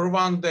 for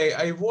one day.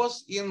 I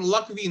was in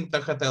La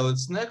Quinta Hotel.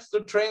 It's next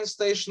to train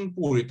station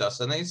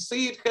Puritas, and I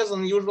see it has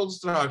unusual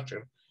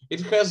structure.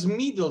 It has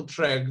middle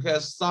track,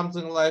 has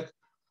something like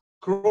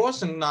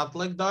crossing, not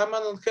like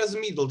diamond, and has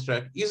middle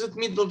track. Is it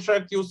middle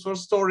track used for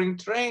storing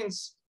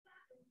trains?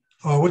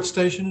 Oh, what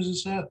station is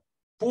this at?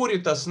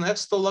 Puritas,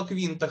 next to La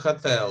Quinta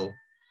Hotel.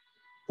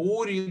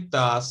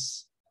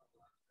 Puritas.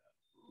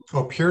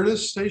 Oh,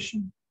 Purtis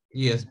Station?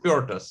 Yes,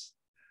 Puritas.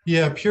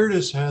 Yeah,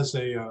 Purtis has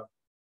a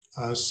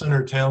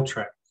center tail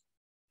track.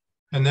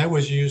 And that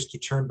was used to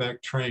turn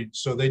back trains.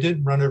 So they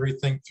didn't run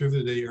everything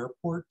through the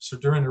airport. So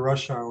during the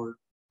rush hour,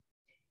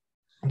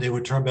 they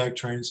would turn back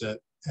trains at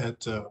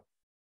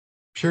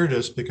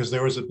Purtis because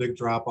there was a big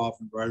drop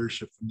off in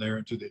ridership from there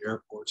into the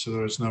airport. So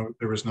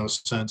there was no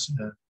sense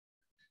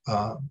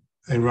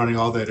in running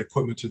all that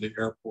equipment to the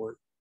airport.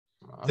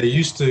 They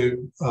used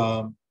to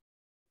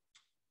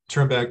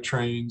turn back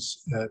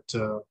trains at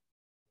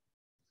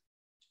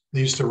they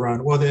used to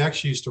run, well, they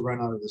actually used to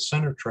run out of the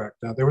center track.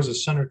 Now there was a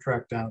center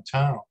track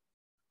downtown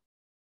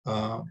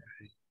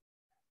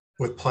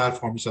with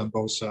platforms on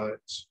both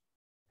sides.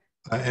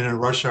 And in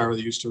rush hour,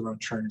 they used to run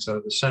trains out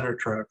of the center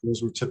track.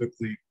 Those were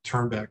typically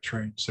turnback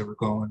trains that were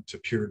going to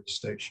Purity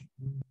Station.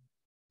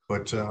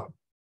 But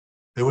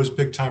it was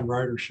big time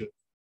ridership.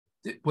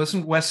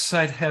 Wasn't West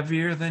Side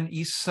heavier than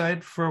East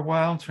Side for a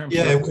while in terms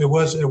Yeah, of? it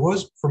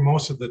was for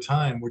most of the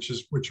time, which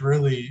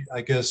really,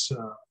 I guess,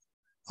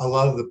 a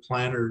lot of the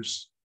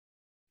planners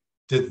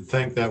didn't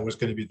think that was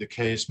going to be the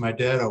case. My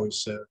dad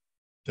always said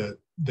that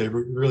they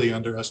really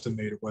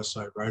underestimated West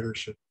Side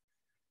ridership.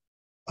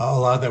 A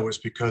lot of that was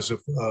because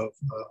of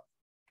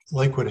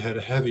Lakewood had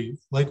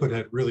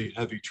really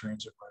heavy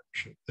transit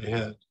ridership. They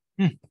had,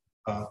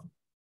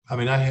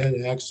 I had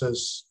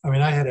access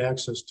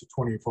to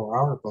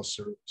 24-hour bus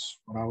service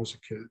when I was a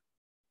kid.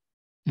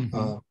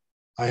 Mm-hmm.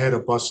 I had a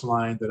bus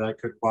line that I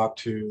could walk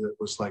to that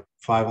was like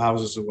 5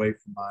 houses away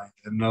from mine,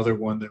 another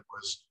one that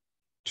was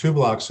 2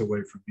 blocks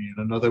away from me,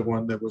 and another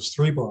one that was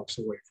 3 blocks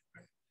away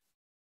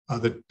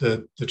from me.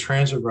 The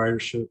transit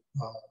ridership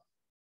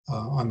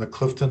on the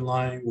Clifton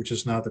line, which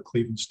is now the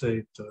Cleveland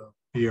State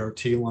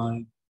BRT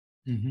line,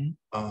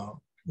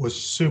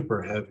 was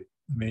super heavy.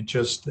 I mean,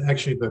 just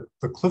actually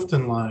the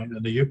Clifton line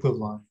and the Euclid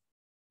line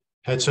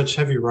had such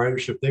heavy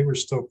ridership. They were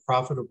still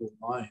profitable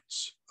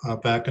lines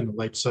back in the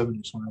late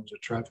 70s when I was a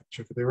traffic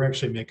checker. They were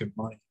actually making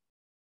money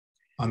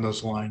on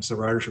those lines. The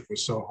ridership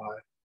was so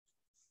high.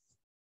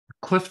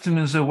 Clifton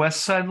is a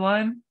West Side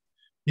line?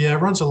 Yeah, it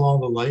runs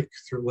along the lake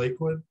through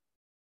Lakewood.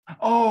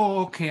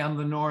 Oh, okay, on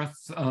the north.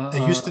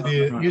 It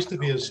used to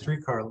be a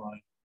streetcar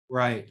line.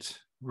 Right.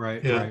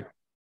 Yeah,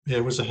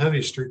 it was a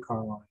heavy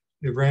streetcar line.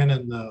 It ran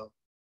in the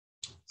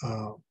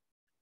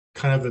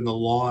kind of in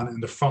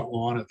the front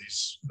lawn of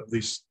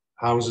these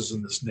houses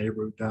in this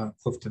neighborhood down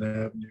Clifton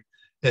Avenue.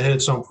 It had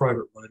its own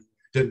private right. It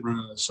didn't run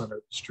in the center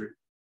of the street.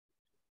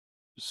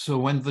 So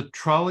when the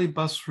trolley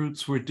bus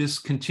routes were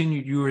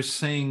discontinued, you were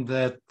saying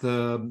that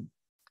the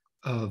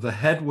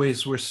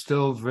headways were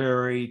still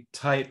very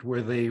tight.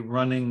 Were they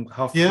running?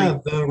 Yeah,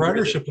 the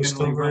ridership was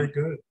still very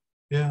good.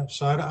 Yeah,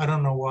 so I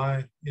don't know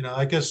why.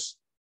 I guess,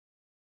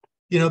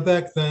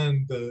 back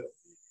then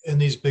in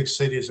these big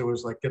cities, it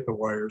was like get the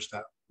wires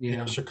down.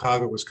 Yeah.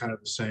 Chicago was kind of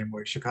the same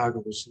way.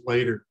 Chicago was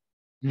later.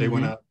 They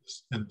went out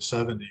in the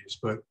 70s,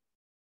 but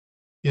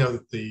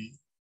the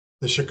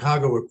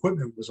Chicago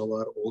equipment was a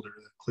lot older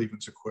than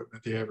Cleveland's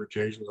equipment. The average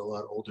age was a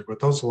lot older, but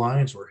those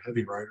lines were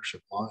heavy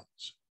ridership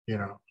lines.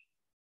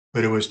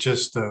 But it was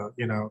just, there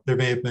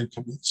may have been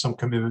some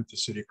commitment to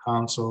city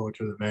council or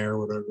to the mayor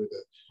or whatever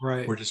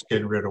that we're just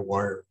getting rid of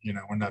wire.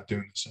 We're not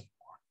doing this anymore.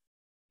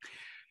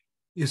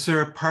 Is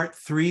there a part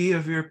 3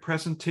 of your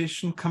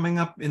presentation coming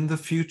up in the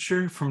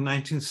future from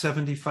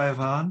 1975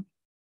 on?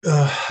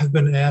 I've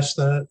been asked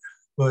that,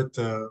 but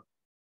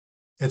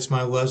it's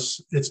my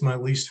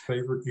least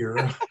favorite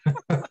era.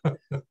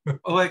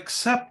 Well,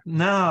 except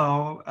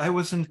now, I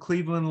was in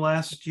Cleveland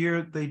last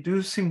year. They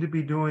do seem to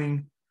be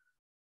doing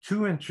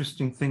 2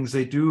 interesting things.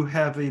 They do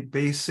have a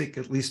basic,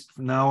 at least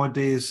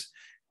nowadays,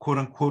 quote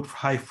unquote,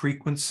 high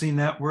frequency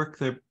network.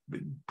 They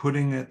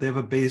have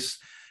a base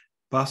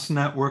bus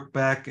network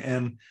back.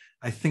 And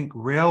I think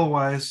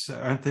rail-wise,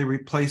 aren't they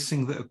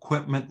replacing the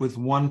equipment with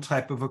one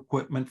type of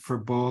equipment for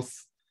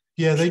both?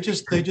 Yeah, they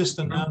just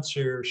announced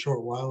here a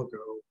short while ago,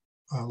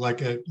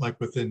 like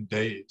within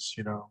days,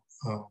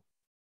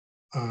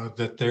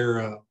 that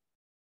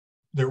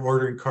they're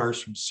ordering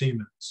cars from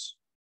Siemens.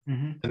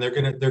 And they're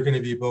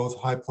gonna be both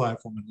high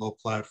platform and low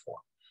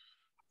platform.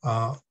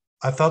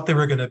 I thought they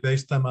were gonna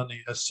base them on the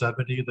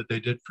S70 that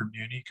they did for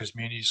Muni, because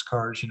Muni's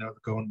cars,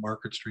 that go in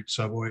Market Street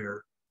subway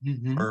are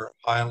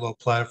high and low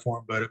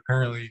platform, but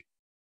apparently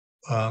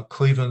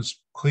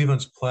Cleveland's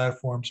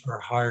platforms are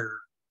higher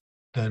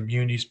than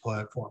Muni's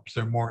platforms.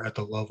 They're more at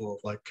the level of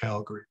like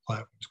Calgary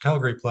platforms.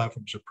 Calgary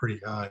platforms are pretty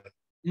high.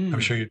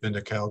 I'm sure you've been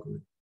to Calgary.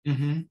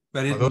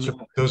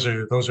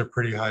 Those are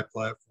pretty high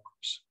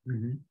platforms.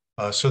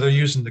 So they're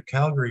using the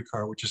Calgary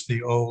car, which is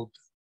the old,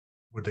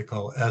 what they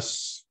call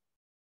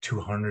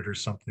S200 or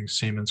something,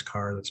 Siemens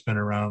car that's been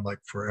around like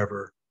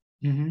forever.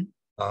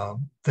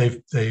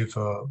 They've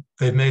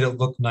made it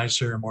look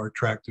nicer and more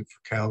attractive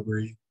for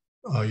Calgary.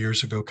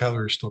 Years ago,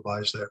 Calgary still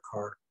buys that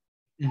car.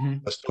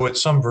 So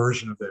it's some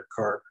version of that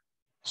car.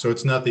 So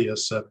it's not the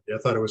S70. I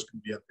thought it was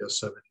going to be on the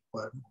S70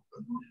 platform.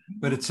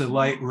 But it's a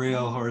light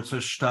rail or it's a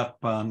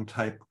Stadtbahn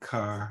type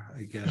car,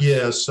 I guess.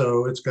 Yeah,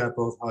 so it's got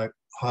both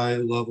high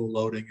level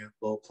loading and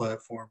low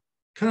platform,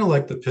 kind of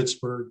like the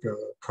Pittsburgh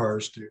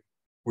cars do,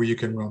 where you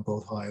can run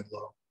both high and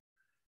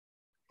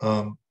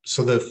low.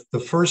 So the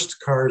first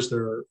cars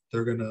they're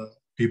going to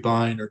be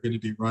buying are going to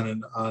be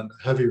running on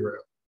heavy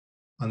rail,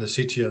 on the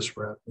CTS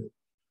Rapid.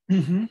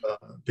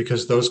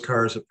 Because those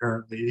cars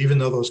apparently, even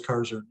though those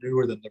cars are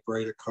newer than the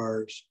Breda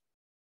cars,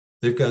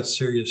 they've got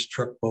serious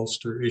truck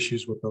bolster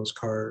issues with those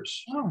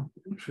cars. Oh,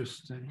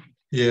 interesting.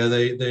 Yeah,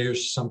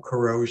 there's some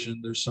corrosion.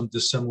 There's some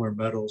dissimilar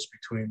metals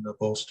between the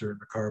bolster and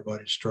the car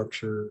body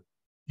structure.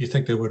 You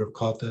think they would have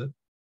caught that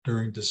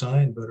during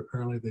design, but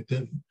apparently they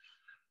didn't.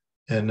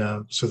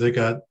 And so they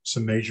got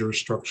some major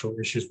structural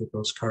issues with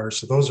those cars.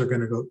 So those are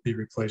going to be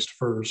replaced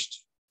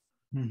first.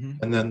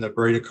 And then the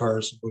Breda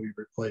cars will be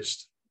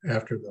replaced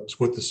after those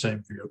with the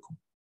same vehicle.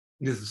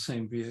 It's the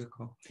same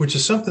vehicle. Which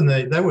is something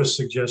that was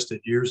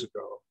suggested years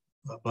ago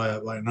by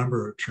a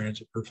number of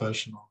transit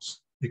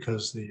professionals,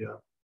 because the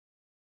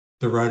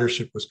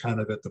ridership was kind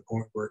of at the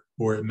point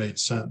where it made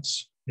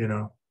sense,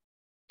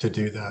 to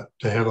do that,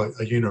 to have a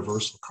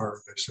universal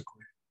car, basically.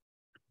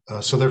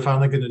 So they're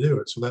finally going to do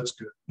it. So that's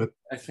good. But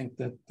I think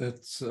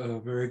that's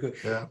very good.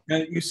 Yeah.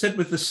 And you said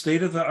with the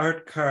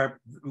state-of-the-art car,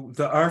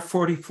 the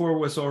R44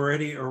 was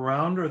already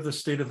around, or the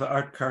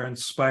state-of-the-art car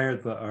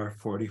inspired the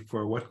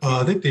R44? What?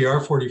 I think the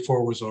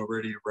R44 was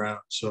already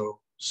around.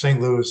 So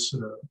St. Louis,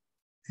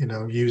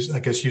 used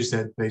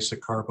that basic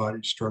car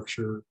body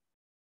structure,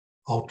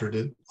 altered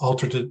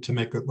it to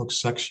make it look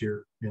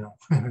sexier,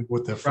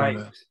 with the front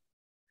end.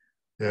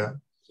 Yeah.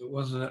 So it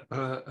wasn't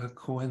a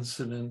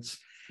coincidence.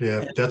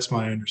 Yeah, that's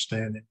my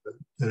understanding,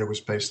 that it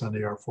was based on the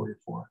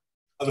R44.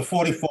 The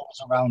 44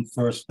 was around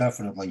first,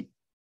 definitely.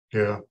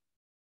 Yeah.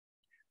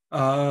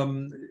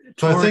 So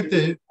I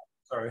think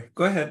sorry,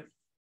 go ahead.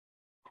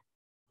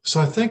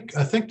 So I think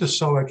the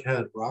SOEC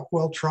had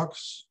Rockwell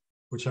trucks,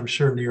 which I'm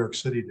sure New York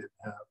City didn't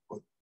have, but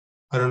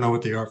I don't know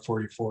what the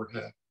R44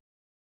 had.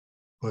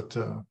 But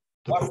the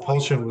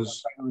propulsion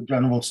was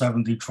General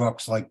 70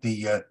 trucks like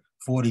the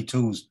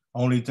 42s.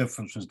 Only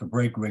difference was the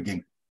brake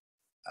rigging.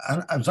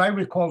 And as I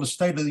recall, the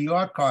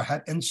state-of-the-art car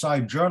had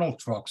inside journal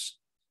trucks.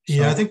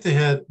 Yeah, I think they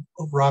had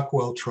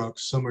Rockwell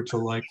trucks, similar to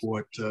like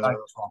what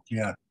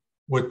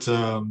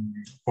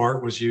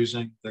Bart was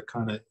using, that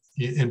kind of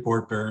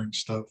inboard bearing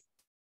stuff.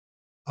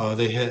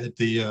 They had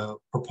the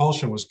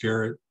propulsion was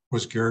Garrett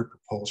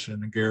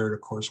propulsion, and Garrett,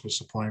 of course, was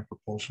supplying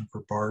propulsion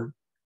for Bart,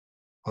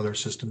 other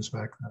systems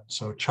back then.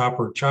 So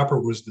Chopper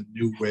was the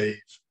new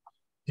wave,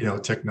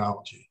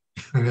 technology.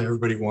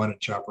 Everybody wanted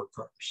chopper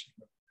cars.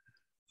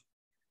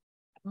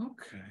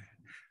 Okay,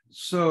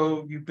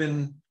 so you've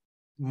been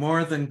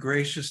more than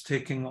gracious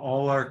taking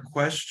all our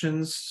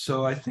questions.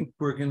 So I think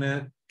we're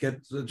gonna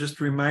get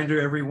just a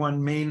reminder,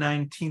 everyone, May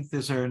 19th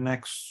is our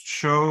next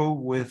show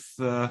with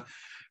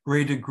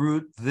Ray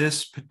DeGroot.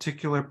 This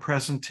particular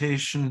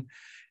presentation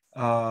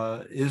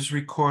is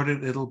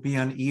recorded. It'll be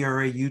on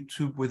ERA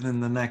YouTube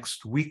within the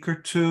next week or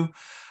two.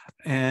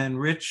 And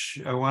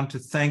Rich, I want to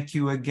thank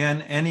you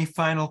again. Any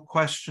final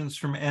questions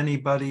from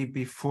anybody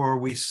before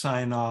we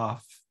sign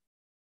off?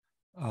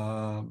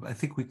 I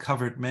think we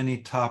covered many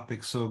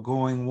topics. So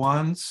going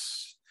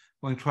once,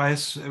 going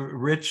twice.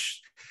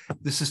 Rich,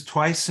 this is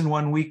twice in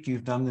 1 week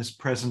you've done this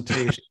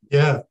presentation.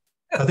 Yeah,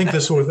 I think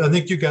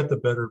you got the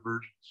better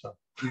version. So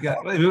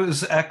it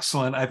was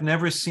excellent. I've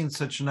never seen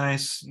such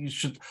nice. You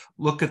should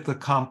look at the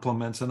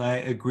compliments, and I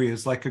agree.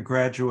 It's like a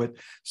graduate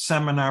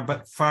seminar,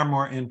 but far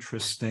more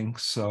interesting.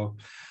 So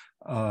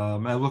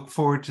I look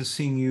forward to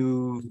seeing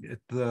you at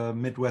the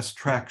Midwest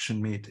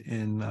Traction Meet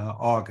in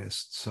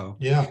August. So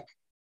yeah.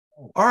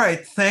 All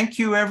right, thank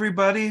you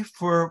everybody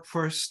for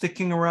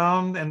sticking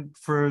around, and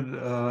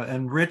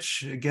and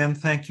Rich, again,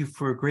 thank you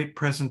for a great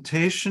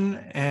presentation,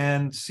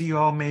 and see you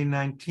all May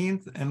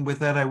 19th. And with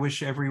that, I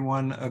wish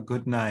everyone a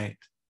good night.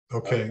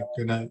 Okay,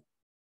 good night.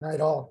 Night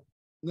all.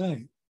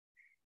 Night.